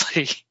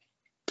quickly.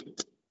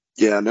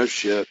 Yeah, no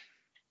shit.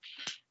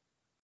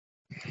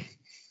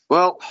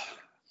 Well,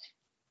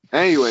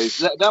 anyways,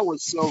 that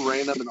was so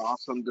random and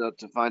awesome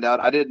to find out.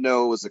 I didn't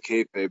know it was a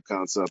kayfabe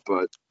concept,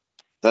 but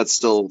that's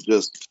still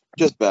just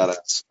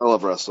badass. I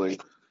love wrestling.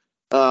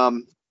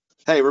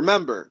 Hey,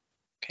 remember,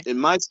 in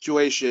my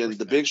situation,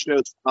 the Big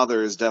Show's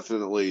father is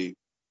definitely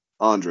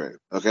Andre.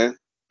 Okay.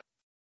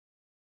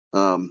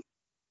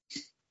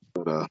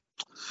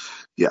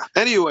 Yeah.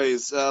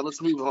 Anyways,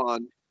 let's move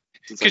on.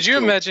 Could you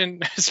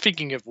imagine?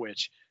 Speaking of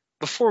which,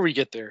 before we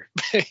get there,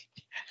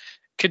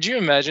 could you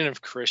imagine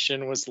if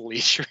Christian was the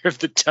leader of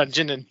the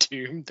Dungeon and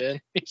Tomb?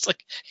 Then he's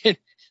like,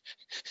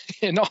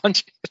 in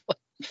Andre, like,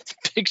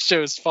 Big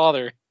Show's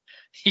father.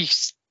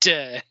 He's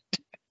dead.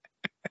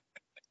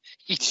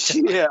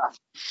 Yeah.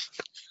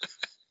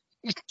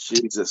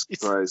 Jesus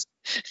Christ.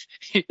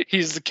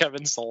 He's the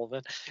Kevin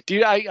Sullivan.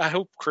 Dude, I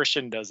hope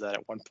Christian does that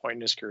at one point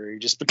in his career. He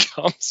just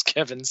becomes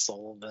Kevin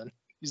Sullivan.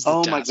 He's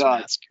the my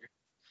God. Masker.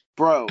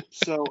 Bro,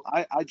 so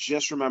I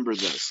just remember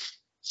this.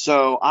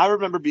 So I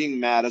remember being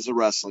mad as a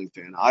wrestling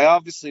fan. I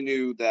obviously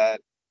knew that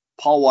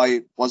Paul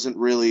White wasn't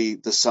really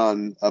the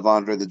son of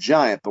Andre the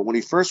Giant, but when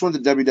he first went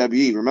to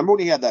WWE, remember when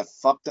he had that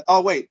fucked up...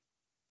 Oh, wait.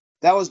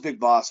 That was Big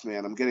Boss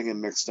Man. I'm getting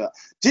him mixed up.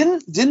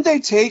 Didn't they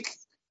take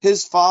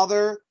his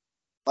father,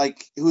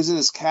 like, who was in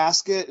his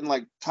casket and,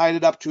 like, tied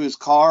it up to his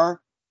car?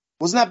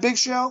 Wasn't that Big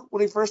Show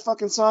when he first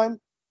fucking signed?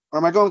 Or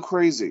am I going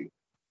crazy?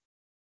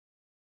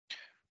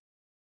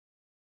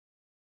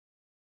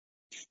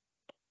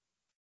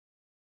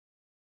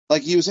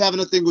 Like, he was having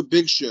a thing with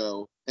Big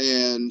Show,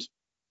 and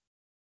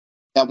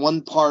at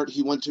one part,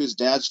 he went to his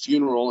dad's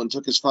funeral and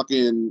took his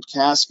fucking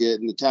casket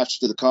and attached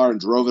it to the car and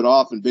drove it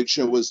off, and Big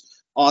Show was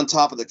on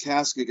top of the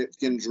casket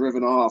getting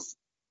driven off.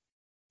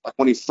 Like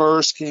when he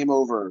first came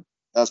over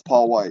as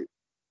Paul White.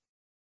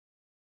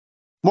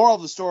 Moral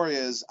of the story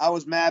is I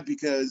was mad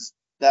because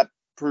that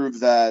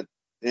proved that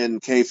in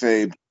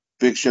kayfabe,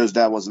 Big Show's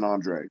dad wasn't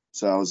Andre.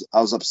 So I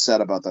was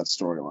upset about that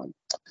storyline.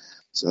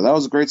 So that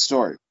was a great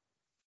story.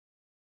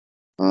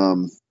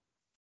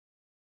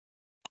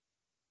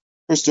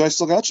 Chris, do I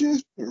still got you?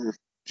 Or do you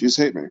just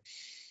hate me?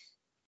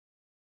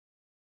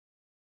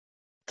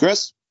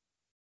 Chris?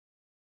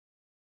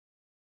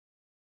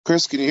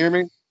 Chris, can you hear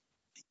me?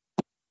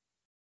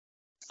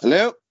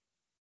 Hello?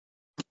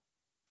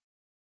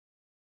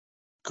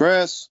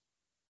 Chris?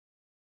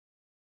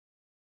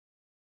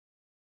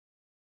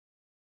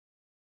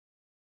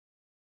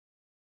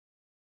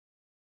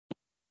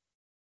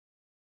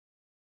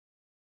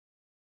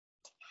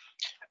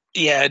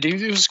 Yeah,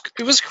 dude,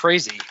 it was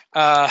crazy.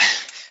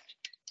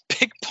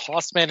 Big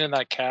boss man in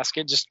that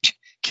casket just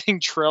getting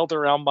trailed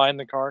around behind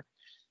the car.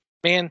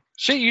 Man,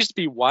 shit used to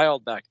be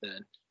wild back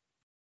then.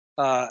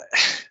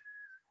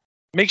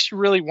 Makes you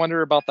really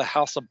wonder about the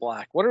House of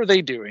Black. What are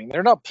they doing?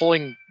 They're not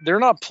pulling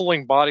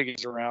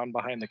bodies around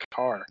behind the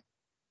car.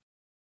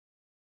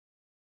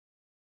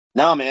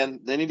 No, man,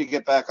 they need to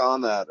get back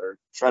on that or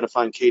try to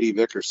find Katie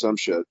Vick or some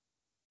shit.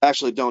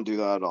 Actually, don't do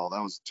that at all.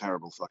 That was a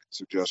terrible fucking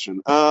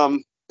suggestion.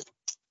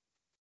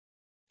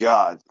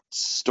 God,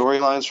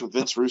 storylines for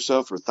Vince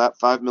Russo for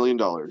 $5 million.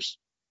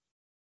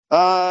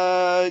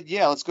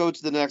 Yeah, let's go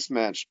to the next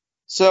match.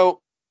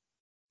 So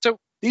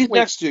these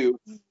next two.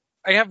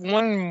 I have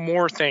one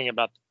more thing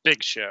about the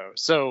Big Show.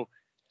 So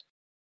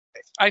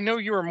I know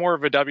you were more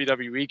of a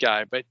WWE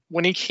guy, but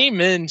when he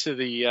came into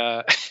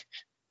the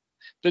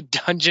the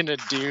Dungeon of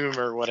Doom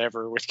or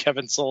whatever with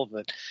Kevin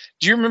Sullivan,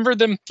 do you remember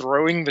them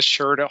throwing the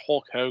shirt at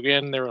Hulk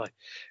Hogan? They were like,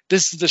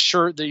 "This is the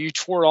shirt that you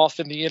tore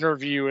off in the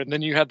interview," and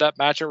then you had that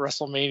match at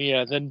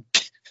WrestleMania, and then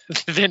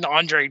then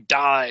Andre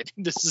died.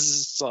 This is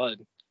his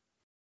son.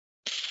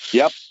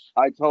 Yep,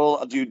 I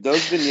told dude,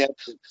 those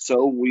vignettes are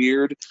so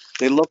weird.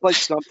 They look like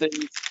something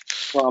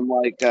from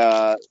like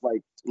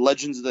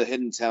Legends of the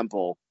Hidden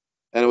Temple,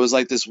 and it was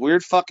like this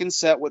weird fucking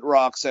set with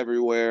rocks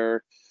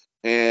everywhere.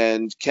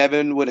 And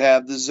Kevin would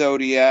have the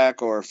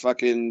Zodiac or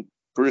fucking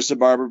Bruce the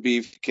Barber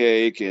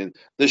Beefcake and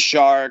the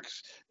Shark,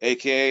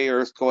 aka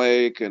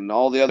Earthquake, and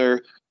all the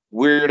other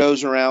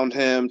weirdos around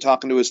him,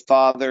 talking to his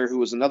father, who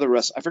was another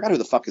wrestler. I forgot who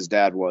the fuck his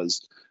dad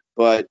was,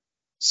 but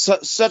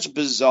such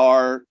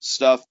bizarre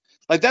stuff.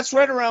 Like that's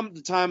right around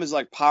the time as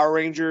like Power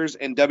Rangers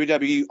and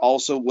WWE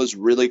also was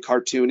really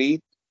cartoony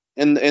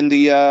in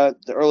the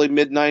early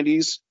mid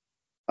 '90s.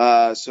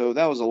 So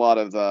that was a lot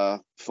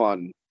of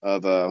fun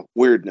of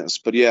weirdness.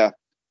 But yeah,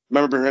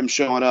 remember him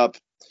showing up.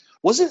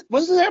 Wasn't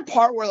there a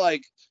part where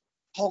like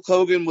Hulk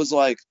Hogan was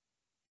like,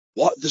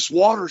 "What? This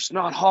water's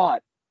not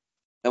hot,"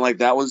 and like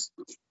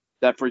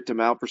that freaked him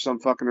out for some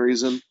fucking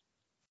reason.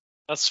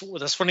 That's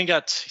when he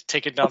got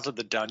taken down to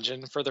the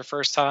dungeon for the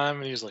first time,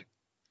 and he was like,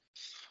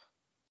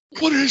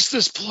 "What is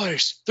this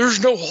place?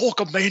 There's no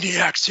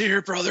Hulkamaniacs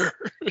here, brother.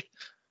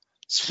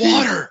 It's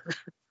water.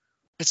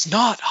 It's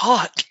not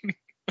hot."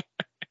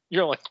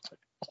 You're like,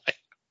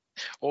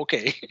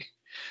 okay.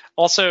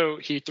 Also,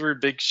 he threw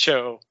Big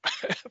Show,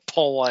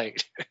 Paul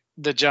White,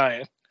 the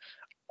Giant,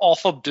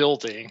 off a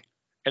building,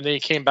 and then he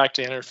came back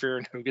to interfere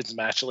in Hogan's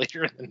match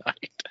later in the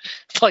night.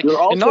 Like,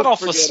 and not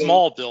off a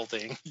small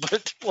building,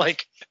 but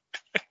like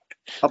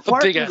a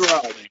parking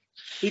garage,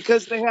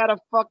 because they had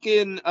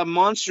a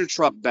monster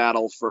truck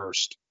battle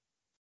first.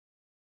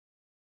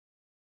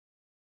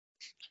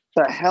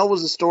 The hell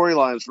was the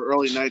storyline for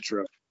early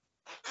Nitro?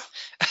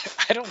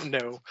 I don't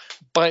know,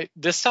 but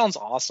this sounds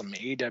awesome.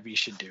 AEW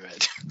should do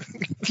it.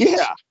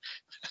 Yeah.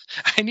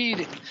 I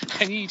need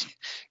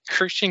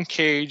Christian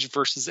Cage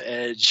versus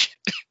Edge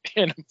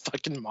in a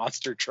fucking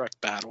monster truck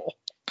battle.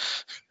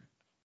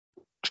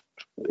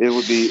 It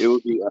would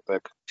be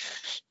epic.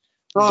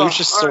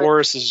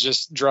 Luchasaurus is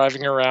just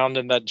driving around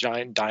in that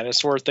giant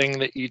dinosaur thing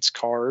that eats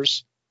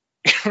cars.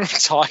 I'm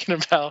talking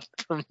about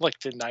from like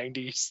the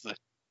 90s.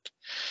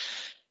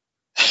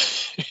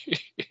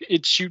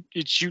 It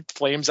shoot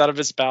flames out of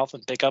his mouth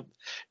and pick up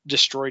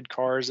destroyed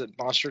cars at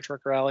monster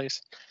truck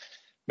rallies.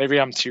 Maybe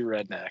I'm too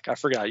redneck. I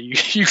forgot.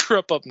 You grew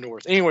up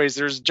north. Anyways,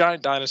 there's a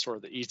giant dinosaur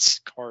that eats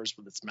cars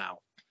with its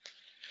mouth.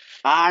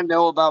 I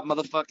know about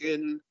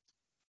motherfucking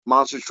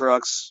monster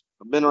trucks.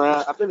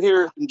 I've been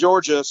here in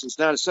Georgia since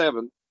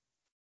 '97.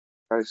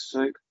 Christ's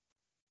sake.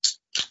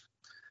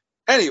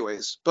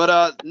 Anyways,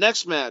 but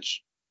next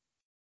match.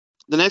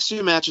 The next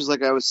few matches,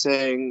 like I was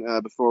saying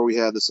before we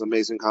had this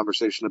amazing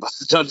conversation about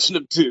the Dungeon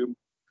of Doom,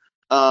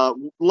 a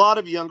lot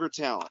of younger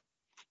talent.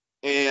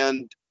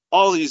 And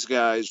all these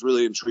guys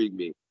really intrigued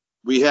me.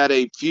 We had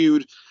a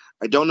feud.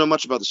 I don't know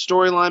much about the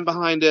storyline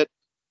behind it,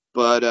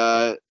 but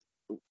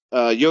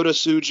Yoda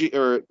Tsuji,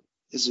 or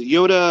is it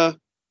Yoda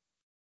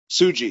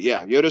Tsuji?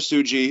 Yeah, Yoda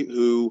Tsuji,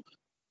 who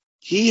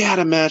he had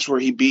a match where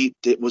he beat,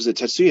 was it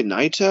Tetsuya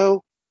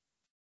Naito?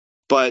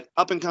 But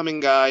up-and-coming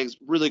guy,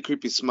 really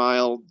creepy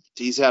smile.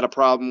 He's had a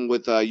problem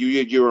with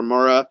Yuya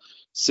Uemura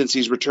since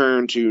he's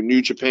returned to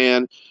New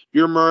Japan.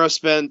 Uemura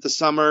spent the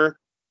summer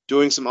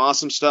doing some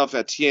awesome stuff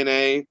at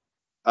TNA,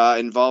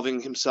 involving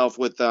himself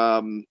with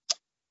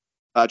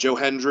Joe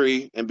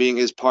Hendry and being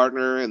his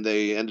partner, and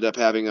they ended up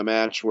having a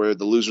match where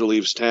the loser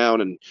leaves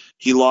town and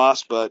he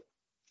lost. But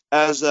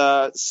as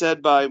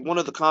said by one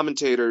of the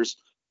commentators,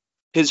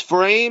 his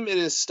frame and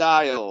his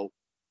style,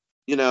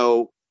 you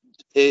know,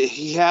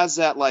 he has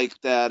that like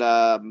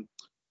that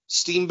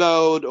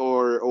Steamboat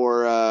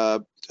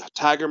or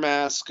Tiger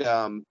Mask,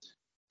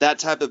 that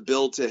type of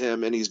build to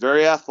him, and he's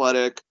very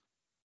athletic.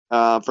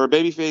 For a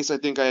babyface, I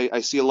think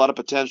I see a lot of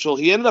potential.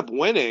 He ended up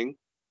winning,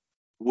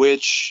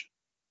 which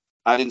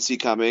I didn't see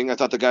coming. I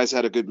thought the guys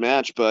had a good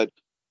match, but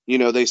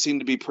they seem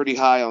to be pretty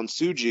high on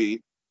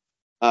Suji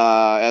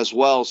as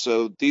well.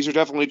 So these are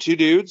definitely two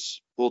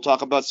dudes. We'll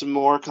talk about some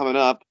more coming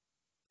up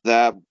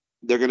that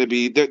they're going to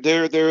be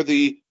they're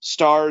the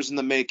stars in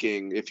the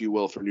making, if you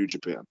will, for New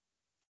Japan.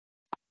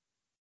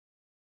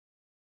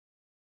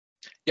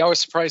 Yeah, I was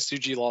surprised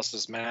Suji lost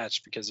his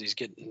match because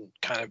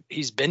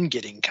he's been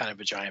getting kind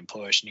of a giant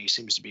push, and he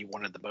seems to be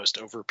one of the most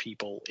over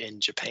people in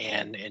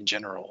Japan in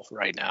general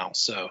right now.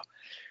 So I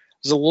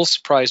was a little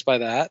surprised by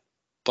that.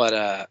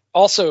 But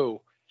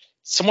also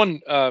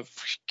someone,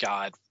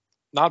 God,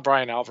 not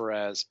Brian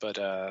Alvarez, but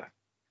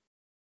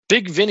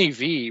Big Vinny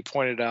V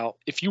pointed out,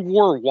 if you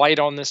wore white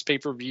on this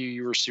pay-per-view,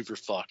 you were super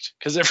fucked,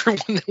 because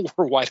everyone that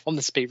wore white on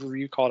this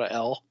pay-per-view called a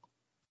L.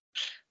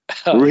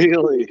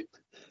 Really?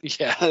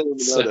 Yeah. I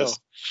didn't even notice.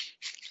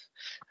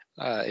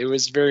 It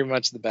was very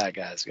much the bad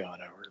guys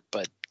going over.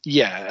 But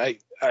yeah,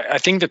 I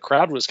think the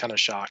crowd was kind of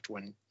shocked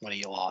when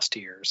he lost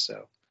here.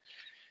 So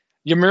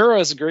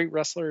Yamura is a great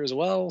wrestler as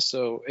well.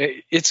 So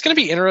it's going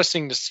to be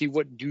interesting to see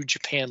what New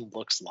Japan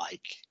looks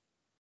like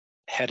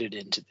headed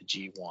into the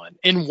G1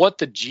 and what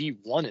the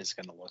G1 is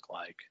going to look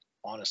like,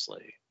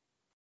 honestly.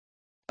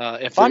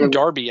 If I'm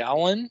Darby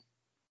Allin,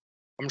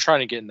 I'm trying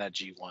to get in that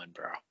G1,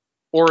 bro.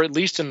 Or at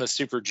least in the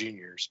Super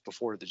Juniors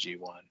before the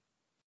G1.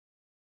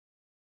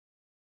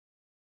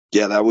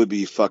 Yeah, that would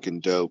be fucking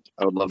dope.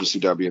 I would love to see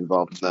Darby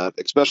involved in that.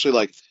 Especially,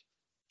 like,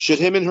 should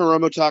him and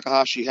Hiromu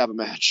Takahashi have a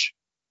match?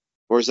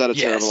 Or is that a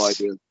terrible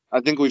idea?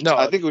 I think we've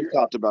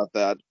talked about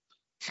that.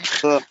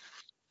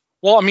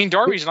 Well, I mean,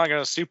 Darby's not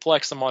going to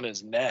suplex him on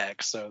his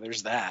neck, so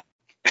there's that.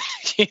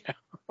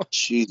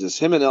 Jesus,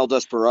 him and El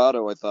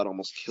Desperado, I thought,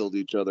 almost killed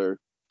each other.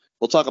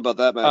 We'll talk about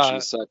that match in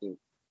a second.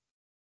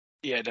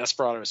 Yeah,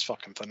 Desperado is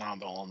fucking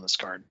phenomenal on this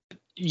card.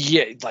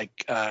 Yeah,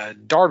 like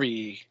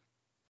Darby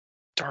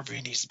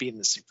needs to be in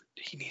the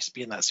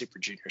that Super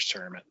Juniors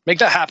tournament. Make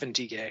that happen,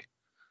 TK.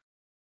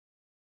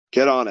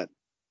 Get on it,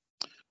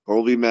 or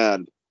we'll be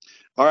mad.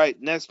 All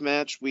right, next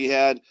match we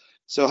had.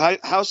 So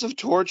House of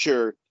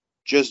Torture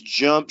just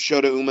jumped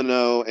Shota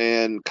Umino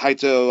and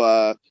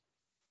Kaito.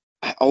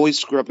 I always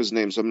screw up his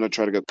name, so I'm going to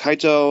try to go.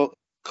 Kaito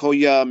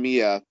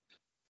Koyamiya,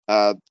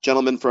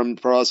 gentleman from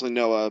Pro Wrestling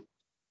Noah,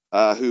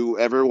 who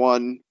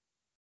everyone,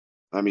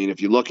 I mean,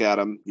 if you look at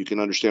him, you can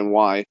understand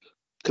why.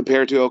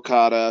 Compared to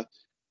Okada,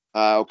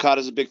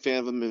 Okada's a big fan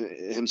of him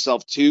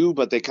himself too,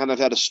 but they kind of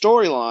had a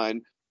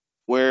storyline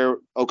where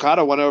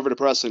Okada went over to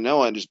Pro Wrestling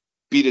Noah and just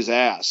beat his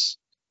ass.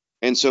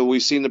 And so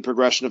we've seen the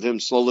progression of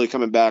him slowly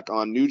coming back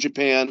on New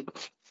Japan.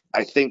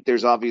 I think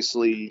there's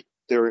obviously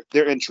they're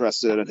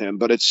interested in him,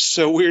 but it's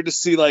so weird to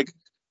see, like,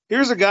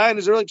 here's a guy in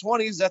his early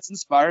 20s that's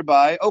inspired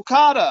by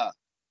Okada.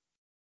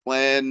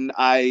 When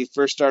I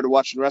first started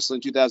watching wrestling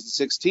in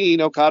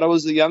 2016, Okada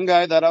was the young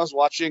guy that I was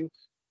watching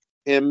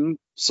him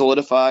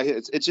solidify.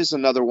 It's just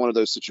another one of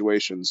those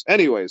situations.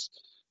 Anyways,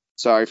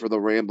 sorry for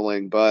the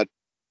rambling, but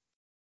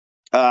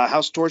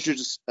House Torture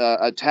just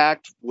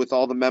attacked with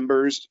all the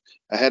members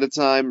ahead of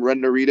time.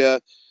 Ren Narita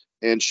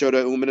and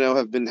Shota Umino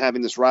have been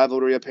having this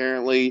rivalry,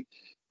 apparently.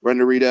 Ren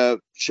Narita,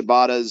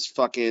 Shibata's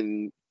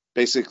fucking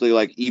basically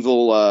like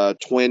evil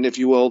twin, if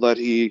you will, that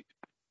he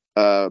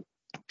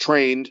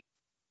trained.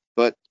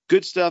 But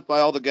good stuff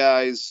by all the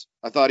guys.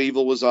 I thought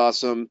Evil was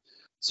awesome.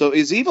 So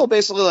is Evil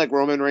basically like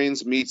Roman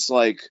Reigns meets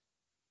like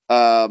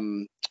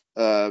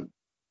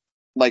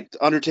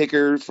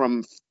Undertaker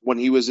from when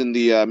he was in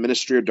the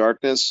Ministry of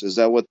Darkness? Is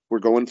that what we're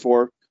going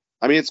for?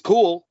 I mean, it's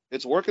cool.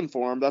 It's working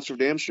for him. That's for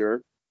damn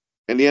sure.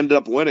 And he ended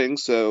up winning,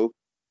 so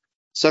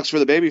sucks for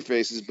the baby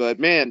faces. But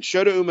man,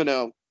 Shota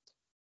Umino,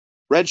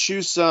 Red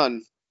Shoe's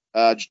son,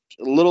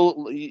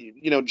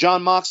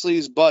 John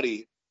Moxley's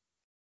buddy.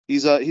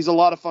 He's a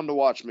lot of fun to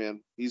watch,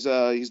 man. He's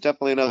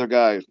definitely another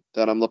guy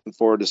that I'm looking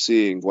forward to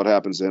seeing what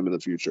happens to him in the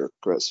future,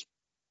 Chris.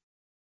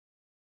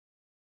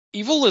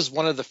 Evil is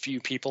one of the few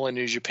people in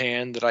New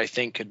Japan that I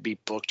think could be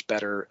booked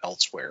better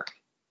elsewhere.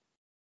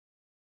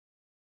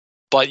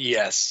 But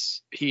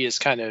yes, he is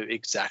kind of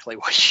exactly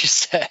what you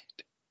said.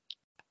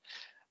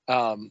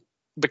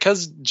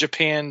 Because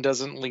Japan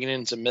doesn't lean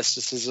into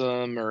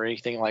mysticism or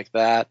anything like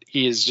that,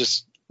 he is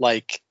just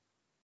like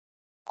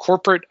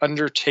corporate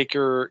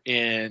Undertaker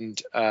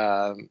and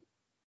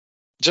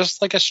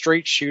just like a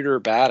straight shooter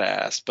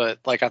badass. But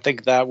like, I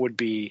think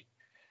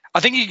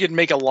he could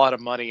make a lot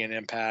of money in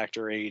Impact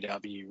or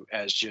AEW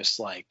as just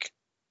like,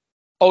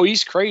 oh,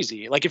 he's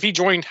crazy. Like if he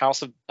joined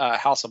House of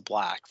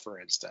Black, for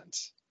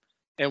instance,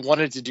 and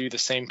wanted to do the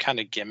same kind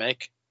of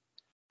gimmick,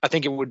 I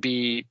think it would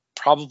be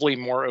probably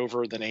more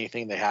over than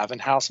anything they have in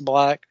House of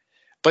Black.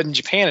 But in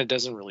Japan, it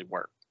doesn't really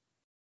work.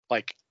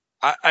 Like,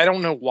 I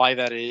don't know why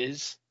that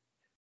is.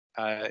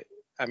 I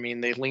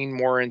mean, they lean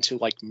more into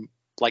like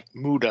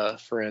Muda,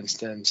 for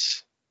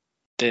instance,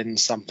 than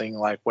something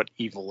like what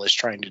Evil is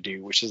trying to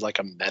do, which is like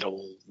a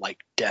metal, like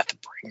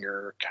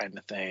Deathbringer kind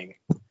of thing.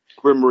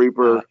 Grim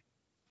Reaper.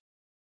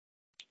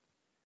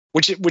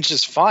 Which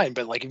is fine,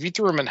 but like if you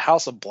threw him in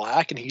House of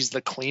Black and he's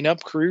the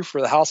cleanup crew for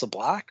the House of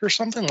Black or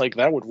something, like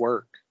that would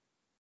work.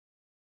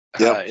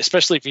 Yep.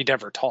 Especially if he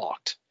never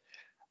talked.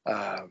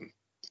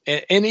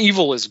 And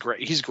Evil is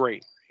great. He's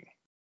great.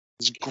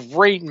 He's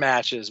great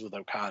matches with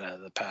Okada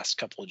the past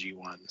couple of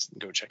G1s.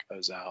 Go check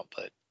those out.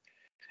 But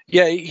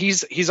yeah,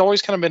 he's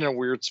always kind of been in a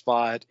weird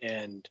spot,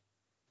 and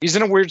he's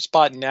in a weird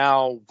spot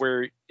now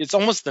where it's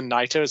almost the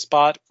Naito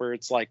spot where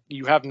it's like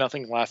you have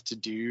nothing left to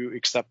do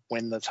except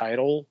win the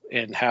title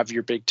and have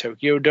your big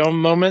Tokyo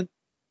Dome moment.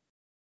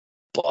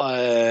 But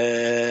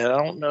I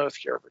don't know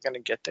if you're ever going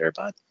to get there,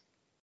 bud.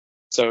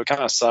 So it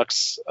kind of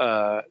sucks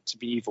to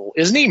be Evil.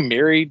 Isn't he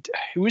married?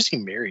 Who is he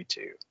married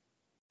to?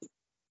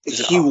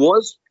 He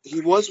was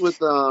with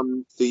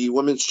the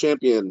women's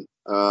champion,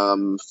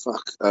 Io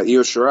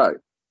Shirai,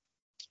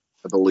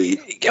 I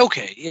believe.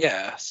 Okay,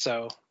 yeah.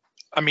 So,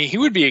 I mean, he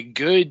would be a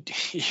good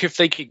if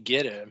they could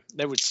get him.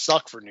 That would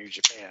suck for New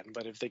Japan,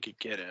 but if they could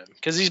get him,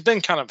 because he's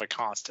been kind of a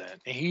constant.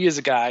 And he is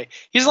a guy.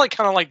 He's like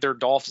kind of like their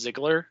Dolph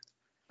Ziggler.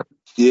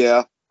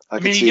 Yeah, I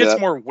mean, he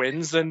gets more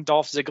wins than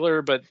Dolph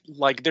Ziggler, but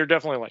like they're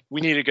definitely like,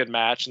 we need a good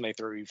match, and they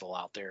throw Evil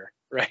out there,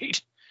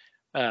 right?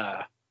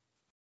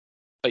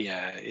 But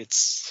yeah, I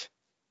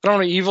don't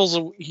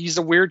know. He's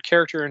a weird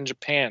character in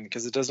Japan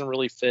because it doesn't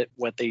really fit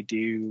what they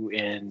do,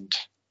 and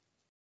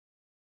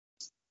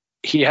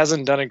he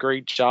hasn't done a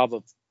great job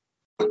of,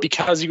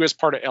 because he was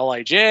part of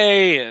LIJ,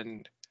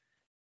 and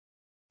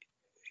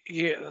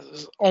he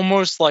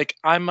almost like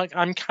I'm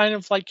kind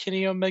of like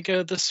Kenny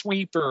Omega the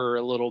Sweeper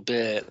a little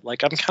bit.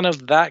 Like I'm kind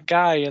of that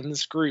guy in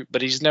this group,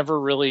 but he's never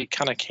really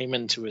kind of came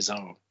into his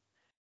own.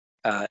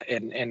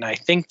 And I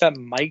think that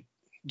might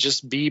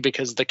just be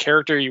because the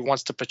character he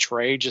wants to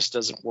portray just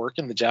doesn't work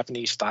in the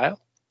Japanese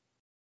style.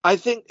 I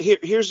think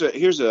here's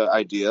a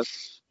idea.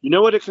 You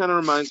know what it kind of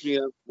reminds me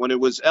of? When it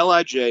was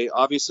LIJ,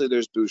 obviously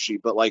there's Bushi,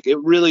 but like it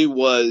really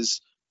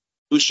was,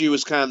 Bushi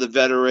was kind of the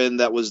veteran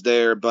that was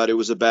there, but it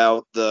was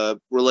about the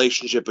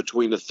relationship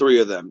between the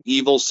three of them,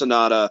 Evil,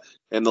 Sonata,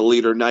 and the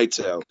leader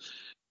Naito.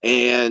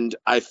 And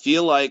I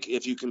feel like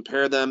if you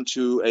compare them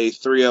to a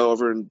 3-0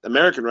 over in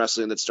American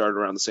wrestling that started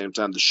around the same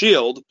time, The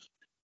Shield,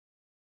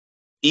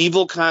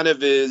 Evil kind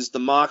of is the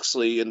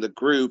Moxley in the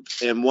group,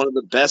 and one of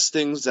the best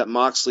things that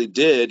Moxley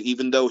did,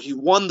 even though he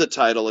won the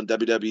title in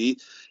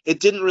WWE, it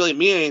didn't really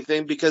mean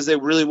anything because they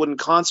really wouldn't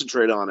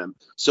concentrate on him.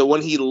 So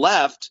when he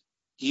left,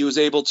 he was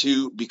able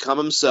to become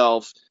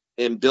himself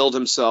and build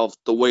himself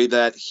the way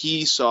that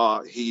he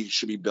saw he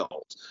should be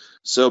built.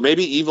 So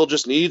maybe Evil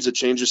just needs a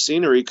change of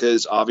scenery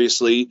because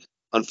obviously,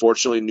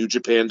 unfortunately, New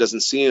Japan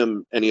doesn't see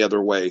him any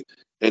other way,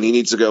 and he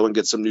needs to go and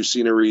get some new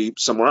scenery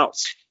somewhere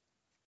else.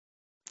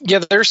 Yeah,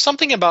 there's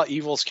something about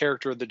Evil's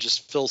character that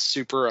just feels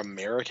super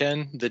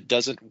American that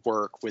doesn't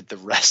work with the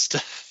rest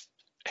of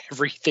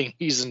everything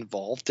he's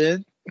involved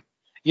in.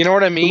 You know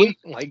what I mean?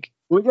 Can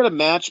we get a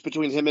match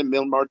between him and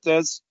Mil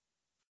Martez?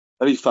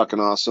 That'd be fucking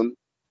awesome.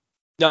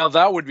 No,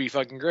 that would be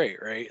fucking great,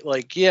 right?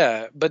 Like,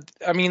 yeah, but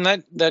I mean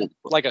that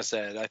like I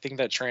said, I think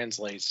that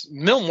translates.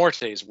 Mil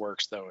Muertes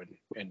works though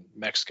in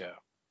Mexico.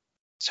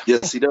 So,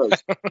 yes, he does.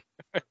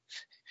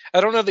 I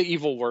don't know that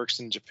Evil works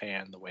in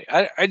Japan the way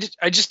I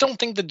just don't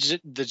think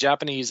the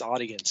Japanese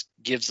audience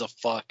gives a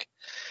fuck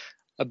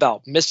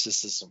about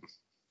mysticism,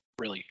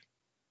 really.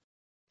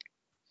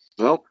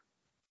 Well,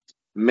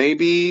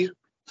 maybe.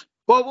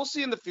 Well, we'll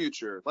see in the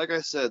future. Like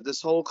I said,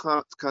 this whole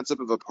concept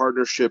of a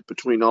partnership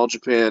between All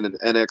Japan and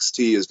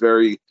NXT is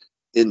very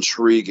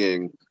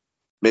intriguing.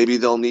 Maybe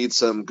they'll need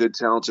some good,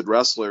 talented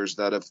wrestlers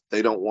that if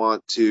they don't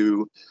want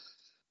to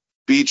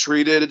be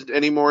treated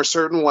any more a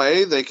certain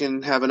way, they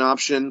can have an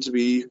option to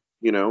be,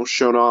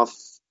 shown off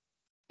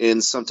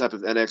in some type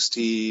of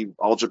NXT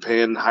All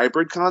Japan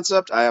hybrid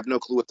concept. I have no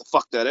clue what the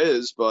fuck that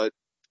is, but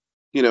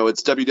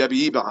it's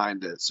WWE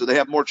behind it. So they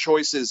have more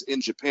choices in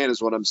Japan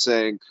is what I'm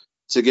saying,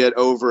 to get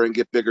over and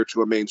get bigger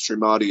to a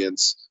mainstream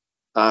audience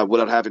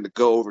without having to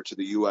go over to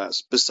the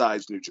US,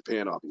 besides New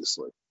Japan,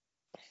 obviously.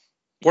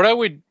 What I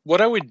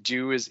would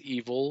do as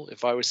Evil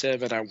if I was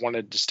him and I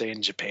wanted to stay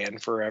in Japan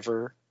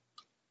forever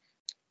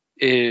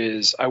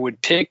is I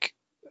would pick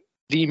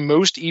the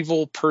most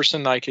evil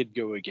person I could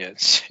go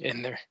against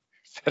in their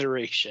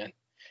federation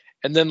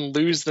and then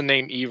lose the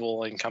name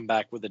Evil and come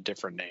back with a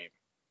different name.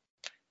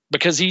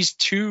 Because he's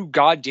too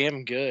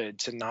goddamn good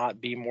to not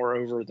be more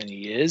over than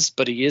he is,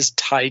 but he is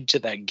tied to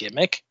that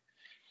gimmick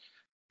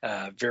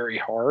very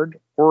hard.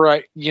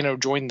 Or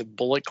join the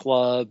Bullet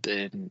Club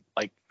and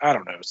I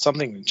don't know,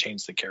 something to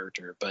change the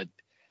character. But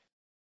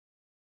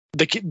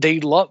they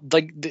love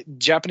the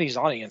Japanese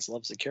audience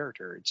loves the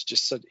character. It's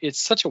just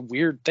it's such a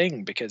weird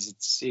thing because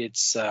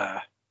it's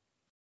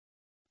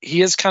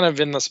he is kind of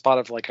in the spot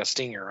of like a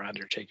Stinger or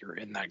Undertaker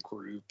in that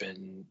group,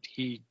 and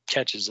he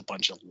catches a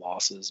bunch of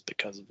losses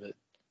because of it,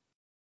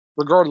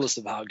 regardless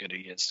of how good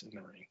he is in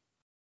the ring.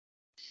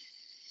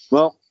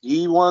 Well,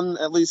 he won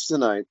at least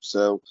tonight,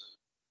 so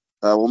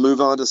we'll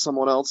move on to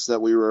someone else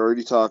that we were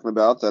already talking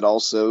about that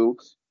also,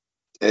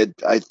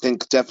 I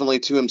think, definitely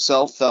to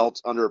himself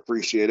felt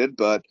underappreciated,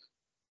 but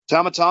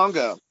Tama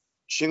Tonga,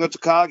 Shingo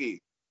Takagi,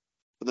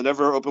 for the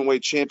Never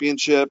Openweight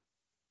Championship.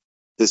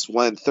 This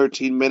went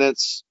 13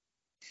 minutes.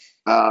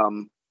 I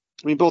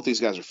mean, both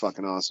these guys are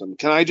fucking awesome.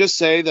 Can I just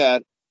say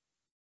that,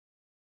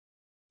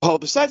 well,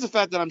 besides the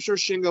fact that I'm sure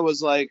Shingo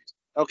was like,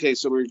 okay,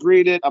 so we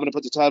agreed it. I'm going to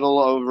put the title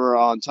over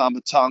on Tama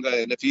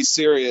Tonga, and if he's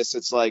serious,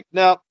 it's like,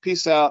 no,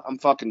 peace out. I'm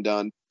fucking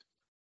done.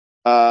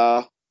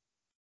 That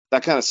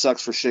kind of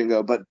sucks for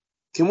Shingo, but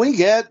can we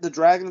get the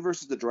Dragon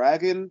versus the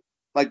Dragon?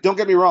 Like, don't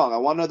get me wrong. I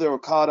want another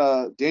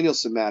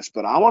Okada-Danielson match,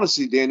 but I want to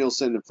see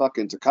Danielson and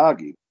fucking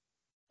Takagi.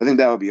 I think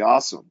that would be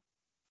awesome.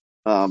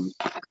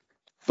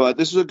 But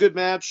this was a good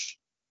match.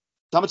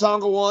 Tama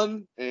Tonga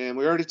won, and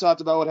we already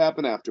talked about what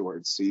happened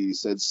afterwards. He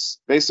said,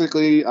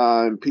 basically,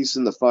 I'm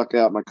piecing the fuck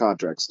out my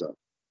contract stuff.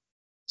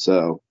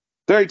 So,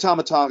 very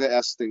Tama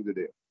Tonga-esque thing to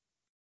do.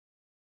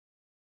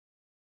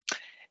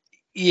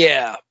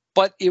 Yeah,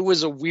 but it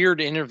was a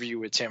weird interview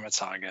with Tama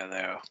Tonga,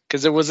 though,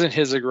 because it wasn't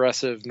his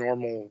aggressive,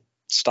 normal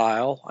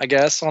style, I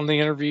guess, on the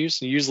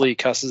interviews. Usually he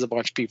cusses a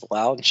bunch of people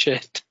out and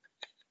shit.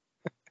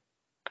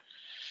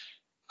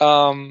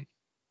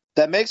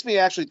 That makes me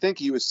actually think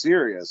he was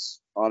serious,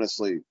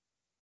 honestly.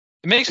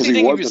 It makes me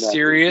think he was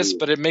serious,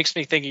 but it makes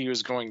me think he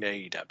was going to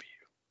AEW.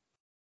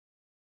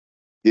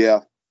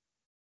 Yeah.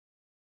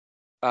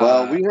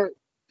 Well, we heard,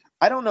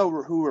 I don't know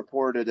who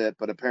reported it,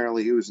 but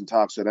apparently he was in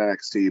talks with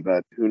NXT,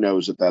 but who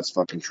knows if that's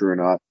fucking true or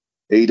not.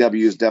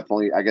 AEW is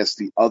definitely, I guess,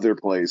 the other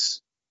place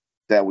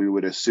that we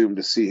would assume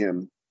to see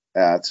him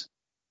at.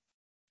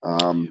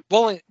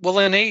 Well, in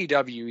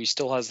AEW, he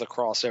still has the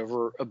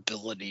crossover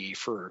ability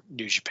for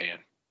New Japan,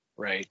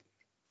 right?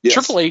 Yes.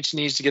 Triple H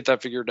needs to get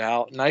that figured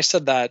out. And I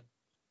said that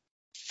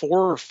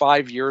 4 or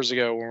 5 years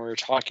ago when we were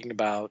talking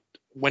about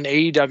when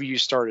AEW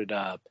started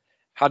up,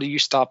 how do you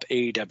stop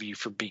AEW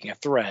from being a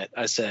threat?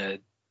 I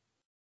said,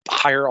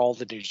 hire all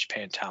the New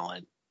Japan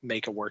talent,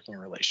 make a working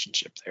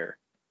relationship there.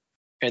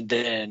 And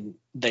then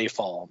they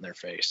fall on their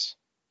face,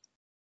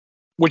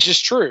 which is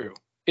true.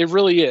 It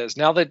really is.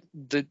 Now that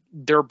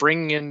they're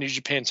bringing in New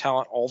Japan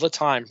talent all the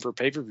time for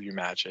pay-per-view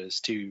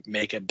matches to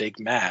make a big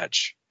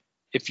match.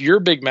 If your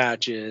big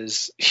match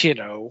is,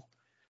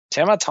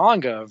 Tama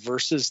Tonga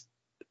versus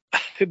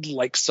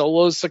like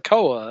Solo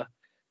Sikoa,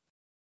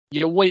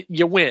 you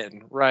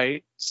win,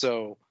 right?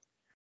 So,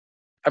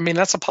 I mean,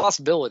 that's a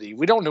possibility.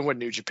 We don't know what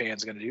New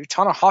Japan's going to do.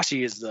 Tanahashi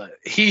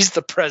he's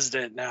the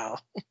president now.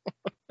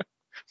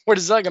 What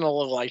is that going to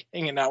look like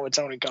hanging out with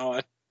Tony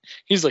Khan?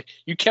 He's like,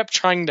 you kept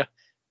trying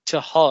to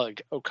hug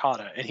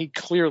Okada, and he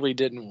clearly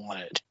didn't want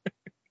it.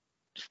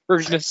 We're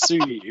going to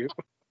sue you.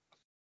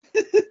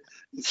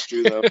 It's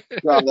true, though.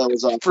 God, that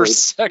was awkward. For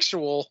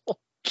sexual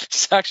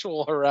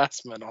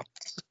harassment.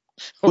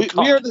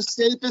 We are the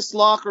safest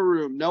locker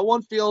room. No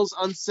one feels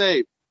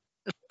unsafe.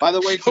 By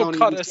the way, Tony,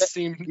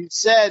 you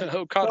said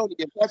Tony,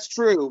 if that's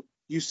true,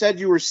 you said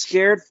you were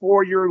scared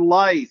for your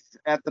life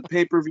at the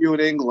pay-per-view in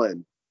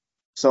England.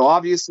 So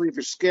obviously, if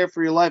you're scared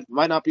for your life, it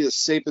might not be the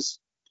safest.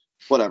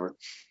 Whatever.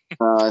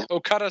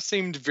 Okada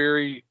seemed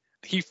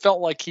he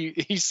felt like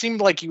he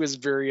seemed like he was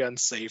very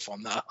unsafe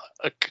on the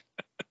hook.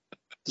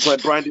 It's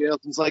like Bryan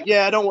Danielson's like,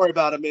 yeah, don't worry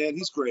about it, man.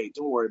 He's great.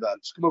 Don't worry about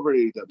it. Just come over to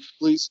AEW,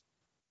 please.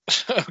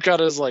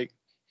 Okada's like,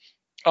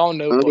 oh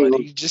no,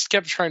 buddy. He just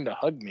kept trying to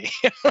hug me.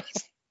 I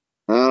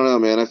don't know,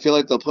 man. I feel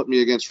like they'll put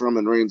me against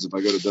Roman Reigns if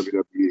I go to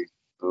WWE.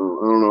 I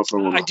don't know if I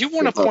want. I do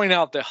want to point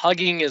out that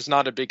hugging is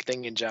not a big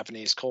thing in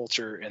Japanese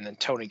culture, and then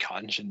Tony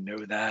Khan should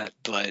know that.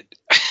 But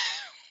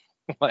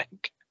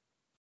like,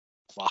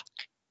 fuck.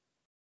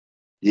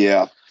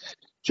 Yeah,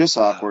 just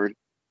awkward.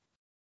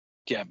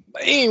 Yeah.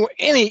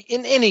 Anyway,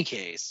 in any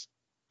case,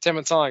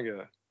 Tama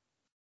Tonga.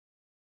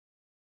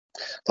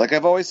 Like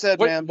I've always said,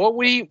 man. What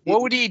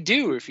would he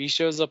do if he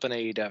shows up in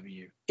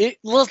AEW?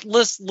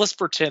 Let's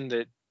pretend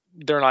that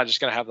they're not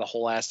just gonna have the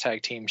whole ass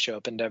tag team show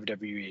up in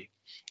WWE.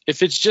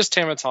 If it's just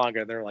Tama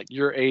Tonga, they're like,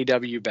 you're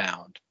AEW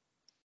bound.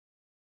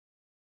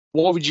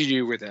 What would you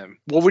do with him?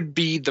 What would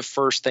be the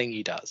first thing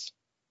he does?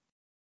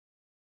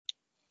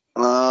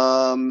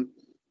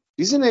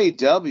 He's in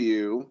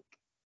AEW.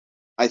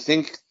 I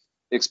think,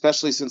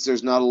 especially since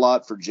there's not a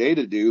lot for Jay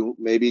to do,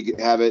 maybe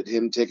have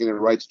him taking it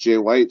right to Jay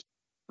White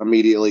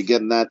immediately,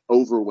 getting that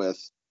over with.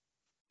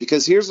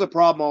 Because here's the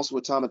problem also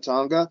with Tama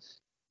Tonga.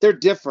 They're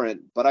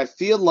different, but I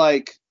feel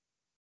like,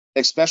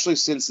 especially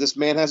since this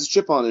man has a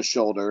chip on his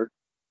shoulder,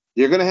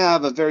 you're going to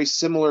have a very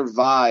similar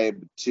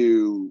vibe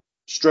to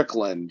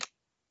Strickland.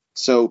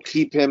 So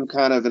keep him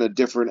kind of in a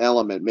different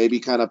element. Maybe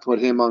kind of put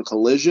him on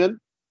Collision,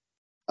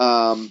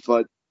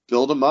 but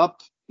build him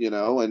up,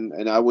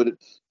 and I would,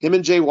 him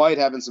and Jay White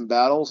having some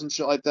battles and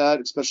shit like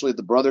that, especially if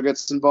the brother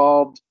gets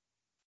involved.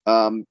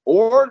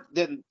 Or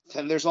then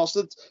there's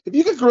also, if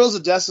you get Guerrillas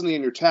of Destiny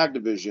in your tag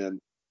division,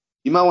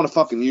 you might want to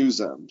fucking use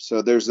them.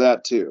 So there's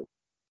that too.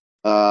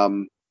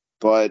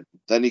 But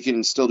then you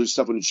can still do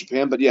stuff in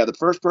Japan. But yeah, the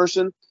first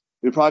person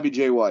would probably be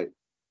Jay White.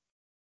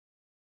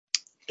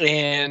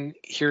 And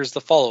here's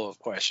the follow-up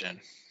question.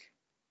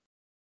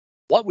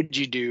 What would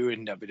you do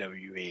in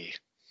WWE?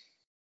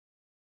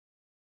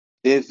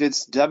 If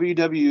it's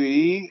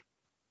WWE,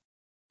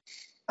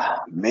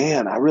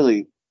 man,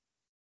 I'm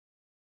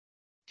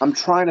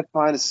trying to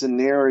find a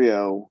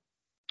scenario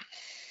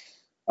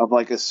of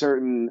like a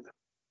certain.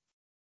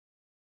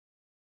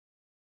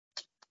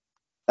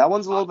 That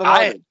one's a little bit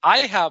harder. I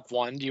have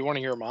one. Do you want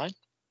to hear mine?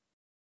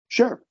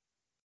 Sure.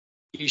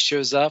 He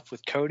shows up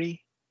with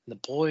Cody and the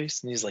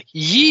boys, and he's like,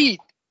 "Yeet,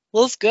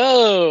 let's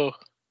go."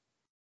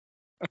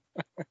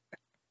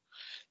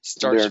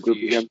 Starts a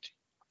feud.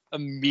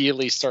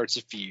 Immediately starts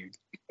a feud.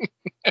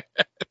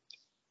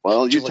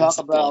 Well, you talk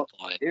about.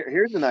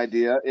 Here's an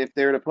idea. If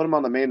they were to put him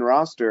on the main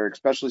roster,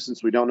 especially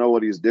since we don't know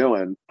what he's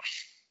doing,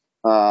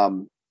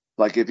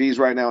 like if he's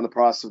right now in the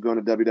process of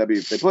going to WWE,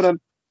 if they put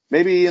him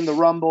maybe in the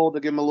Rumble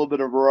to give him a little bit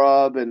of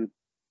rub and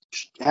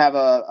have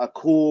a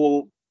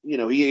cool,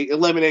 he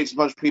eliminates a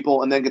bunch of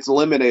people and then gets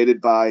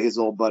eliminated by his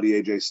old buddy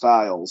AJ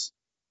Styles,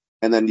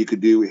 and then you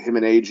could do him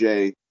and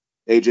AJ.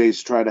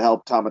 AJ's trying to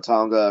help Tama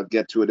Tonga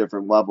get to a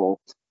different level.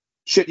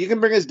 Shit, you can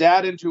bring his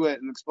dad into it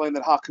and explain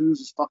that Haku's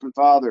his fucking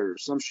father or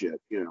some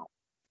shit,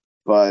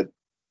 But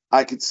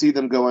I could see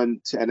them going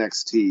to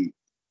NXT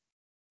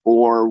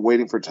or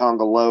waiting for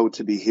Tonga Low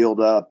to be healed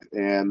up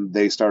and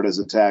they start as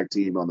a tag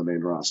team on the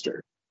main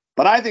roster.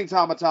 But I think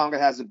Tama Tonga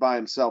has it by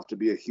himself to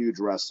be a huge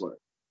wrestler.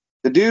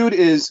 The dude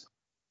is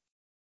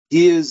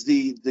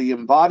the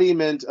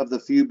embodiment of the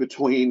feud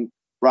between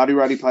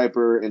Roddy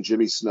Piper and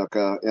Jimmy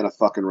Snuka and a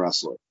fucking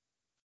wrestler.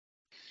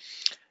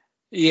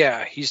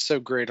 Yeah, he's so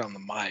great on the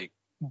mic,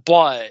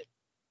 but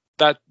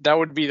that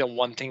would be the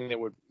one thing that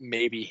would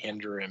maybe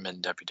hinder him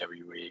in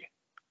WWE.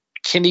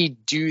 Can he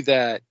do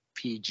that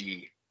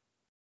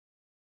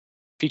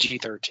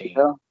PG-13?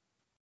 Yeah.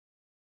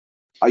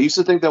 I used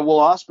to think that Will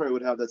Ospreay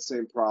would have that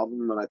same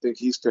problem, and I think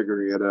he's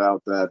figuring it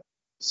out. That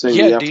same.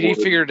 Yeah, dude, he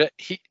figured it.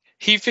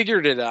 He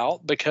figured it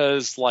out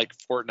because like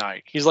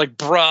Fortnite, he's like,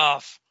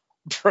 bruh,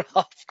 I'm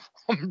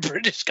a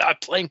British guy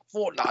playing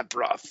Fortnite,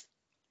 bruh.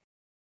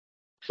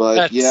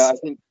 But yeah, I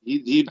think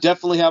you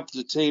definitely have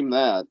to tame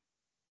that.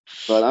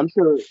 But I'm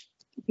sure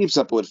he keeps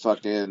up with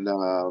fucking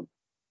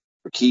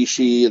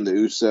Rikishi and the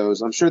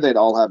Usos. I'm sure they'd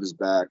all have his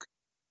back.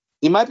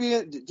 He might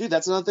be, dude.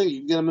 That's another thing. You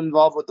can get him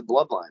involved with the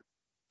Bloodline.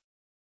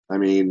 I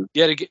mean,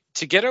 yeah,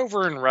 to get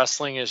over in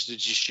wrestling is to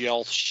just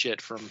yell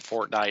shit from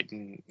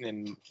Fortnite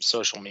and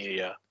social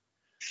media.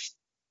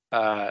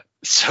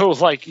 So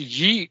like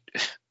Yeet,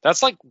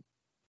 that's like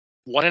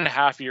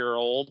 1.5 year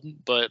old,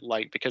 but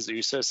like because the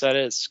Uso said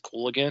it, it's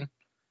cool again.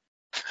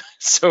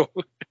 So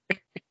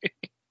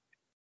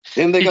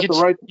and they got the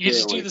right. You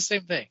just do the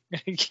same thing.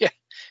 Yeah,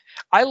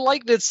 I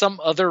like that some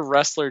other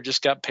wrestler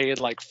just got paid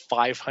like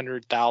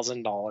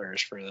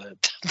 $500,000 for the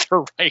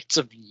rights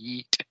of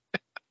Yeet,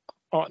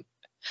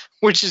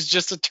 which is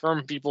just a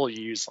term people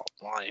use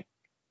online.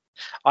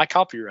 I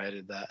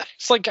copyrighted that.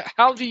 It's like,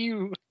 how do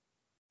you?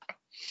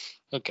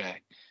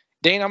 Okay,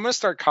 Dane, I'm gonna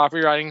start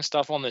copywriting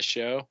stuff on the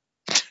show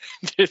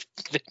that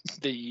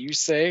you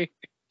say.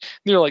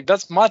 They're like,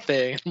 that's my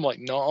thing. I'm like,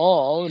 no,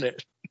 I'll own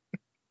it.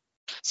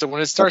 So when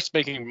it starts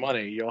making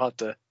money, you'll have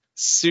to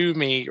sue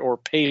me or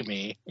pay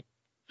me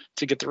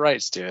to get the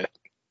rights to it.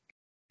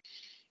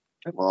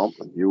 Well,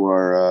 you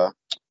are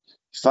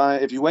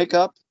fine. If you wake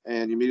up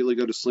and you immediately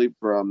go to sleep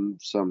from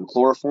some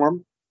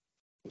chloroform,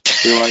 you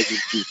realize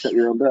you set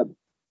your own bed.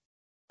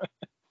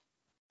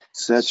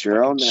 Set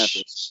your own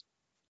mattress.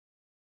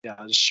 Yeah,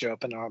 I'll just show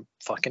up in a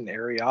fucking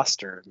Ari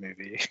Aster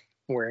movie.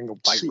 Wearing a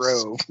white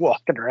robe,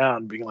 walking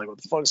around, being like,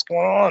 "What the fuck's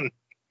going on?"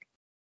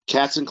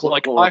 Cats and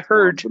Chloroform. Like I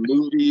heard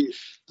the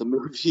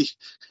movie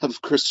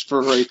of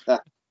Christopher Ray.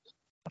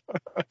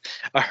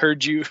 I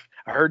heard you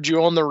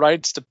on the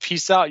rights to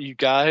peace out, you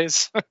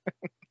guys.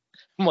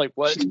 I'm like,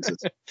 what?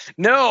 Jesus.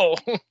 No,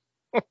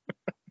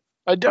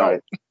 I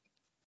don't.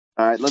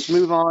 All right, let's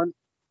move on.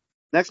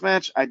 Next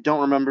match, I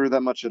don't remember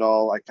that much at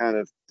all. I kind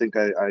of think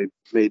I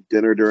made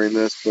dinner during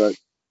this, but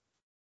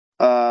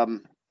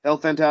El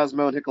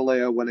Phantasmo and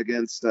Hikuleo went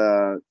against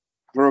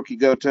Hiroki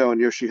Goto and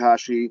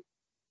Yoshihashi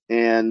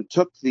and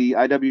took the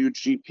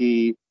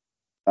IWGP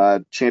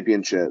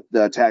championship,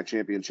 the tag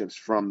championships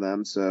from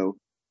them. So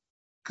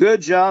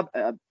good job.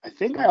 I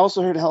think I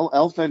also heard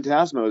El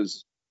Phantasmo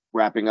is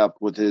wrapping up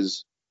with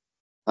his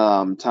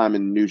time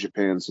in New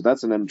Japan. So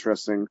that's an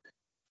interesting.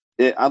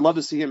 I'd love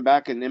to see him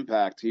back in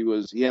Impact. He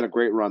had a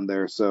great run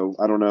there. So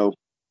I don't know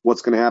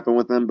what's going to happen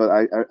with him, but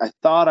I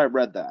thought I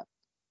read that,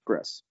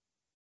 Chris.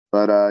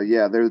 But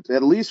yeah, they're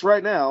at least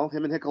right now,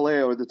 him and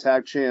Hikuleo are the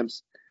tag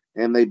champs,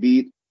 and they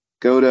beat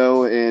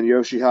Goto and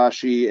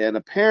Yoshihashi. And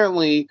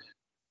apparently,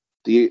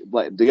 the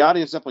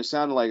audience definitely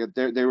sounded like it.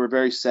 They were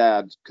very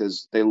sad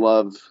because they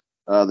love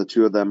the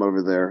two of them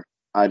over there.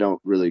 I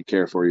don't really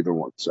care for either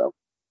one, so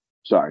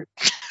sorry.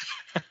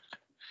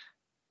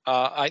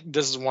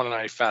 This is one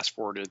I fast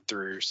forwarded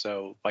through,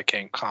 so I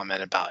can't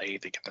comment about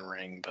anything in the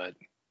ring. But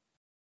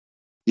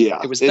Yeah,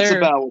 it was it's there.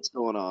 about what's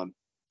going on.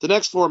 The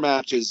next 4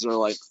 matches are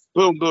like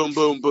boom, boom,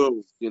 boom,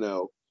 boom.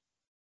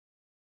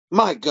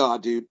 My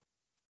God, dude.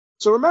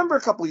 So remember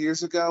a couple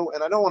years ago,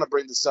 and I don't want to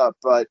bring this up,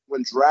 but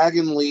when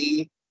Dragon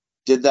Lee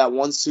did that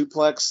one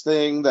suplex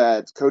thing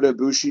that Kota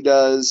Ibushi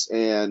does,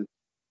 and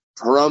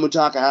Hiromu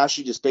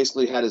Takahashi just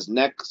basically had his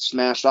neck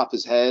smashed off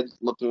his head,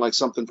 looking like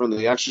something from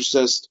The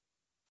Exorcist.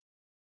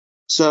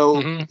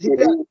 So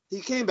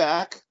he came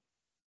back.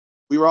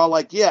 We were all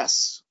like,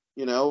 yes,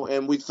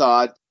 and we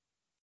thought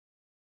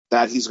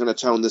that he's going to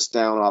tone this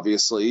down,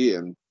 obviously,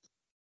 and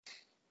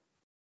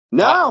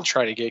no,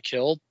 Try to get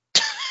killed.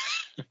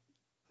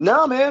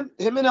 no, man.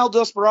 Him and El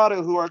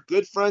Desperado, who are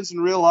good friends in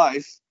real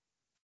life,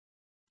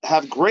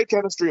 have great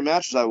chemistry in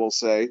matches, I will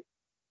say.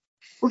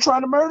 We're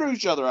trying to murder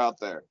each other out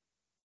there.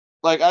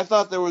 Like, I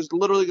thought there was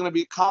literally going to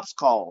be cops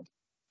called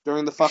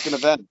during the fucking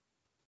event.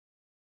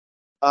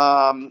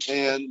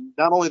 And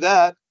not only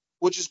that,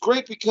 which is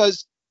great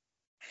because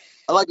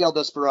I like El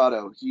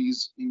Desperado.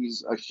 He's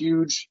a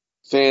huge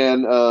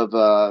fan of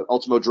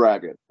Ultimo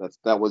Dragon.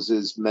 That was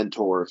his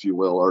mentor, if you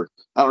will. Or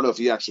I don't know if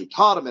he actually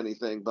taught him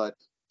anything, but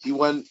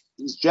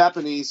he's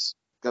Japanese,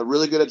 got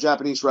really good at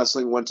Japanese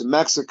wrestling, went to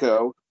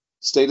Mexico,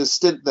 stayed a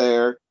stint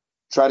there,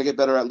 tried to get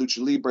better at Lucha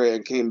Libre,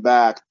 and came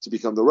back to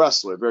become the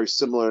wrestler. Very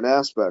similar in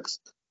aspects.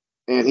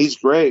 And he's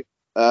great.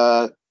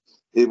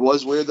 It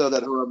was weird, though,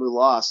 that Hiromu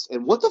lost.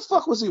 And what the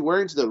fuck was he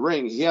wearing to the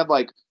ring? He had,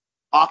 like,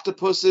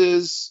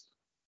 octopuses,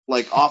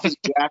 like, off his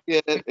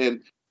jacket.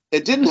 And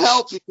it didn't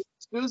help because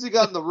as soon as he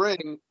got in the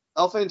ring,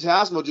 El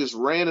Phantasmo just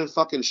ran and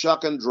fucking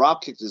shotgun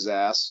drop kicked his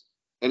ass.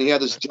 And he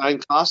had this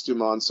giant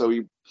costume on, so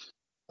he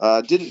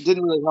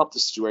didn't really help the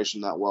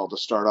situation that well to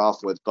start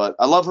off with. But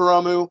I love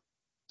Hiromu.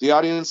 The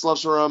audience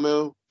loves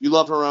Hiromu. You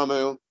love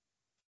Hiromu.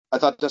 I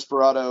thought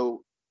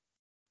Desperado,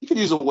 he could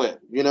use a win.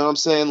 You know what I'm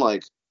saying?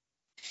 Like,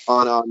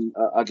 on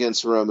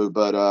against Hiromu,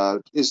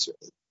 but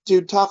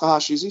dude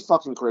Takahashi, is he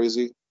fucking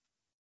crazy?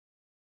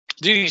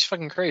 Dude, he's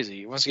fucking crazy.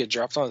 He wants to get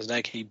dropped on his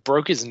neck. He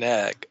broke his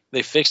neck.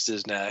 They fixed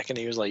his neck, and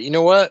he was like, you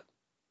know what?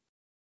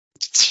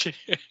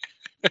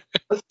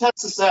 Let's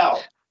test this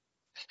out.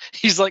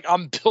 He's like,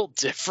 I'm built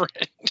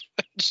different.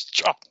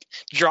 Just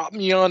drop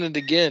me on it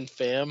again,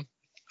 fam.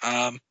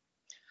 I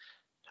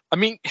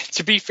mean,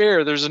 to be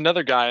fair, there's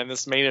another guy in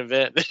this main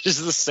event that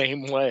is the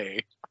same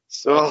way.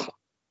 So,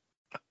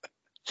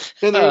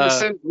 and they're in the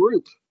same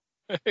group.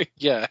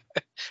 Yeah,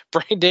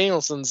 Bryan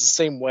Danielson's the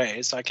same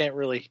way, so I can't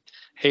really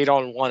hate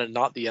on one and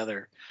not the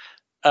other.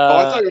 I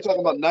thought you were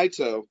talking about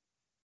Naito.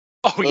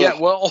 Oh yeah,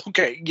 well,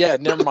 okay, yeah,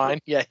 never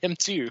mind. Yeah, him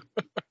too.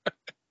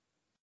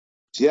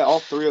 Yeah, all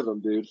 3 of them,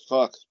 dude.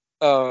 Fuck.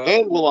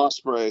 And Will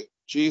Ospreay.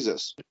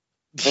 Jesus.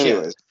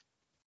 Anyways.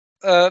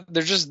 Yeah.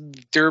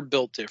 They're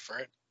built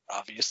different.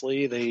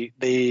 Obviously,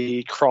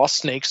 they crossed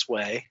Snake's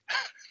way.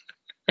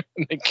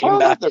 They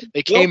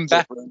came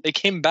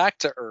back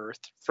to Earth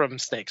from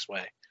Snake's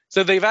way.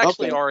 So they've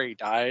actually already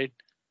died,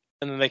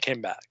 and then they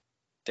came back,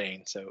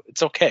 Dane. So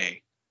it's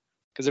okay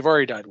because they've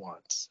already died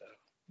once. So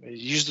they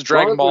use the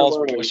Dragon Balls,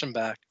 we push them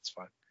back. It's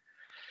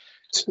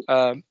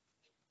fine.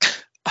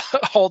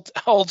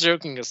 All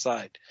joking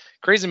aside,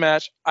 crazy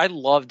match. I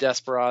love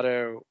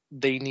Desperado.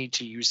 They need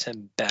to use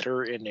him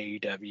better in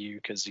AEW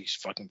because he's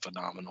fucking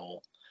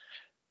phenomenal.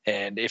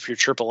 And if you're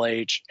Triple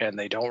H and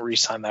they don't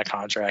re-sign that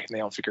contract and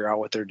they don't figure out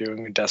what they're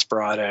doing with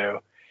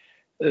Desperado,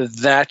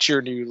 that's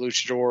your new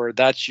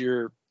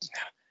luchador.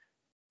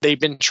 They've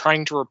been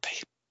trying to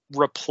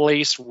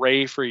replace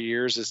Ray for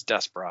years as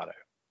Desperado.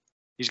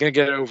 He's going to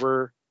get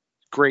over.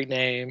 Great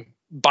name.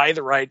 Buy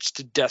the rights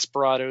to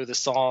Desperado, the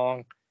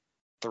song.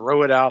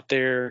 Throw it out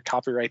there.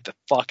 Copyright the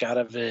fuck out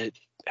of it.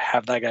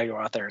 Have that guy go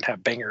out there and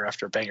have banger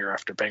after banger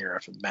after banger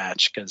after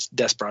match because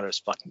Desperado is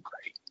fucking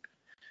great.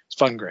 It's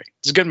fucking great.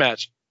 It's a good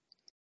match.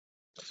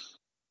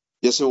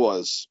 Yes, it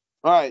was.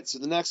 All right, so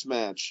the next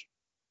match.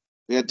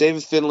 We had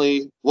David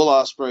Finlay, Will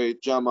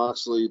Ospreay, Jon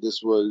Moxley.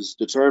 This was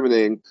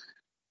determining.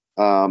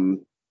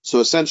 So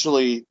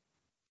essentially,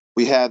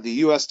 we had the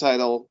U.S.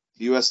 title.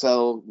 The U.S.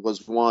 title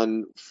was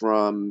won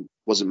from,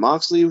 was it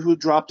Moxley who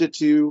dropped it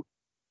to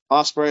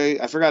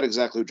Ospreay? I forgot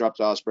exactly who dropped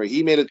to Ospreay.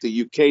 He made it the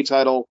U.K.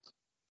 title.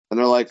 And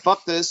they're like,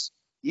 fuck this.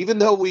 Even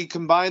though we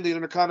combined the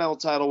Intercontinental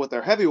title with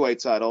our heavyweight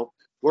title,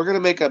 we're going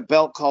to make a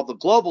belt called the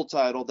Global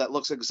title that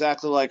looks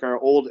exactly like our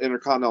old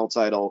Intercontinental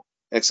title,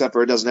 except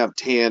for it doesn't have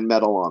tan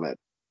metal on it.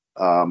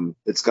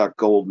 It's got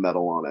gold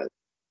metal on it.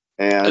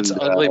 And it's an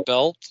ugly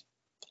belt.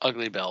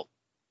 Ugly belt.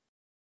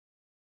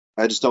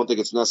 I just don't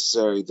think it's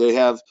necessary. They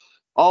have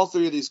all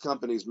 3 of these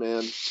companies,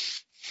 man.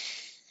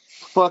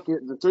 Fuck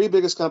it. The 3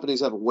 biggest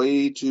companies have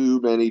way too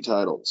many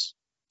titles.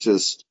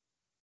 Just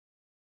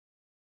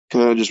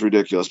kind of just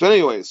ridiculous. But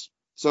anyways,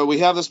 so we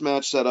have this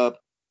match set up.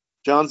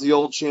 John's the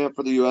old champ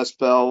for the U.S.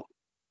 belt.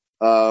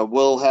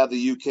 Will have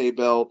the UK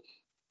belt,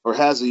 or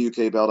has the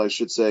UK belt, I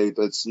should say.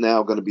 That's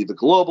now going to be the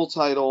global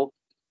title.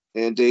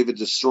 And David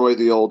destroyed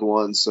the old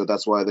one, so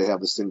that's why they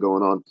have this thing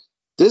going on.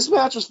 This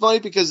match was funny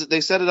because they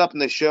set it up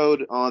and they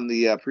showed on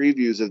the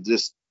previews of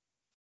this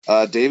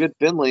David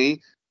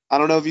Finlay. I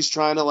don't know if he's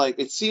trying to like.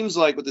 It seems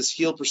like with this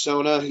heel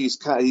persona, he's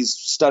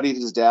studied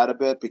his dad a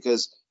bit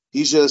because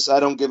he's just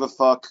I don't give a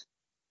fuck,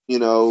 you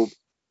know.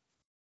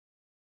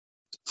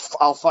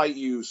 I'll fight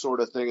you sort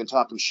of thing and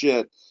talking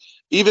shit.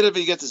 Even if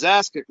he gets his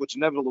ass kicked, which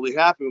inevitably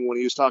happened when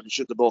he was talking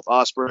shit to both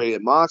Ospreay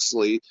and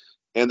Moxley,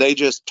 and they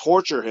just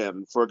torture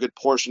him for a good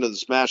portion of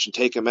this match and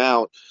take him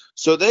out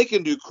so they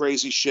can do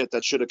crazy shit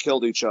that should have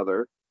killed each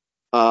other.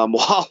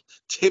 While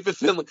David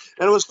Finlay,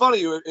 and it was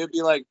funny, it'd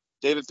be like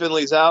David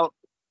Finlay's out,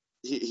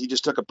 he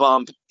just took a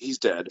bump, he's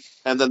dead,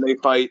 and then they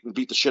fight and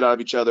beat the shit out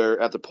of each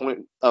other at the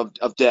point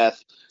of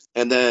death,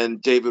 and then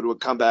David would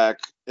come back,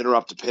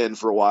 interrupt a pin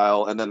for a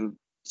while, and then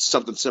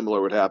something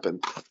similar would happen.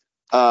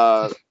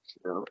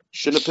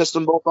 Shouldn't have pissed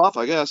them both off,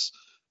 I guess,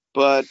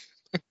 but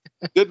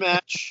good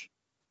match.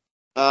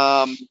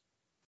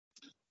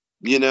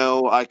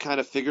 I kind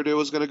of figured it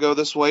was going to go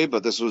this way,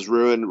 but this was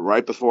ruined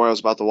right before I was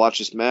about to watch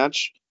this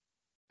match.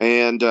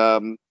 And,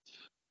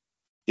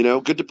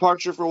 good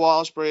departure for Will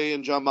Ospreay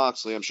and Jon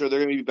Moxley. I'm sure they're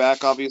going to be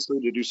back, obviously,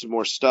 to do some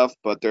more stuff,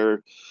 but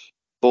they're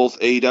both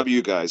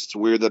AEW guys. It's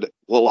weird that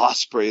Will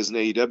Ospreay is an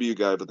AEW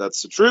guy, but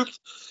that's the truth.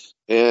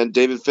 And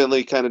David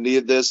Finlay kind of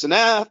needed this. And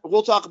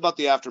we'll talk about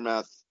the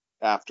aftermath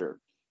after.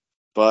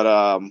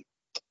 But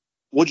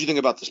what do you think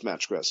about this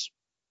match, Chris?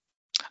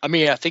 I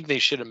mean, I think they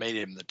should have made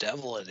him the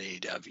devil at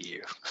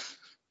AEW.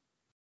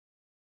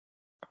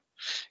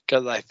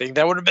 Because I think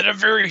that would have been a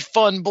very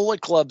fun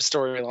Bullet Club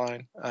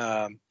storyline.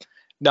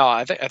 No,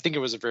 I think it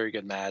was a very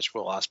good match.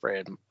 Will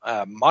Ospreay and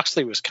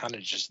Moxley was kind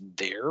of just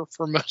there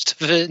for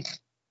most of it.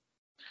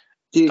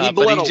 He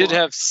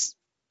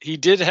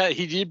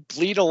did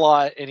bleed a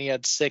lot, and he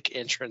had sick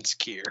entrance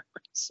gear.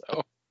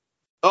 So,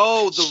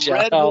 the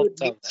red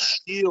hood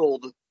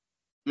shield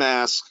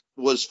mask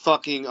was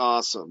fucking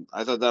awesome.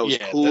 I thought that was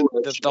cool.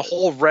 The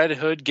whole Red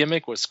Hood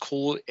gimmick was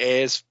cool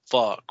as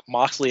fuck.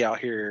 Moxley out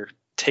here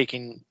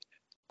taking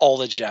all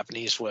the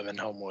Japanese women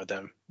home with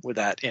him with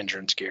that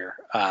entrance gear.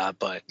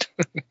 But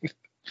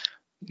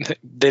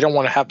they don't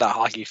want to have that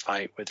hockey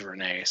fight with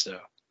Renee. So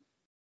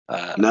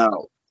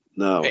no,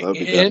 that'd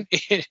be good.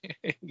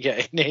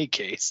 In any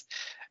case,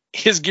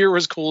 his gear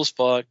was cool as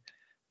fuck.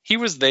 He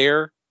was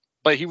there,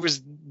 but he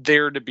was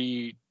there to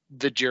be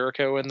the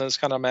Jericho in those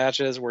kind of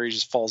matches where he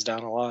just falls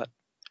down a lot.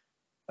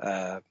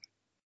 I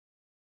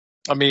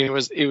mean,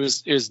 it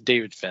was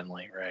David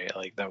Finlay, right?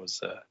 Like that was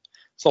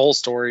it's the whole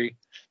story.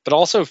 But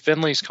also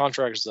Finlay's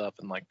contract is up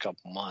in like a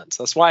couple months.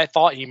 That's why I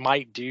thought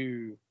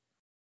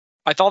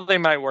I thought they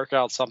might work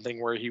out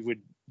something where he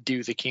would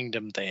do the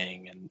Kingdom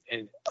thing,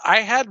 and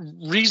I had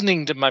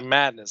reasoning to my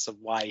madness of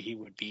why he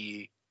would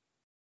be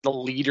the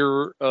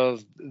leader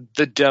of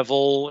the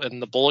Devil and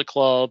the Bullet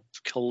Club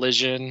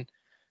Collision.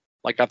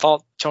 Like, I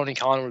thought Tony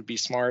Khan would be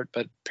smart,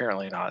 but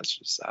apparently not. It's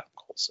just that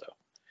cool. So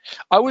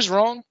I was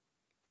wrong,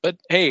 but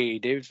hey,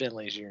 David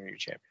Finlay is your new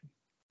champion.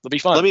 It'll be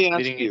fun. Let me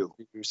ask you.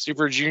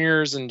 Super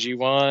Juniors and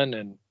G1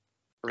 and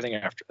everything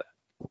after that.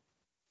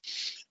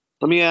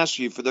 Let me ask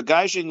you, for the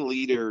Gaijin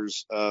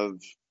leaders of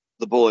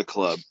the Bullet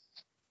Club,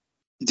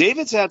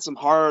 David's had some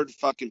hard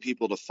fucking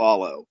people to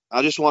follow.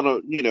 I just want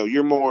to,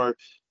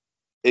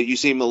 you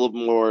seem a little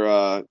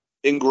more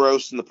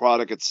engrossed in the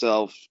product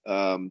itself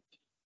than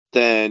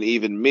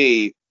even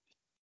me.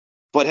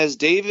 But has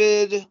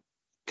David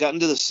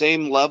gotten to the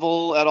same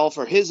level at all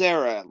for his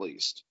era, at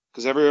least?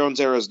 Because everyone's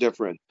era is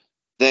different.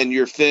 Than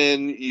your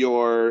Finn,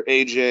 your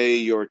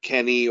AJ, your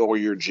Kenny, or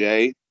your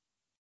Jay?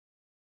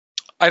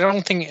 I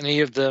don't think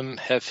any of them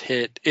have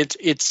hit.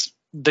 It's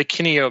the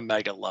Kenny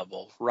Omega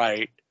level,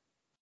 right?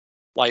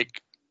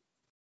 Like,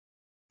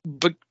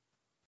 but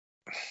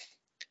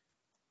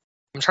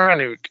I'm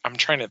trying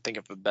to think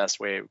of the best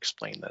way to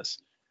explain this.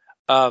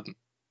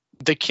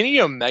 The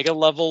Kenny Omega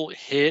level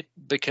hit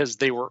because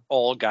they were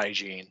all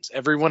Gaijins.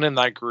 Everyone in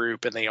that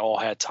group, and they all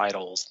had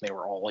titles, and they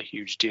were all a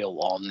huge deal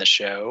on the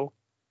show.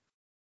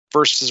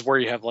 Versus where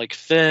you have like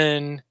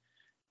Finn,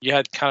 you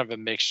had kind of a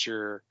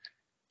mixture.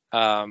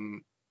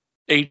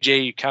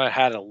 AJ, you kind of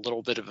had a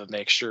little bit of a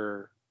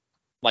mixture.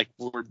 Like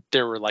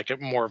they were like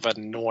more of an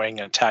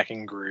annoying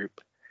attacking group.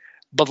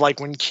 But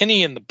like when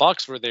Kenny and the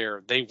Bucks were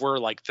there, they were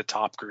like the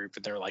top group,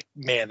 and they're like,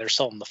 man, they're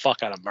selling the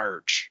fuck out of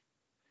merch.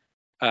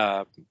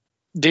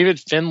 David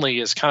Finlay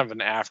is kind of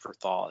an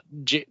afterthought.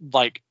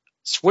 Like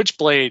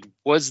Switchblade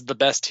was the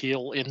best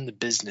heel in the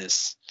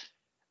business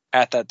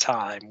at that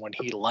time when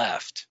he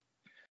left.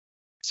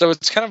 So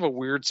it's kind of a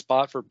weird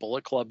spot for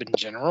Bullet Club in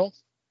general.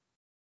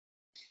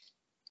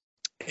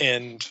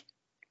 And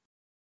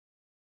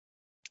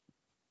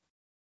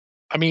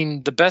I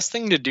mean, the best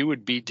thing to do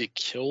would be to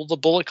kill the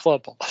Bullet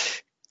Club,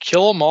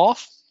 kill them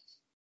off,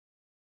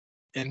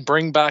 and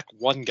bring back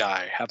one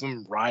guy, have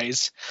him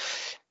rise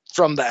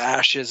from the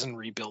ashes and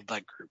rebuild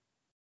that group.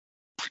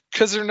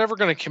 Because they're never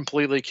going to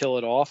completely kill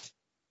it off.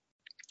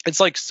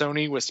 It's like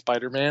Sony with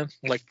Spider-Man.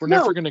 Like, we're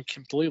never going to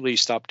completely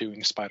stop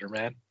doing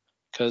Spider-Man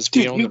because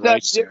we own the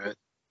rights to it.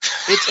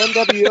 It's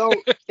NWO.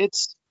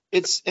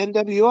 it's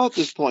NWO at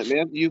this point,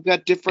 man. You've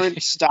got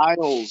different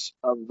styles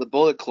of the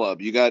Bullet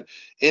Club. You got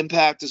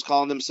Impact is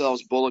calling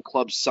themselves Bullet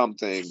Club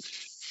something.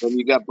 Then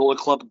you got Bullet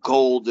Club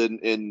Gold in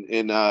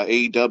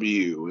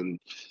AEW, and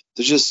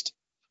there's just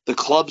the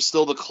club's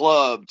still the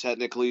club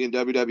technically in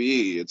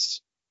WWE.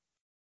 It's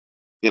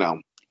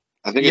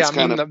I think it's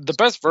kind of the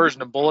best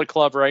version of Bullet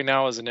Club right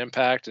now is an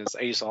Impact is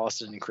Ace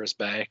Austin and Chris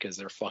Bay because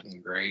they're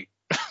fucking great.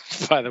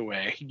 By the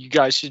way, you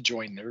guys should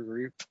join their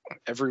group,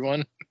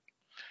 everyone.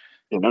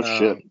 no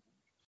shit.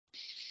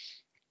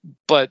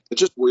 But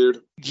it's just weird.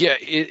 Yeah,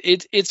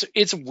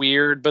 it's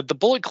weird. But the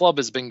Bullet Club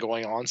has been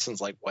going on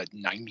since like what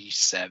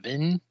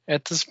 97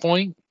 at this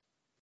point.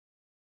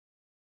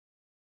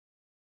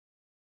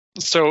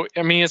 So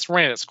I mean, it's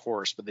ran its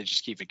course, but they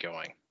just keep it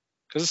going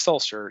because it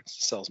sells shirts,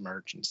 it sells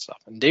merch and stuff.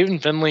 And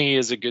David Finley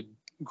is a good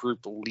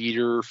group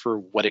leader for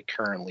what it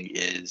currently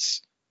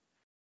is.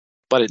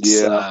 But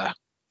it's I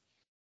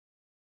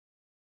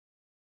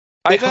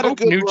hope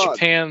New run.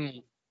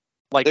 Japan,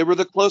 like they were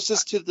the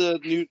closest to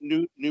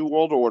the new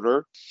world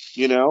order,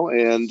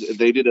 and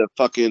they did a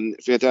fucking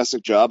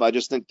fantastic job. I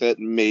just think that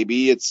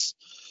maybe it's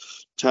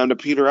time to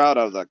peter out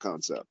of that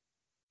concept,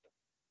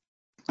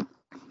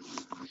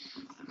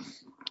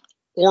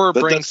 or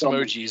bring some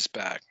OGs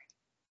back.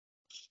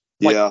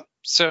 Yeah.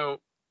 So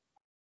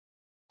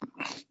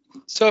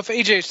if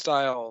AJ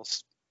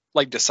Styles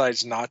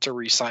decides not to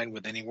re-sign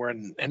with anywhere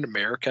in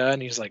America,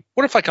 and he's like,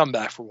 "What if I come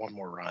back for one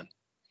more run?"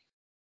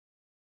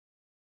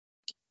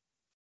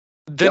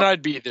 Then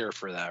I'd be there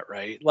for that,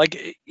 right?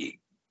 Like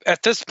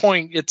at this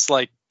point, it's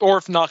like, or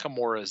if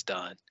Nakamura is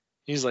done,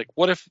 he's like,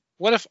 what if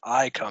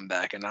I come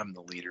back and I'm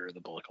the leader of the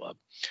Bullet Club?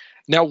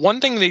 Now,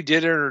 one thing they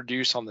did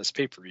introduce on this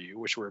pay-per-view,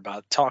 which we're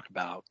about to talk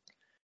about,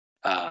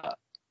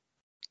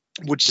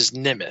 which is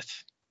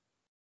Nemeth,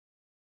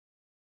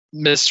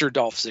 Mr.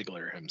 Dolph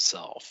Ziggler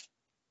himself,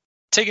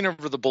 taking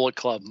over the Bullet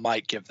Club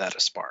might give that a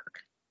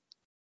spark.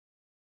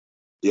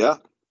 Yeah.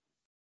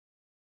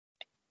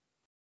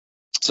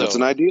 So that's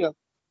an idea.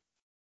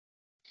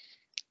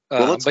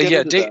 Well, but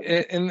yeah,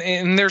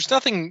 and there's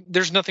nothing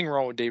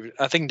wrong with David.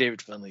 I think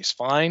David Finley's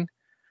fine.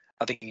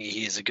 I think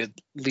he is a good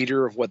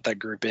leader of what that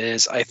group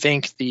is. I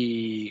think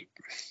the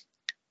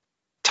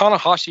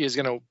Tanahashi is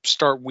going to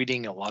start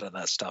weeding a lot of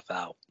that stuff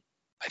out.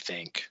 I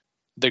think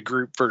the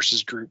group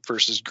versus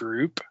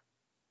group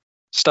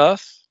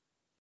stuff,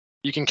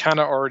 you can kind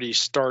of already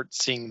start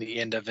seeing the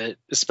end of it,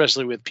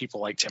 especially with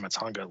people like Tama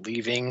Tonga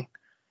leaving.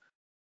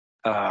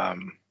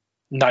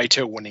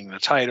 Naito winning the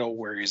title,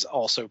 where he's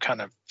also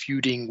kind of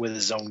feuding with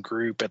his own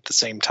group at the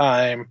same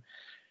time.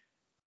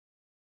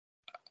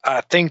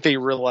 I think they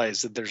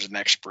realize that there's an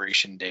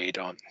expiration date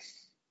on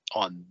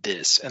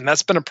this, and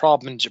that's been a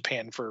problem in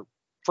Japan for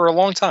a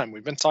long time.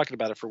 We've been talking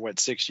about it for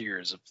 6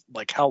 years of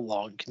how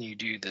long can you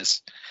do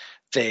this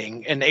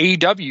thing? And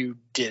AEW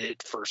did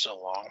it for so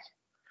long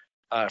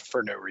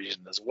for no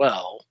reason as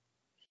well.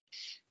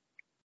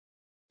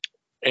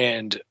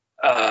 And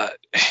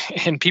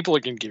people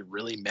are going to get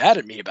really mad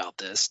at me about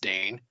this,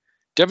 Dane.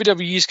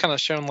 WWE's kind of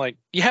shown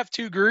you have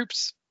two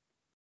groups,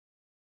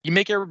 you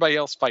make everybody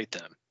else fight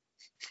them,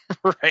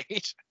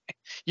 right?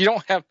 You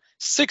don't have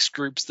 6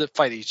 groups that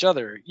fight each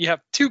other. You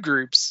have 2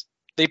 groups,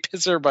 they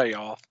piss everybody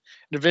off,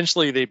 and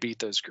eventually they beat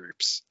those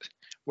groups,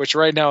 which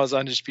right now is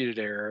Undisputed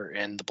Era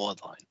and the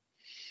Bloodline.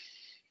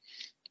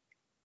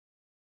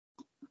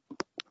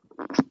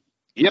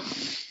 Yep,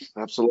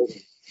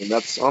 absolutely. And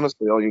that's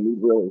honestly all you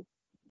need, really.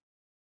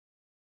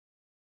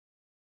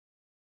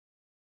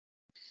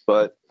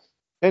 But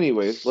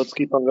anyways, let's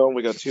keep on going.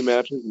 We got 2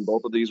 matches, and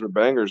both of these were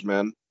bangers,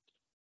 man.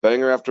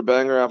 Banger after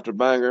banger after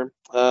banger.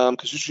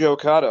 Kazuchika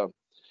Okada,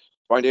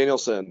 Bryan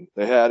Danielson.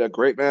 They had a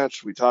great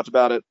match. We talked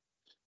about it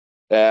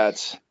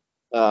at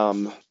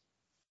which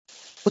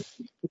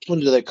one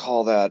do they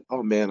call that?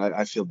 Oh man,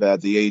 I feel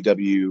bad. The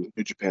AEW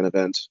New Japan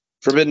event,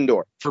 Forbidden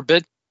Door.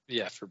 Forbidden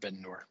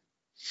Door.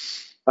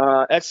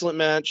 Excellent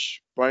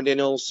match. Bryan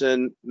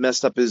Danielson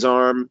messed up his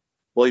arm.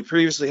 Well, he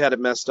previously had it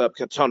messed up,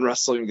 kept on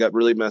wrestling, and got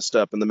really messed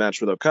up in the match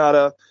with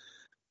Okada.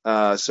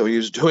 So he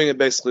was doing it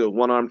basically with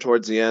one arm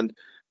towards the end.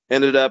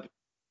 Ended up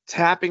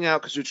tapping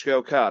out Kazuchika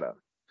Okada.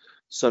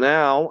 So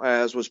now,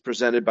 as was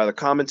presented by the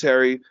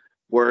commentary,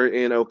 we're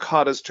in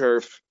Okada's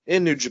turf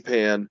in New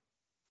Japan.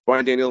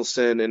 Bryan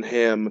Danielson and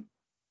him.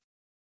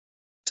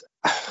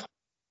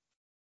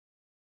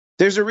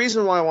 There's a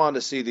reason why I wanted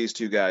to see these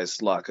 2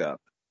 guys lock up.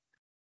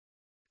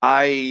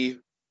 I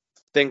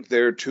think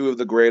they're 2 of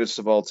the greatest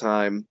of all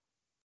time.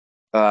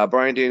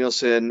 Bryan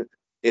Danielson,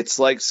 it's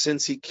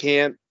since he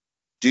can't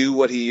do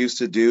what he used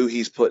to do,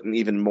 he's putting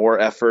even more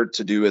effort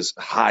to do as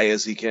high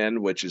as he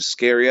can, which is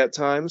scary at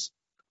times.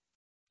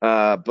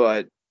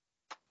 But,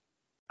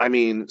 I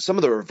mean, some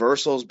of the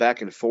reversals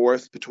back and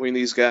forth between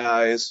these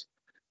guys,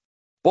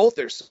 both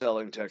their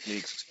selling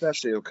techniques,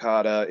 especially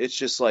Okada, it's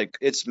just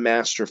it's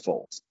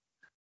masterful.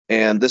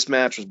 And this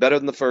match was better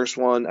than the first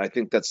one. I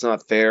think that's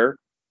not fair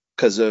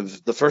because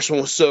of the first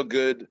one was so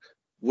good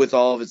with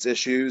all of its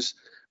issues.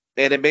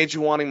 And it made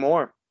you wanting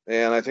more.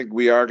 And I think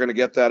we are going to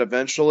get that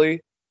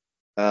eventually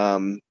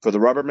for the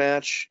rubber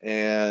match.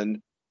 And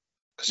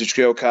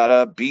Kazuchika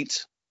Okada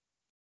beat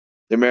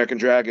the American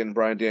Dragon,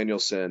 Bryan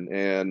Danielson.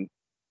 And,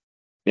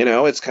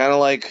 it's kind of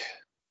like,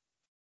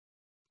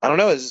 I don't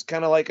know, it's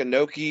kind of like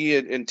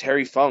Inoki and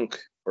Terry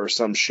Funk or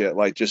some shit.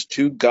 Like just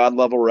two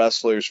god-level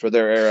wrestlers for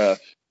their era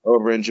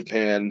over in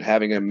Japan,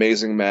 having an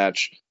amazing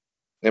match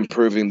and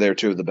proving they're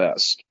two of the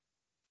best.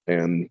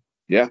 And,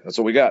 yeah, that's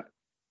what we got.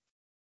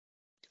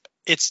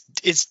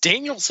 It's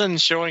Danielson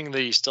showing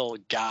that he still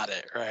got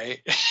it,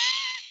 right?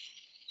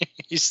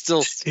 He's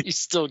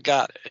still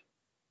got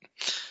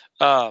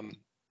it.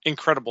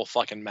 Incredible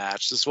fucking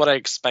match. This is what I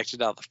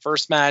expected out of the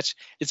first match.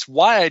 It's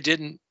why I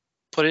didn't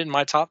put it in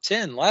my top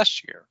 10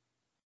 last year.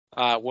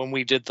 When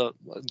we did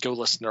go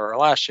listen to our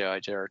last show, I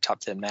did our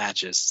top 10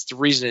 matches. It's the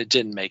reason it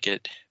didn't make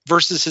it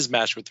versus his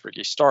match with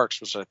Ricky Starks,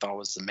 which I thought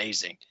was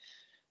amazing.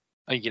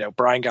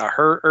 Brian got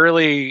hurt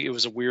early. It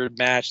was a weird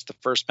match. The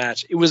first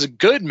match, it was a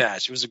good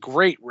match. It was a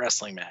great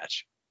wrestling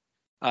match,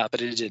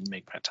 but it didn't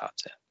make my top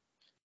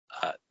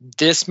 10.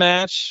 This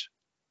match,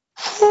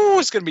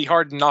 it's going to be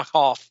hard to knock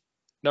off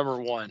number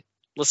one.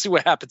 Let's see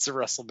what happens at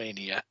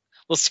WrestleMania.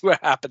 Let's see what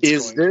happens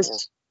going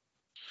forward.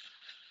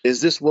 Is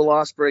this Will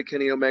Ospreay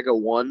Kenny Omega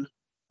 1?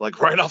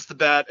 Like right off the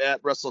bat at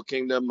Wrestle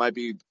Kingdom might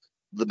be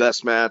the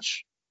best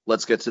match.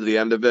 Let's get to the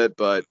end of it.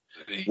 But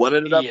what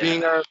ended up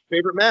being our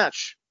favorite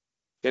match?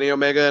 Kenny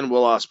Omega and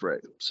Will Ospreay.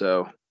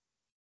 So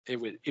it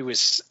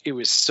was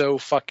so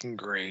fucking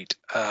great.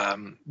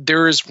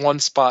 There is one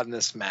spot in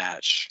this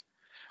match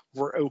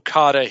where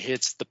Okada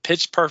hits the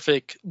pitch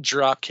perfect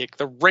drop kick,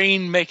 the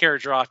Rainmaker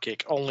drop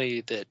kick,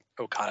 only that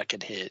Okada can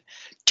hit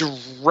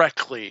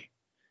directly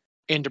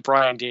into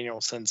Bryan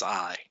Danielson's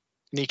eye.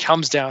 And he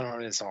comes down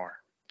on his arm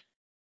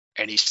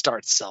and he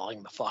starts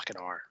selling the fucking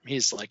arm.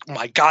 He's like,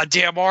 my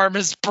goddamn arm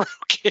is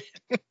broken.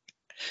 And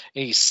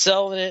he's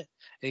selling it.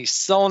 And he's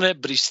selling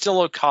it, but he's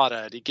still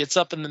Okada. And he gets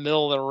up in the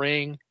middle of the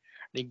ring, and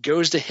he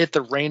goes to hit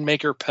the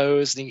Rainmaker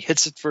pose, and he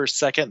hits it for a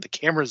second. The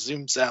camera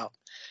zooms out,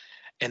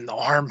 and the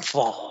arm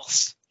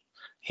falls.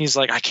 He's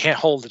like, I can't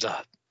hold it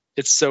up.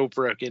 It's so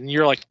broken. And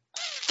you're like,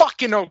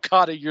 fucking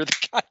Okada, you're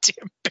the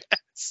goddamn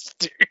best,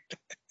 dude.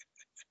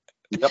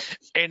 Yep.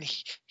 And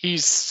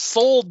he's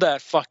sold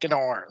that fucking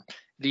arm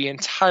the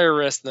entire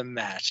rest of the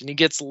match. And he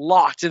gets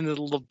locked into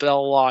the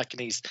LaBelle lock,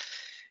 and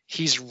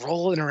he's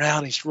rolling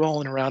around,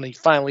 and he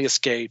finally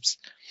escapes.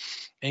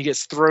 And he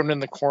gets thrown in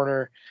the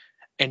corner.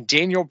 And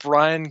Daniel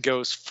Bryan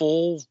goes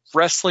full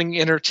wrestling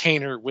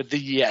entertainer with the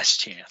yes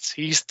chants.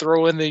 He's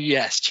throwing the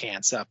yes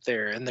chants up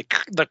there. And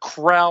the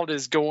crowd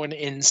is going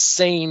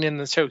insane in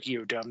the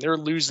Tokyo Dome. They're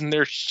losing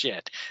their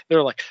shit.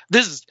 They're like,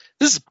 this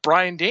is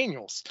Bryan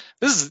Daniels.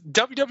 This is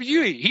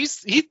WWE.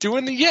 He's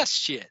doing the yes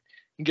shit.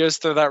 He goes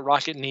through that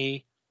rocket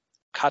knee.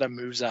 Kind of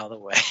moves out of the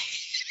way.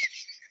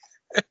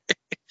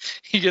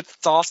 He gets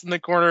tossed in the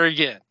corner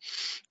again.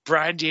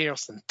 Bryan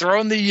Danielson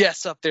throwing the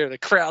yes up there. The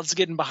crowd's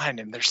getting behind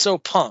him. They're so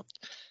pumped.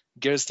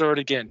 Goes through it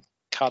again.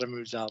 Kata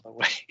moves out of the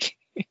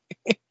way.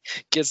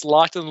 Gets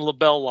locked in the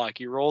LaBelle lock.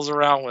 He rolls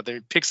around with it. He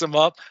picks him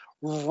up.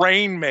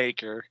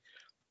 Rainmaker.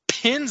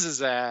 Pins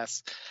his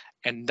ass.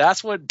 And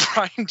that's what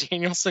Bryan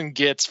Danielson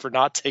gets for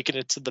not taking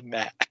it to the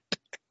mat.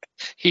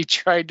 He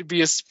tried to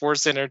be a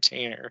sports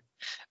entertainer.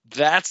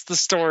 That's the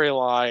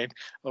storyline.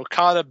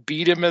 Okada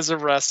beat him as a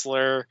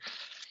wrestler.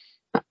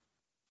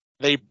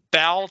 They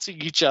bow to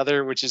each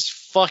other, which is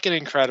fucking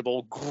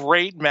incredible.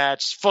 Great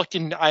match.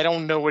 Fucking, I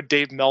don't know what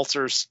Dave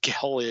Meltzer's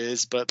scale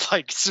is, but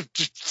like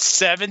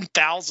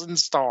 7,000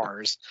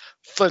 stars.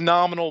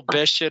 Phenomenal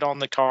best shit on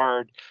the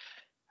card.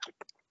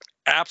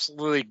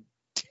 Absolutely.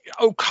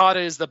 Okada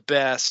is the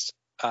best.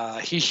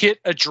 He hit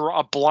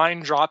a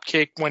blind drop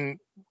kick when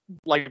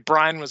like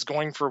Bryan was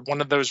going for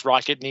one of those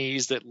rocket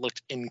knees that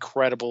looked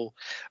incredible.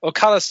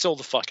 Okada's still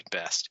the fucking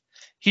best.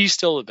 He's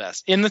still the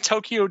best. In the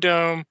Tokyo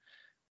Dome,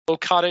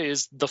 Okada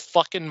is the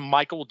fucking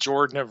Michael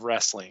Jordan of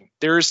wrestling.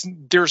 There's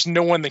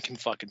no one that can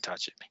fucking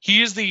touch him.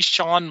 He is the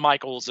Shawn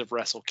Michaels of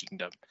Wrestle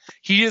Kingdom.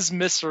 He is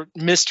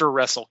Mr.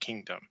 Wrestle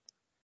Kingdom.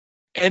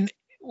 And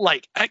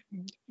like, I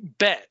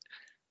bet,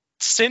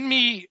 send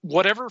me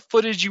whatever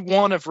footage you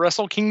want of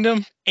Wrestle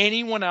Kingdom.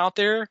 Anyone out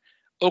there,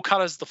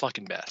 Okada's the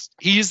fucking best.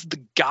 He's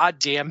the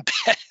goddamn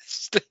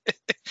best.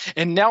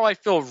 And now I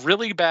feel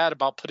really bad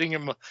about putting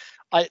him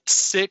at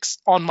 6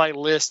 on my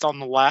list on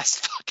the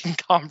last fucking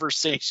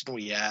conversation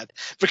we had,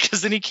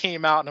 because then he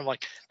came out and I'm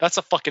like, that's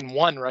a fucking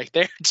 1 right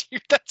there,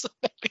 dude. That's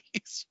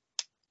amazing.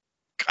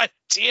 God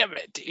damn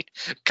it, dude.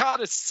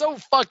 God is so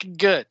fucking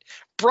good.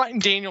 Bryan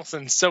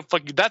Danielson's so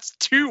fucking, that's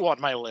 2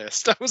 on my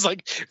list. I was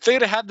like, if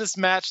they'd have had this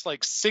match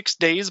like 6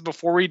 days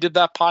before we did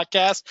that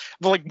podcast,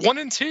 I'm like 1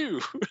 and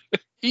 2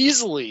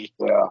 easily.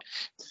 Yeah.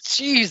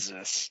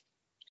 Jesus.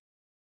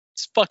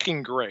 It's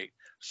fucking great.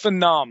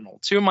 Phenomenal.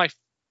 2 of my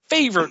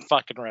favorite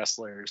fucking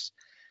wrestlers,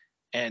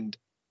 and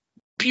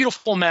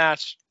beautiful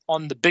match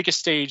on the biggest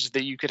stage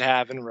that you could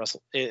have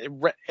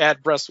at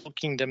Wrestle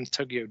Kingdom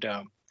Tokyo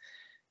Dome.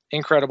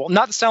 Incredible.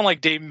 Not to sound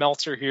like Dave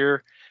Meltzer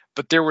here,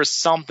 but there was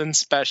something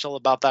special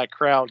about that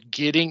crowd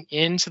getting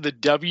into the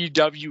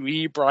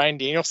WWE. Bryan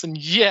Danielson,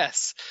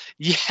 yes,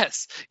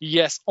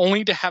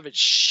 only to have it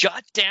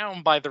shut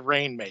down by the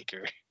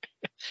Rainmaker.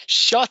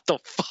 Shut the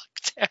fuck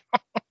down.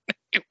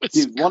 It was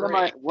Dude,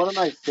 great. one of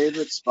my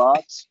favorite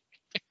spots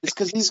is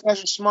because these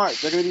guys are smart.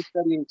 They're going to be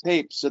studying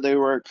tape, so they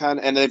were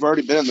and they've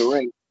already been in the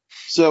ring.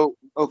 So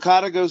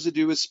Okada goes to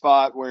do his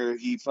spot where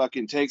he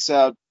fucking takes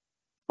out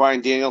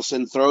Bryan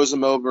Danielson, throws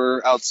him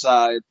over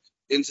outside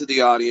into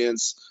the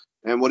audience.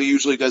 And what he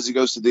usually does, he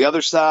goes to the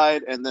other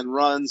side and then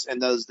runs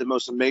and does the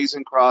most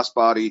amazing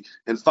crossbody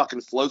and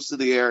fucking floats to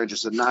the air and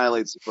just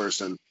annihilates the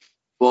person.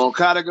 Well,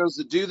 Okada goes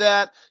to do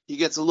that. He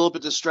gets a little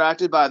bit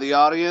distracted by the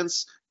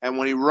audience. And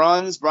when he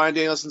runs, Bryan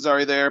Danielson's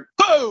already there.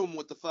 Boom!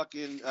 With the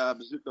fucking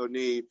bazooka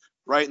knee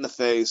right in the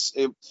face.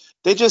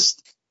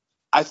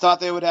 I thought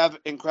they would have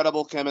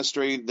incredible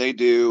chemistry. They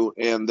do.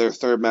 And their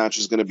third match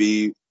is going to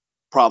be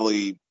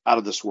probably out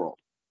of this world,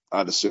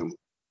 I'd assume.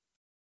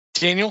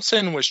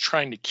 Danielson was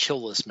trying to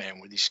kill this man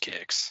with these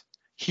kicks.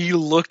 He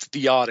looked at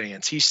the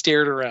audience. He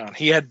stared around.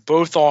 He had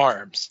both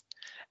arms.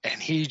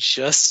 And he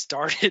just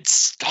started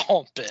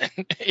stomping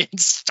and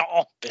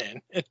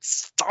stomping and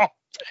stomping.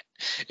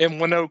 And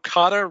when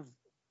Okada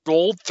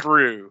rolled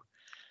through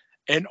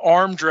and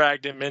arm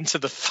dragged him into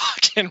the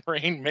fucking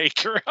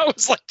Rainmaker, I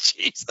was like,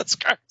 Jesus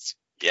Christ,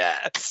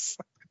 yes.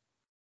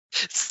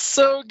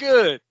 So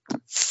good.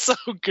 So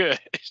good.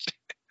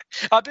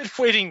 I've been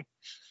waiting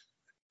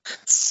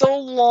so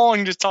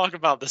long to talk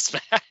about this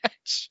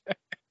match.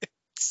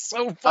 It's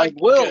so fucking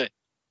good.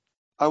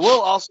 I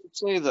will also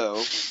say, though,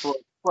 for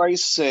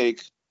Christ's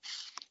sake,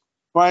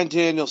 Bryan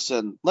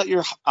Danielson, let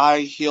your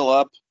eye heal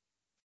up.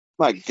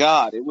 My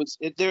God,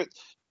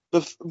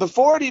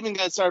 before it even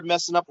got started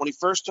messing up. When he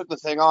first took the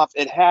thing off,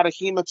 it had a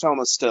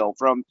hematoma still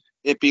from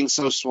it being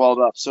so swelled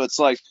up. So it's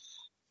like,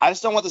 I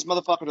just don't want this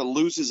motherfucker to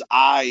lose his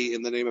eye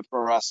in the name of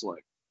pro wrestling.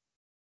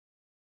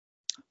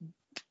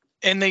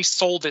 And they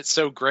sold it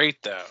so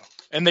great, though,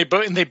 and they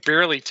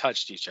barely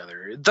touched each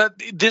other.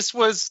 This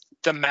was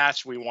the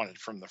match we wanted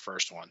from the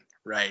first one,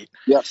 right?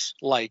 Yes.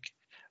 Like,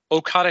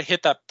 Okada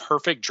hit that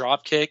perfect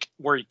drop kick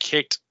where he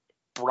kicked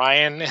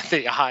Bryan in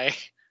the eye.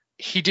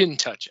 He didn't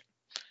touch it.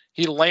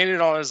 He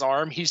landed on his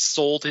arm. He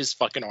sold his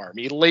fucking arm.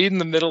 He laid in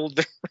the middle of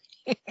the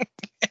ring.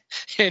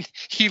 And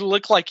he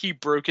looked like he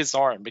broke his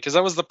arm, because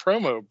that was the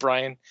promo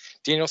Bryan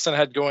Danielson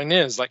had going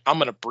in. Is like, I'm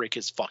going to break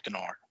his fucking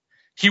arm.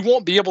 He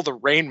won't be able to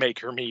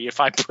Rainmaker me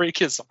if I break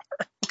his arm.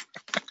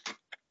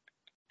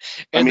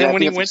 And then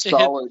when he went to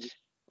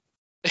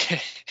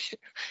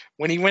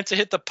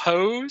hit the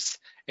pose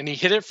and he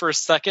hit it for a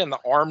second and the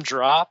arm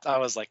dropped, I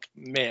was like,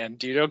 man,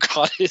 dude,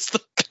 Okada is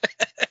the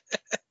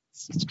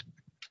best.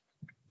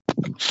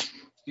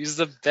 He's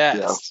the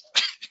best.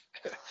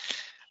 Yeah.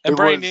 And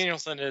Bryan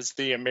Danielson is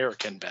the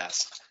American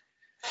best.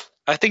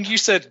 I think you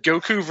said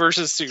Goku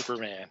versus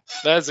Superman.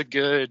 That's a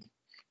good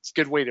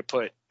way to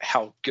put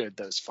how good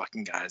those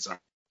fucking guys are.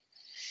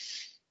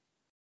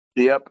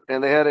 Yep,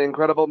 and they had an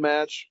incredible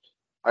match.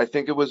 I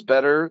think it was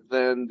better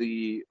than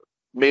the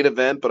main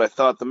event, but I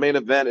thought the main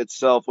event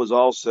itself was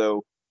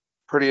also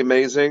pretty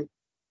amazing.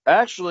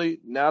 Actually,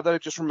 now that I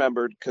just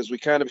remembered, because we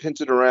kind of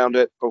hinted around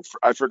it, but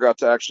I forgot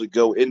to actually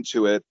go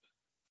into it.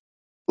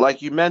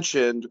 Like you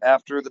mentioned,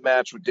 after the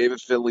match with David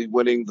Finlay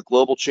winning the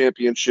Global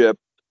Championship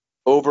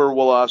over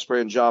Will Ospreay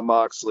and Jon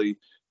Moxley,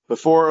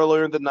 before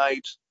earlier in the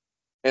night,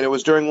 and it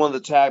was during one of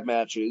the tag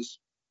matches,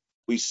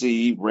 we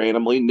see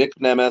randomly Nick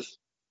Nemeth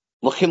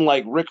looking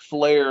like Ric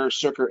Flair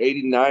circa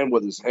 89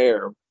 with his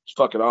hair. It's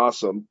fucking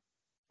awesome.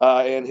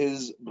 And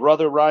his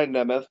brother Ryan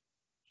Nemeth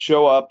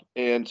show up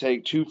and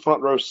take 2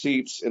 front row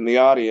seats in the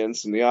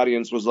audience, and the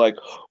audience was like,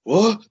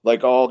 what?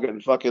 Like all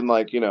getting fucking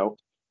like,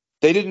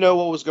 they didn't know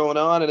what was going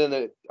on, and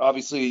then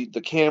obviously the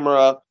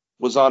camera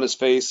was on his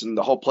face, and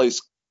the whole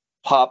place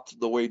popped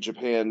the way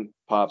Japan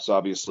pops,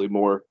 obviously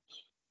more,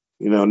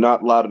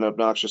 not loud and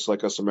obnoxious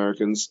like us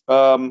Americans.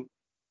 But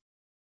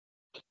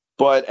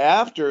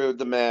after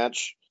the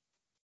match,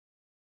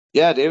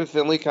 yeah, David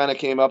Finlay kind of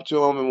came up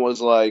to him and was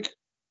like,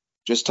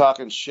 just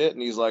talking shit,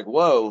 and he's like,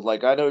 whoa,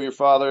 like, I know your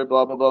father,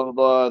 blah, blah, blah, blah,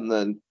 blah, and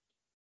then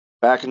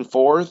back and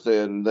forth,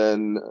 and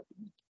then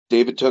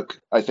David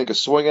took, I think, a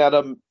swing at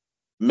him,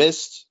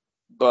 missed,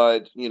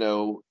 but,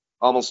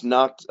 almost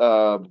knocked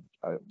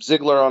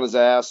Ziggler on his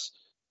ass,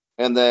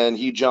 and then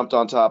he jumped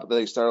on top, and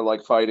they started,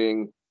 like,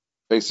 fighting,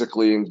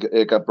 basically, and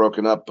it got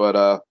broken up,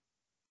 but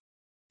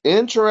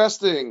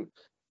interesting.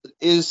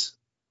 Is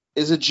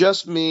it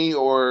just me,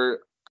 or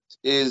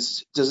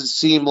does it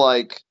seem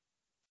like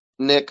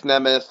Nick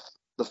Nemeth,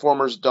 the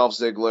former Dolph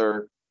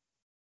Ziggler,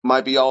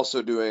 might be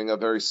also doing a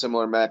very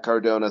similar Matt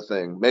Cardona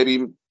thing?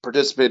 Maybe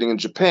participating in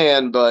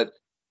Japan, but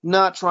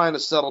not trying to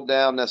settle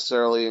down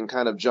necessarily and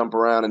kind of jump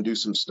around and do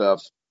some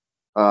stuff.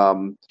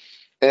 And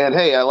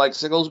hey, I like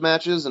singles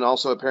matches, and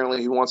also apparently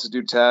he wants to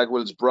do tag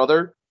with his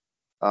brother.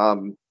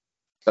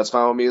 That's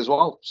fine with me as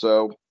well.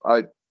 So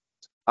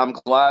I'm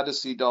glad to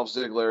see Dolph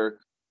Ziggler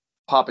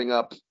popping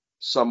up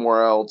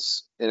somewhere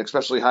else, and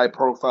especially high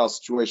profile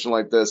situation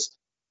like this.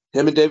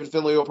 him and David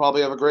Finlay will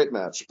probably have a great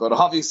match. But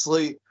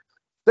obviously,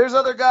 there's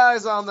other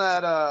guys on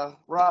that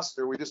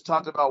roster. We just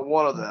talked about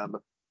one of them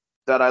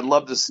that I'd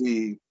love to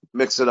see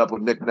mix it up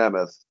with Nick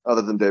Nemeth,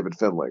 other than David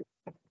Finlay.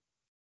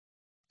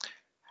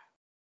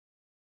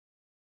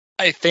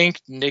 I think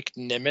Nick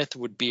Nemeth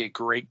would be a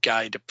great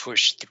guy to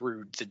push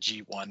through the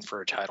G1 for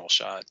a title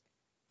shot.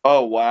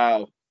 Oh,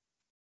 wow.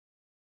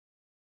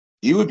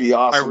 You would be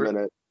awesome in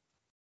it.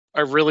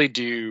 I really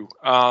do.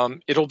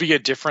 It'll be a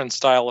different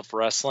style of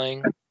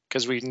wrestling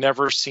because we've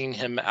never seen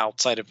him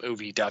outside of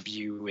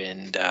OVW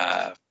and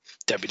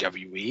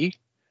WWE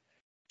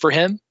for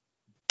him.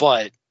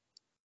 But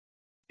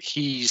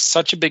he's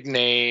such a big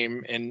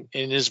name and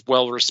is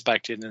well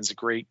respected and is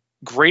great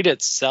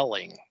at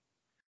selling.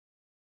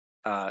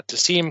 To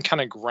see him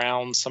kind of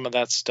ground some of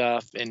that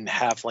stuff and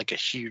have like a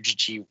huge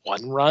G1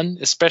 run,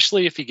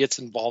 especially if he gets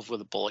involved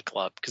with a Bullet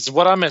Club, because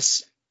what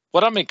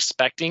I'm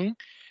expecting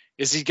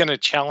is he's going to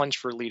challenge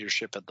for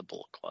leadership at the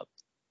Bullet Club.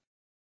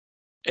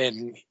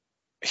 And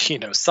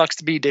sucks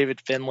to be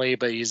David Finlay,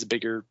 but he's a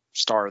bigger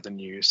star than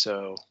you,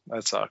 so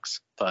that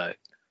sucks. But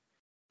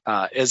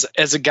as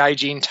a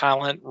Gaijin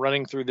talent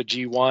running through the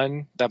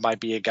G1, that might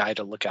be a guy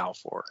to look out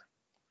for.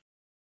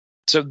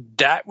 So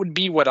that would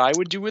be what I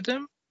would do with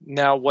him.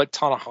 Now, what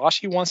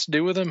Tanahashi wants to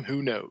do with him,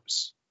 who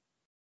knows?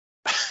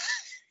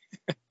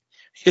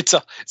 It's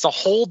a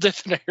whole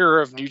different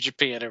era of New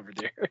Japan over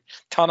there.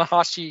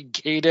 Tanahashi,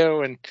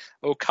 Gato, and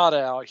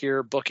Okada out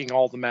here booking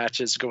all the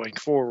matches going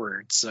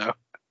forward. So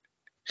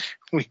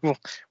we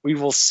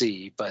will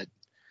see. But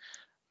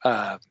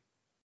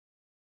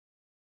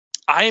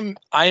I'm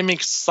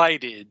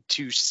excited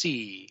to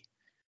see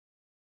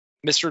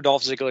Mr.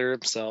 Dolph Ziggler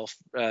himself,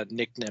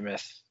 Nick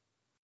Nemeth,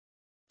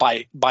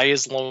 by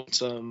his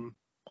lonesome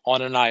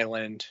on an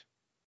island,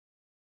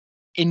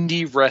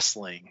 indie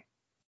wrestling.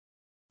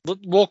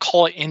 We'll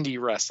call it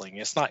indie wrestling.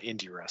 It's not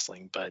indie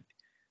wrestling, but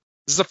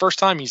this is the first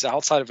time he's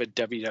outside of a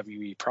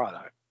WWE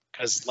product.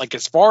 Because,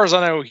 as far as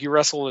I know, he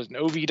wrestled in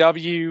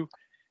OVW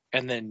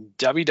and then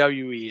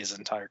WWE his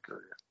entire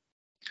career.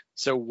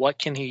 So what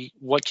can he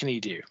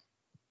do?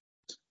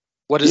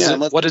 What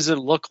does it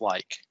look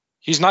like?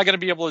 He's not going to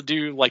be able to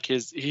do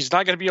he's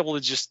not going to be able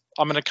to just,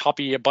 I'm going to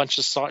copy a bunch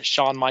of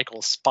Shawn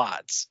Michaels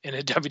spots in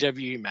a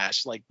WWE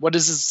match. What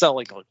does his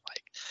selling look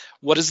like?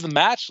 What does the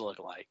match look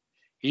like?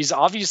 He's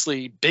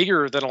obviously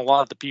bigger than a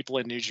lot of the people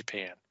in New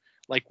Japan.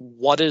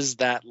 What does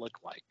that look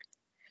like?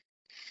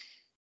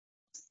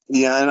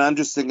 Yeah, and I'm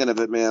just thinking of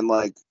it, man.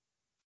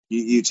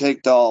 You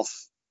take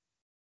Dolph,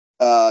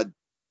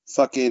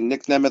 fucking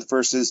Nick Nemeth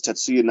versus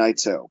Tetsuya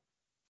Naito.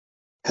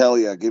 Hell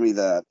yeah, give me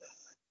that.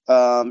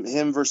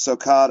 Him versus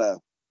Okada.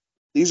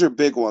 These are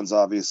big ones,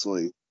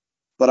 obviously,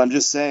 but I'm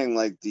just saying,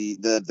 him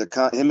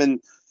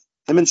and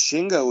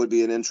Shingo would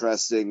be an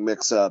interesting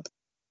mix-up.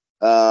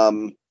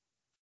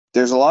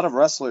 There's a lot of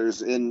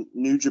wrestlers in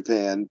New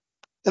Japan,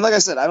 and like I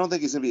said, I don't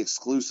think he's going to be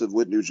exclusive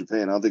with New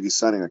Japan. I don't think he's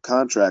signing a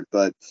contract,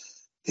 but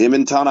him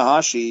and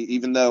Tanahashi,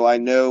 even though I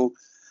know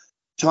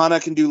Tana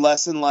can do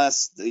less and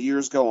less the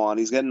years go on,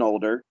 he's getting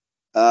older.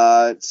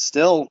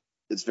 Still,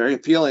 it's very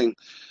appealing.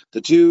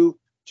 The two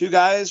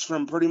guys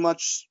from pretty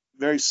much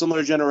very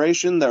similar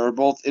generation that were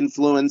both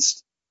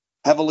influenced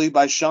heavily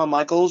by Shawn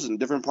Michaels in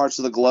different parts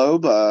of the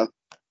globe,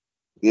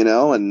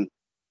 and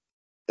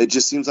it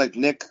just seems like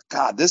Nick,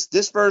 God,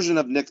 this version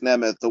of Nick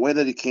Nemeth, the way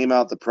that he came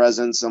out, the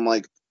presence, I'm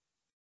like,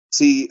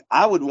 see,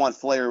 I would want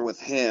Flair with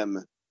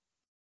him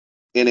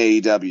in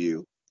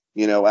AEW,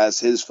 as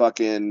his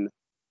fucking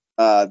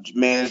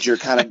manager,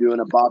 kind of doing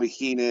a Bobby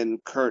Heenan,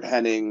 Kurt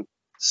Hennig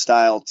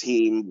style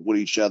team with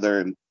each other,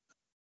 and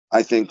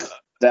I think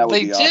that would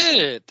be awesome. They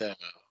did it, though.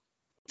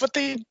 But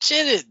they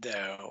did it,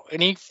 though,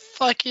 and he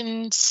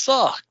fucking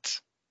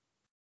sucked.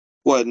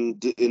 What, in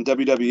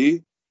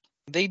WWE?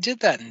 They did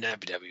that in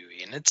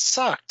WWE, and it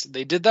sucked.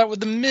 They did that with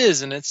The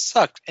Miz, and it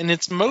sucked. And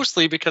it's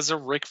mostly because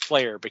of Ric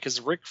Flair, because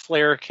Ric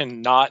Flair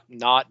cannot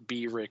not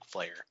be Ric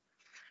Flair.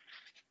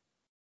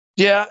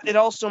 Yeah, it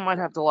also might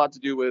have a lot to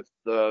do with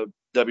the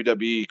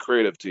WWE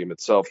creative team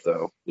itself,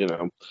 though,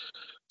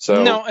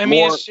 So no, I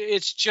mean,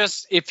 it's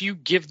just, if you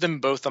give them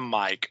both a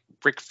mic,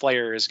 Ric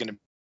Flair is going to be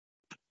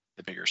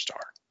the bigger star.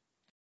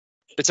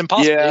 It's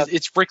impossible. Yeah.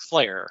 It's Ric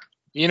Flair.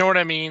 You know what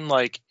I mean?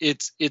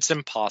 It's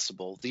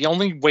impossible. The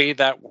only way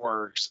that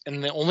works,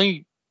 and the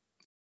only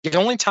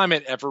time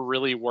it ever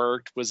really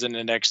worked was in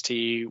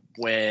NXT,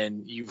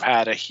 when you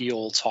had a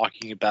heel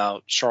talking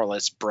about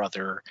Charlotte's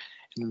brother,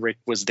 and Rick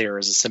was there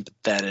as a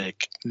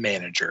sympathetic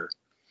manager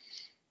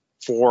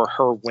for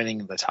her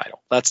winning the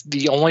title. That's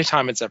the only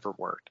time it's ever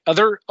worked.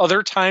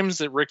 Other times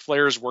that Ric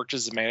Flair has worked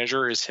as a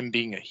manager is him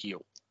being a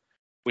heel,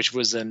 which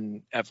was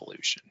in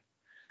Evolution.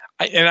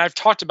 And I've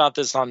talked about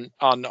this on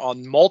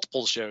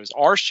multiple shows,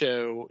 our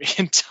show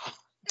and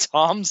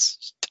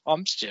Tom's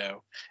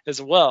show as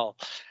well.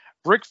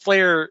 Ric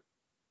Flair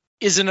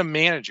isn't a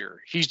manager.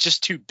 He's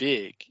just too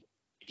big.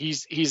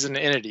 He's an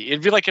entity.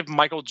 It'd be like if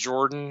Michael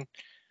Jordan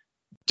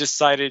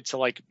decided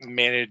to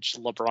manage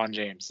LeBron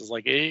James. It's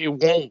it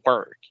won't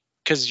work,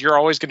 because you're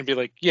always going to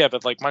be yeah,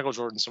 but Michael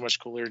Jordan's so much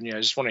cooler than you.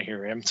 I just want to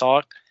hear him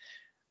talk.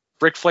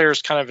 Ric Flair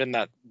is kind of in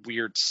that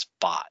weird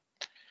spot,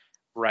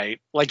 right?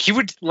 Like he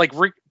would like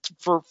Rick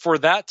for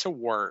that to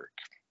work,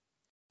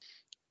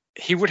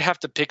 he would have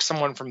to pick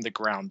someone from the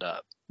ground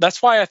up.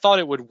 That's why I thought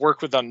it would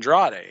work with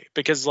Andrade,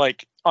 because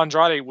like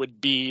Andrade would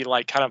be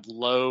like kind of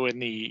low in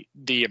the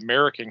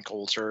American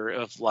culture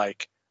of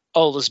like,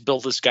 oh, let's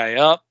build this guy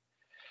up.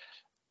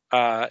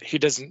 He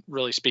doesn't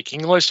really speak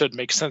English, so it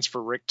makes sense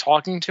for Rick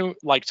talking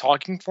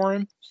for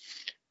him.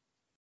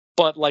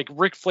 But like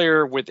Ric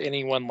Flair with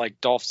anyone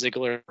like Dolph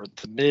Ziggler or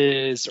The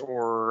Miz,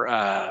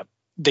 or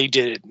they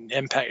did it in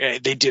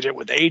Impact, they did it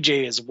with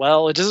AJ as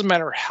well. It doesn't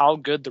matter how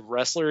good the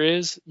wrestler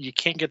is, you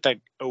can't get that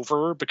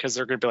over because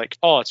they're going to be like,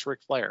 oh, it's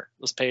Ric Flair.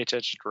 Let's pay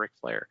attention to Ric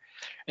Flair.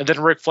 And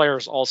then Ric Flair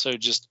is also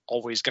just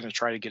always going to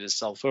try to get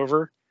himself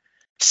over.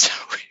 So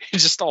it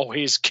just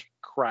always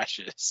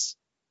crashes.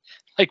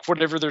 Like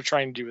whatever they're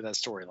trying to do with that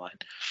storyline.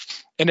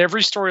 And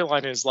every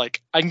storyline is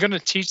like, I'm going to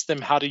teach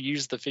them how to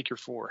use the figure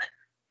four.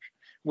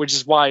 Which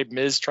is why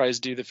Miz tries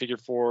to do the figure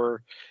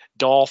four.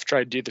 Dolph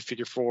tried to do the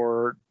figure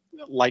four.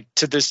 Like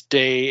to this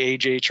day,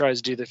 AJ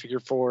tries to do the figure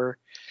four.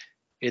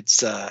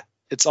 It's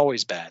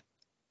always bad.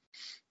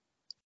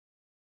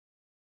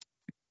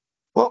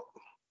 Well,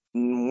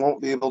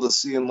 won't be able to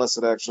see unless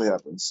it actually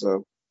happens.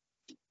 So,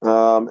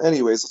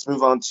 anyways, let's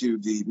move on to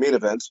the main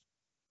event.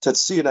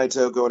 Tetsuya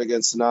Naito going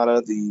against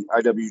Sonata, the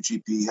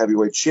IWGP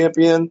Heavyweight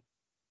Champion.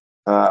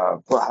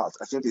 Wow,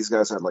 I think these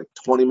guys had like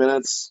 20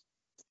 minutes,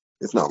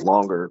 if not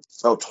longer.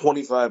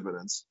 25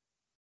 minutes.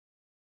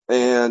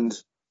 And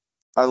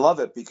I love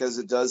it because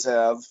it does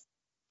have,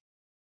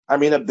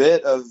 a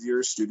bit of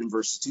your student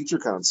versus teacher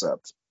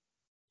concept.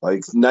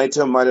 Like,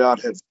 Naito might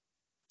not have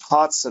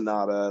taught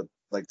Sonata,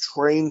 like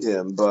trained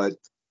him, but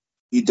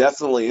he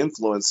definitely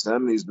influenced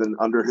him. He's been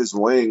under his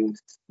wing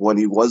when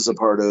he was a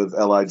part of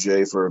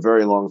LIJ for a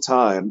very long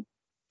time.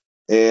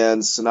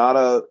 And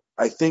Sonata,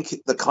 I think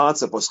the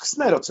concept was, because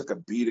Naito took a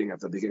beating at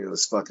the beginning of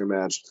this fucking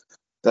match,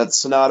 that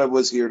Sonata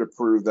was here to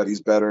prove that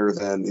he's better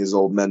than his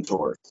old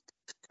mentor.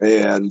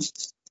 And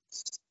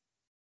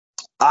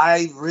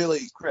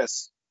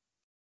Chris,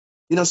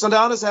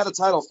 Sonata's had a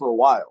title for a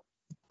while.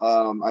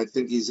 I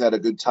think he's had a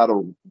good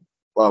title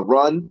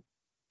run.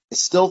 I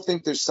still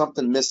think there's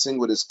something missing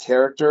with his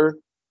character,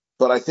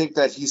 but I think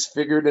that he's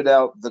figured it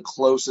out the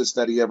closest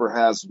that he ever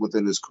has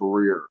within his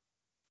career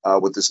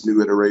with this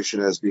new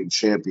iteration as being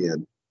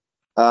champion.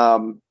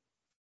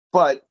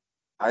 But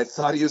I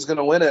thought he was going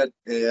to win it,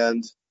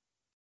 and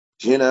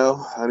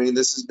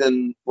this has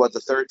been,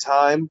 the third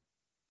time?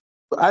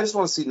 But I just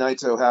want to see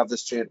Naito have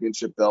this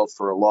championship belt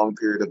for a long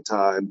period of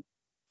time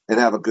and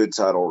have a good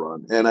title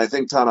run. And I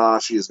think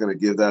Tanahashi is going to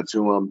give that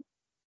to him.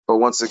 But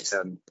once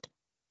again,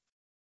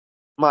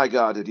 my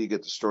God, did he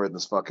get destroyed in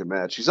this fucking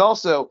match. He's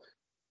also,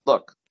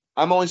 look,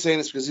 I'm only saying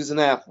this because he's an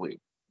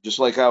athlete. Just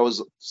like I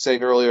was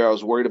saying earlier, I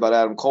was worried about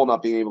Adam Cole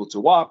not being able to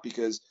walk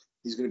because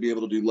he's going to be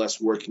able to do less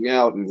working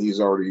out, and he's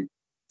already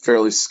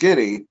fairly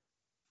skinny.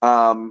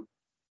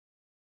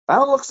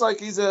 Now it looks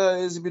like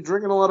has he been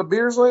drinking a lot of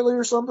beers lately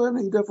or something?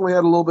 He definitely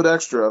had a little bit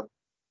extra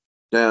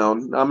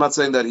down. I'm not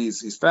saying that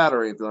he's fat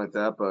or anything like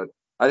that, but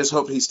I just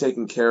hope he's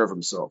taking care of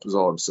himself is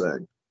all I'm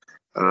saying.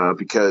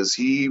 Because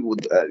he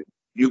would,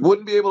 you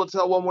wouldn't be able to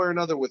tell one way or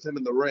another with him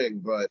in the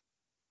ring, but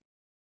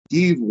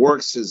he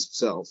works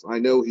himself. I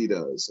know he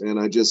does. And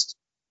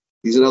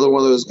he's another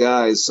one of those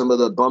guys, some of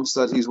the bumps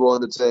that he's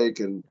willing to take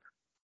and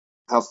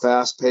how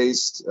fast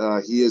paced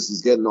he is.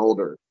 He's getting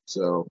older.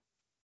 So,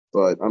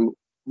 but I'm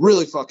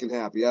really fucking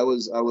happy. I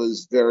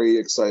was very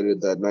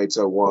excited that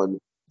Naito won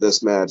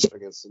this match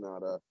against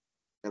Sonata,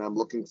 and I'm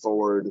looking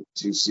forward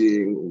to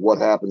seeing what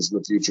happens in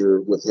the future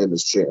with him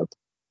as champ.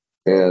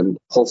 And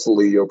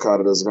hopefully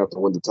Okada doesn't have to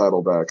win the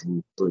title back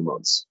in 3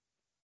 months.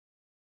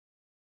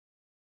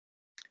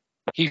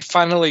 He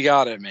finally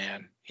got it,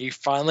 man. He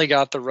finally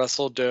got the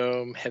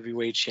WrestleDome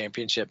Heavyweight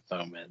Championship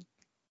moment.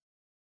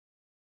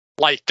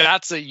 Like,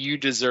 that's a you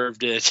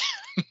deserved it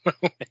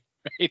moment.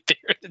 Right there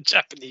in the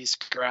Japanese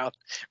crowd.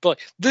 But like,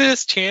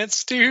 this chant's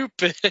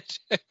stupid.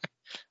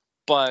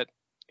 But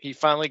he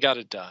finally got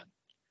it done.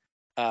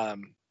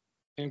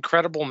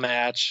 Incredible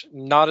match.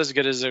 Not as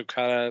good as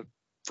Okada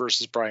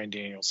versus Bryan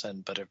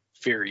Danielson, but a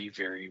very,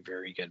 very,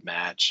 very good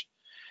match.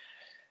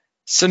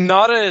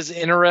 Sonata is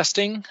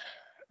interesting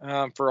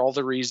for all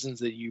the reasons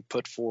that you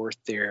put forth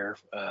there,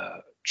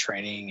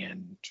 training,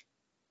 and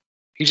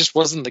he just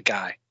wasn't the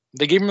guy.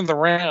 They gave him the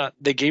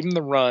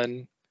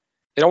run.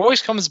 It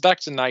always comes back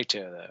to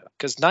Naito, though,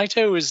 because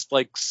Naito is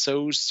like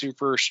so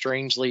super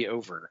strangely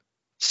over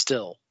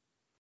still,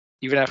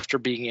 even after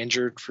being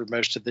injured for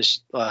most of this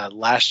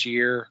last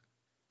year.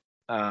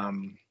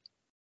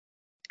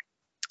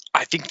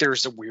 I think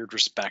there's a weird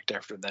respect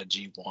after that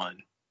G1.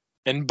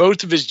 And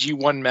both of his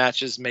G1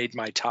 matches made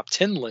my top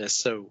 10 list.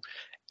 So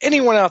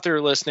anyone out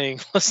there listening,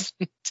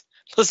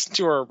 listen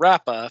to our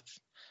wrap up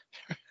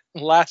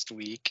last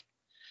week.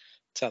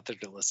 It's out there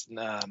to listen.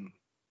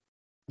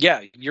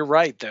 Yeah, you're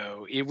right,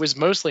 though. It was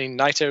mostly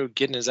Naito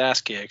getting his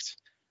ass kicked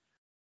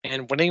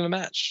and winning the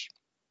match,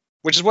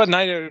 which is what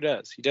Naito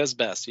does. He does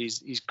best.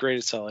 He's great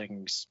at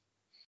selling. He's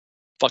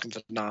fucking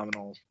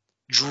phenomenal.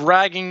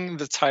 dragging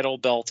the title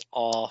belt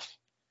off.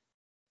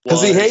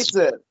 Because he hates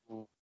it.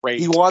 Great.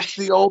 He wants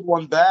the old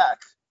one back.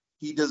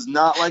 He does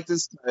not like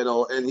this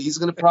title, and he's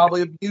going to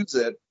probably abuse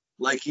it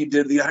like he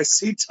did the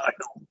IC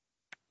title.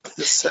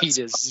 He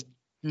does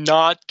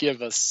not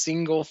give a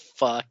single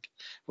fuck,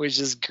 which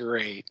is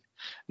great.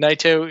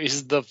 Naito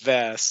is the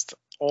best.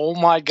 Oh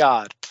my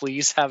god,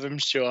 please have him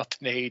show up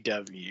in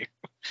AEW.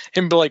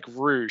 And be like,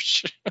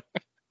 Roosh.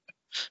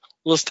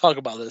 Let's talk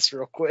about this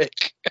real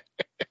quick.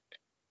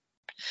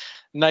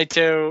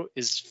 Naito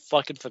is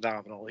fucking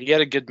phenomenal. He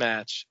had a good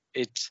match.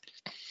 This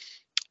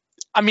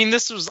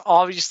was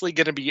obviously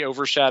going to be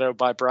overshadowed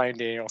by Bryan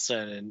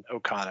Danielson and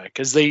Okada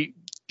because they've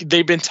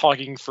been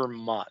talking for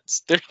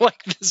months. They're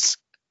like this.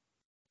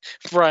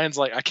 Bryan's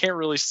like, I can't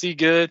really see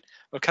good.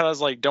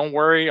 Okada's like, don't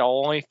worry,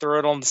 I'll only throw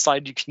it on the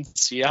side you can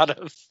see out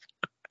of.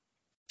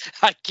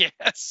 I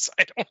guess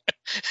I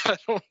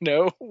don't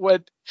know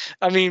what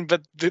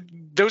but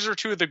those are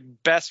two of the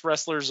best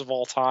wrestlers of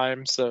all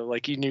time. So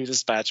like, you knew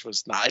this match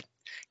was not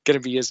gonna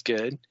be as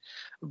good.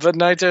 But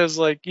Naito's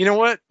like, you know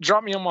what?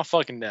 Drop me on my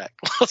fucking neck.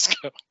 Let's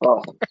go.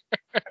 Oh.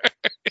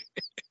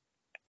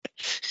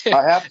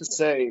 I have to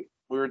say,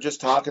 we were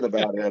just talking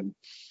about him,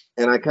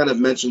 and I kind of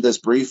mentioned this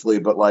briefly,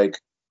 but like,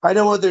 I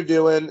know what they're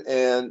doing,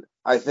 and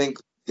I think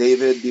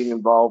David being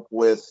involved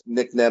with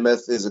Nick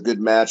Nemeth is a good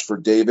match for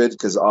David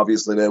because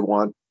obviously they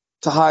want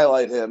to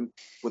highlight him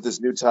with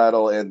this new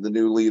title and the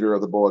new leader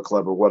of the Bullet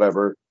Club or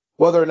whatever.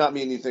 Whether or not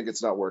me and you think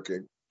it's not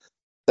working,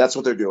 that's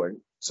what they're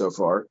doing so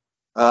far.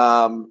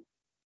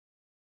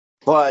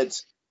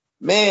 But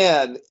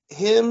man,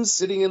 him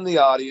sitting in the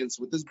audience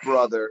with his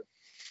brother,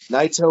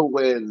 Naito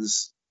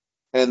wins,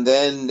 and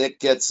then Nick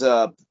gets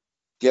up,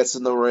 gets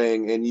in the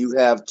ring, and you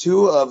have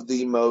two of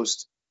the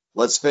most,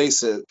 let's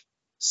face it,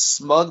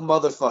 smug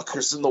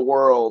motherfuckers in the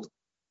world.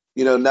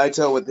 You know,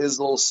 Naito with his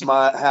little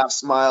smile, half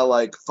smile,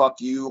 like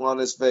 "fuck you" on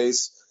his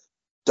face.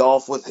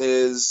 Dolph with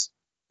his,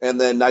 and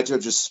then Naito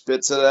just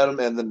spits it at him,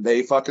 and then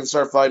they fucking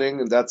start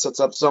fighting, and that sets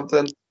up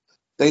something.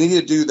 They need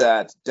to do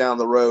that down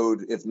the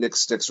road if Nick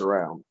sticks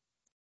around.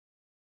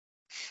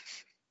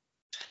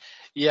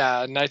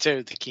 Yeah,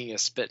 Naito the king of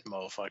spit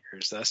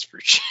motherfuckers, that's for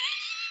sure.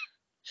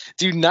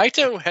 Dude,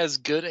 Naito has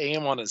good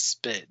aim on his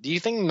spit. Do you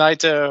think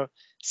Naito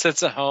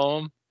sits at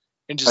home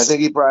and just I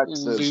think he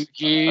practices.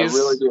 loogies? I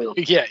really do.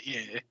 Yeah.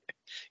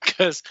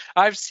 Because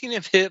I've seen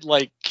him hit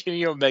like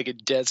Kenny Omega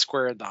dead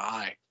square in the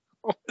eye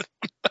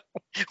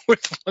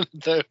with one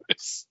of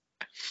those.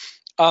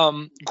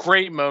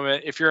 Great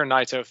moment. If you're a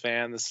Naito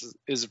fan, this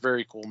is a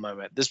very cool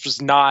moment. This was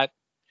the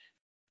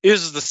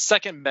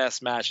second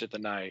best match of the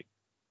night.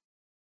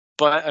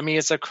 But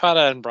it's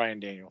Okada and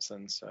Bryan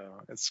Danielson, so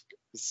it's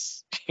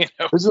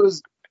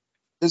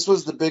This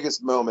was the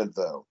biggest moment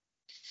though.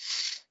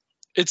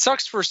 It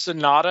sucks for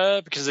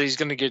Sonata because he's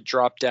going to get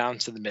dropped down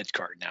to the mid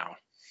card now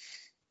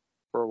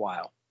for a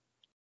while.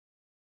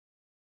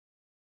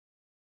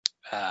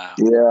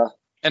 Yeah,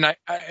 and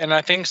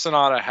I think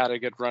Sonata had a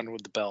good run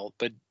with the belt,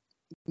 but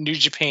New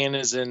Japan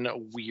is in a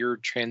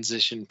weird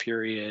transition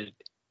period.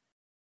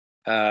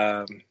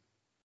 They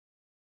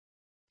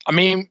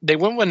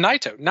went with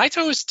Naito.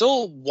 Naito is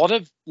still one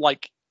of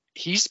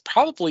he's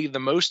probably the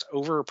most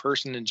over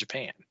person in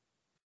Japan.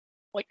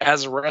 Like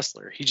as a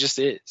wrestler, he just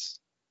is.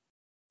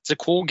 It's a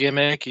cool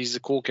gimmick. He's a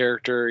cool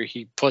character.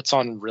 He puts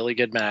on really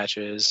good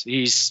matches.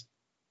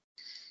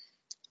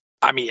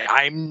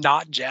 I'm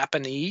not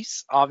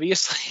Japanese,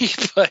 obviously,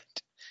 but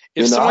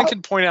if someone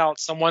can point out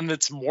someone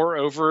that's more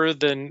over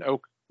than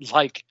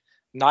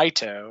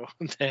Naito,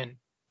 then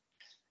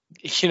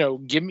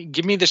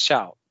give me the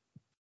shout.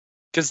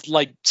 Because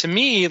to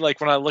me,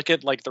 when I look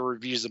at the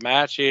reviews of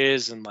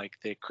matches and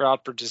the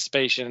crowd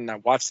participation, and I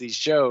watch these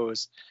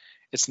shows,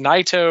 it's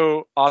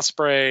Naito,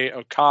 Ospreay,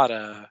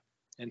 Okada,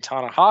 and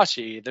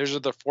Tanahashi. Those are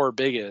the four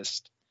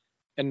biggest.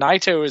 And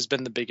Naito has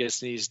been the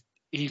biggest, and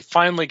he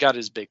finally got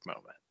his big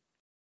moment.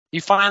 He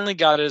finally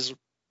got his,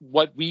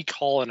 what we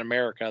call in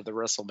America, the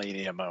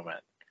WrestleMania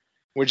moment.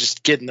 We're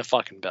just getting the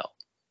fucking belt,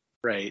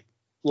 right?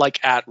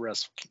 At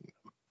Wrestle Kingdom.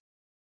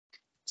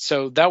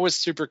 So that was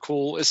super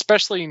cool,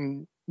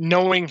 especially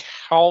knowing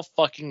how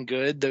fucking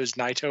good those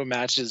Naito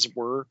matches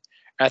were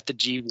at the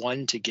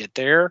G1 to get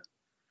there.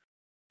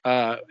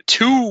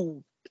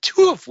 Two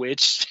of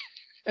which,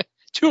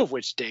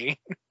 Dane,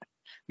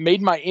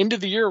 made my end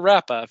of the year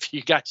wrap up.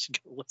 You guys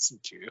should go listen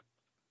to.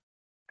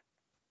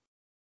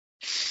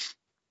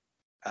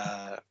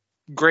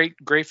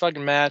 Great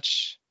fucking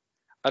match.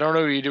 I don't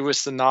know what you do with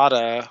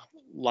Sonata.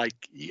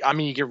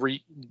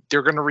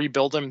 They're gonna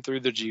rebuild him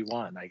through the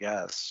G1, I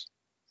guess.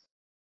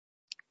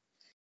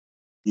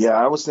 Yeah,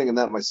 I was thinking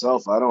that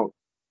myself. I don't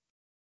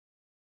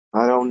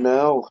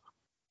know.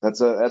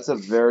 That's a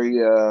very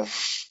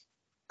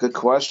good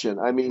question.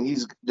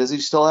 Does he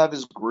still have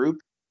his group?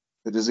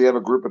 Does he have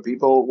a group of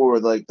people who are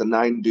the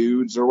 9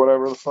 dudes or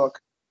whatever the fuck?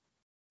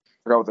 I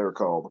forgot what they were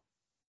called.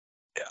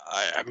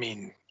 I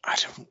don't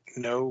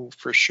know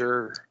for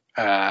sure.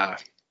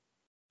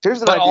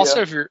 Here's an but idea.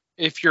 Also,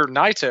 if you're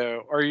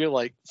Naito, are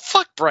you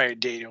fuck Bryan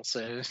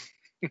Danielson?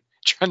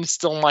 trying to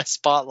steal my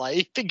spotlight.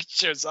 You think he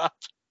shows up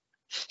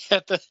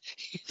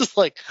he's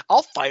like,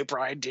 I'll fight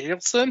Bryan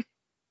Danielson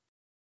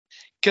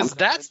because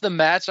that's the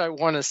match I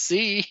want to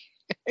see.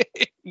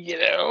 You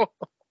know,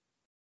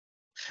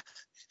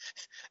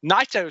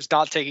 Naito's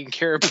not taking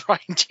care of Bryan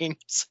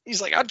Danielson.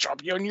 He's like, I'll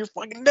drop you on your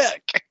fucking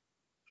neck.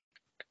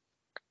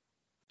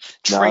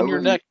 Train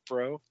your neck,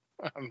 bro.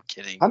 I'm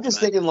kidding. I'm just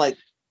thinking, like,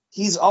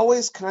 he's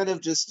always kind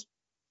of just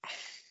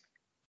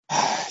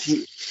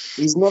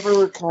he's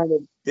never kind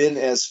of been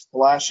as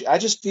flashy. I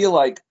just feel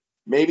like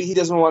maybe he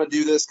doesn't want to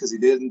do this because he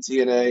did in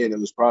TNA, and it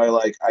was probably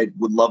like, I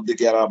would love to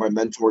get out of my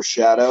mentor's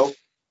shadow.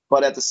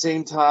 But at the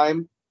same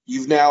time,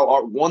 you've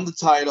now won the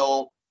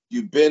title.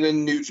 You've been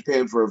in New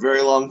Japan for a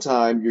very long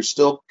time. You're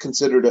still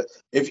considered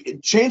if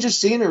it changes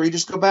scenery,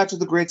 just go back to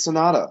the Great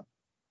Sonata,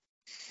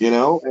 you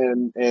know,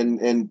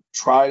 and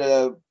try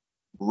to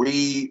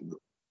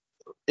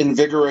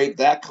reinvigorate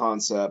that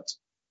concept.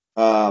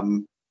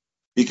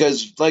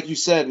 Because, like you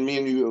said, and me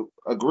and you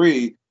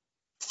agree,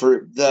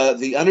 for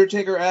the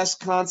Undertaker-esque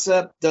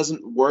concept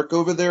doesn't work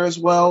over there as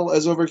well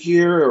as over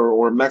here,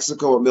 or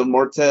Mexico or Mil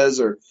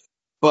Mortez,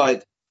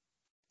 but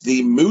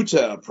the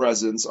Muta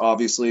presence,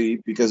 obviously,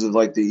 because of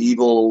like the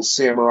evil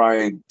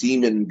samurai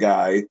demon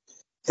guy,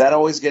 that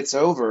always gets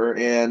over,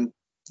 and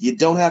you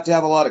don't have to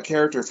have a lot of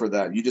character for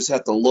that. You just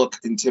have to look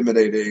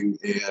intimidating,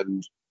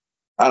 and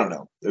I don't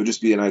know. It would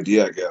just be an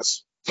idea, I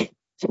guess.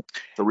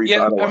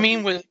 Yeah, I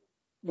mean,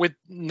 with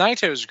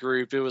Naito's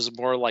group, it was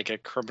more like a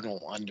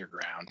criminal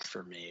underground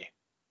for me.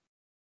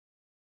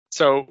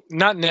 So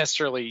not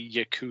necessarily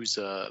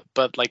Yakuza,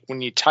 but like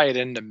when you tie it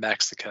into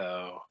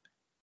Mexico,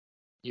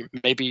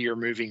 maybe you're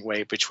moving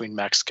weight between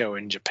Mexico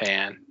and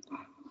Japan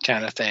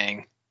kind of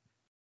thing.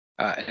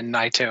 And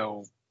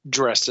Naito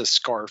dressed as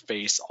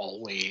Scarface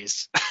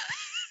always.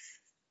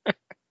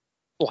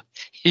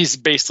 He's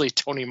basically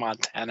Tony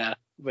Montana,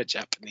 but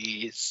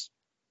Japanese.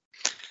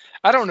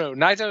 I don't know.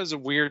 Naito is a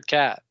weird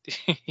cat.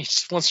 He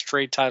just wants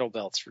straight title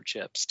belts for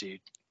chips, dude.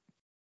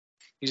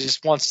 He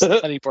just wants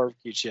honey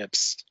barbecue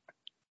chips.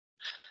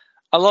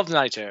 I love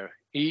Naito.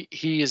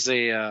 He is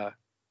a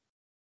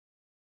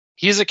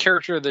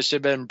character that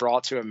should have been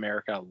brought to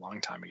America a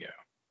long time ago.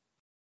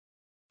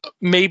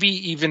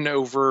 Maybe even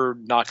over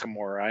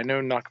Nakamura. I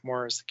know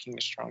Nakamura is the king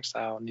of strong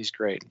style, and he's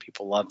great, and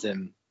people loved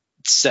him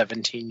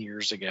 17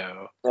 years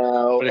ago.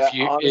 But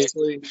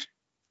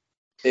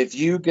if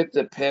you get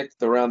to pick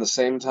around the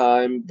same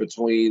time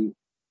between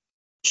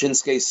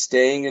Shinsuke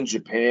staying in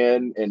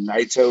Japan and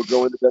Naito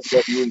going to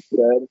WWE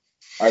instead,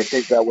 I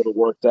think that would have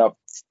worked out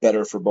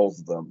better for both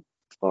of them,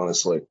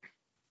 honestly.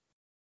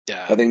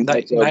 Yeah, I think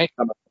Naito would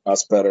come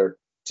across better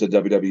to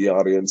WWE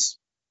audience.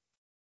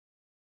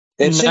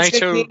 And Shinsuke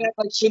can't act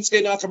like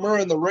Shinsuke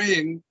Nakamura in the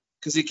ring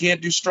because he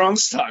can't do strong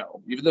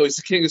style, even though he's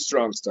the king of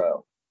strong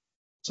style.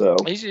 So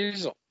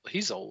he's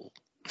old,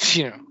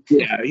 you know.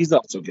 Yeah, he's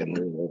also getting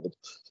really old.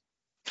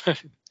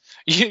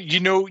 You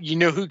know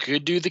who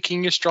could do the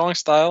king of strong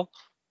style?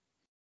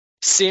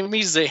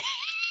 Sami Zayn.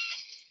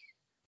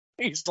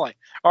 He's like,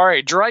 all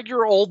right, drag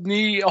your old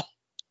knee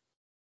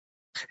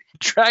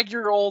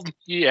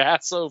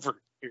ass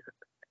over here.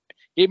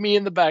 Hit me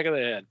in the back of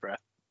the head, bro.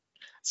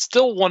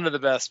 Still one of the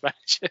best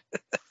matches.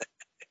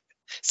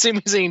 Sami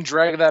Zayn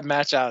dragged that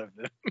match out of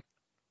him.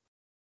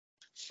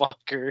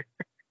 Fucker.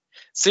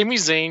 Sami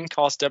Zayn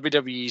cost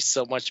WWE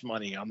so much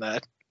money on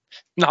that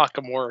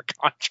Nakamura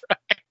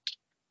contract.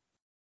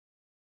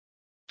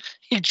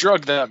 He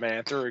drugged that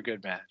man through a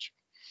good match.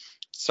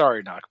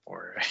 Sorry,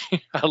 Nakamura.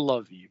 I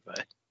love you,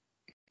 but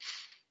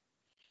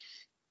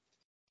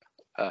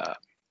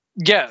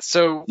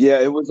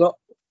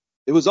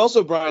it was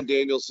also Bryan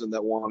Danielson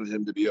that wanted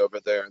him to be over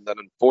there, and then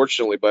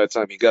unfortunately, by the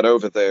time he got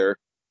over there,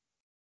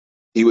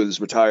 he was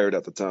retired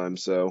at the time.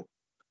 So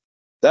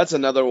that's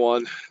another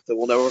one that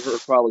we'll never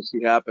probably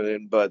see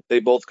happening. But they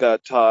both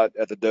got taught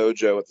at the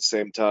dojo at the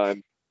same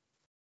time,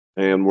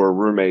 and were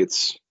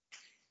roommates.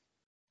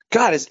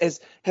 God,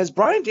 has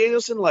Bryan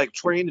Danielson like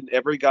trained in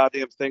every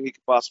goddamn thing he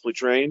could possibly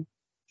train?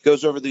 He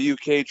goes over to the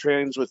UK,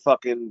 trains with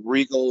fucking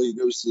Regal. He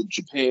goes to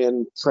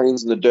Japan,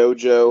 trains in the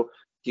dojo.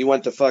 He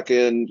went to got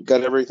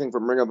everything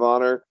from Ring of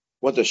Honor.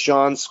 Went to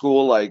Sean's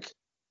school. Like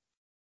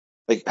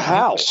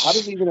how? How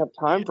does he even have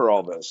time for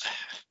all this?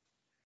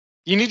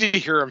 You need to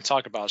hear him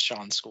talk about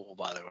Sean's school,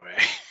 by the way.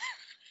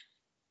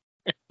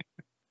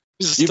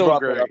 You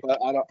brought that up.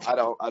 I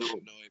don't know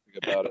anything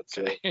about it.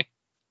 So.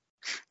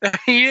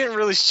 He didn't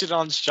really shit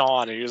on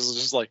Sean. He was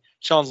just like,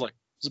 Sean's like,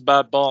 it's a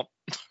bad bump.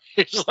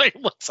 He just like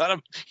looks at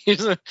him. He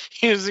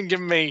doesn't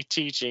give him any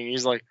teaching.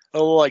 He's like,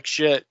 oh, like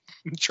shit.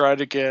 Try it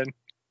again.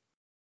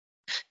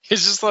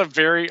 He's just a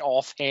very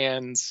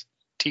offhands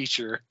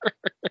teacher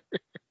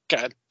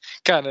kind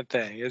of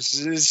thing. It's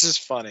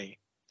just funny.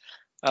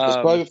 It's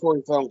probably before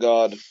he found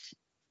God.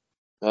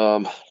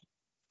 No,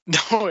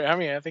 I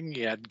mean, I think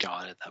he had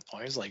God at that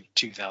point. It was like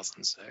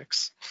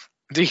 2006.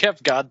 Did he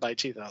have God by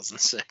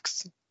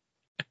 2006?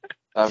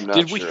 I'm not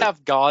Did sure. we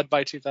have God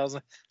by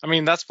 2000? I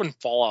mean, that's when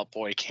Fall Out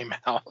Boy came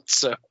out.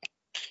 So,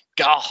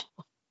 God.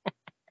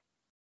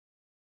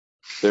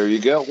 There you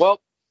go. Well,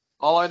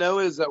 All I know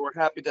is that we're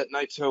happy that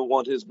Naito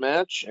won his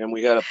match, and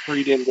we had a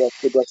pretty damn good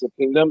Wrestle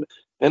Kingdom.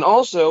 And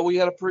also, we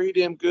had a pretty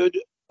damn good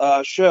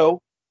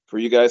show for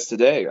you guys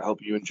today. I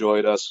hope you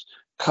enjoyed us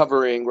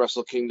covering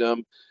Wrestle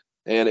Kingdom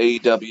and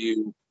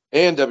AEW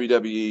and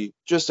WWE,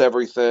 just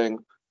everything.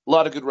 A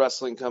lot of good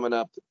wrestling coming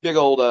up. Big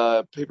old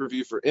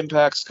pay-per-view for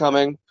Impact's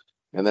coming.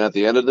 And then at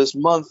the end of this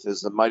month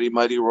is the Mighty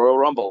Mighty Royal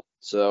Rumble.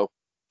 So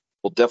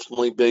we'll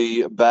definitely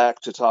be back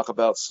to talk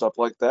about stuff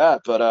like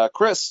that. But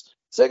Chris,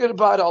 say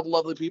goodbye to all the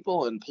lovely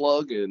people and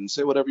plug and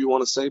say whatever you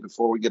want to say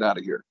before we get out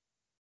of here.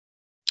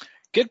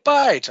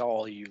 Goodbye to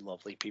all you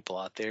lovely people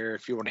out there.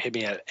 If you want to hit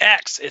me at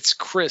X, it's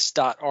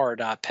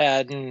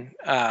chris.r.padden.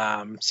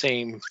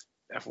 Same,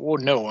 well,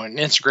 no, on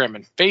Instagram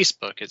and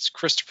Facebook, it's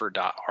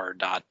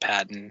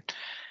christopher.r.padden.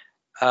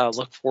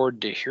 Look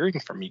forward to hearing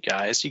from you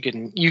guys. You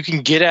can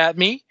get at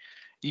me.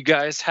 You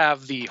guys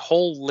have the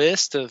whole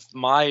list of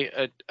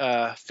my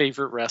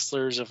favorite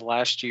wrestlers of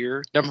last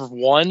year. Number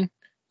one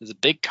is a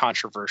big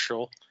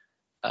controversial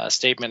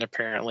statement,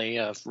 apparently,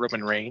 of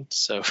Roman Reigns.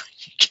 So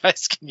you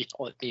guys can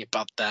yell at me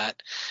about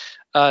that.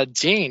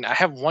 Dean, I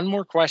have one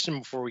more question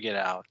before we get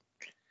out.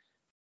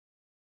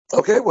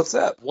 Okay, what's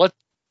that? What's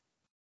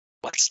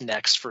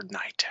next for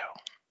Naito?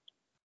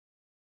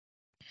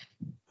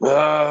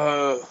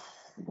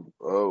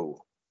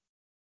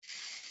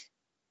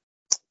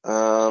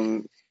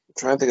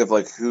 Trying to think of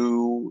like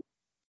who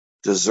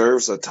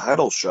deserves a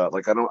title shot.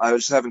 Like I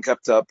just haven't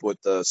kept up with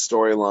the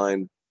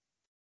storyline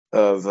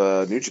of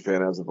New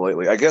Japan as of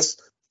lately. I guess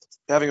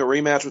having a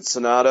rematch with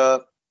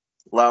Sonata,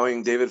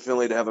 allowing David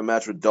Finlay to have a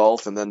match with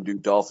Dolph, and then do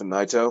Dolph and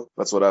Naito.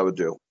 That's what I would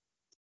do.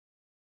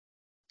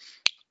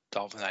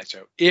 Dolph and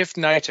Naito. If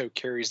Naito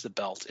carries the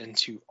belt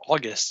into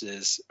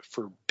August's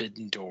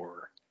Forbidden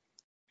Door,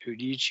 who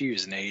do you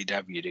choose in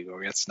AEW to go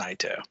against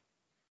Naito?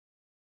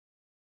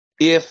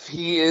 If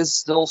he is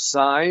still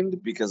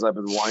signed, because I've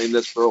been wanting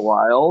this for a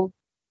while,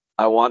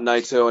 I want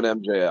Naito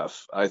and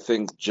MJF. I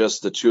think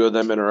just the two of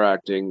them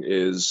interacting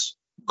is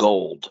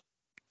gold.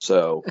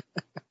 So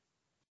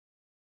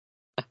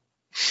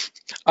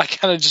I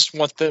kind of just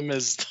want them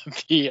as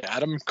the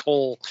Adam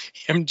Cole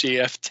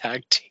MJF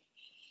tag team,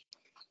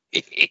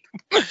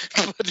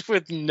 but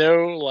with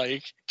no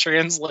like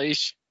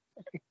translation.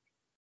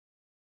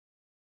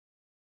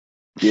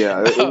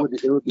 Yeah,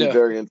 it would be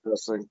very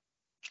interesting.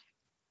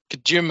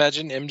 Could you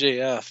imagine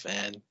MJF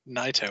and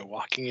Naito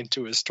walking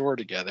into a store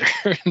together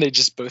and they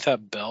just both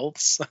have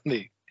belts?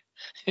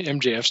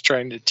 MJF's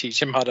trying to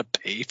teach him how to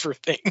pay for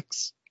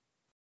things.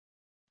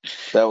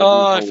 That would be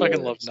I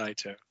fucking love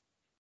Naito.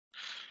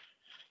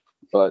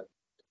 But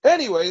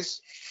anyways,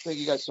 thank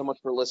you guys so much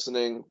for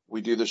listening. We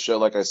do the show,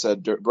 like I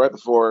said, right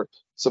before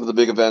some of the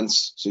big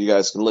events, so you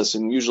guys can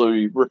listen. Usually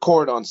we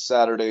record on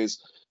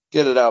Saturdays,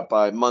 get it out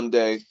by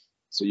Monday,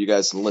 so you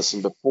guys can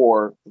listen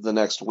before the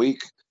next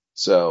week.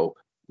 So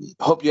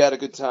hope you had a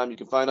good time. You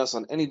can find us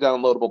on any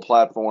downloadable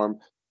platform.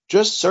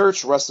 Just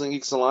search Wrestling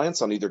Geeks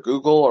Alliance on either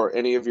Google or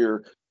any of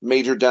your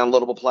major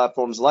downloadable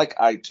platforms like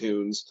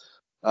iTunes,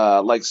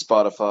 like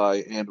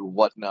Spotify, and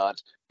whatnot.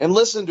 And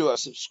listen to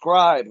us.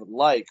 Subscribe,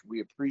 like.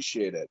 We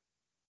appreciate it.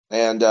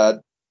 And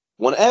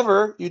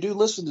whenever you do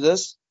listen to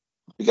this,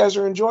 you guys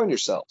are enjoying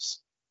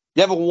yourselves.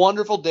 You have a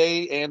wonderful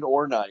day and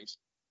or night.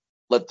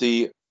 Let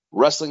the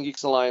Wrestling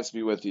Geeks Alliance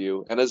be with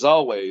you. And as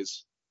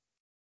always,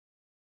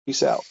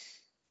 peace out.